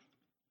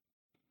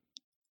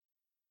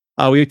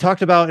 We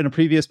talked about in a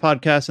previous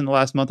podcast in the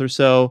last month or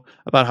so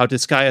about how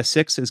Disgaea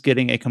 6 is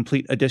getting a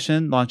complete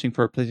edition, launching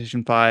for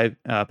PlayStation 5,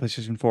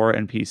 PlayStation 4,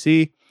 and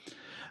PC.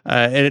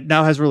 It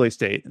now has a release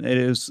date. It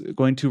is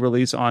going to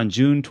release on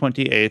June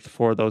 28th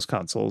for those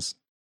consoles.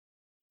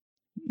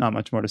 Not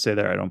much more to say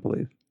there, I don't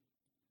believe.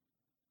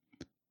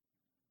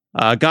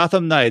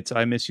 Gotham Knights.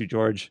 I miss you,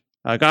 George.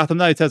 Gotham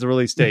Knights has a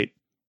release date.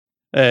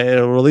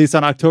 It'll release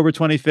on October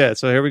 25th.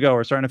 So here we go.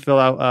 We're starting to fill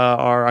out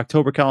our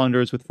October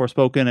calendars with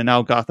Forspoken and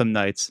now Gotham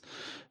Knights.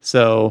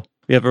 So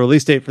we have a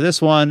release date for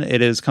this one.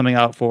 It is coming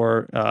out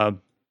for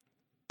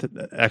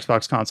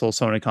Xbox consoles,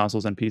 Sony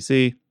consoles, and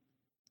PC.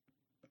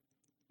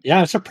 Yeah,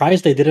 I'm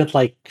surprised they didn't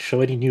show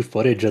any new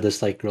footage of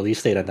this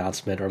release date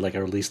announcement or a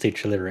release date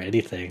trailer or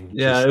anything.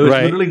 Yeah, it was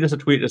literally just a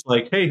tweet, just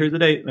hey, here's the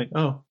date.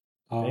 All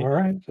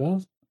right.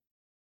 Well,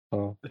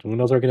 who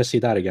knows? We're gonna see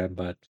that again,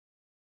 but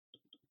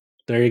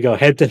there you go.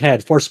 Head to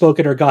head,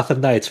 Forspoken or Gotham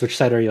Knights. Which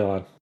side are you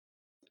on?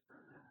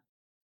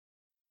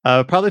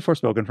 Probably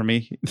Forspoken for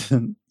me.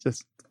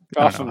 Just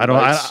Gotham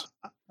Knights.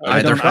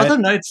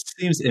 Gotham Knights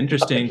seems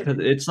interesting because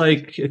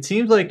it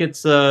seems like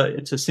it's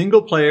a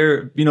single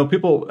player.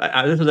 People.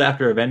 This was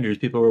after Avengers.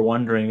 People were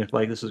wondering if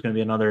this was going to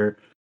be another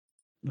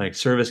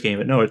service game,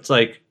 but no, it's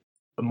a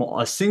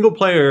single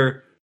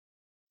player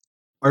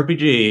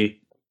RPG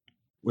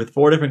with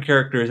 4 different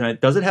characters. And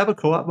does it have a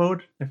co-op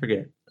mode? I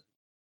forget.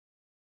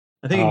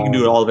 I think you can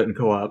do all of it in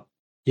co-op.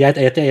 Yeah,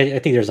 I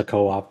think there's a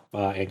co-op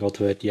angle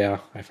to it. Yeah,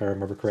 if I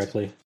remember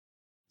correctly.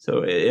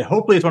 So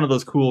hopefully it's one of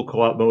those cool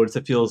co-op modes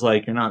that feels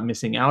like you're not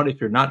missing out if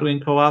you're not doing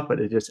co-op, but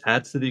it just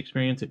adds to the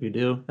experience if you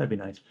do. That'd be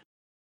nice.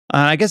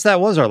 I guess that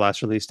was our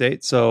last release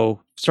date. So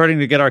starting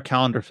to get our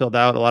calendar filled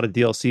out, a lot of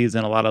DLCs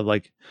and a lot of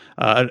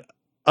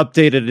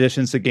updated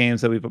additions to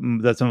games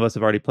that some of us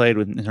have already played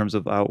with in terms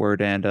of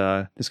Outward and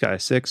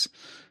Disgaea 6.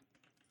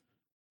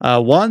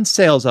 One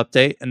sales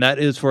update, and that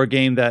is for a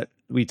game that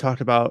we talked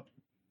about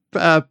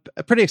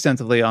pretty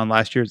extensively on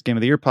last year's Game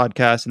of the Year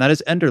podcast, and that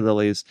is Ender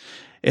Lilies.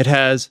 It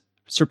has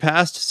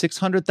surpassed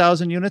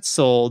 600,000 units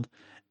sold,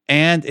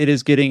 and it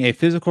is getting a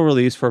physical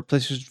release for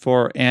PlayStation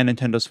 4 and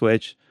Nintendo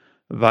Switch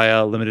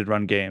via Limited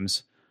Run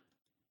Games.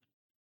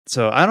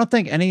 So I don't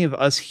think any of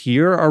us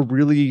here are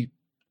really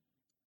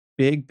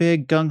big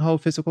gung-ho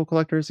physical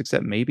collectors,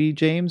 except maybe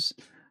James.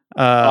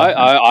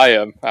 I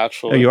am,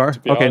 actually. Oh, you are?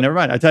 Okay, honest. Never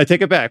mind. I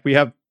take it back. We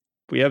have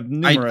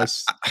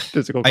numerous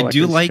physical collectors. I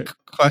do like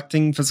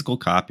collecting physical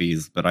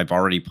copies, but I've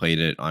already played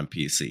it on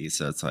PC,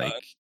 so it's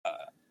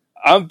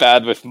I'm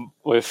bad with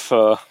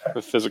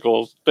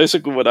physicals.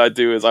 Basically, what I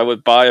do is I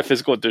would buy a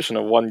physical edition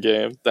of one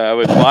game, then I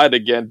would buy it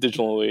again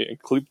digitally and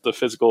keep the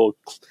physical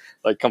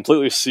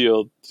completely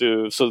sealed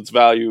so its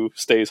value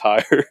stays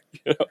higher.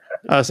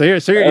 So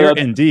you're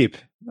in deep.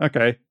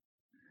 Okay.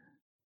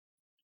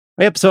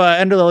 Yep. So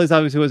Ender Lilies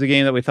obviously was a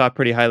game that we thought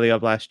pretty highly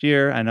of last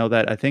year. I know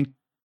that I think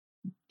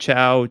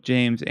Chow,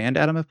 James, and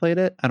Adam have played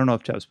it. I don't know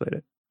if Chow's played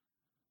it.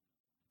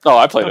 Oh,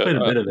 I played a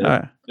bit of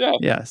it. Yeah.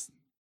 Yes.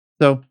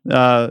 So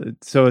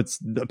it's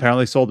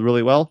apparently sold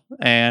really well,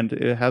 and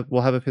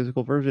we'll have a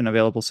physical version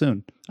available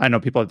soon. I know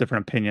people have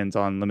different opinions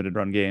on limited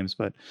run games,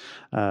 but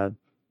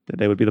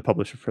they would be the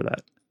publisher for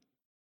that.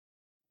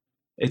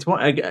 It's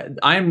one.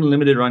 I'm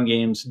limited run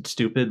games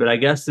stupid, but I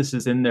guess this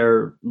is in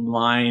their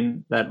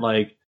line that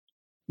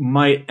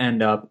might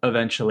end up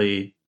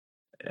eventually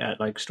at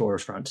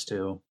storefronts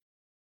too,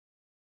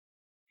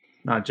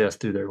 not just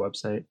through their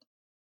website.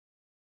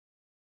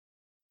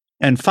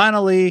 And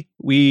finally,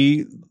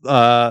 we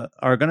are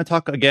going to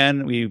talk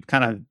again. We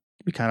kind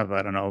of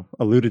I don't know,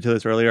 alluded to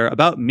this earlier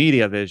about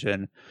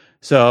MediaVision.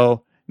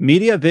 So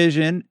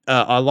MediaVision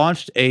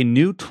launched a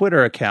new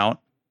Twitter account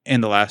in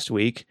the last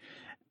week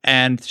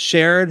and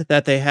shared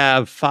that they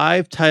have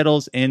 5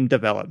 titles in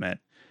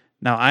development.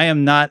 Now, I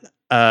am not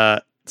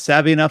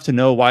savvy enough to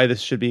know why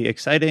this should be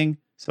exciting,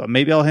 so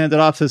maybe I'll hand it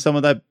off to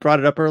someone that brought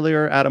it up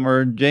earlier, Adam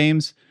or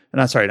James.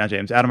 Not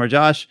James, Adam or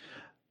Josh.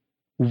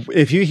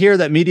 If you hear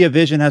that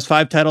MediaVision has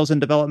 5 titles in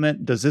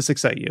development, does this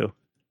excite you?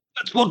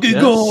 Let's fucking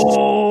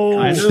go!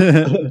 Kind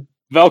of.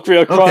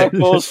 Valkyria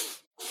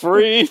Chronicles,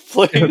 free,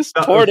 please.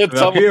 Port it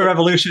Valkyria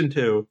Revolution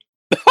 2.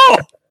 Oh,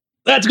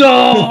 let's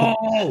go!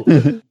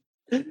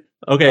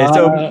 Okay,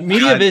 so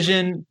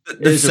MediaVision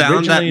the is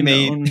sound that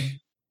made known...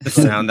 the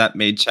sound that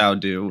made Chow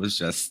do was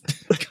just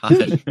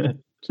God.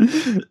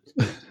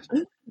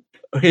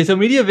 Okay, so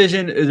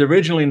MediaVision is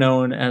originally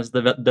known as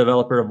the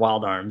developer of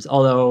Wild Arms,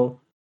 although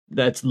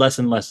that's less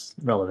and less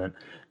relevant.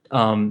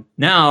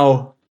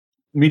 Now,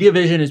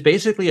 MediaVision is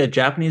basically a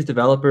Japanese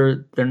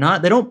developer. They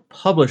don't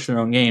publish their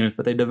own games,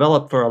 but they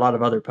develop for a lot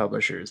of other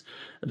publishers.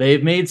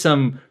 They've made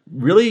some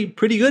really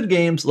pretty good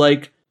games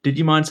like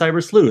Digimon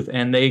Cyber Sleuth,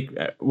 and they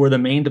were the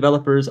main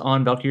developers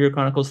on Valkyria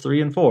Chronicles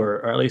 3 and 4,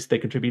 or at least they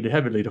contributed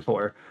heavily to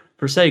 4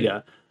 for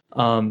Sega.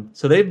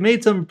 So they've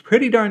made some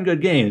pretty darn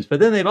good games, but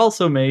then they've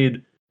also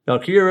made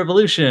Valkyria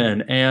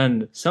Revolution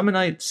and Summon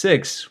Night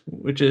 6,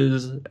 which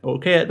is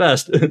okay at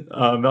best.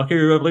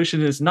 Valkyria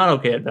Revolution is not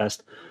okay at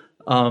best.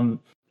 And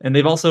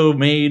they've also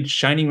made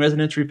Shining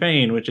Resonance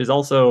Refrain, which is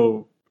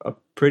also a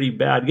pretty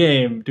bad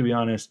game, to be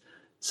honest.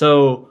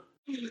 So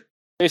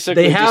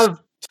basically, they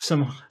have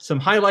some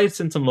highlights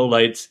and some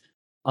lowlights.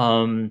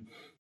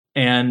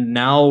 And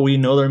now we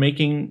know they're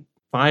making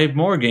 5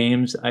 more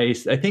games. I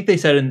think they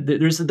said there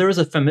was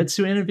a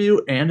Famitsu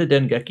interview and a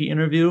Dengeki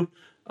interview.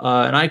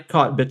 And I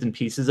caught bits and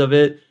pieces of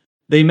it.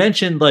 They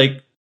mentioned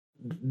like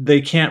they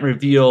can't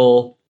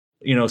reveal,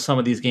 some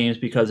of these games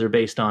because they're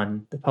based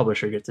on the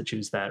publisher gets to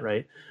choose that,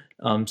 right?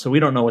 So we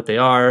don't know what they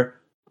are.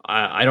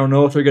 I don't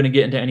know if they're going to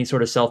get into any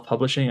sort of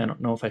self-publishing. I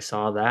don't know if I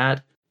saw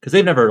that because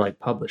they've never like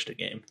published a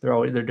game.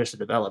 They're just a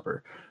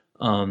developer.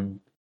 There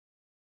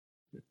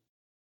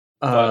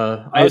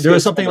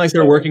was something like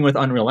they're working with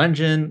Unreal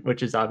Engine,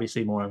 which is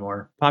obviously more and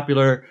more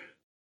popular.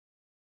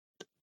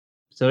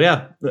 So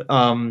yeah.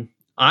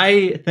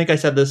 I think I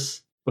said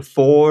this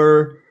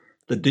before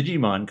the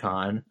Digimon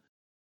Con,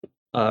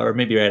 or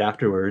maybe right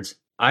afterwards.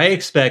 I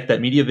expect that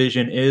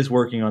MediaVision is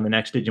working on the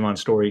next Digimon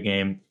story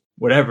game,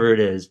 whatever it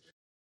is.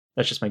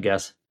 That's just my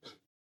guess.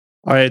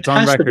 All right, it's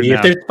on record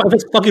now. If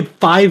there's fucking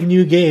 5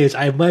 new games,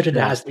 I imagine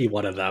it has to be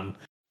one of them.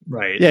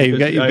 Right? Yeah, you've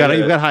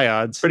got high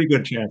odds. Pretty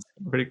good chance.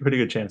 Pretty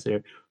good chance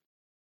here.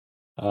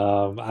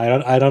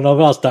 I don't know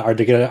what else.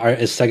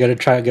 Is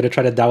Sega gonna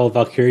try to dabble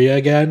Valkyria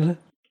again?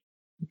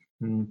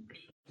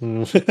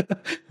 Who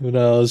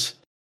knows?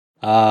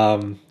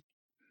 I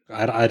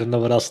don't know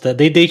what else.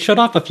 They showed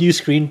off a few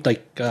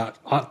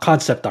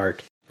concept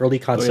art, early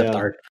concept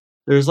art.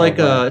 There's like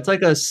it's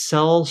like a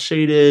cell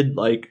shaded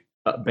like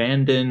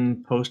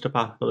abandoned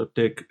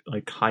post-apocalyptic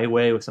like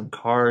highway with some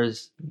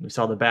cars. We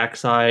saw the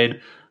backside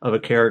of a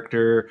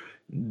character.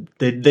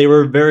 They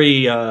were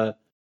very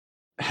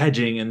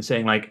hedging and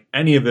saying like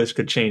any of this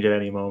could change at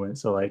any moment.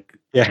 So like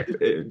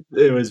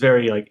it was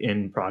very like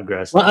in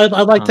progress. Well,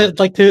 I'd like to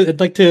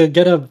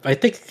get a. I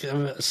think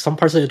some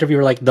parts of the interview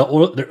were like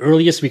the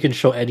earliest we can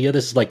show any of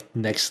this is like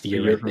next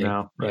year. A year from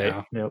now, right?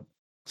 Yeah. Yep.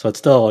 So it's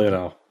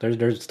still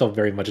they're still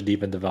very much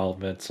deep in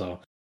development. So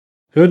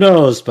who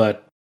knows?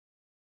 But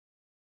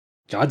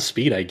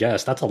Godspeed, I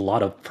guess. That's a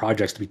lot of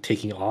projects to be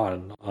taking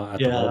on. At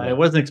the moment. I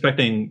wasn't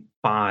expecting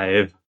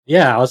 5.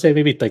 Yeah, I would say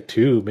maybe like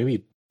 2,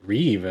 maybe 3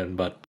 even,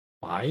 but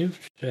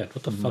 5? Shit,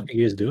 what the fuck are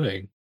you guys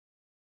doing?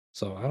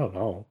 So I don't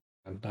know.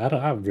 I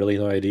have really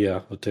no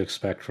idea what to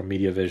expect from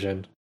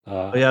MediaVision.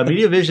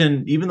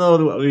 MediaVision, even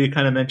though we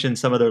kind of mentioned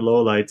some of their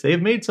lowlights,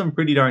 they've made some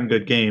pretty darn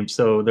good games.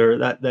 So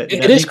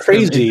it is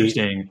crazy.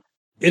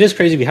 It is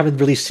crazy. We haven't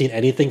really seen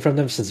anything from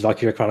them since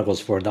Valkyria Chronicles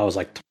 4, and that was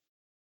like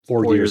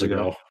 4 years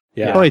ago.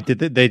 Yeah. Oh wait,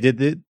 they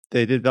did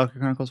Valkyria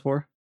Chronicles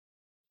 4?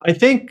 I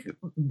think,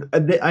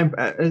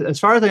 as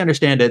far as I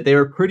understand it, they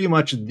were pretty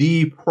much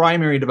the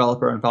primary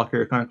developer on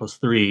Valkyria Chronicles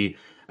 3.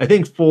 I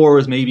think 4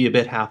 was maybe a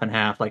bit half and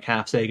half, like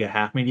half Sega,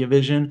 half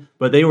MediaVision,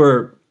 but they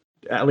were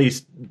at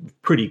least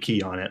pretty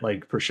key on it,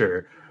 like for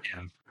sure. Yeah.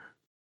 I'm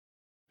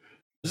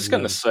just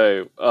gonna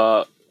say,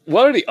 what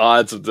are the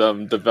odds of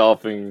them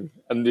developing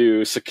a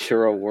new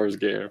Sakura Wars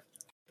game?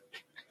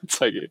 It's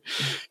like,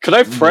 could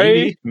I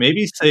pray?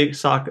 Maybe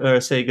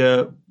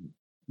Sega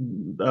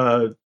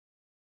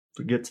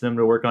gets them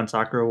to work on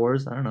Sakura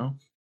Wars. I don't know.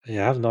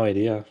 Yeah, I have no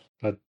idea.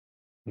 But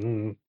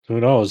who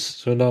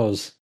knows? Who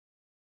knows?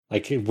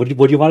 Like, would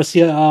you want to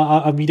see a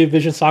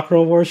MediaVision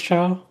Sakura Wars,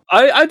 Chow?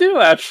 I do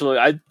actually.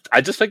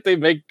 I just think they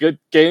make good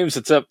games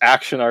except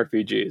action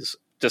RPGs.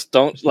 Just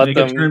don't let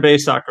them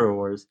turn-based Sakura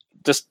Wars.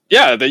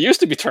 They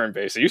used to be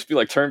turn-based. They used to be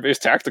like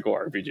turn-based tactical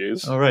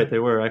RPGs. Oh right, they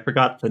were. I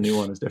forgot the new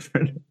one is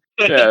different.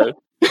 Yeah,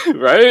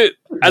 right.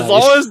 As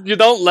long as you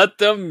don't let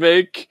them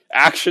make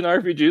action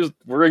RPGs,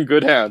 we're in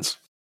good hands.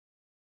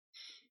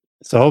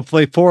 So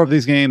hopefully 4 of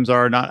these games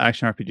are not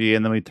action RPG,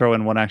 and then we throw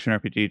in 1 action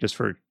RPG just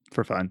for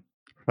fun.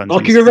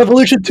 Valkyria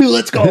Revolution 2,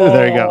 let's go!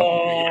 There you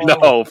go.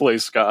 No,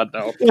 please, God,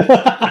 no.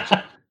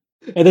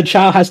 And then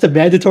Chow has to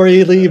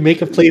mandatorily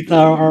make a plate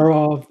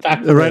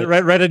factory.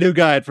 Write a new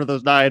guide for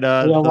those 9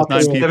 people.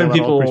 7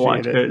 people will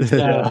watch it.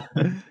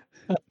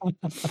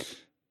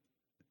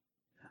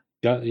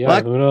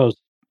 Yeah, who knows?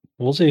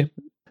 We'll see.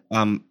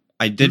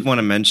 I did want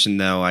to mention,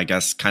 though, I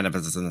guess kind of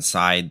as an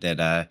aside,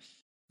 that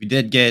we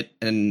did get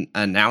an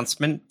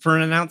announcement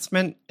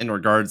in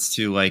regards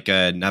to like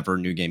another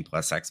New Game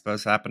Plus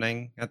Expos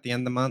happening at the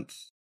end of the month.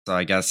 So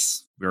I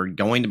guess we're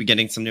going to be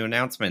getting some new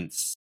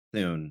announcements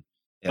soon.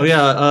 Yes. Oh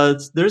yeah,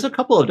 there's a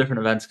couple of different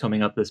events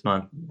coming up this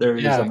month. There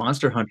is a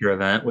Monster Hunter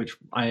event, which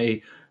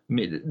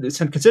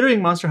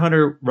considering Monster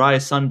Hunter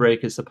Rise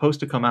Sunbreak is supposed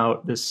to come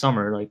out this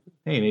summer, like,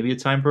 hey, maybe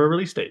it's time for a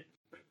release date.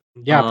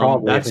 Yeah,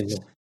 probably.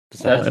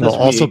 It'll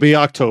also be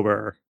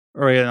October.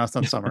 Or yeah, no, it's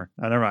not summer.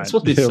 Never mind.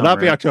 It'll not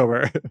be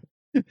October.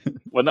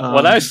 When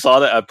I saw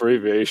that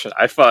abbreviation,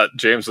 I thought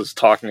James was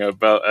talking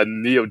about a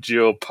Neo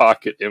Geo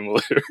Pocket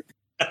emulator.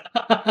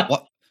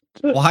 What?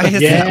 Why is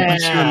that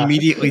what you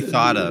immediately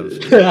thought of?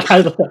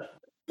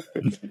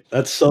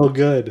 That's so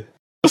good.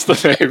 What's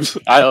the names?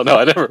 I don't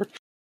know.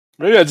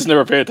 Maybe I just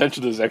never paid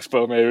attention to this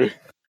expo, maybe.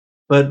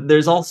 But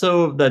there's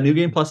also the New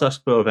Game Plus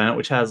Expo event,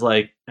 which has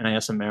like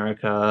NIS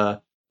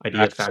America,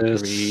 Idea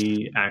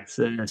Factory,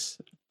 Axis,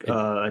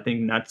 I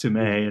think Natsume,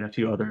 and a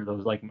few other of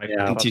those like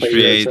Inti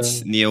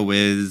Creates,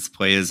 NeoWiz,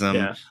 Playism.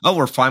 Yeah. Oh,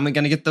 we're finally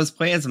going to get those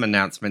Playism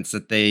announcements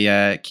that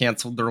they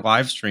canceled their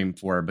live stream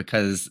for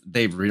because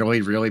they've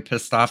really, really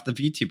pissed off the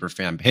VTuber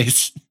fan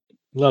base.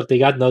 Look, they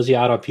got Nosy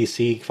out on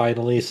PC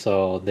finally,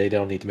 so they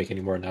don't need to make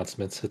any more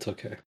announcements. It's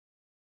okay.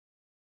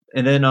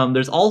 And then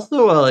there's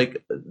also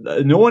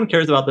no one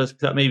cares about this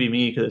except maybe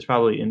me because it's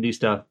probably indie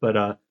stuff.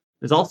 But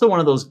there's also one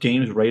of those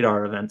Games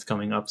Radar events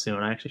coming up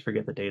soon. I actually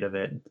forget the date of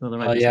it. So there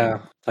might be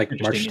like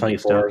March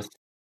 24th.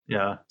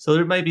 Yeah, so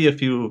there might be a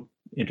few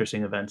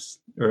interesting events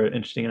or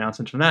interesting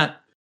announcements from that.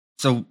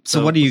 So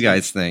what do you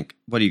guys think?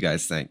 What do you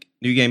guys think?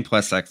 New Game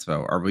Plus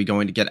Expo. Are we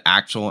going to get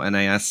actual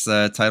NIS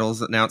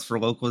titles announced for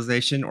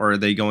localization, or are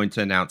they going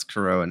to announce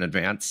Kuro in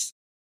advance?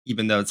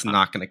 Even though it's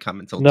not going to come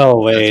until no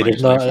way.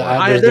 There's no.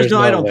 I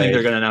don't think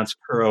they're going to announce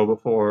Kuro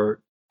before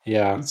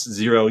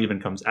Zero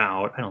even comes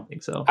out. I don't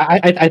think so.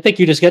 I think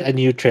you just get a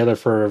new trailer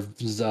for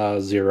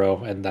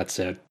Zero, and that's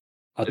it.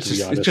 It's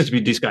just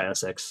be Disgaea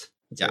 6.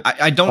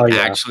 I don't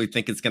actually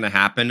think it's going to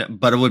happen,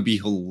 but it would be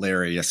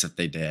hilarious if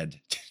they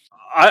did.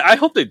 I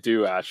hope they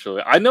do.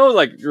 Actually, I know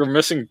like you're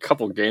missing a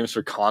couple games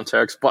for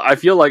context, but I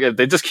feel like if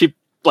they just keep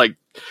like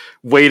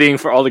waiting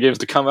for all the games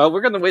to come out,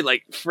 we're going to wait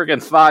like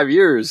friggin' 5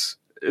 years.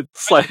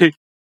 It's like,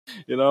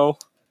 you know,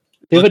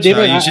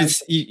 David,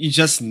 you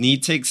just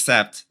need to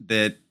accept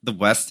that the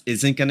West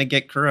isn't going to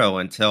get Kuro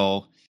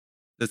until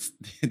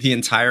the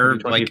entire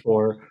late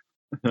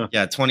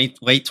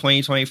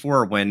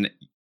 2024. When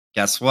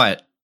guess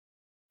what,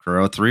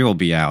 Kuro 3 will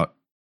be out,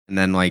 and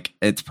then like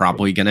it's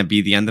probably going to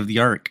be the end of the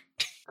arc.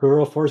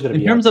 Kuro 4 is going to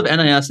be in terms of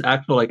NIS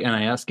actual like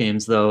NIS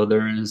games though.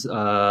 There's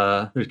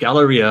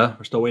Galleria.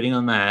 We're still waiting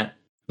on that.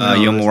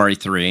 Yomawari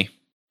 3.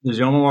 There's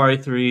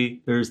Yomawari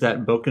 3. There's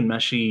that Boken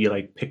Meshi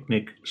like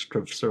picnic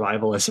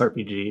survivalist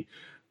RPG.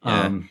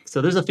 Yeah.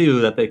 So there's a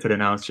few that they could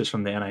announce just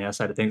from the NIS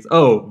side of things.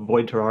 Oh,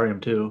 Void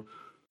Terrarium 2.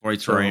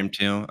 Terrarium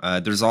 2.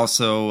 There's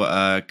also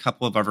a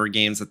couple of other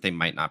games that they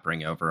might not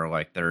bring over.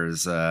 Like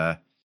there's like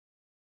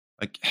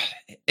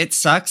it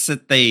sucks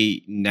that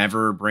they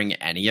never bring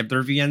any of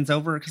their VNs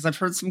over because I've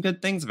heard some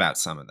good things about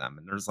some of them.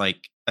 And there's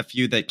like a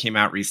few that came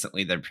out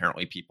recently that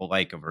apparently people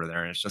like over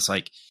there. And it's just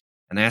like,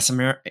 NIS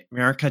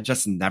America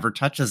just never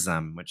touches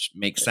them, which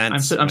makes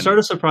sense. I'm sort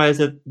of surprised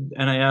that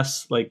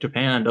NIS like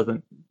Japan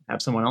doesn't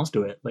have someone else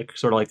do it. Like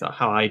sort of like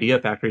how Idea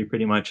Factory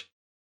pretty much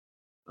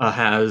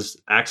has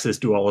Axis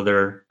do all of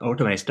their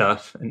Otome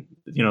stuff, and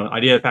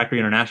Idea Factory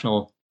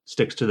International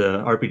sticks to the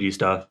RPG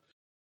stuff.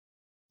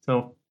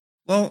 So,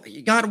 well,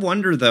 you gotta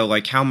wonder though,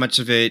 like how much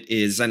of it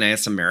is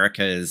NIS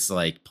America is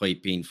like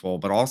plate being full,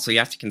 but also you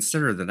have to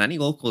consider that any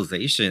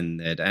localization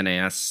that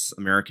NIS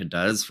America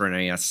does for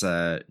NIS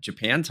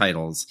Japan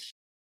titles,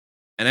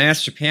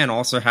 NIS Japan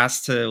also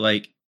has to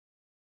like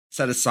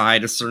set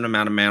aside a certain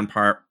amount of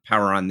manpower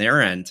on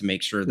their end to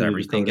make sure that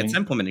everything gets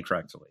implemented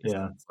correctly.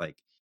 Yeah, so it's like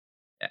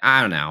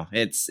I don't know,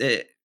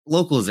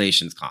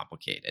 localization's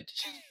complicated.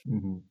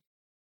 Mm-hmm.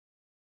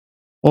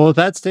 Well, with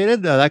that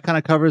stated, that kind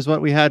of covers what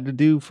we had to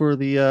do for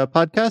the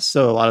podcast.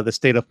 So a lot of the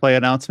state of play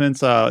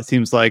announcements, it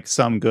seems like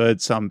some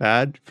good, some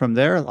bad from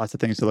there. Lots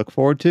of things to look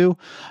forward to.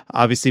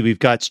 Obviously, we've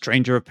got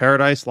Stranger of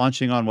Paradise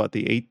launching on,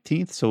 the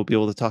 18th? So we'll be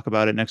able to talk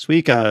about it next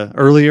week.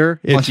 Earlier,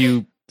 if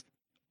you...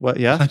 What,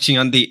 yeah? Launching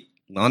on the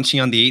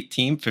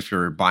 18th if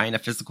you're buying a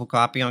physical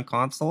copy on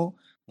console.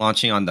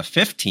 Launching on the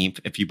 15th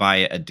if you buy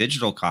a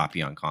digital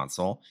copy on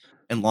console.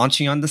 And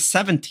launching on the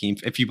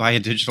 17th if you buy a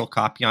digital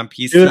copy on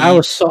PC. Dude, I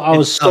was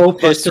so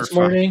pissed this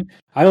morning.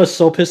 I was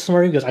so pissed this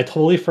morning because I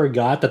totally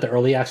forgot that the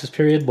early access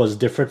period was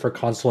different for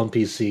console and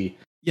PC.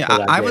 Yeah,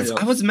 I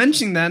was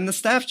mentioning that in the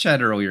staff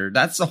chat earlier.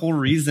 That's the whole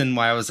reason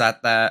why I was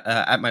at that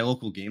at my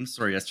local game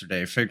store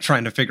yesterday,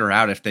 trying to figure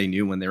out if they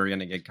knew when they were going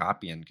to get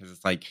copy in. Because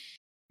it's like,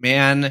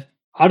 man,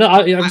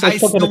 I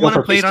still want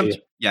to play it on.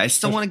 Yeah, I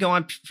still want to go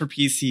on for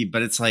PC,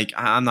 but it's like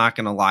I'm not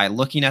going to lie.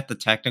 Looking at the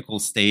technical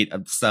state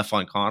of stuff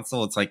on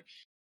console, it's like.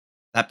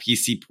 That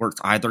PC port's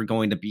either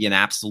going to be an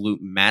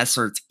absolute mess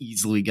or it's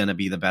easily going to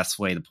be the best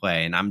way to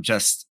play. And I'm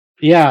just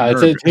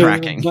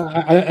tracking.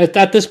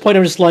 At this point,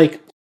 I'm just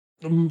like,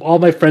 all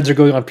my friends are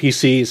going on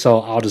PC,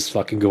 so I'll just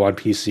fucking go on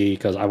PC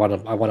because I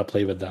want to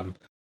play with them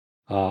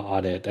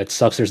on it. It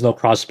sucks. There's no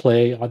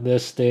crossplay on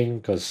this thing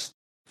because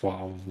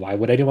why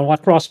would anyone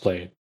want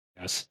crossplay?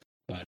 Yes,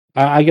 but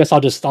I guess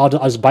I'll just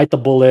bite the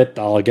bullet.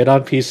 I'll get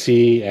on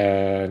PC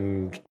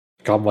and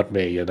come what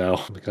may,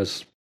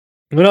 because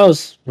who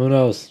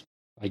knows?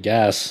 I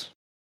guess.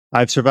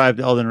 I've survived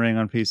Elden Ring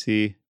on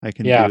PC. I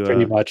can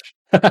pretty much.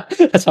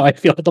 That's how I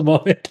feel at the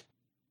moment.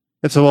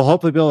 And so we'll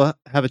hopefully be able to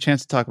have a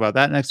chance to talk about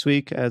that next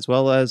week, as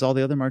well as all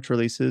the other March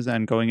releases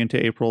and going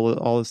into April,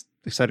 all this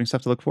exciting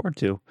stuff to look forward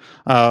to.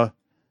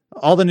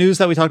 All the news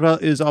that we talked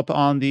about is up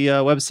on the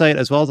website,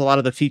 as well as a lot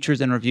of the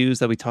features and reviews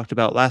that we talked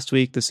about last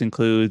week. This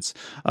includes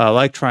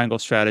like Triangle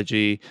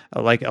Strategy,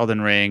 like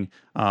Elden Ring.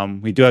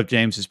 We do have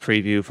James's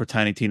preview for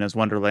Tiny Tina's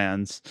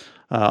Wonderlands,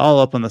 all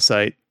up on the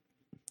site.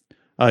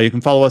 You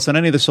can follow us on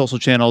any of the social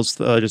channels.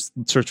 Just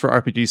search for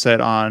RPG Set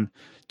on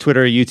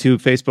Twitter,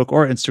 YouTube, Facebook,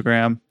 or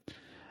Instagram.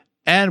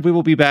 And we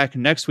will be back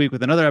next week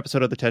with another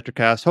episode of the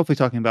TetraCast, hopefully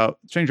talking about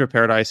Stranger of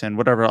Paradise and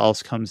whatever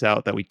else comes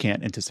out that we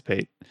can't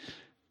anticipate.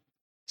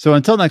 So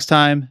until next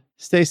time,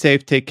 stay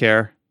safe, take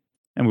care,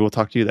 and we will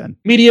talk to you then.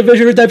 Media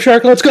Vision or Depth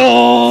Shark, let's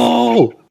go!